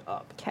picking it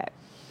up. Okay.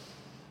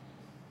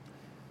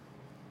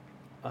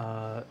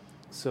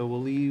 So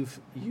we'll leave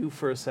you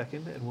for a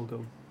second, and we'll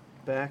go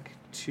back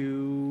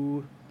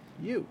to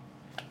you.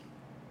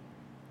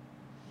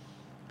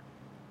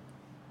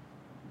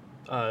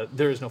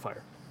 There is no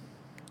fire.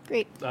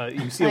 Great.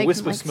 You see a I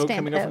wisp can, of smoke stand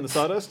coming up from the out.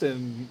 sawdust,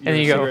 and your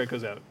then you go. cigarette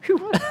goes out.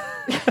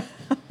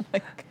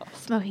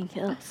 Smoking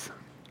kills.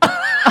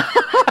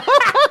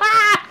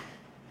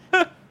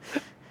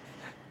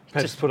 I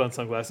just put on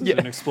sunglasses Yeah.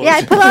 and explode. Yeah,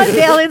 I put on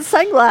Valen's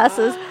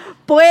sunglasses.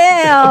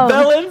 Bam!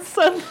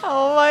 Valenson.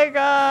 Oh my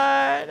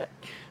god.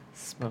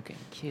 Smoking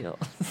kills.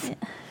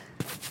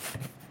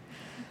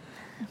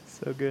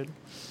 So good.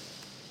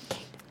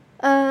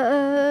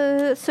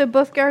 So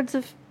both guards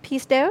have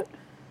pieced out.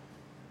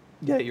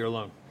 Yeah, you're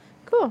alone.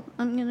 Cool.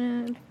 I'm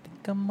gonna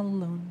Think I'm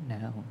alone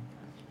now.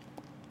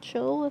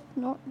 chill with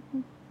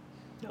Nelson.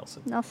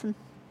 Nelson.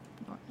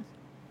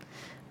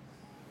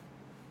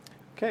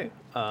 Okay,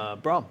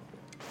 Brom.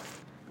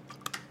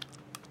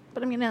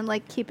 But I'm gonna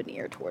like keep an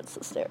ear towards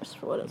the stairs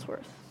for what it's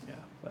worth. Yeah,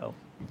 well,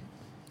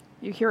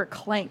 You hear a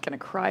clank and a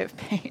cry of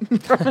pain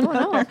from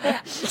another.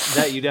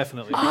 that you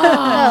definitely.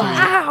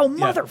 Ow,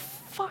 Yeah.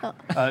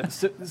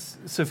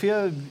 motherfucker!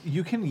 Sophia,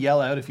 you can yell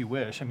out if you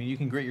wish. I mean, you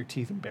can grit your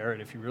teeth and bear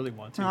it if you really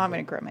want to. Oh, I'm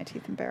going to grit my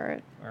teeth and bear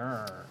it.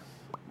 Arr.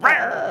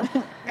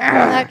 In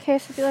that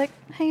case, I'd be like,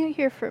 hang out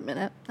here for a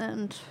minute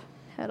and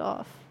head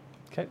off.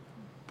 Okay,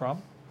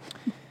 Brom.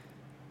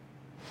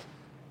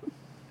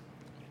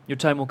 Your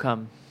time will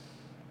come,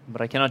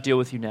 but I cannot deal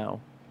with you now.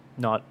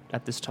 Not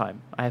at this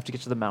time. I have to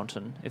get to the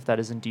mountain, if that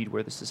is indeed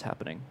where this is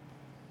happening.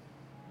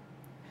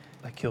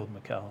 I killed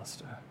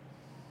McAllister.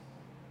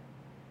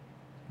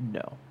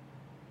 No.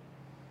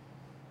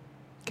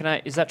 Can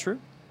I? Is that true?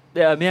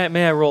 Yeah.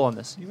 May I roll on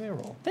this? You may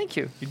roll. Thank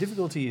you. Your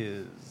difficulty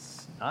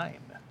is 9.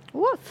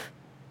 Woof.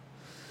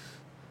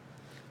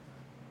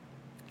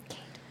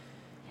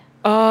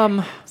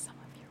 I'm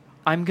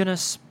gonna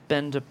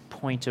spend a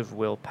point of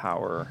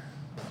willpower,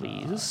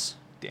 please.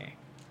 Dang.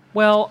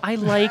 Well, I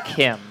like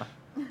him.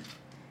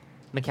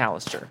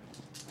 McAllister.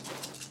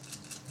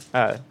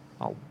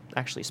 I'll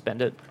actually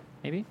spend it,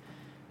 maybe.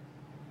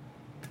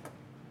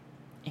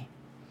 Eh.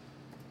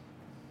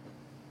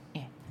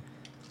 Eh.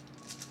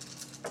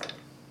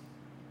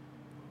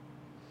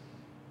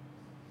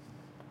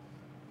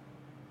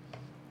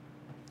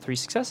 3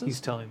 successes. He's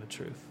telling the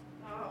truth.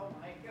 Oh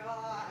my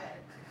god.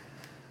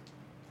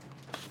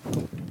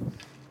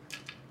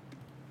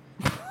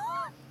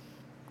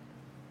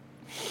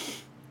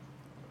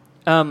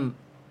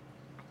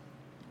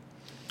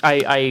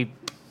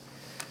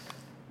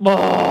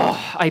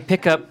 I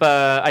pick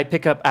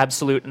up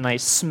Absolute and I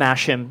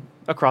smash him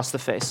across the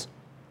face.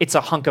 It's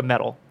a hunk of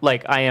metal.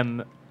 Like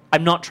I'm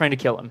not trying to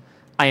kill him.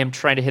 I am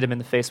trying to hit him in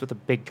the face with a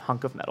big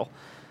hunk of metal.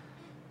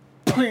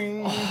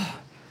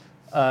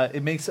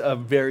 It makes a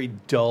very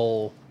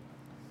dull,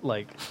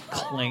 like,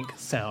 clank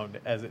sound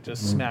as it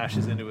just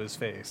smashes into his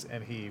face,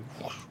 and he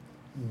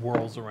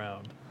whirls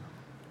around.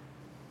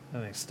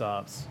 And he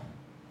stops.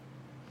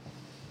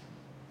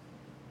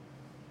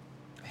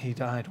 He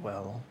died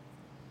well.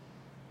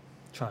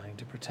 Trying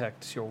to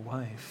protect your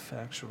wife,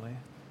 actually.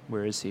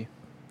 Where is he?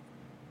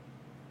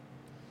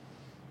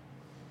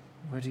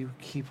 Where do you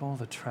keep all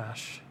the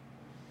trash?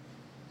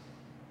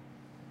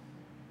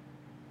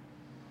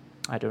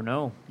 I don't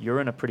know. You're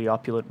in a pretty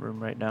opulent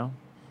room right now.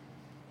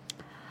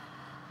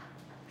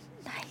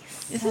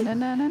 Nice.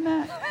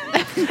 Na-na-na-na-na.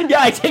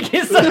 Yeah, I take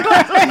his. Yes.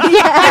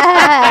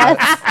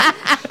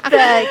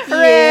 Thank you.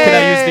 Can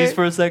I use these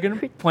for a second?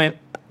 Point.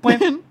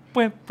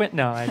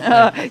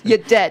 No, You're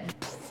dead.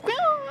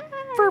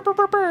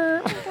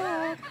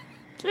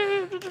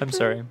 I'm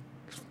sorry.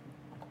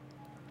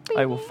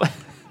 I will.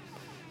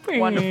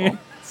 Wonderful.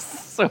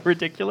 So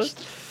ridiculous.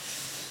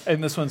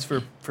 And this one's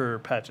for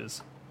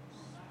Patches.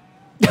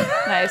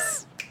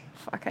 Nice.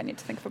 Fuck, I need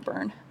to think of a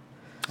burn.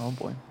 Oh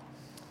boy.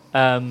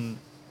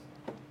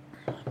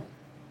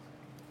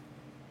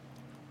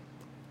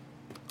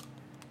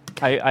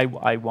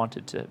 I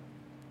wanted to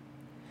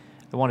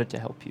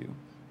help you.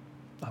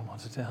 I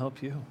wanted to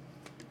help you.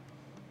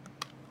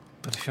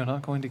 But if you're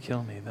not going to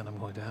kill me, then I'm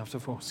going to have to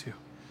force you.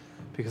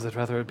 Because I'd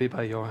rather it be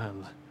by your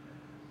hand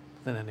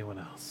than anyone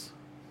else.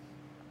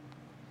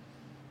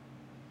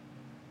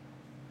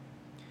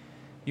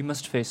 You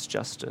must face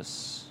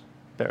justice,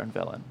 Baron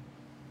Velen.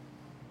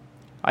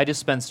 I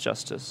dispense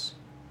justice,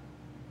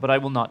 but I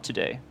will not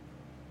today.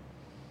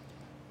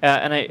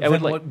 And I Then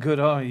would like. what good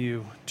are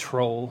you,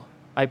 troll?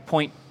 I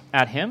point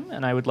at him,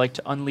 and I would like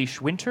to unleash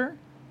winter,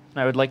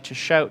 and I would like to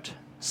shout,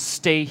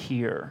 "Stay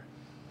here!"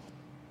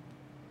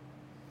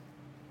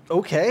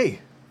 Okay,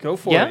 go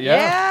for Yeah? it.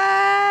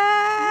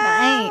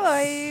 Yeah.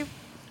 Nice.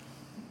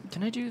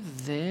 Can I do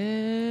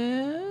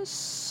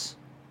this?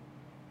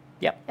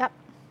 Yep. Yep.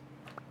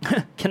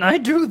 Can I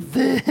do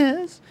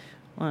this?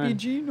 1,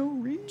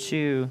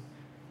 2.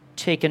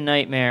 Take a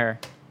nightmare.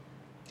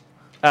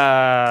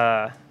 Butter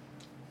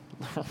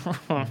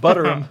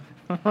him.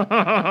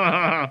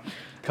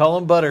 Call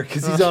him Butter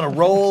because he's on a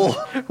roll.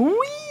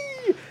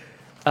 Whee!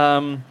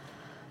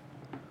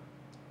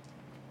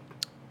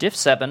 Diff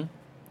 7.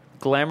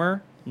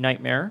 Glamour.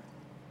 Nightmare.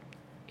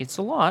 It's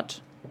a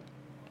lot.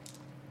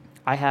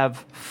 I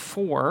have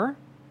 4.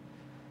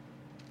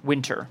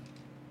 Winter.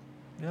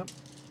 Yep.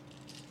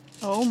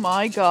 Oh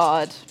my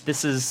god.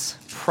 This is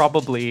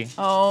probably...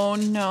 Oh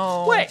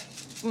no. Wait.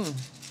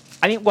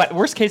 I mean, what?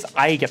 Worst case,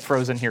 I get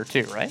frozen here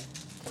too, right?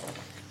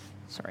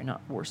 Sorry,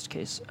 not worst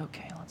case.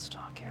 Okay, let's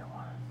talk here.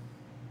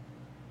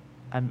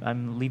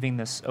 I'm leaving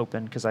this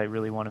open because I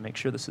really want to make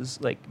sure this is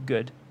like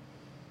good.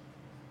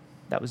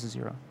 That was a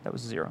 0. That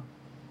was a 0.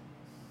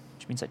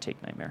 Which means I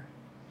take nightmare.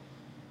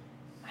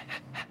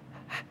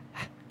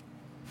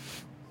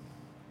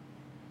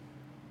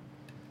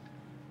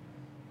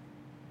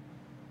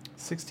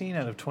 16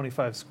 out of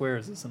 25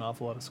 squares is an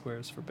awful lot of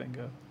squares for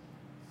bingo.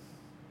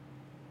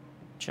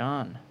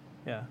 John,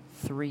 Yeah.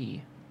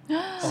 3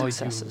 Oh, you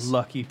successes.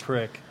 lucky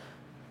prick.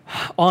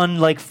 on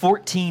like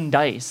 14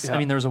 dice. Yeah. I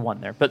mean, there was a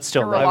 1 there, but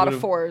still. There were a right? lot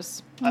of would've-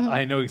 4s.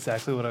 I know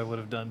exactly what I would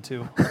have done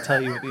too. I'll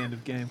tell you at the end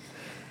of game.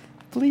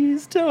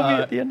 Please tell me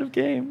Uh, at the end of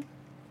game.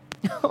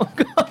 Oh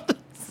god.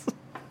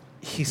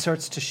 He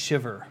starts to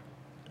shiver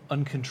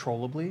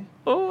uncontrollably,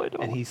 Oh, I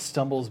don't. and he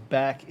stumbles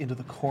back into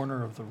the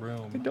corner of the I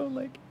room, don't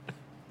like.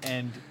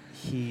 and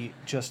he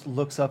just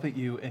looks up at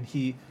you, and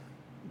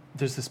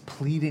there's this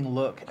pleading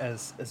look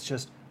as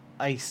just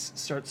ice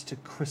starts to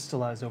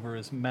crystallize over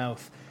his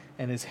mouth,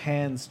 and his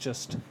hands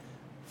just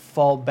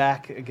fall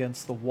back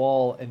against the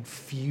wall and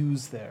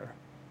fuse there.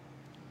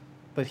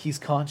 But he's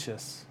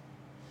conscious.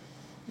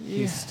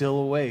 He's still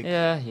awake,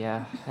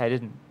 Yeah. I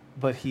didn't.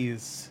 but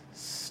he's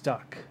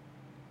stuck.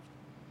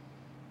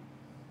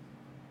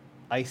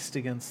 Iced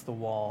against the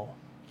wall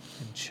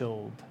and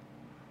chilled.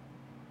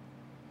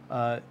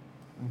 Oh,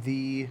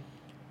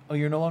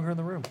 you're no longer in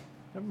the room.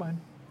 Never mind.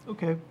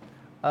 Okay.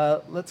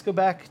 Let's go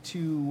back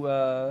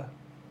to...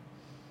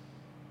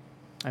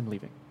 I'm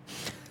leaving.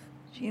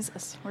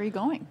 Jesus, where are you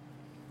going?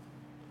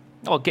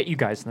 I'll get you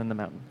guys and then the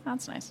mountain.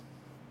 That's nice.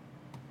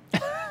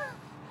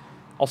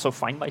 Also,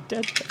 find my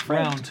dead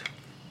friend. round.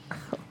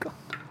 Oh god.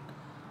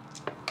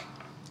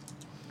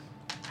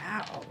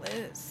 Wow,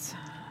 Liz.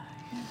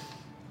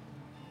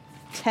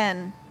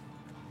 10.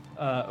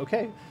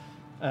 Okay.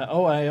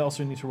 I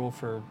also need to roll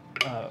for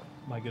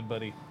my good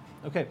buddy.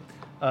 Okay.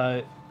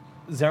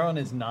 Zaron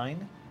is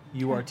 9.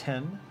 You are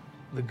 10.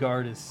 The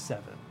guard is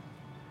 7.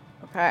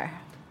 Okay.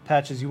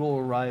 Patches, you will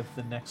arrive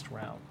the next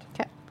round.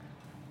 Okay.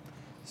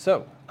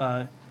 So,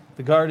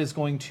 the guard is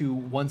going to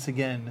once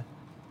again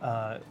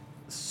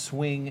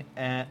swing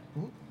at...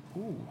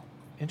 Ooh,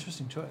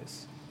 interesting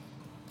choice.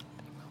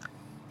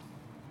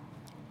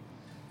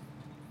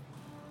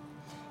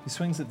 He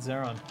swings at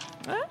Zaron.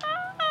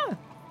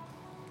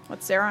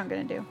 What's Zeron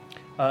going to do?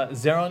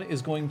 Zaron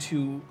is going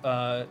to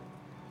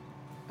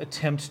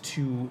attempt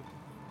to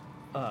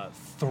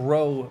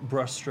throw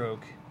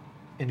Brushstroke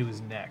into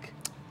his neck.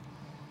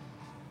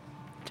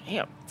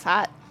 Damn. It's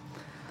hot.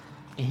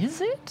 Is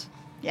it?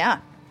 Yeah.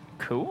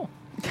 Cool.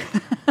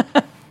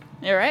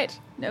 You're right.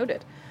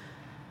 Noted.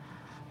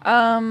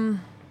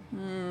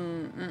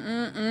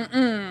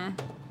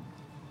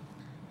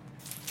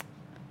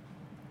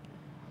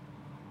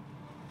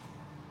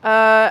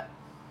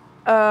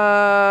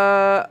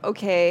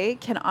 Okay.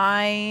 Can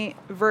I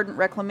verdant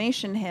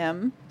reclamation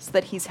him so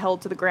that he's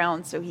held to the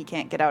ground so he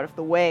can't get out of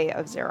the way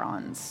of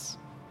Zeron's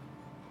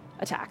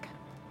attack?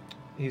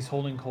 He's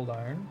holding Cold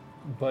Iron,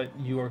 but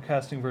you are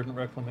casting Verdant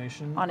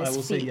Reclamation. On his I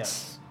will say feet.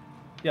 yes.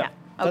 Yeah, Yeah,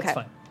 that's okay.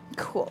 fine.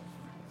 Cool.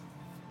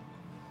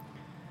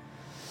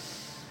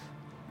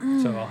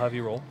 So I'll have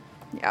you roll.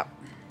 Yeah.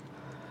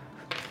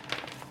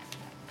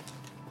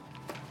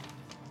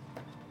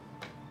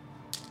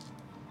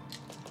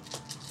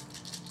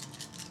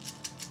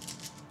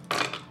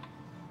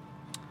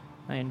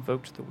 I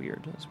invoked the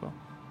weird as well.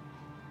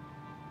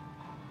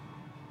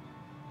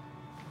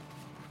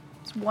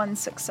 It's one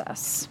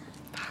success.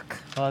 Fuck.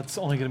 Well, it's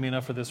only going to be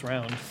enough for this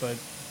round, but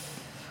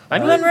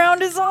I'm One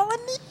round is all I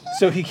need.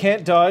 so he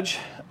can't dodge.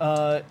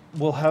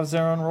 We'll have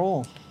Zaron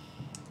roll.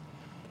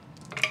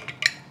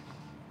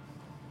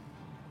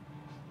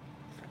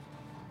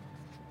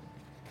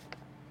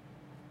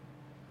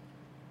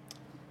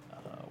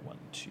 One,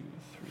 two,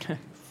 three,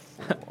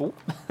 four.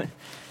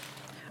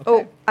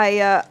 Oh,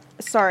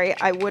 sorry,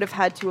 I would have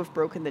had to have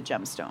broken the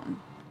gemstone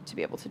to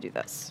be able to do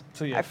this.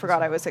 So yeah, I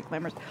forgot I was at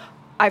Glamour's.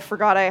 I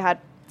forgot I had,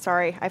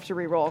 sorry, I have to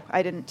re-roll.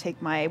 I didn't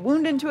take my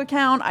wound into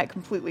account. I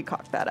completely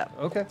cocked that up.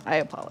 Okay. I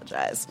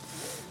apologize.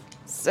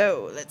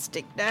 So, let's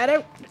take that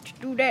out. Let's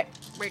do that.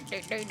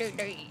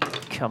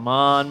 Come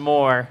on,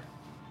 more.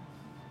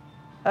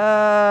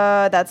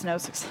 That's no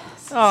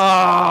success.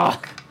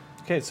 Oh.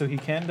 Okay, so he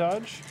can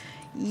dodge.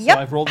 Yep.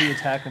 So I've rolled the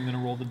attack. I'm going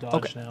to roll the dodge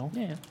Okay. now.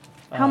 Yeah.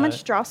 How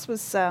much dross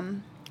was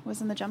in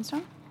the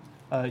gemstone?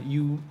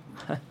 You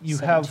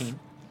have 17.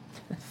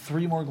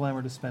 3 more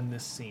glamour to spend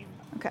this scene,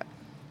 Okay.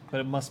 but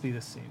it must be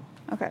this scene.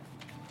 Okay.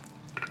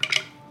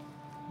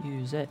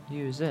 Use it.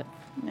 Use it.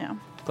 Yeah.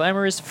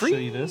 Glamour is free. Show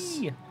you this.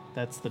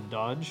 That's the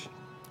dodge.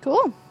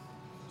 Cool.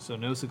 So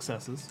no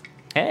successes.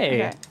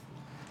 Hey.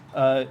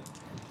 Okay.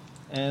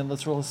 And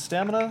let's roll his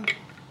stamina.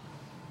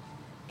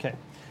 Okay.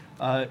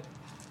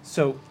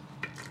 So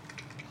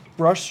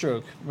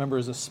Brushstroke, remember,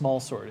 is a small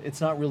sword. It's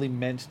not really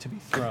meant to be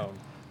thrown.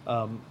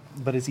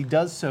 But as he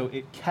does so,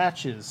 it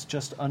catches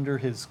just under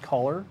his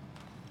collar.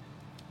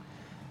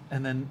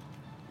 And then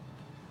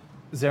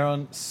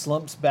Zaron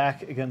slumps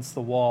back against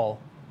the wall.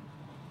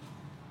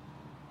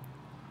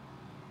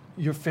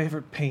 Your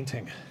favorite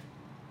painting.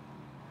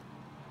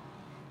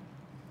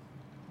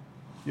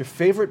 Your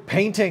favorite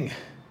painting.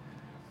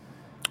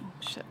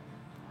 Shit.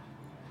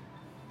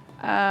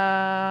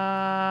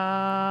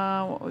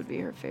 What would be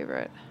her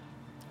favorite?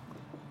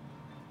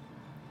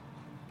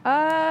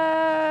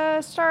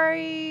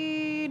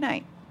 Starry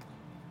Night.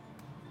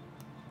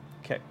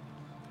 Okay.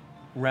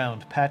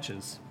 Round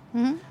Patches.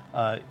 Mm-hmm.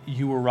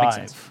 You sense.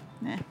 arrive.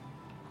 Nah.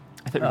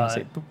 I thought you were going to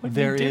say, but what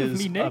There do you do with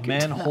is me a naked?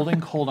 man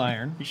holding cold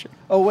iron. You sure?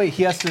 Oh wait,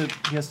 he has to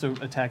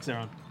attack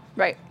Zaron.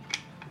 Right.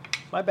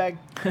 My bag.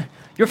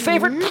 Your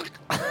favorite.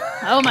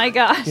 Oh my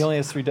gosh. He only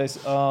has 3 dice.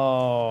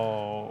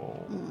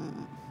 Oh.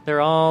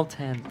 They're all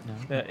 10.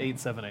 No. 8,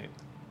 7, 8.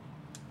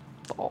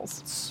 Balls.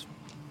 It's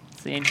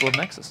the Angel of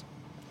Nexus.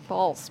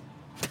 Balls.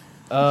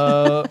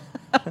 Uh,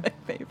 My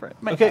favorite.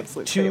 My okay,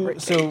 absolute 2.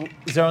 favorite. So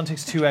Zeron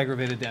takes 2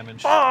 aggravated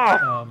damage.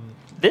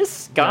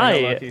 This Yeah, guy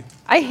you're lucky.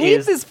 I hate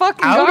is this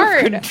fucking out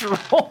guard. of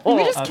control. Can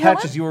we just kill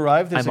Patches, him? you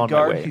arrive. There's I'm a on my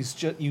guard. way. He's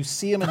just. You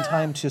see him in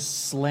time to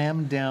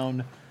slam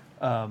down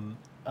a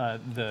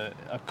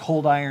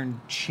cold iron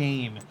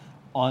chain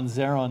on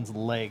Zeron's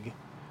leg,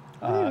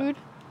 Rude.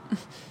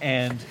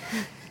 and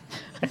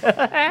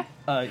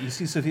you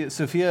see Sophia.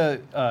 Sophia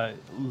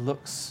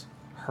looks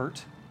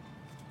hurt,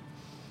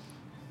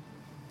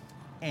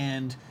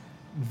 and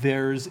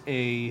there's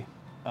a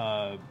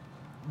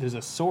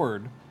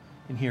sword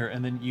in here,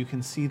 and then you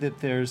can see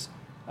that there's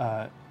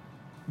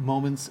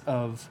moments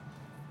of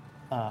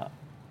a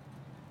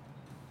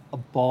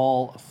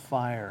ball of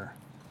fire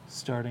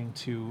starting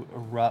to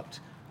erupt.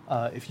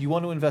 If you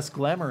want to invest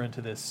glamour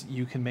into this,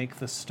 you can make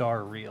the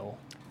star real.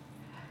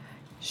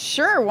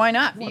 Sure, why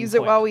not? 1 Use it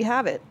point. while we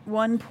have it.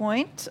 1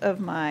 point of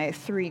my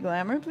 3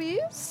 glamour,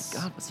 please.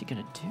 God, what's he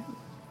gonna do?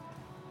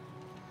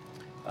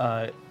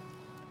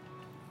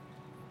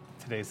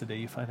 Today's the day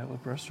you find out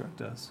what Brushstroke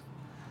does.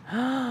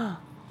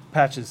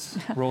 Patches,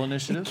 roll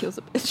initiative. Kills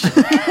a bitch.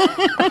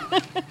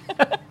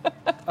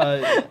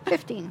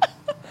 15.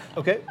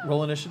 Okay,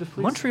 roll initiative,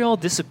 please. Montreal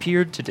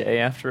disappeared today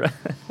after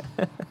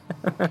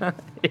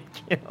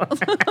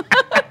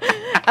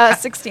a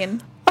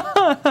 16.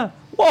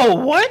 Whoa,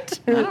 what?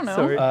 I don't know.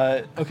 Sorry.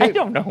 Okay, I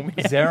don't know, man.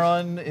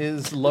 Zeron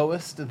is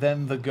lowest,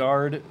 then the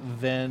guard,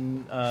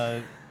 then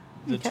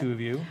the two of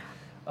you.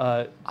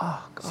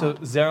 So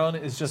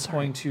Zeron is just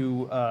going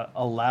to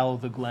allow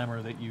the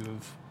glamour that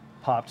you've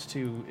popped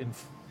to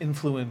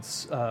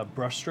influence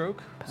Brushstroke.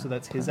 So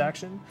that's his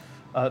action.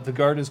 The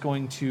guard is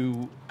going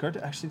to... Guard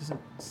actually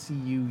doesn't see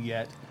you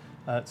yet.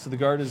 So the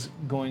guard is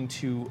going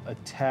to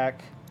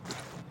attack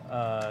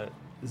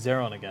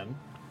Zeron again.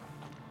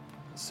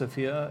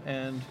 Sophia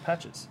and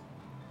Patches.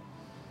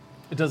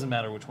 It doesn't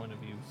matter which one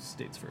of you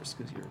states first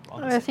because you're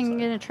on the I same think I'm side.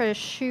 going to try to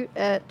shoot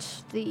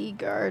at the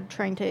guard,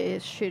 trying to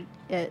shoot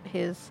at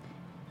his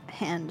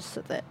hand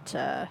so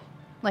that,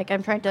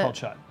 I'm trying to... Called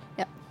shot.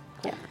 Yeah.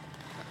 Yeah.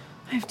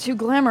 I have 2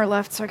 glamour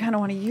left, so I kind of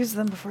want to use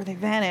them before they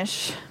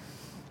vanish.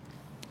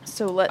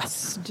 So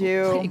let's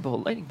do... Lightning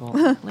bolt, lightning bolt,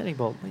 lightning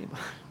bolt, lightning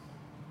bolt.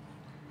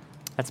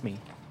 That's me.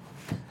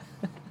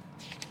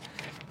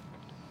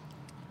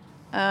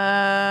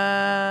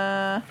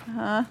 Huh?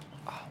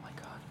 Oh my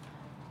god.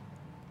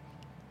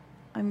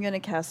 I'm going to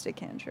cast a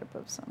cantrip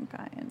of some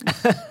kind.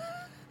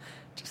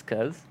 Just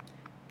cause.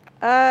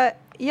 Yeah,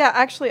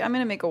 actually, I'm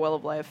going to make a Well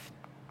of Life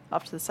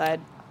off to the side.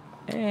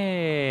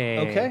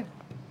 Hey.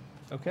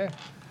 Okay.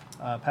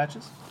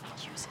 Patches?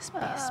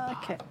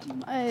 Okay.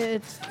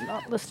 It's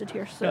not listed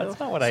here, so... That's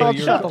not what I Salt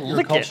used. shot.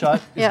 Your called shot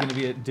is Yeah. going to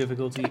be at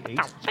difficulty 8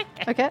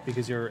 Okay.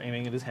 because you're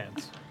aiming at his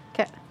hands.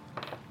 Okay.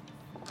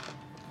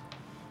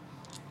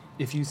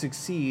 If you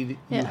succeed, you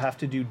Yeah. have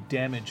to do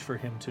damage for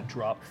him to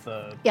drop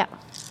the Yeah.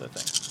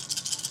 thing.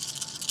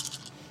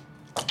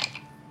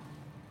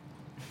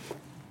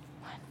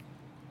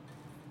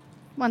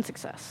 One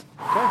success.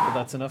 Okay, but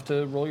that's enough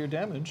to roll your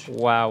damage.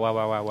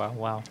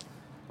 Wow.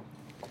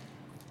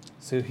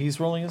 So he's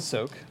rolling his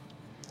soak.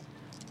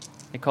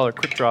 They call her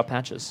quick draw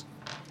Patches.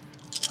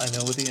 I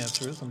know what the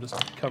answer is. I'm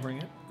just covering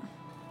it.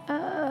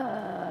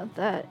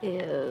 That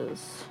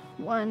is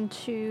 1,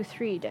 2,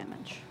 3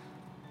 damage.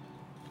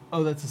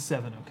 Oh, that's a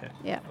 7. Okay.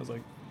 Yeah. I was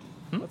like,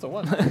 that's a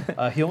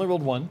 1. He only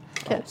rolled 1.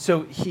 'Kay.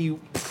 So he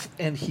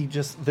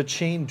just, the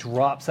chain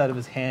drops out of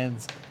his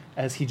hands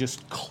as he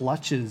just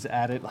clutches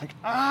at it like,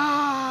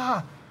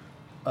 ah!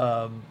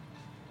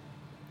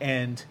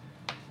 And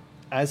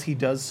as he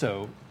does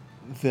so,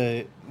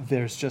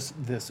 there's just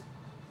this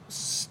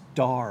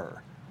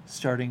star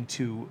starting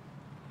to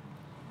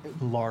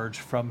enlarge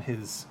from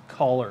his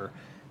collar,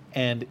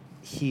 and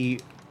he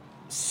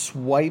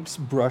swipes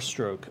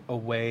Brushstroke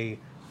away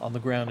on the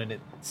ground, and it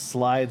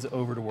slides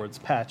over towards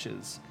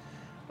Patches,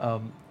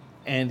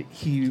 and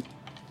he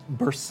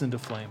bursts into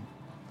flame,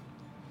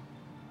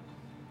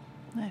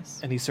 Nice.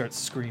 and he starts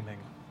screaming.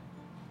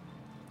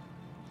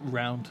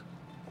 Round.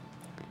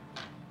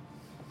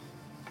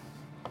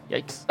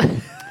 Yikes.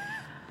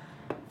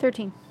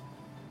 13.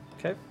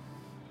 Okay.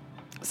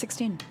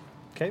 16.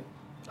 Okay.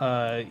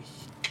 I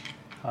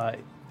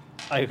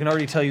can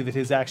already tell you that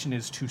his action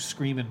is to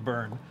scream and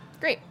burn,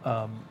 Great.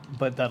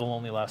 but that'll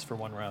only last for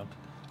 1 round.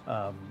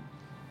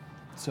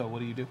 So what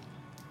do you do?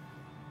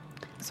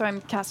 So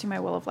I'm casting my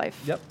Will of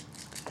Life. Yep.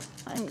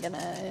 I'm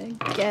gonna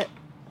get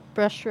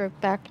Brushstroke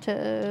back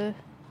to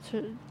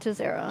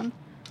Zeron,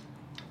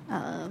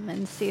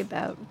 and see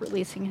about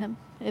releasing him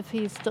if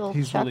he's still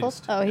He's shackled.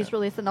 released, Oh, he's yeah.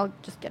 released, and I'll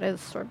just get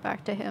his sword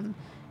back to him,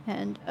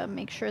 and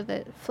make sure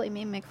that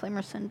Flamey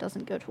McFlamerson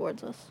doesn't go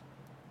towards us.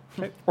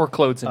 Okay. Or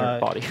clothes in her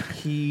body.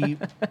 He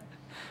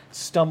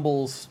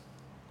stumbles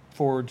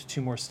forward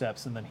 2 more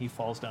steps, and then he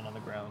falls down on the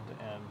ground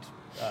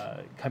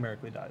and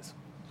chimerically dies.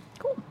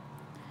 Cool.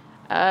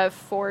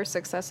 4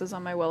 successes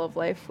on my Well of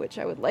Life, which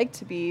I would like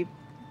to be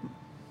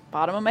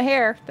bottom of my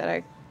hair that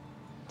I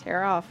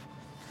tear off.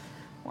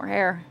 More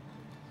hair.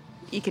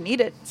 You can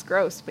eat it. It's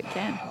gross, but you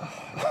can.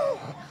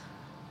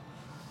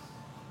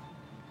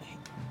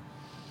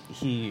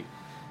 He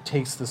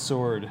takes the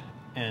sword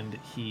and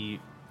he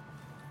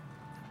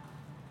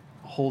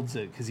holds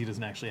it because he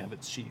doesn't actually have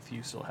its sheath.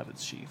 You still have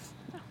its sheath.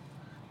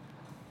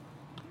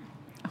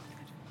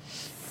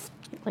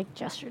 Like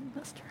gestured in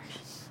this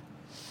direction.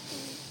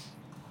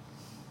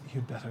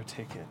 You'd better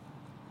take it.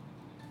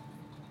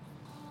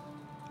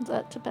 Is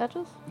that to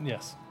Patches?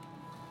 Yes.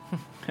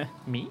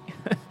 Me?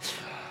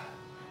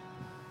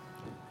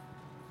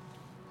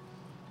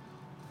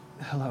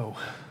 Hello.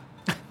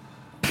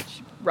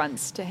 She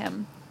runs to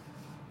him.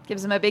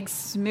 Gives him a big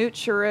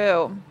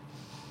smoocheroo.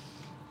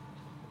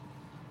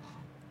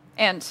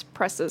 And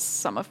presses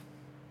some of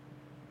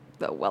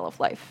the Well of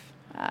Life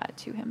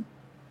to him.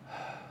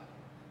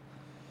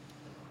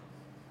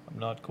 I'm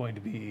not going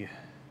to be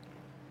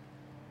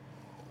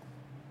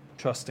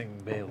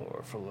trusting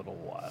Baylor for a little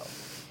while.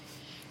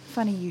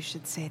 Funny you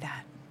should say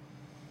that.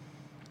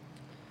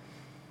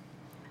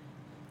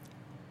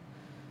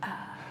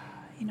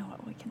 You know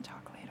what? We can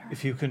talk later.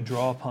 If you can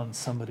draw upon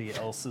somebody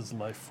else's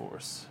life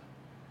force,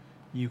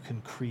 you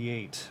can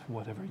create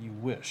whatever you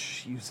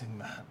wish using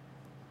that.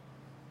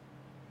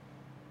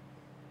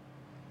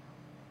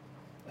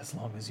 As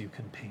long as you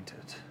can paint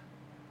it.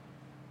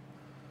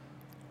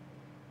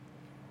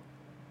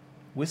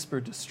 Whisper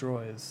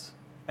destroys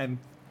and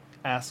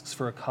asks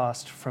for a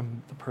cost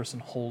from the person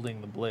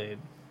holding the blade.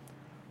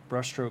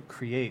 Brushstroke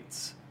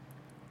creates,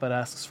 but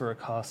asks for a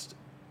cost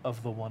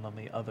of the one on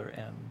the other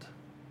end.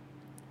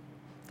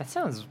 That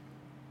sounds...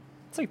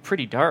 It's like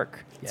pretty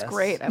dark. It's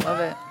great. I love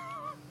it.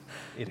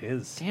 It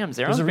is. Damn,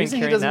 There's Zeron's a been reason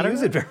he carrying doesn't that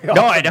use around. it very often.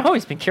 No, I know.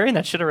 He's been carrying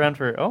that shit around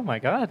for... Oh my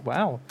god,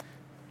 wow.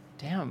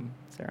 Damn,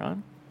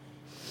 Zeron.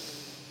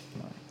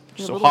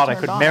 You're a So little hot I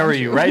turned could on, marry aren't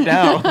you you? right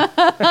now.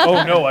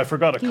 Oh no, I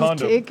forgot a He's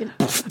condom. taken.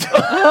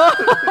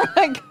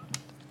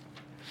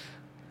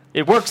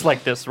 It works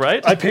like this,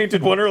 right? I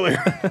painted one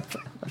earlier.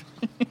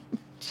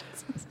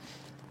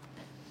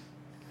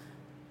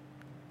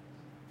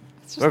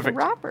 It's just Perfect. a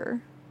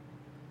wrapper.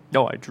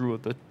 No, I drew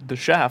the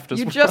shaft as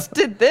You well. just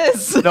did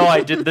this. No,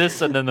 I did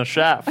this and then the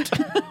shaft.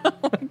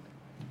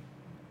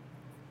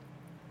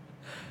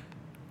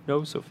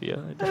 No,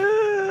 Sophia.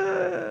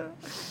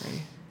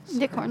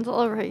 Dick horns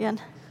all over again.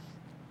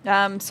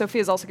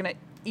 Sophia's also going to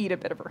eat a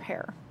bit of her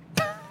hair.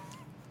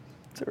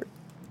 Sorry.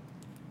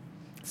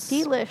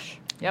 Delish.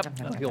 Yep.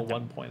 I'll heal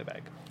 1 point a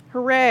bag.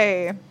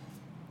 Hooray.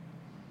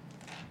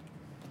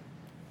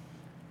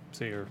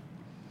 So you're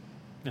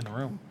in the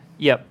room.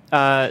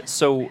 Yep.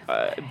 So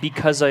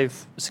because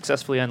I've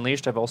successfully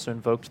unleashed, I've also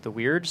invoked the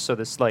weird. So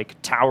this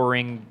like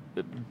towering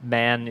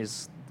man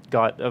is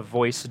got a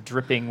voice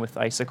dripping with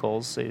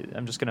icicles.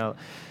 I'm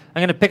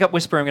gonna pick up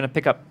Whisper. I'm gonna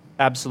pick up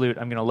Absolute.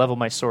 I'm gonna level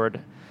my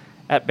sword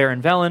at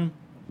Baron Velen,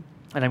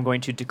 and I'm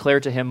going to declare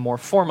to him more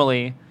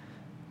formally,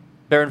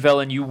 Baron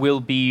Velen, you will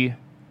be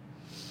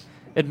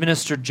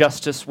administered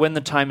justice when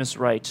the time is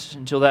right.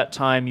 Until that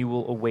time, you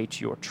will await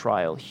your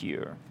trial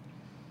here.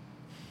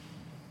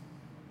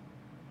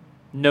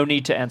 No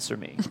need to answer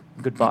me.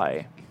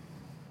 Goodbye.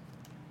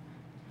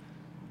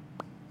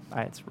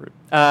 It's rude.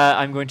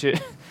 I'm going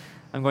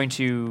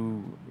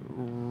to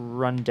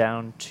run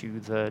down to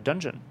the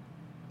dungeon.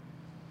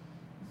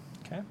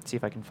 Okay. See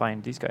if I can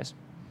find these guys.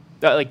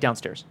 Like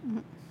downstairs.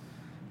 Mm-hmm.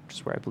 Which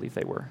is where I believe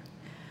they were.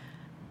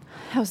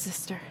 How's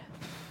sister?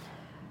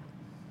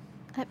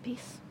 At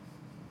peace.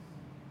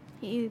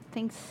 He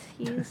thinks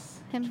he's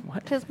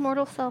What? his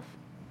mortal self.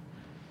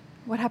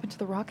 What happened to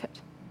the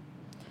rocket?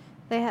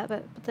 They have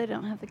it, but they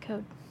don't have the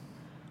code.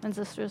 And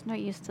Sister's no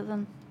use to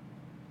them.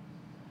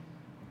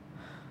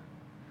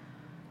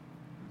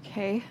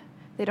 Okay.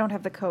 They don't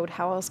have the code.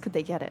 How else could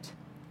they get it?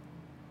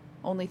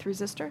 Only through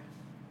Zister?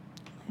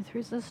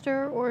 Through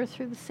Sister or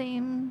through the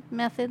same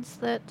methods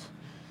that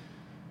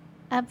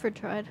Abford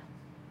tried.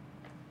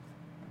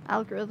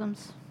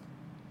 Algorithms.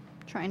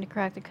 Trying to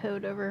crack the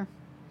code over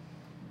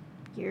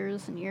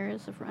years and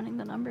years of running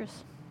the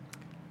numbers.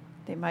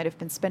 They might have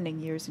been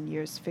spending years and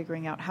years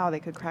figuring out how they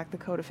could crack the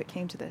code if it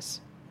came to this.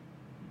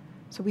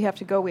 So we have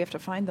to go. We have to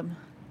find them.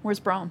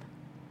 Where's Brahm?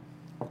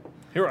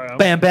 Here I am.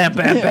 Bam, bam,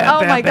 bam, bam, Oh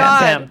bam, my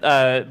bam, God.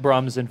 bam.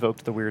 Brahms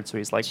invoked the weird, so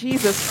he's like,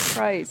 Jesus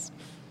Christ.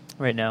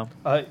 right now.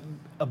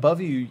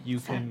 Above you, you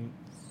can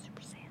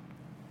Super Saiyan.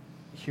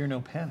 hear no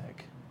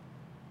panic.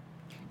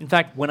 In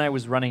fact, when I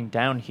was running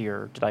down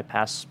here, did I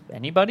pass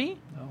anybody?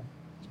 No.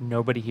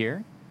 Nobody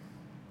here?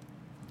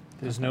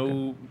 There's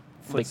no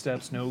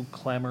footsteps, no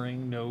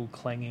clamoring, no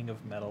clanging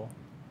of metal.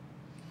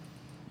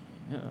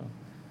 Uh-oh.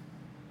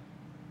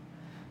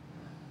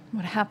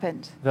 What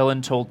happened?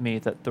 Velen told me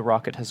that the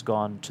rocket has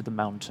gone to the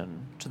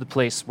mountain, to the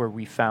place where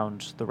we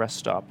found the rest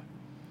stop.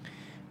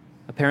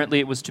 Apparently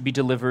it was to be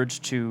delivered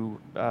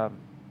to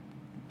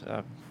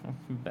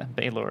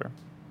Baylor,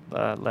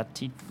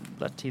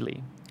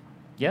 Latili.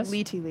 Yes?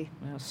 Leetili.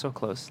 Yeah, so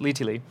close.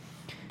 Litili.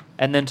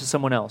 And then to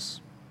someone else.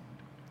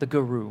 The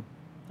Guru,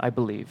 I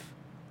believe.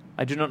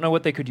 I do not know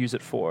what they could use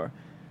it for,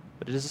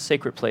 but it is a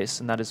sacred place,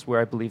 and that is where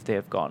I believe they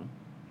have gone.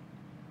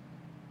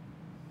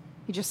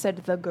 You just said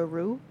the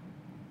guru?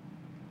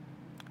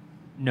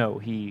 No,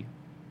 he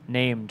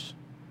named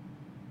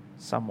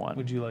someone.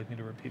 Would you like me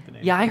to repeat the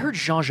name? Yeah, I heard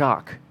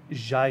Jean-Jacques.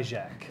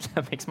 Zhyzak.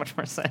 That makes much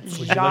more sense.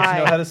 Would you like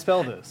to know how to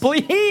spell this?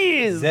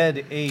 Please!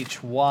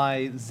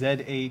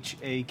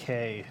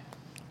 Zhyzhak.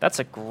 That's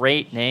a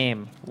great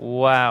name.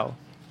 Wow.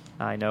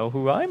 I know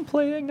who I'm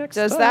playing next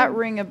Does time. that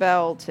ring a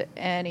bell to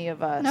any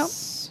of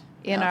us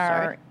in No,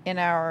 sorry.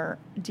 our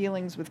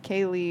dealings with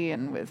Kaylee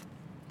and with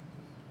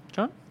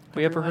John? Have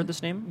we ever Everyone. heard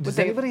this name? Does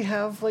they- anybody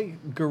have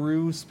like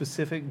Guru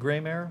specific gray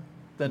mare?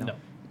 Then no.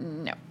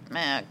 no?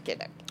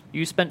 Get it.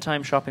 You spent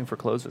time shopping for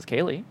clothes with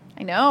Kaylee.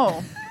 I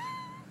know.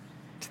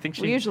 Do you think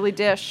We usually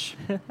dish.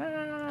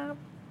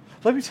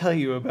 Let me tell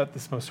you about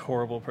this most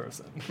horrible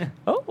person.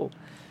 Oh.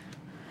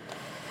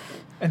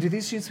 And do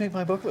these sheets make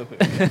my book look big?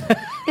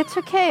 It's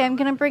okay. I'm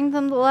gonna bring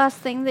them the last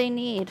thing they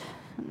need.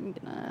 I'm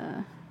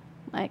gonna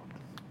like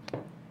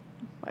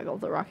waggle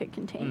the rocket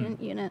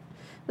containment unit.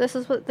 This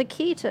is what the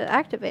key to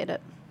activate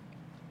it.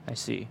 I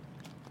see.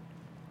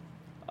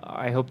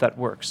 I hope that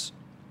works.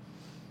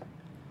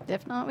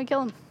 If not, we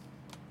kill him.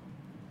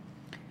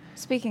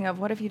 Speaking of,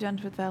 what have you done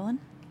with Velen?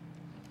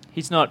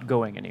 He's not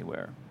going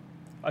anywhere.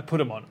 I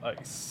put him on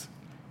ice.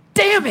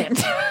 Damn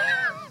it!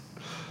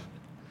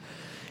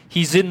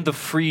 He's in the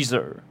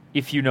freezer,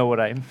 if you know what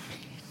I mean.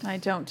 I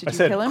don't. Did I you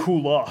said kill him?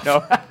 cool off.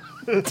 No.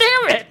 Damn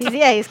it!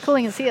 He's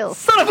cooling his heels.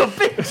 Son of a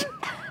bitch!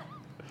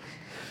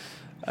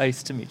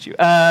 Nice to meet you.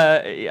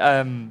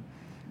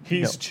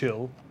 He's No.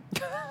 chill.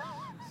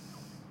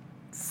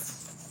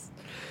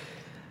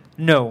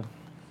 No,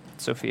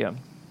 Sophia.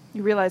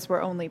 You realize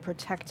we're only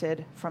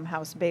protected from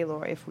House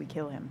Baylor if we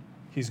kill him.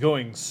 He's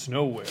going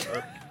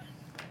snowwhere.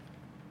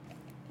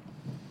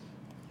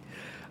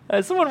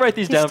 Someone write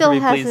these He down still for me,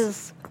 has please.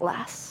 his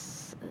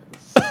glasses.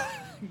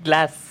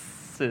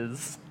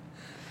 Glasses.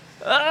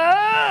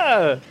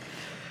 Ah!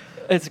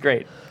 It's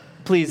great.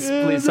 Please,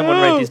 someone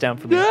write these down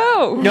for me.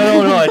 No.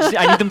 No.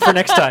 I need them for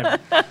next time.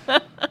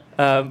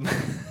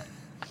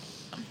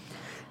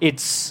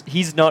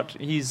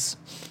 He's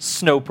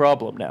snow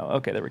problem now.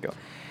 Okay, there we go.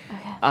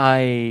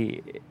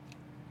 Okay.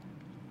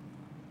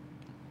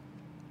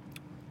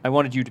 I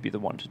wanted you to be the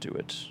one to do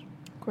it.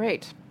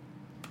 Great.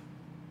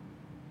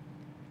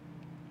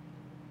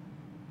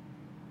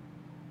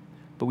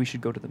 But we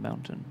should go to the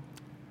mountain.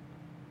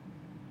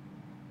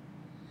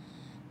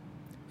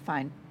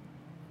 Fine.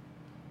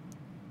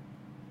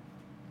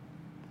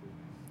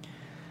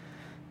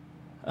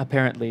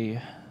 Apparently,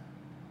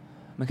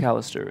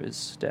 McAllister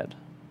is dead.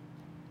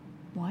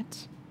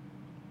 What?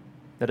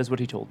 That is what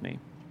he told me.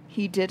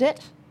 He did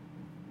it?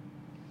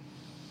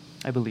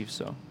 I believe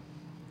so.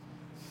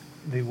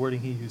 The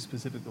wording he used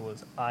specifically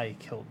was, I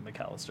killed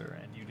McAllister,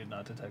 and you did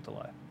not detect a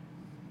lie.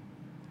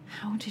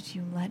 How did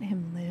you let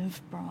him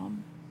live,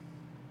 Brom?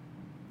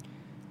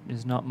 It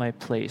is not my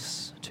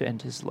place to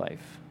end his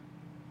life.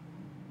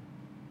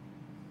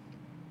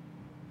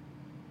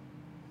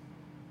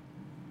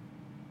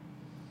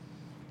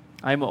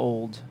 I'm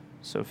old,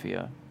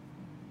 Sophia.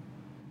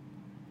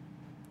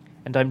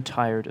 And I'm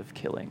tired of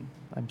killing.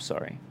 I'm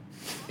sorry.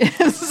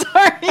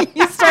 Sorry,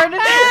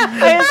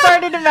 I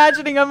started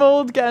imagining I'm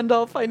old,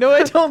 Gandalf. I know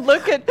I don't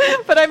look it,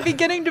 but I'm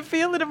beginning to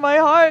feel it in my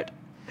heart.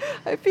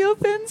 I feel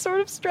thin,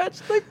 sort of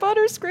stretched like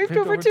butter scraped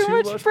over too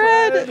much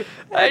bread.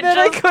 And then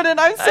I couldn't.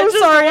 I'm so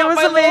sorry. It was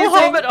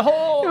amazing.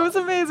 It was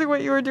amazing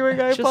what you were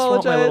doing. I Just want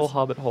apologize. my little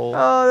hobbit hole.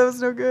 Oh, that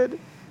was no good.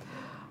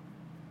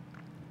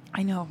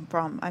 I know,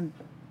 Brom.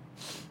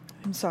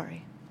 I'm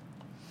sorry.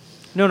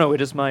 No,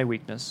 it is my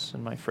weakness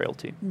and my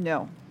frailty.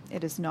 No,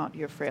 it is not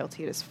your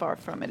frailty. It is far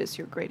from it. It is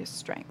your greatest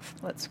strength.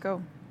 Let's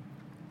go.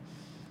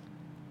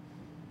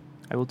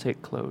 I will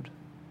take Claude.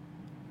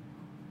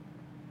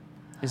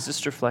 Is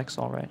Sister Flex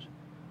all right?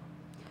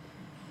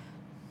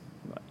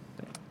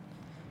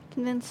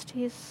 Convinced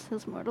he's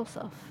his mortal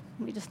self.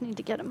 We just need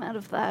to get him out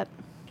of that.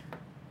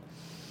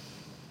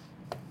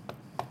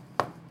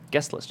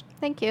 Guest list.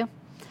 Thank you.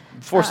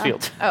 Force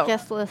field. Oh,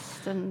 Guest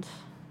list, and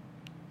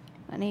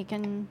then he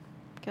can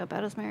go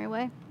about his merry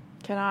way.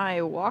 can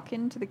I walk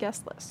into the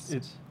guest list?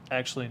 It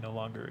actually no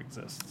longer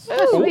exists.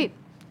 Oh, sweet.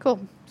 Cool.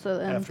 So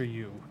then, After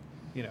you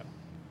know.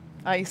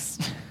 Ice.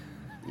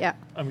 yeah.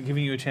 I'm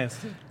giving you a chance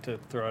to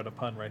throw out a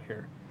pun right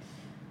here.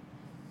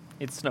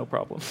 It's no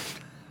problem.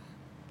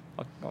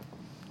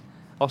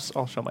 I'll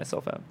show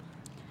myself out.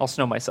 I'll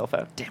snow myself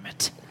out. Damn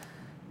it.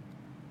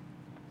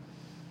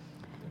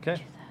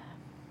 Okay.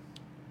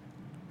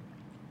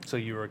 So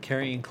you are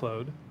carrying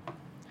Claude.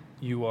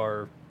 You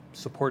are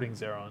supporting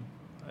Zeron,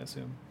 I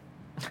assume.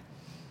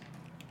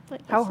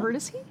 Wait, How listen. hurt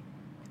is he?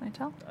 Can I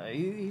tell?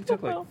 He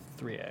took like Well.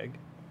 3 egg.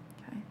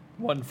 Okay.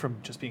 One from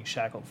just being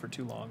shackled for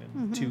too long,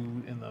 and 2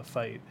 in the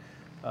fight.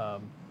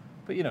 But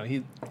you know,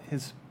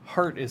 his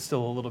heart is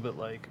still a little bit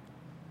like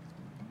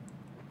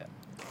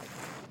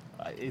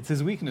it's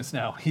his weakness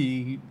now.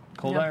 He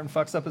Cold Yeah. iron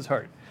fucks up his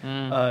heart.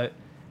 Mm.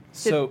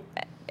 So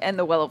And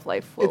the Well of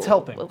Life will, it's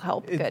helping. will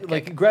help. It- Good,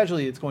 like good.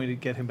 gradually, it's going to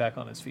get him back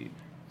on his feet.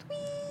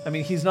 I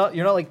mean, he's not.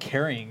 You're not like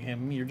carrying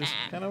him. You're just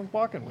kind of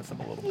walking with him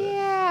a little bit.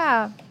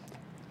 Yeah.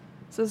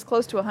 So as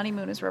close to a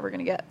honeymoon as we're ever going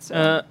to get.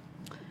 So,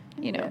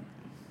 you know.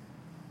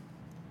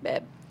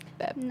 Beb.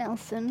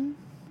 Nelson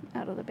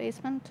out of the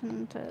basement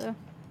and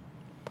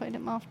point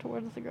him off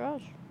towards the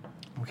garage.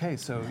 Okay,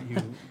 so you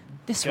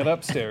This get way.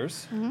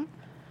 upstairs. Mm-hmm.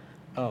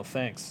 Oh,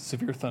 thanks.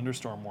 Severe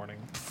thunderstorm warning.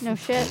 No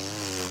shit.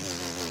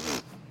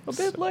 A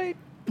bit late.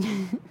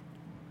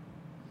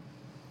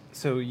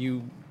 So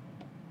you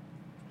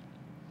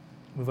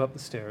move up the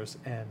stairs,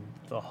 and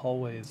the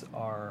hallways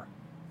are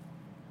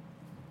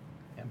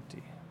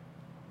empty.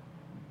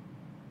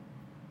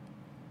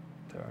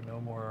 There are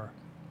no more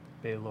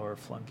Baylor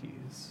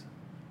flunkies.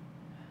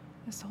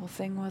 This whole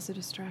thing was a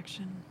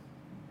distraction.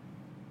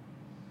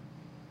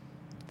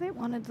 They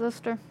wanted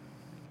Lister.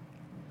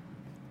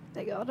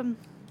 They got him.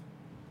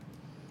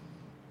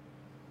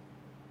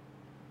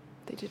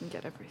 They didn't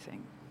get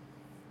everything.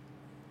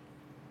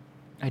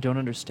 I don't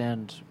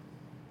understand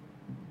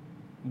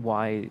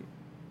why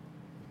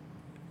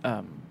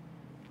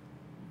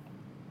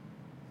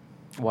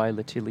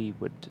Latili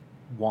would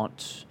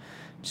want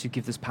to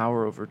give this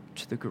power over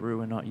to the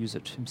Guru and not use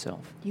it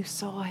himself. You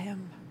saw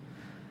him.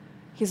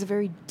 He has a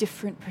very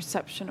different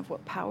perception of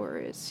what power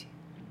is.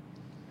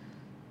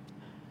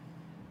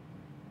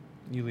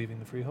 You leaving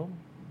the freehold?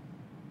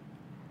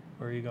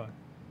 Where are you going?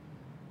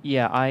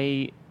 Yeah,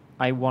 I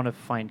want to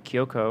find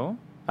Kyoko.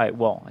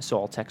 So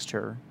I'll text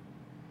her.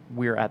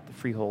 We're at the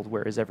Freehold.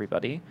 Where is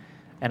everybody?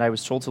 And I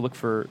was told to look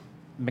for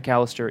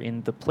McAllister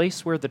in the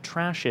place where the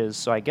trash is.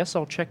 So I guess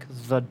I'll check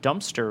the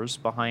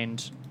dumpsters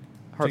behind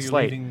Heart's you're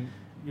Light. leaving-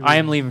 you're I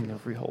am leaving the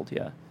Freehold.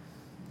 Yeah.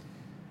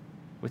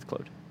 With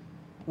Claude.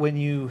 When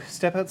you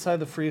step outside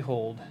the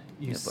freehold,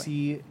 you Yeah, boy.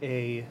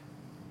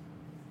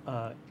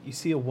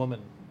 see a woman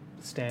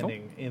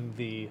standing in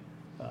the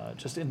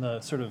just in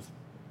the sort of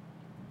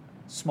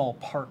small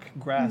park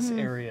grass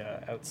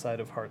area outside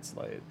of Heart's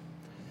Light.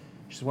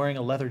 She's wearing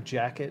a leather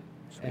jacket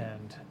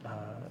and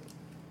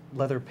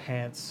leather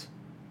pants,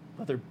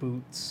 leather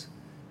boots,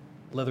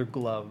 leather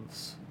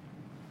gloves,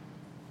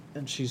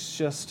 and she's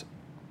just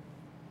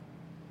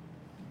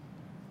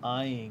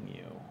eyeing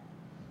you.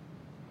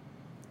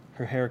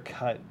 Her hair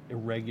cut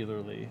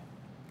irregularly.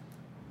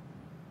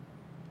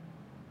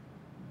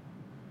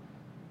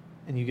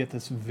 And you get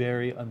this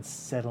very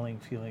unsettling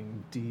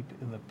feeling deep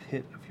in the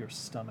pit of your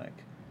stomach.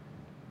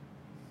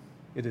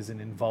 It is an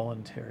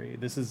involuntary.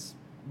 This is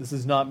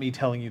not me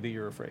telling you that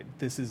you're afraid.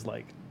 This is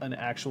like an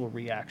actual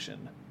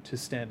reaction to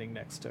standing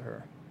next to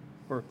her,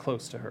 or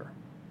close to her,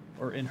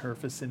 or in her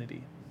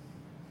vicinity.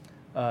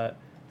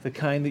 The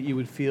kind that you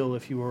would feel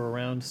if you were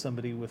around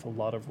somebody with a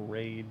lot of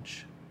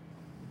rage.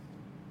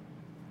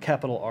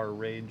 Capital R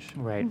rage.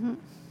 Right.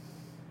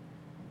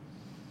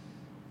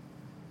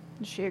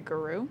 Is she a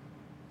guru?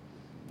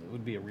 It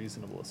would be a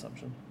reasonable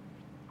assumption.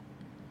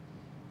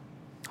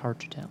 Hard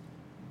to tell.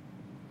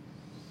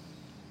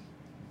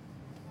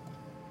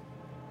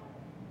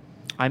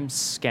 I'm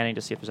scanning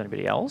to see if there's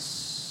anybody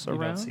else You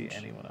around. don't see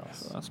anyone else.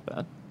 So that's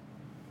bad.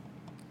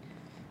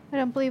 I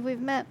don't believe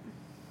we've met.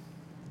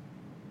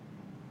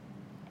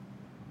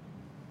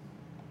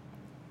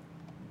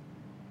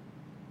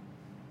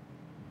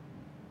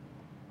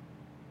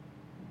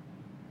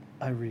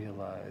 I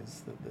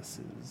realize that this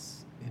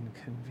is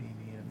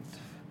inconvenient,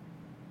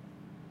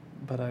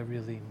 but I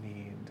really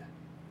need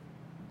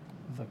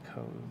the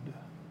code.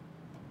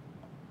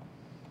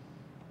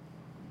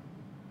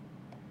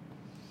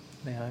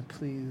 May I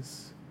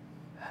please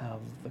have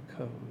the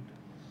code?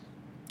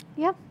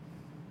 Yep.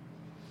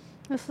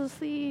 This is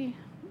the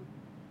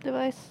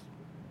device.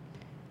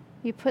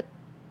 You put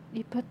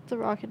the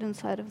rocket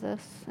inside of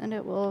this, and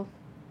it will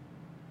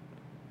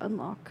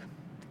unlock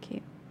the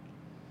key.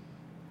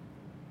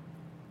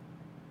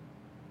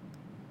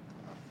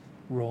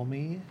 Roll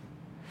me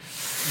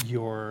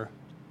your.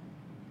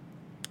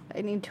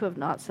 I need to have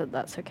not said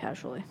that so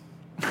casually.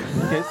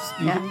 Okay,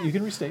 Yeah. you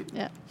can restate.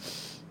 Yeah.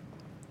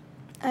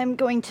 I'm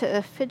going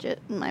to fidget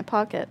in my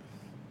pocket.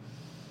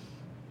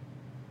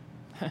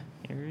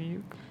 Here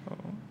you go.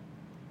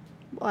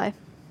 Why?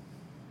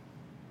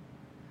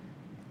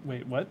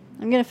 Wait, what?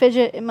 I'm going to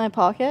fidget in my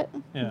pocket.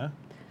 Yeah.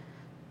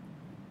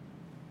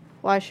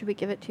 Why should we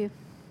give it to you?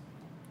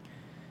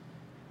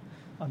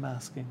 I'm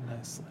asking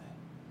nicely.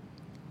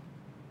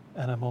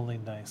 And I'm only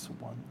nice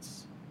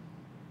once.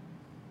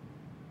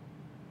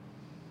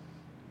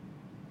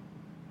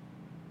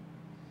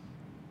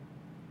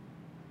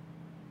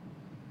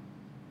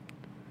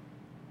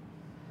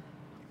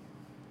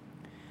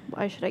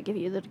 Why should I give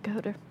you the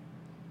decoder?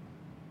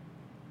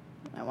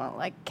 I want to,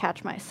 like,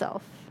 catch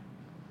myself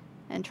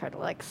and try to,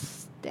 like,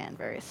 stand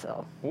very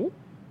still. Oh.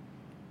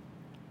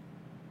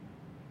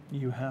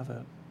 You have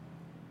it.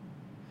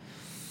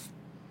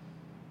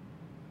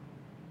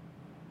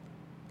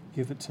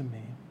 Give it to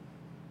me.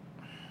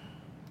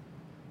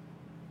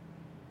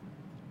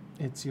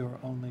 It's your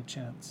only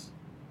chance.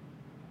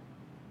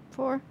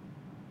 For?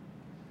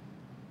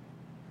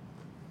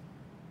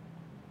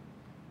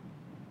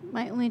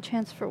 My only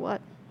chance for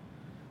what?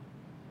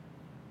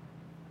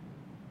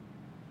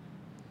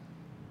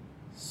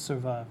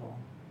 Survival.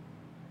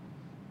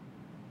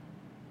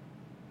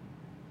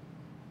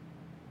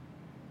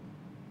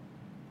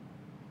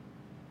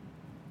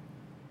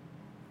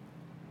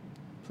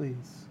 Please.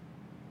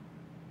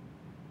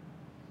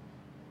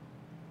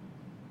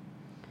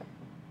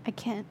 I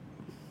can't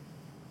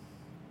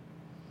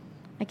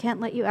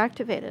let you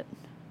activate it.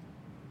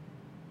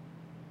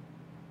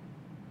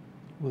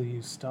 Will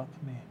you stop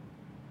me?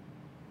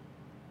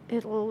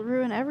 It'll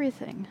ruin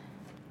everything.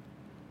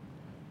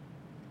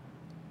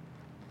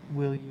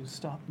 Will you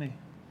stop me?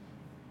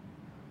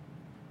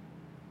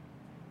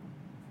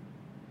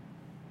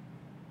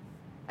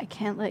 I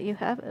can't let you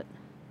have it.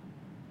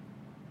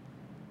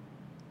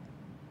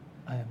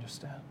 I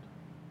understand.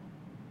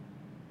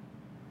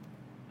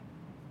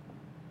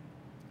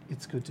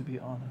 It's good to be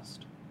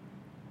honest.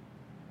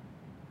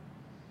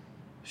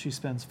 She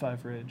spends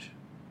 5 ridge.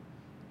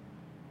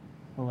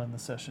 We'll end the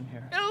session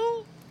here.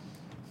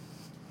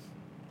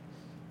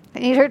 I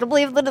need her to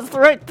believe that it's the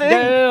right thing.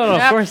 No,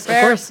 of course,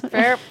 fair, of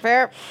course.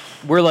 Fair.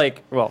 We're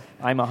like, well,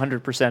 I'm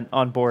 100%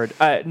 on board.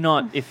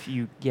 Not if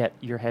you get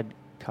your head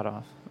cut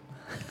off.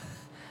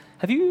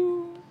 Have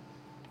you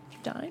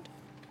died?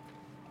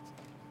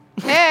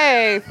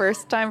 Hey,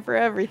 first time for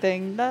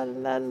everything. La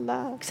la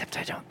la. Except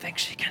I don't think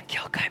she can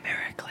kill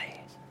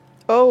chimerically.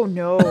 Oh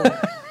no.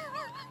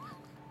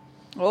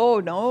 Oh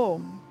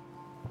no.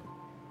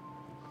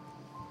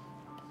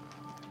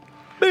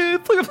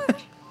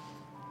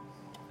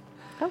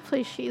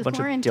 Hopefully she's Bunch of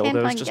more intent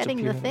dildos on just getting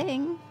the appearing.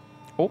 thing.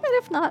 Oh. But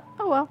if not,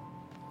 oh well.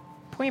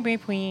 Pwee, pwee,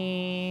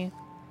 pwee.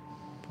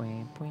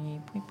 Pwee,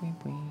 pwee, pwee, pwee,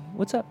 pwee.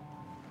 What's up?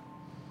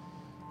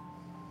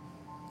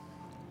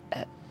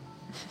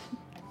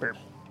 Burp.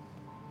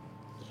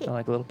 Sound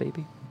like a little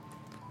baby.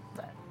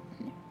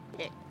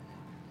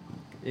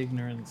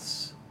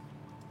 Ignorance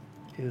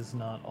is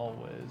not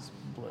always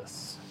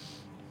bliss.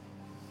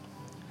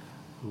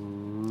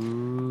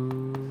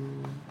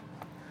 Ooh.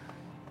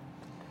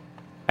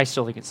 I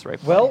still think it's the right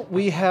play. Well,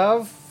 we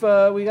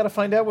got to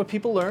find out what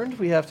people learned.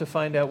 We have to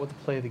find out what the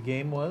play of the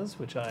game was,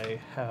 which I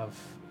have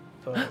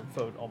the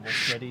vote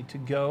almost ready to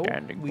go.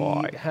 Standing We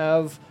by.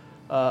 have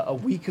a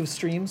week of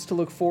streams to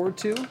look forward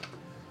to.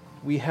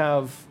 We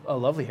have a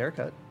lovely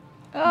haircut.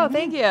 Oh,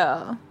 thank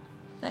you.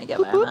 Thank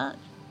you very much.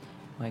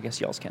 I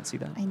guess y'all can't see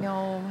that. I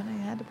know, and I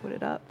had to put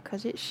it up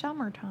because it's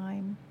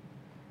summertime.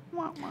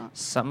 Wah, wah.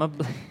 Some of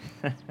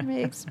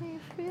Makes me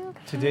feel.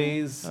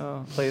 Today's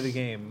Oh. play of the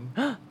game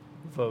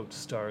vote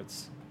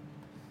starts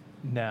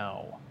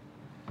now.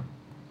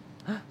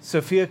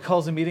 Sophia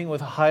calls a meeting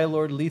with High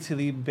Lord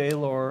Litili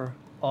Baelor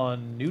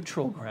on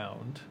neutral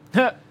ground.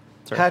 Sorry.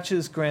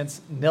 Patches grants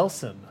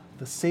Nelson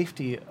the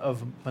safety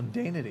of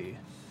mundanity,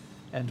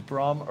 and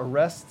Brahm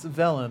arrests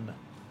Velen.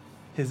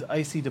 His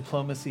icy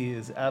diplomacy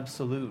is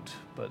absolute,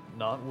 but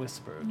not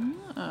whispered.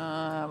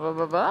 I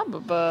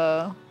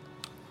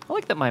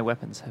like that my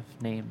weapons have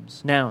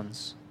names,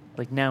 nouns,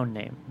 like noun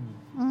name.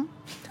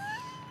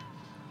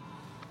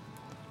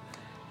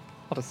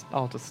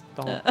 I'll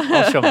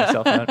show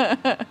myself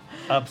out.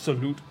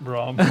 Absolute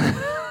Brahm.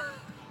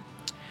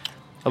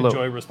 Hello.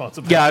 Enjoy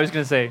responsibly. Yeah, I was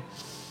gonna say,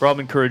 Brahm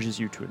encourages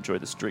you to enjoy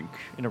this drink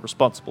in a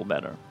responsible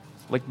manner,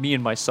 like me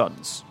and my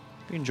sons.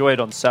 We enjoy it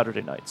on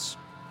Saturday nights.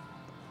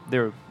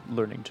 They're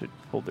learning to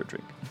hold their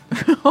drink.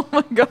 Oh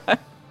my god.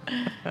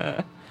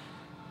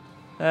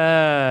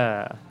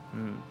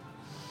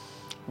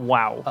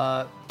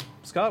 Wow.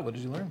 Scott, what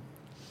did you learn?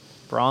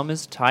 Brahm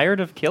is tired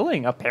of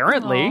killing,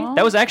 apparently. Aw.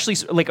 That was actually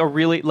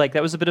that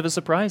was a bit of a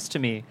surprise to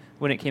me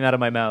when it came out of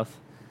my mouth.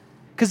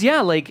 Because,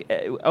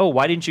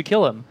 why didn't you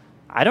kill him?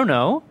 I don't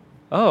know.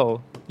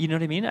 Oh, you know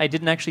what I mean? I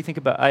didn't actually think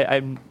about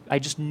I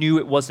just knew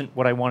it wasn't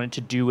what I wanted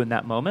to do in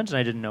that moment, and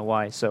I didn't know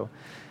why. So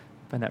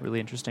I find that really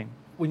interesting.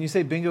 When you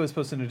say bingo is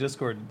posted in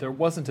Discord, there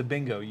wasn't a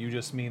bingo. You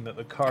just mean that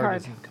the card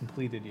isn't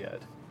completed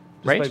yet.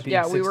 Right? Despite being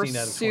Yeah, we were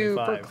 16 out of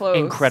super 25. close.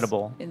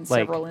 Incredible. In Like-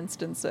 several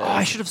instances. Oh,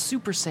 I should have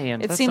Super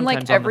Saiyan. It That's seemed like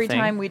sometimes on the every thing.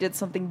 time we did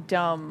something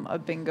dumb, a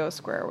bingo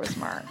square was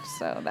marked.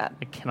 So that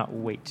I cannot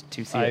wait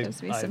to see I, it.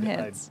 Gives me some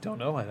hints. I don't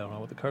know. I don't know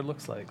what the card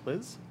looks like.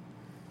 Liz?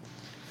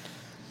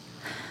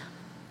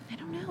 I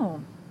don't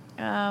know.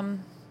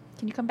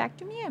 Can you come back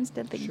to me? I'm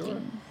still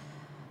thinking.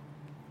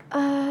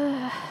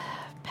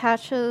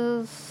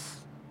 Patches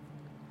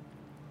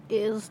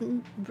is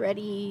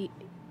ready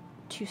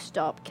to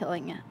stop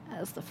killing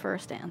as the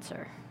first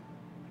answer.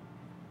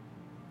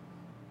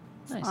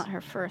 It's Nice. not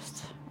her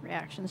first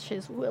reaction.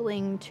 She's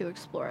willing to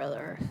explore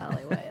other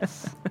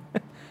alleyways.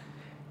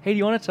 Hey, do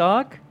you want to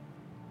talk?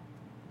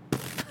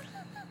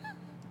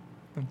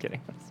 I'm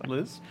kidding.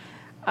 Liz?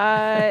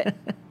 That's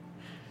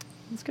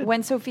good.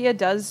 When Sophia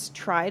does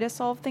try to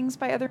solve things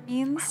by other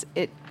means,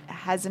 it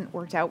hasn't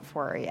worked out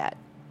for her yet.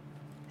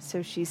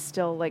 So she's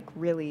still like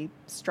really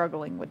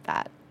struggling with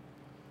that.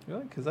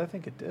 Really? Because I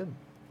think it did.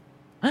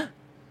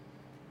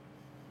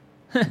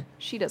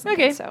 She doesn't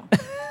Okay. think so.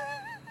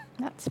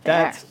 That's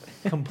fair. That's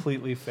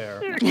completely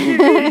fair.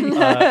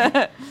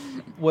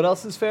 What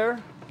else is fair?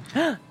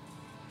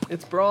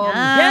 It's Brom.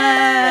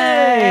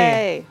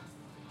 Yay!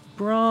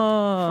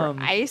 Brom.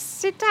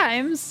 Icy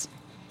times.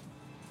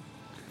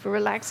 For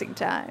relaxing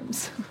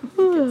times.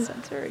 Good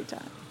sensory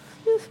time.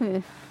 Excuse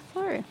me.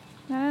 Sorry.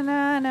 Na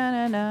na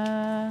na na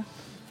na.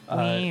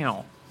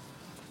 Meow.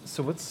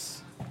 So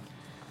what's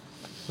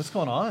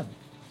going on?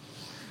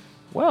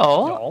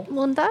 Well, Y'all?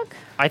 Moondog?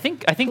 I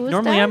think Who's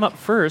normally I'm that? up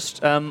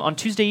first. On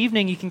Tuesday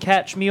evening, you can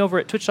catch me over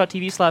at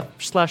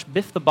twitch.tv//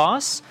 Biff the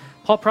Boss.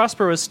 Paul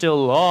Prosper is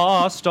still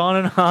lost on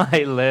an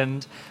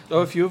island.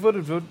 Oh, if you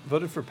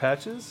voted for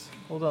Patches?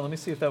 Hold on, let me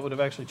see if that would have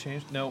actually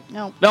changed. No.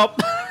 No.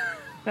 Nope.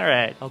 All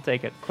right, I'll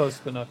take it. Close,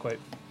 but not quite.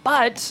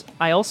 But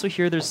I also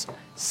hear there's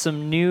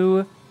some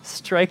new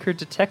Striker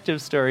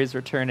detective stories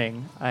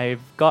returning. I've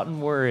gotten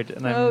word,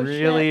 and I'm Oh,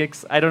 really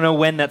I don't know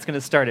when that's going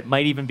to start. It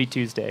might even be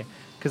Tuesday,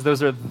 because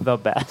those are the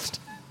best.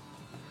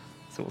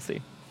 So we'll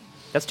see.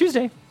 That's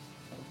Tuesday.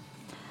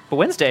 But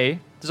Wednesday,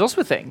 there's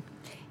also a thing.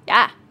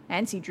 Yeah.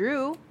 Nancy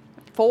Drew.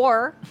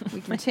 4. We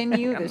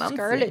continue the Nancy.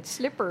 Scarlet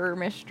Slipper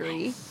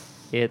mystery.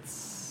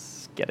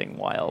 It's getting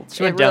wild.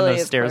 She It went down really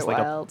those is stairs quite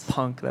like wild. a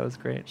punk. That was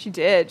great. She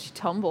did. She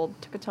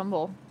took a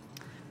tumble.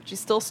 She's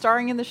still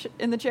starring in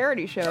the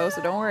charity show,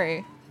 so don't worry.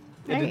 Yeah,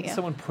 There you didn't go.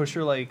 someone push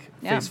her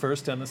Yeah. face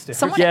first down the stairs?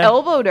 Someone Yeah.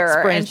 elbowed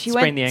her, Sprained- and she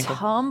sprained went the ankle.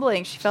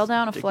 tumbling. She fell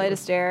down a flight of Ridiculous.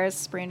 stairs,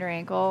 sprained her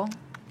ankle.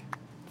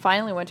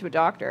 Finally went to a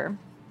doctor,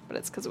 but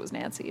it's because it was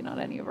Nancy, not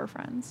any of her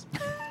friends.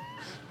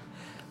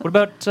 What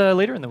about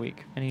later in the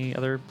week? Any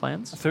other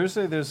plans?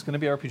 Thursday, there's going to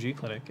be RPG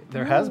Clinic.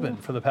 There has been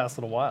for the past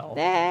little while.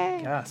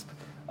 Yay. Gasp.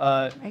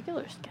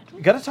 Regular schedule.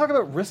 Got to talk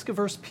about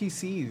risk-averse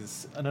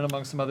PCs, and then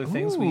among some other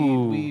things,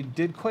 Ooh. we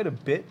did quite a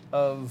bit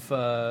of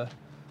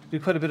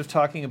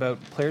talking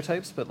about player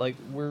types, but like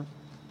we're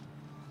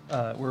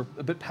a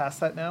bit past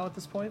that now at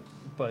this point.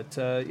 But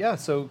yeah,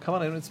 so come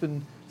on in. It's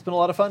been a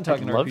lot of fun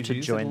talking love RPGs.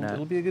 to join it'll, that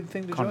it'll be a good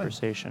thing to join.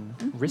 Conversation.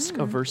 Risk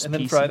averse And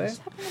then PCs. Friday?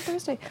 Happening on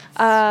Thursday.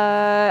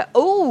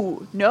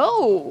 Oh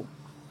no!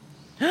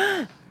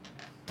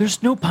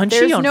 There's no punchy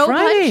There's on no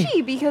Friday.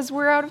 punchy because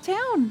we're out of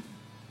town.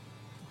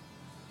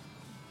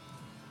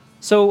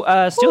 So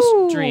Steel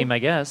Ooh. Stream, I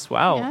guess.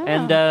 Wow.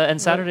 Yeah.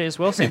 And Saturday as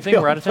well. Same Maybe thing.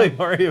 We're I'll out of play town.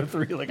 Mario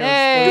 3 like I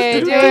Hey,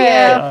 was do supposed to.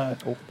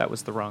 it. Oh, that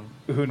was the wrong.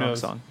 Who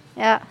knows? Song.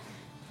 Yeah.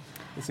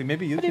 Let's see,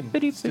 maybe you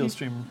can Steel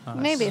Stream.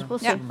 Maybe. We'll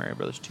see. Super Mario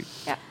Brothers 2.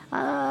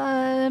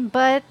 Yeah.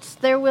 But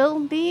there will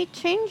be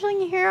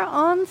Changeling here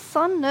on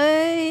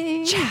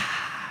Sunday.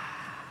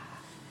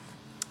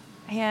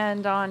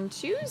 And on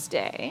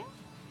Tuesday,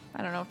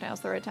 I don't know if now's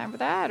the right time for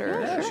that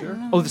or. Yeah, sure.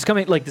 Oh, this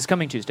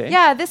coming Tuesday.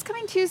 Yeah, this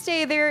coming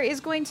Tuesday, there is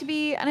going to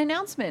be an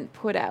announcement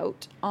put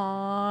out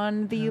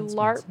on the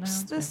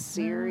LARPs the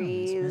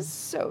Series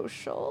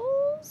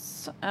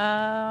socials.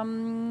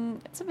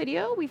 It's a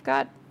video. We've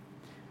got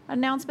an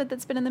announcement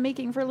that's been in the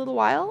making for a little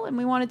while, and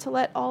we wanted to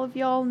let all of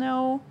y'all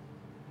know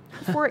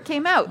before it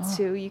came out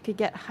so you could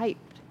get hyped.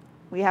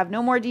 We have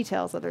no more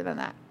details other than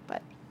that,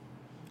 but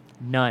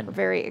we're None.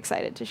 very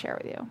excited to share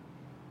with you.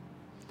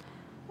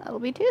 That'll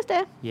be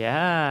Tuesday.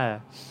 Yeah.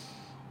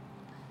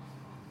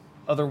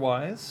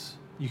 Otherwise,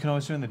 you can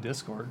always join the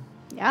Discord.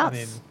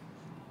 Yes.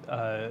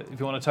 I mean, if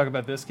you want to talk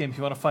about this game, if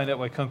you want to find out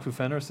why Kung Fu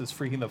Fenris is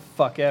freaking the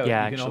fuck out,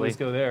 Yeah, you can always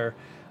actually. go there.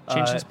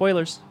 Change some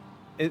spoilers.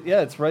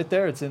 Yeah, it's right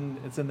there. It's in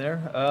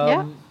there.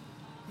 Yeah.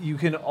 You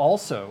can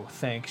also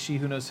thank She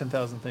Who Knows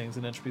 10,000 Things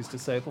and Entropy's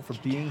Disciple for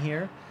being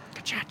here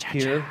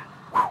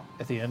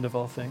at the end of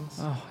all things.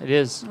 Oh, it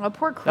is. Oh,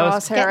 poor was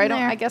Crosshair. getting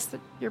there. I guess that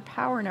your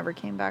power never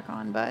came back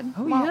on, bud.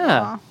 Oh, Wah,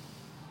 yeah. wah.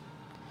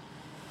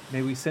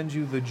 May we send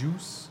you the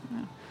juice?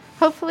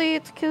 Hopefully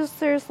it's because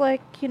there's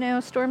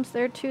storms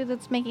there too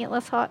that's making it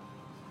less hot.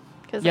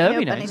 Because Yeah, I that'd know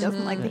be Bunny nice.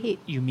 doesn't like the heat.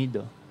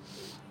 Humido.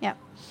 Yeah.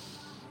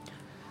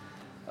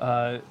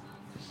 I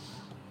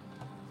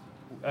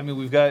mean,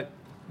 we've got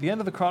the end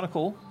of the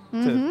Chronicle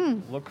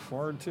to look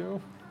forward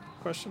to,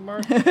 question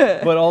mark.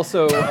 But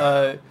also,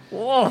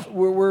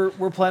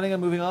 we're planning on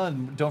moving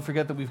on. Don't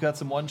forget that we've got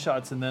some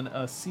one-shots and then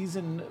a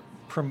season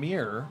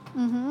premiere,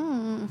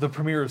 the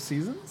premiere of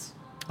seasons,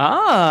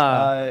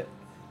 Ah.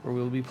 where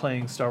we'll be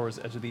playing Star Wars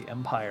Edge of the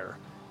Empire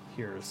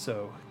here.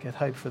 So get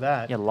hyped for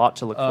that. Yeah, a lot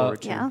to look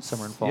forward to. Yes.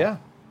 Summer and fall. Yeah.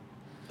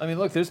 I mean,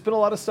 look, there's been a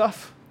lot of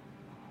stuff.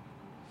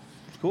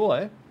 It's cool,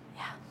 eh?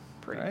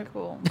 Pretty Right.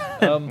 cool.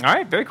 All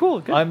right. Very cool.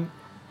 Good. I'm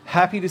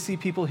happy to see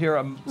people here.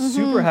 I'm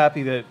super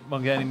happy that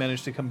Mongani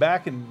managed to come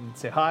back and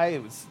say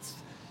hi. It's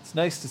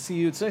nice to see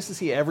you. It's nice to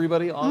see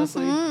everybody,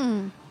 honestly.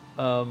 And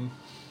I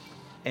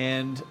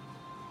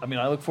mean,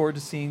 I look forward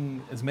to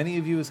seeing as many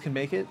of you as can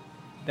make it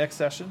next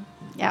session.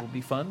 Yeah. It will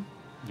be fun.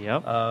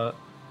 Yep. I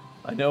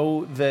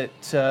know that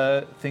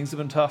things have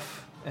been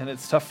tough, and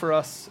it's tough for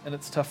us, and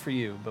it's tough for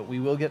you, but we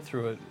will get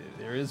through it.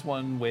 There is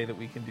one way that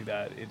we can do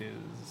that. It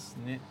is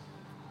knit,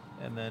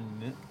 and then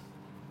knit.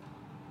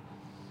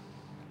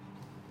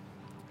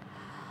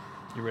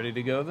 You ready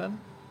to go then?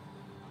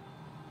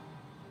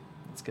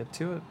 Let's get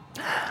to it.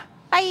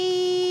 Bye.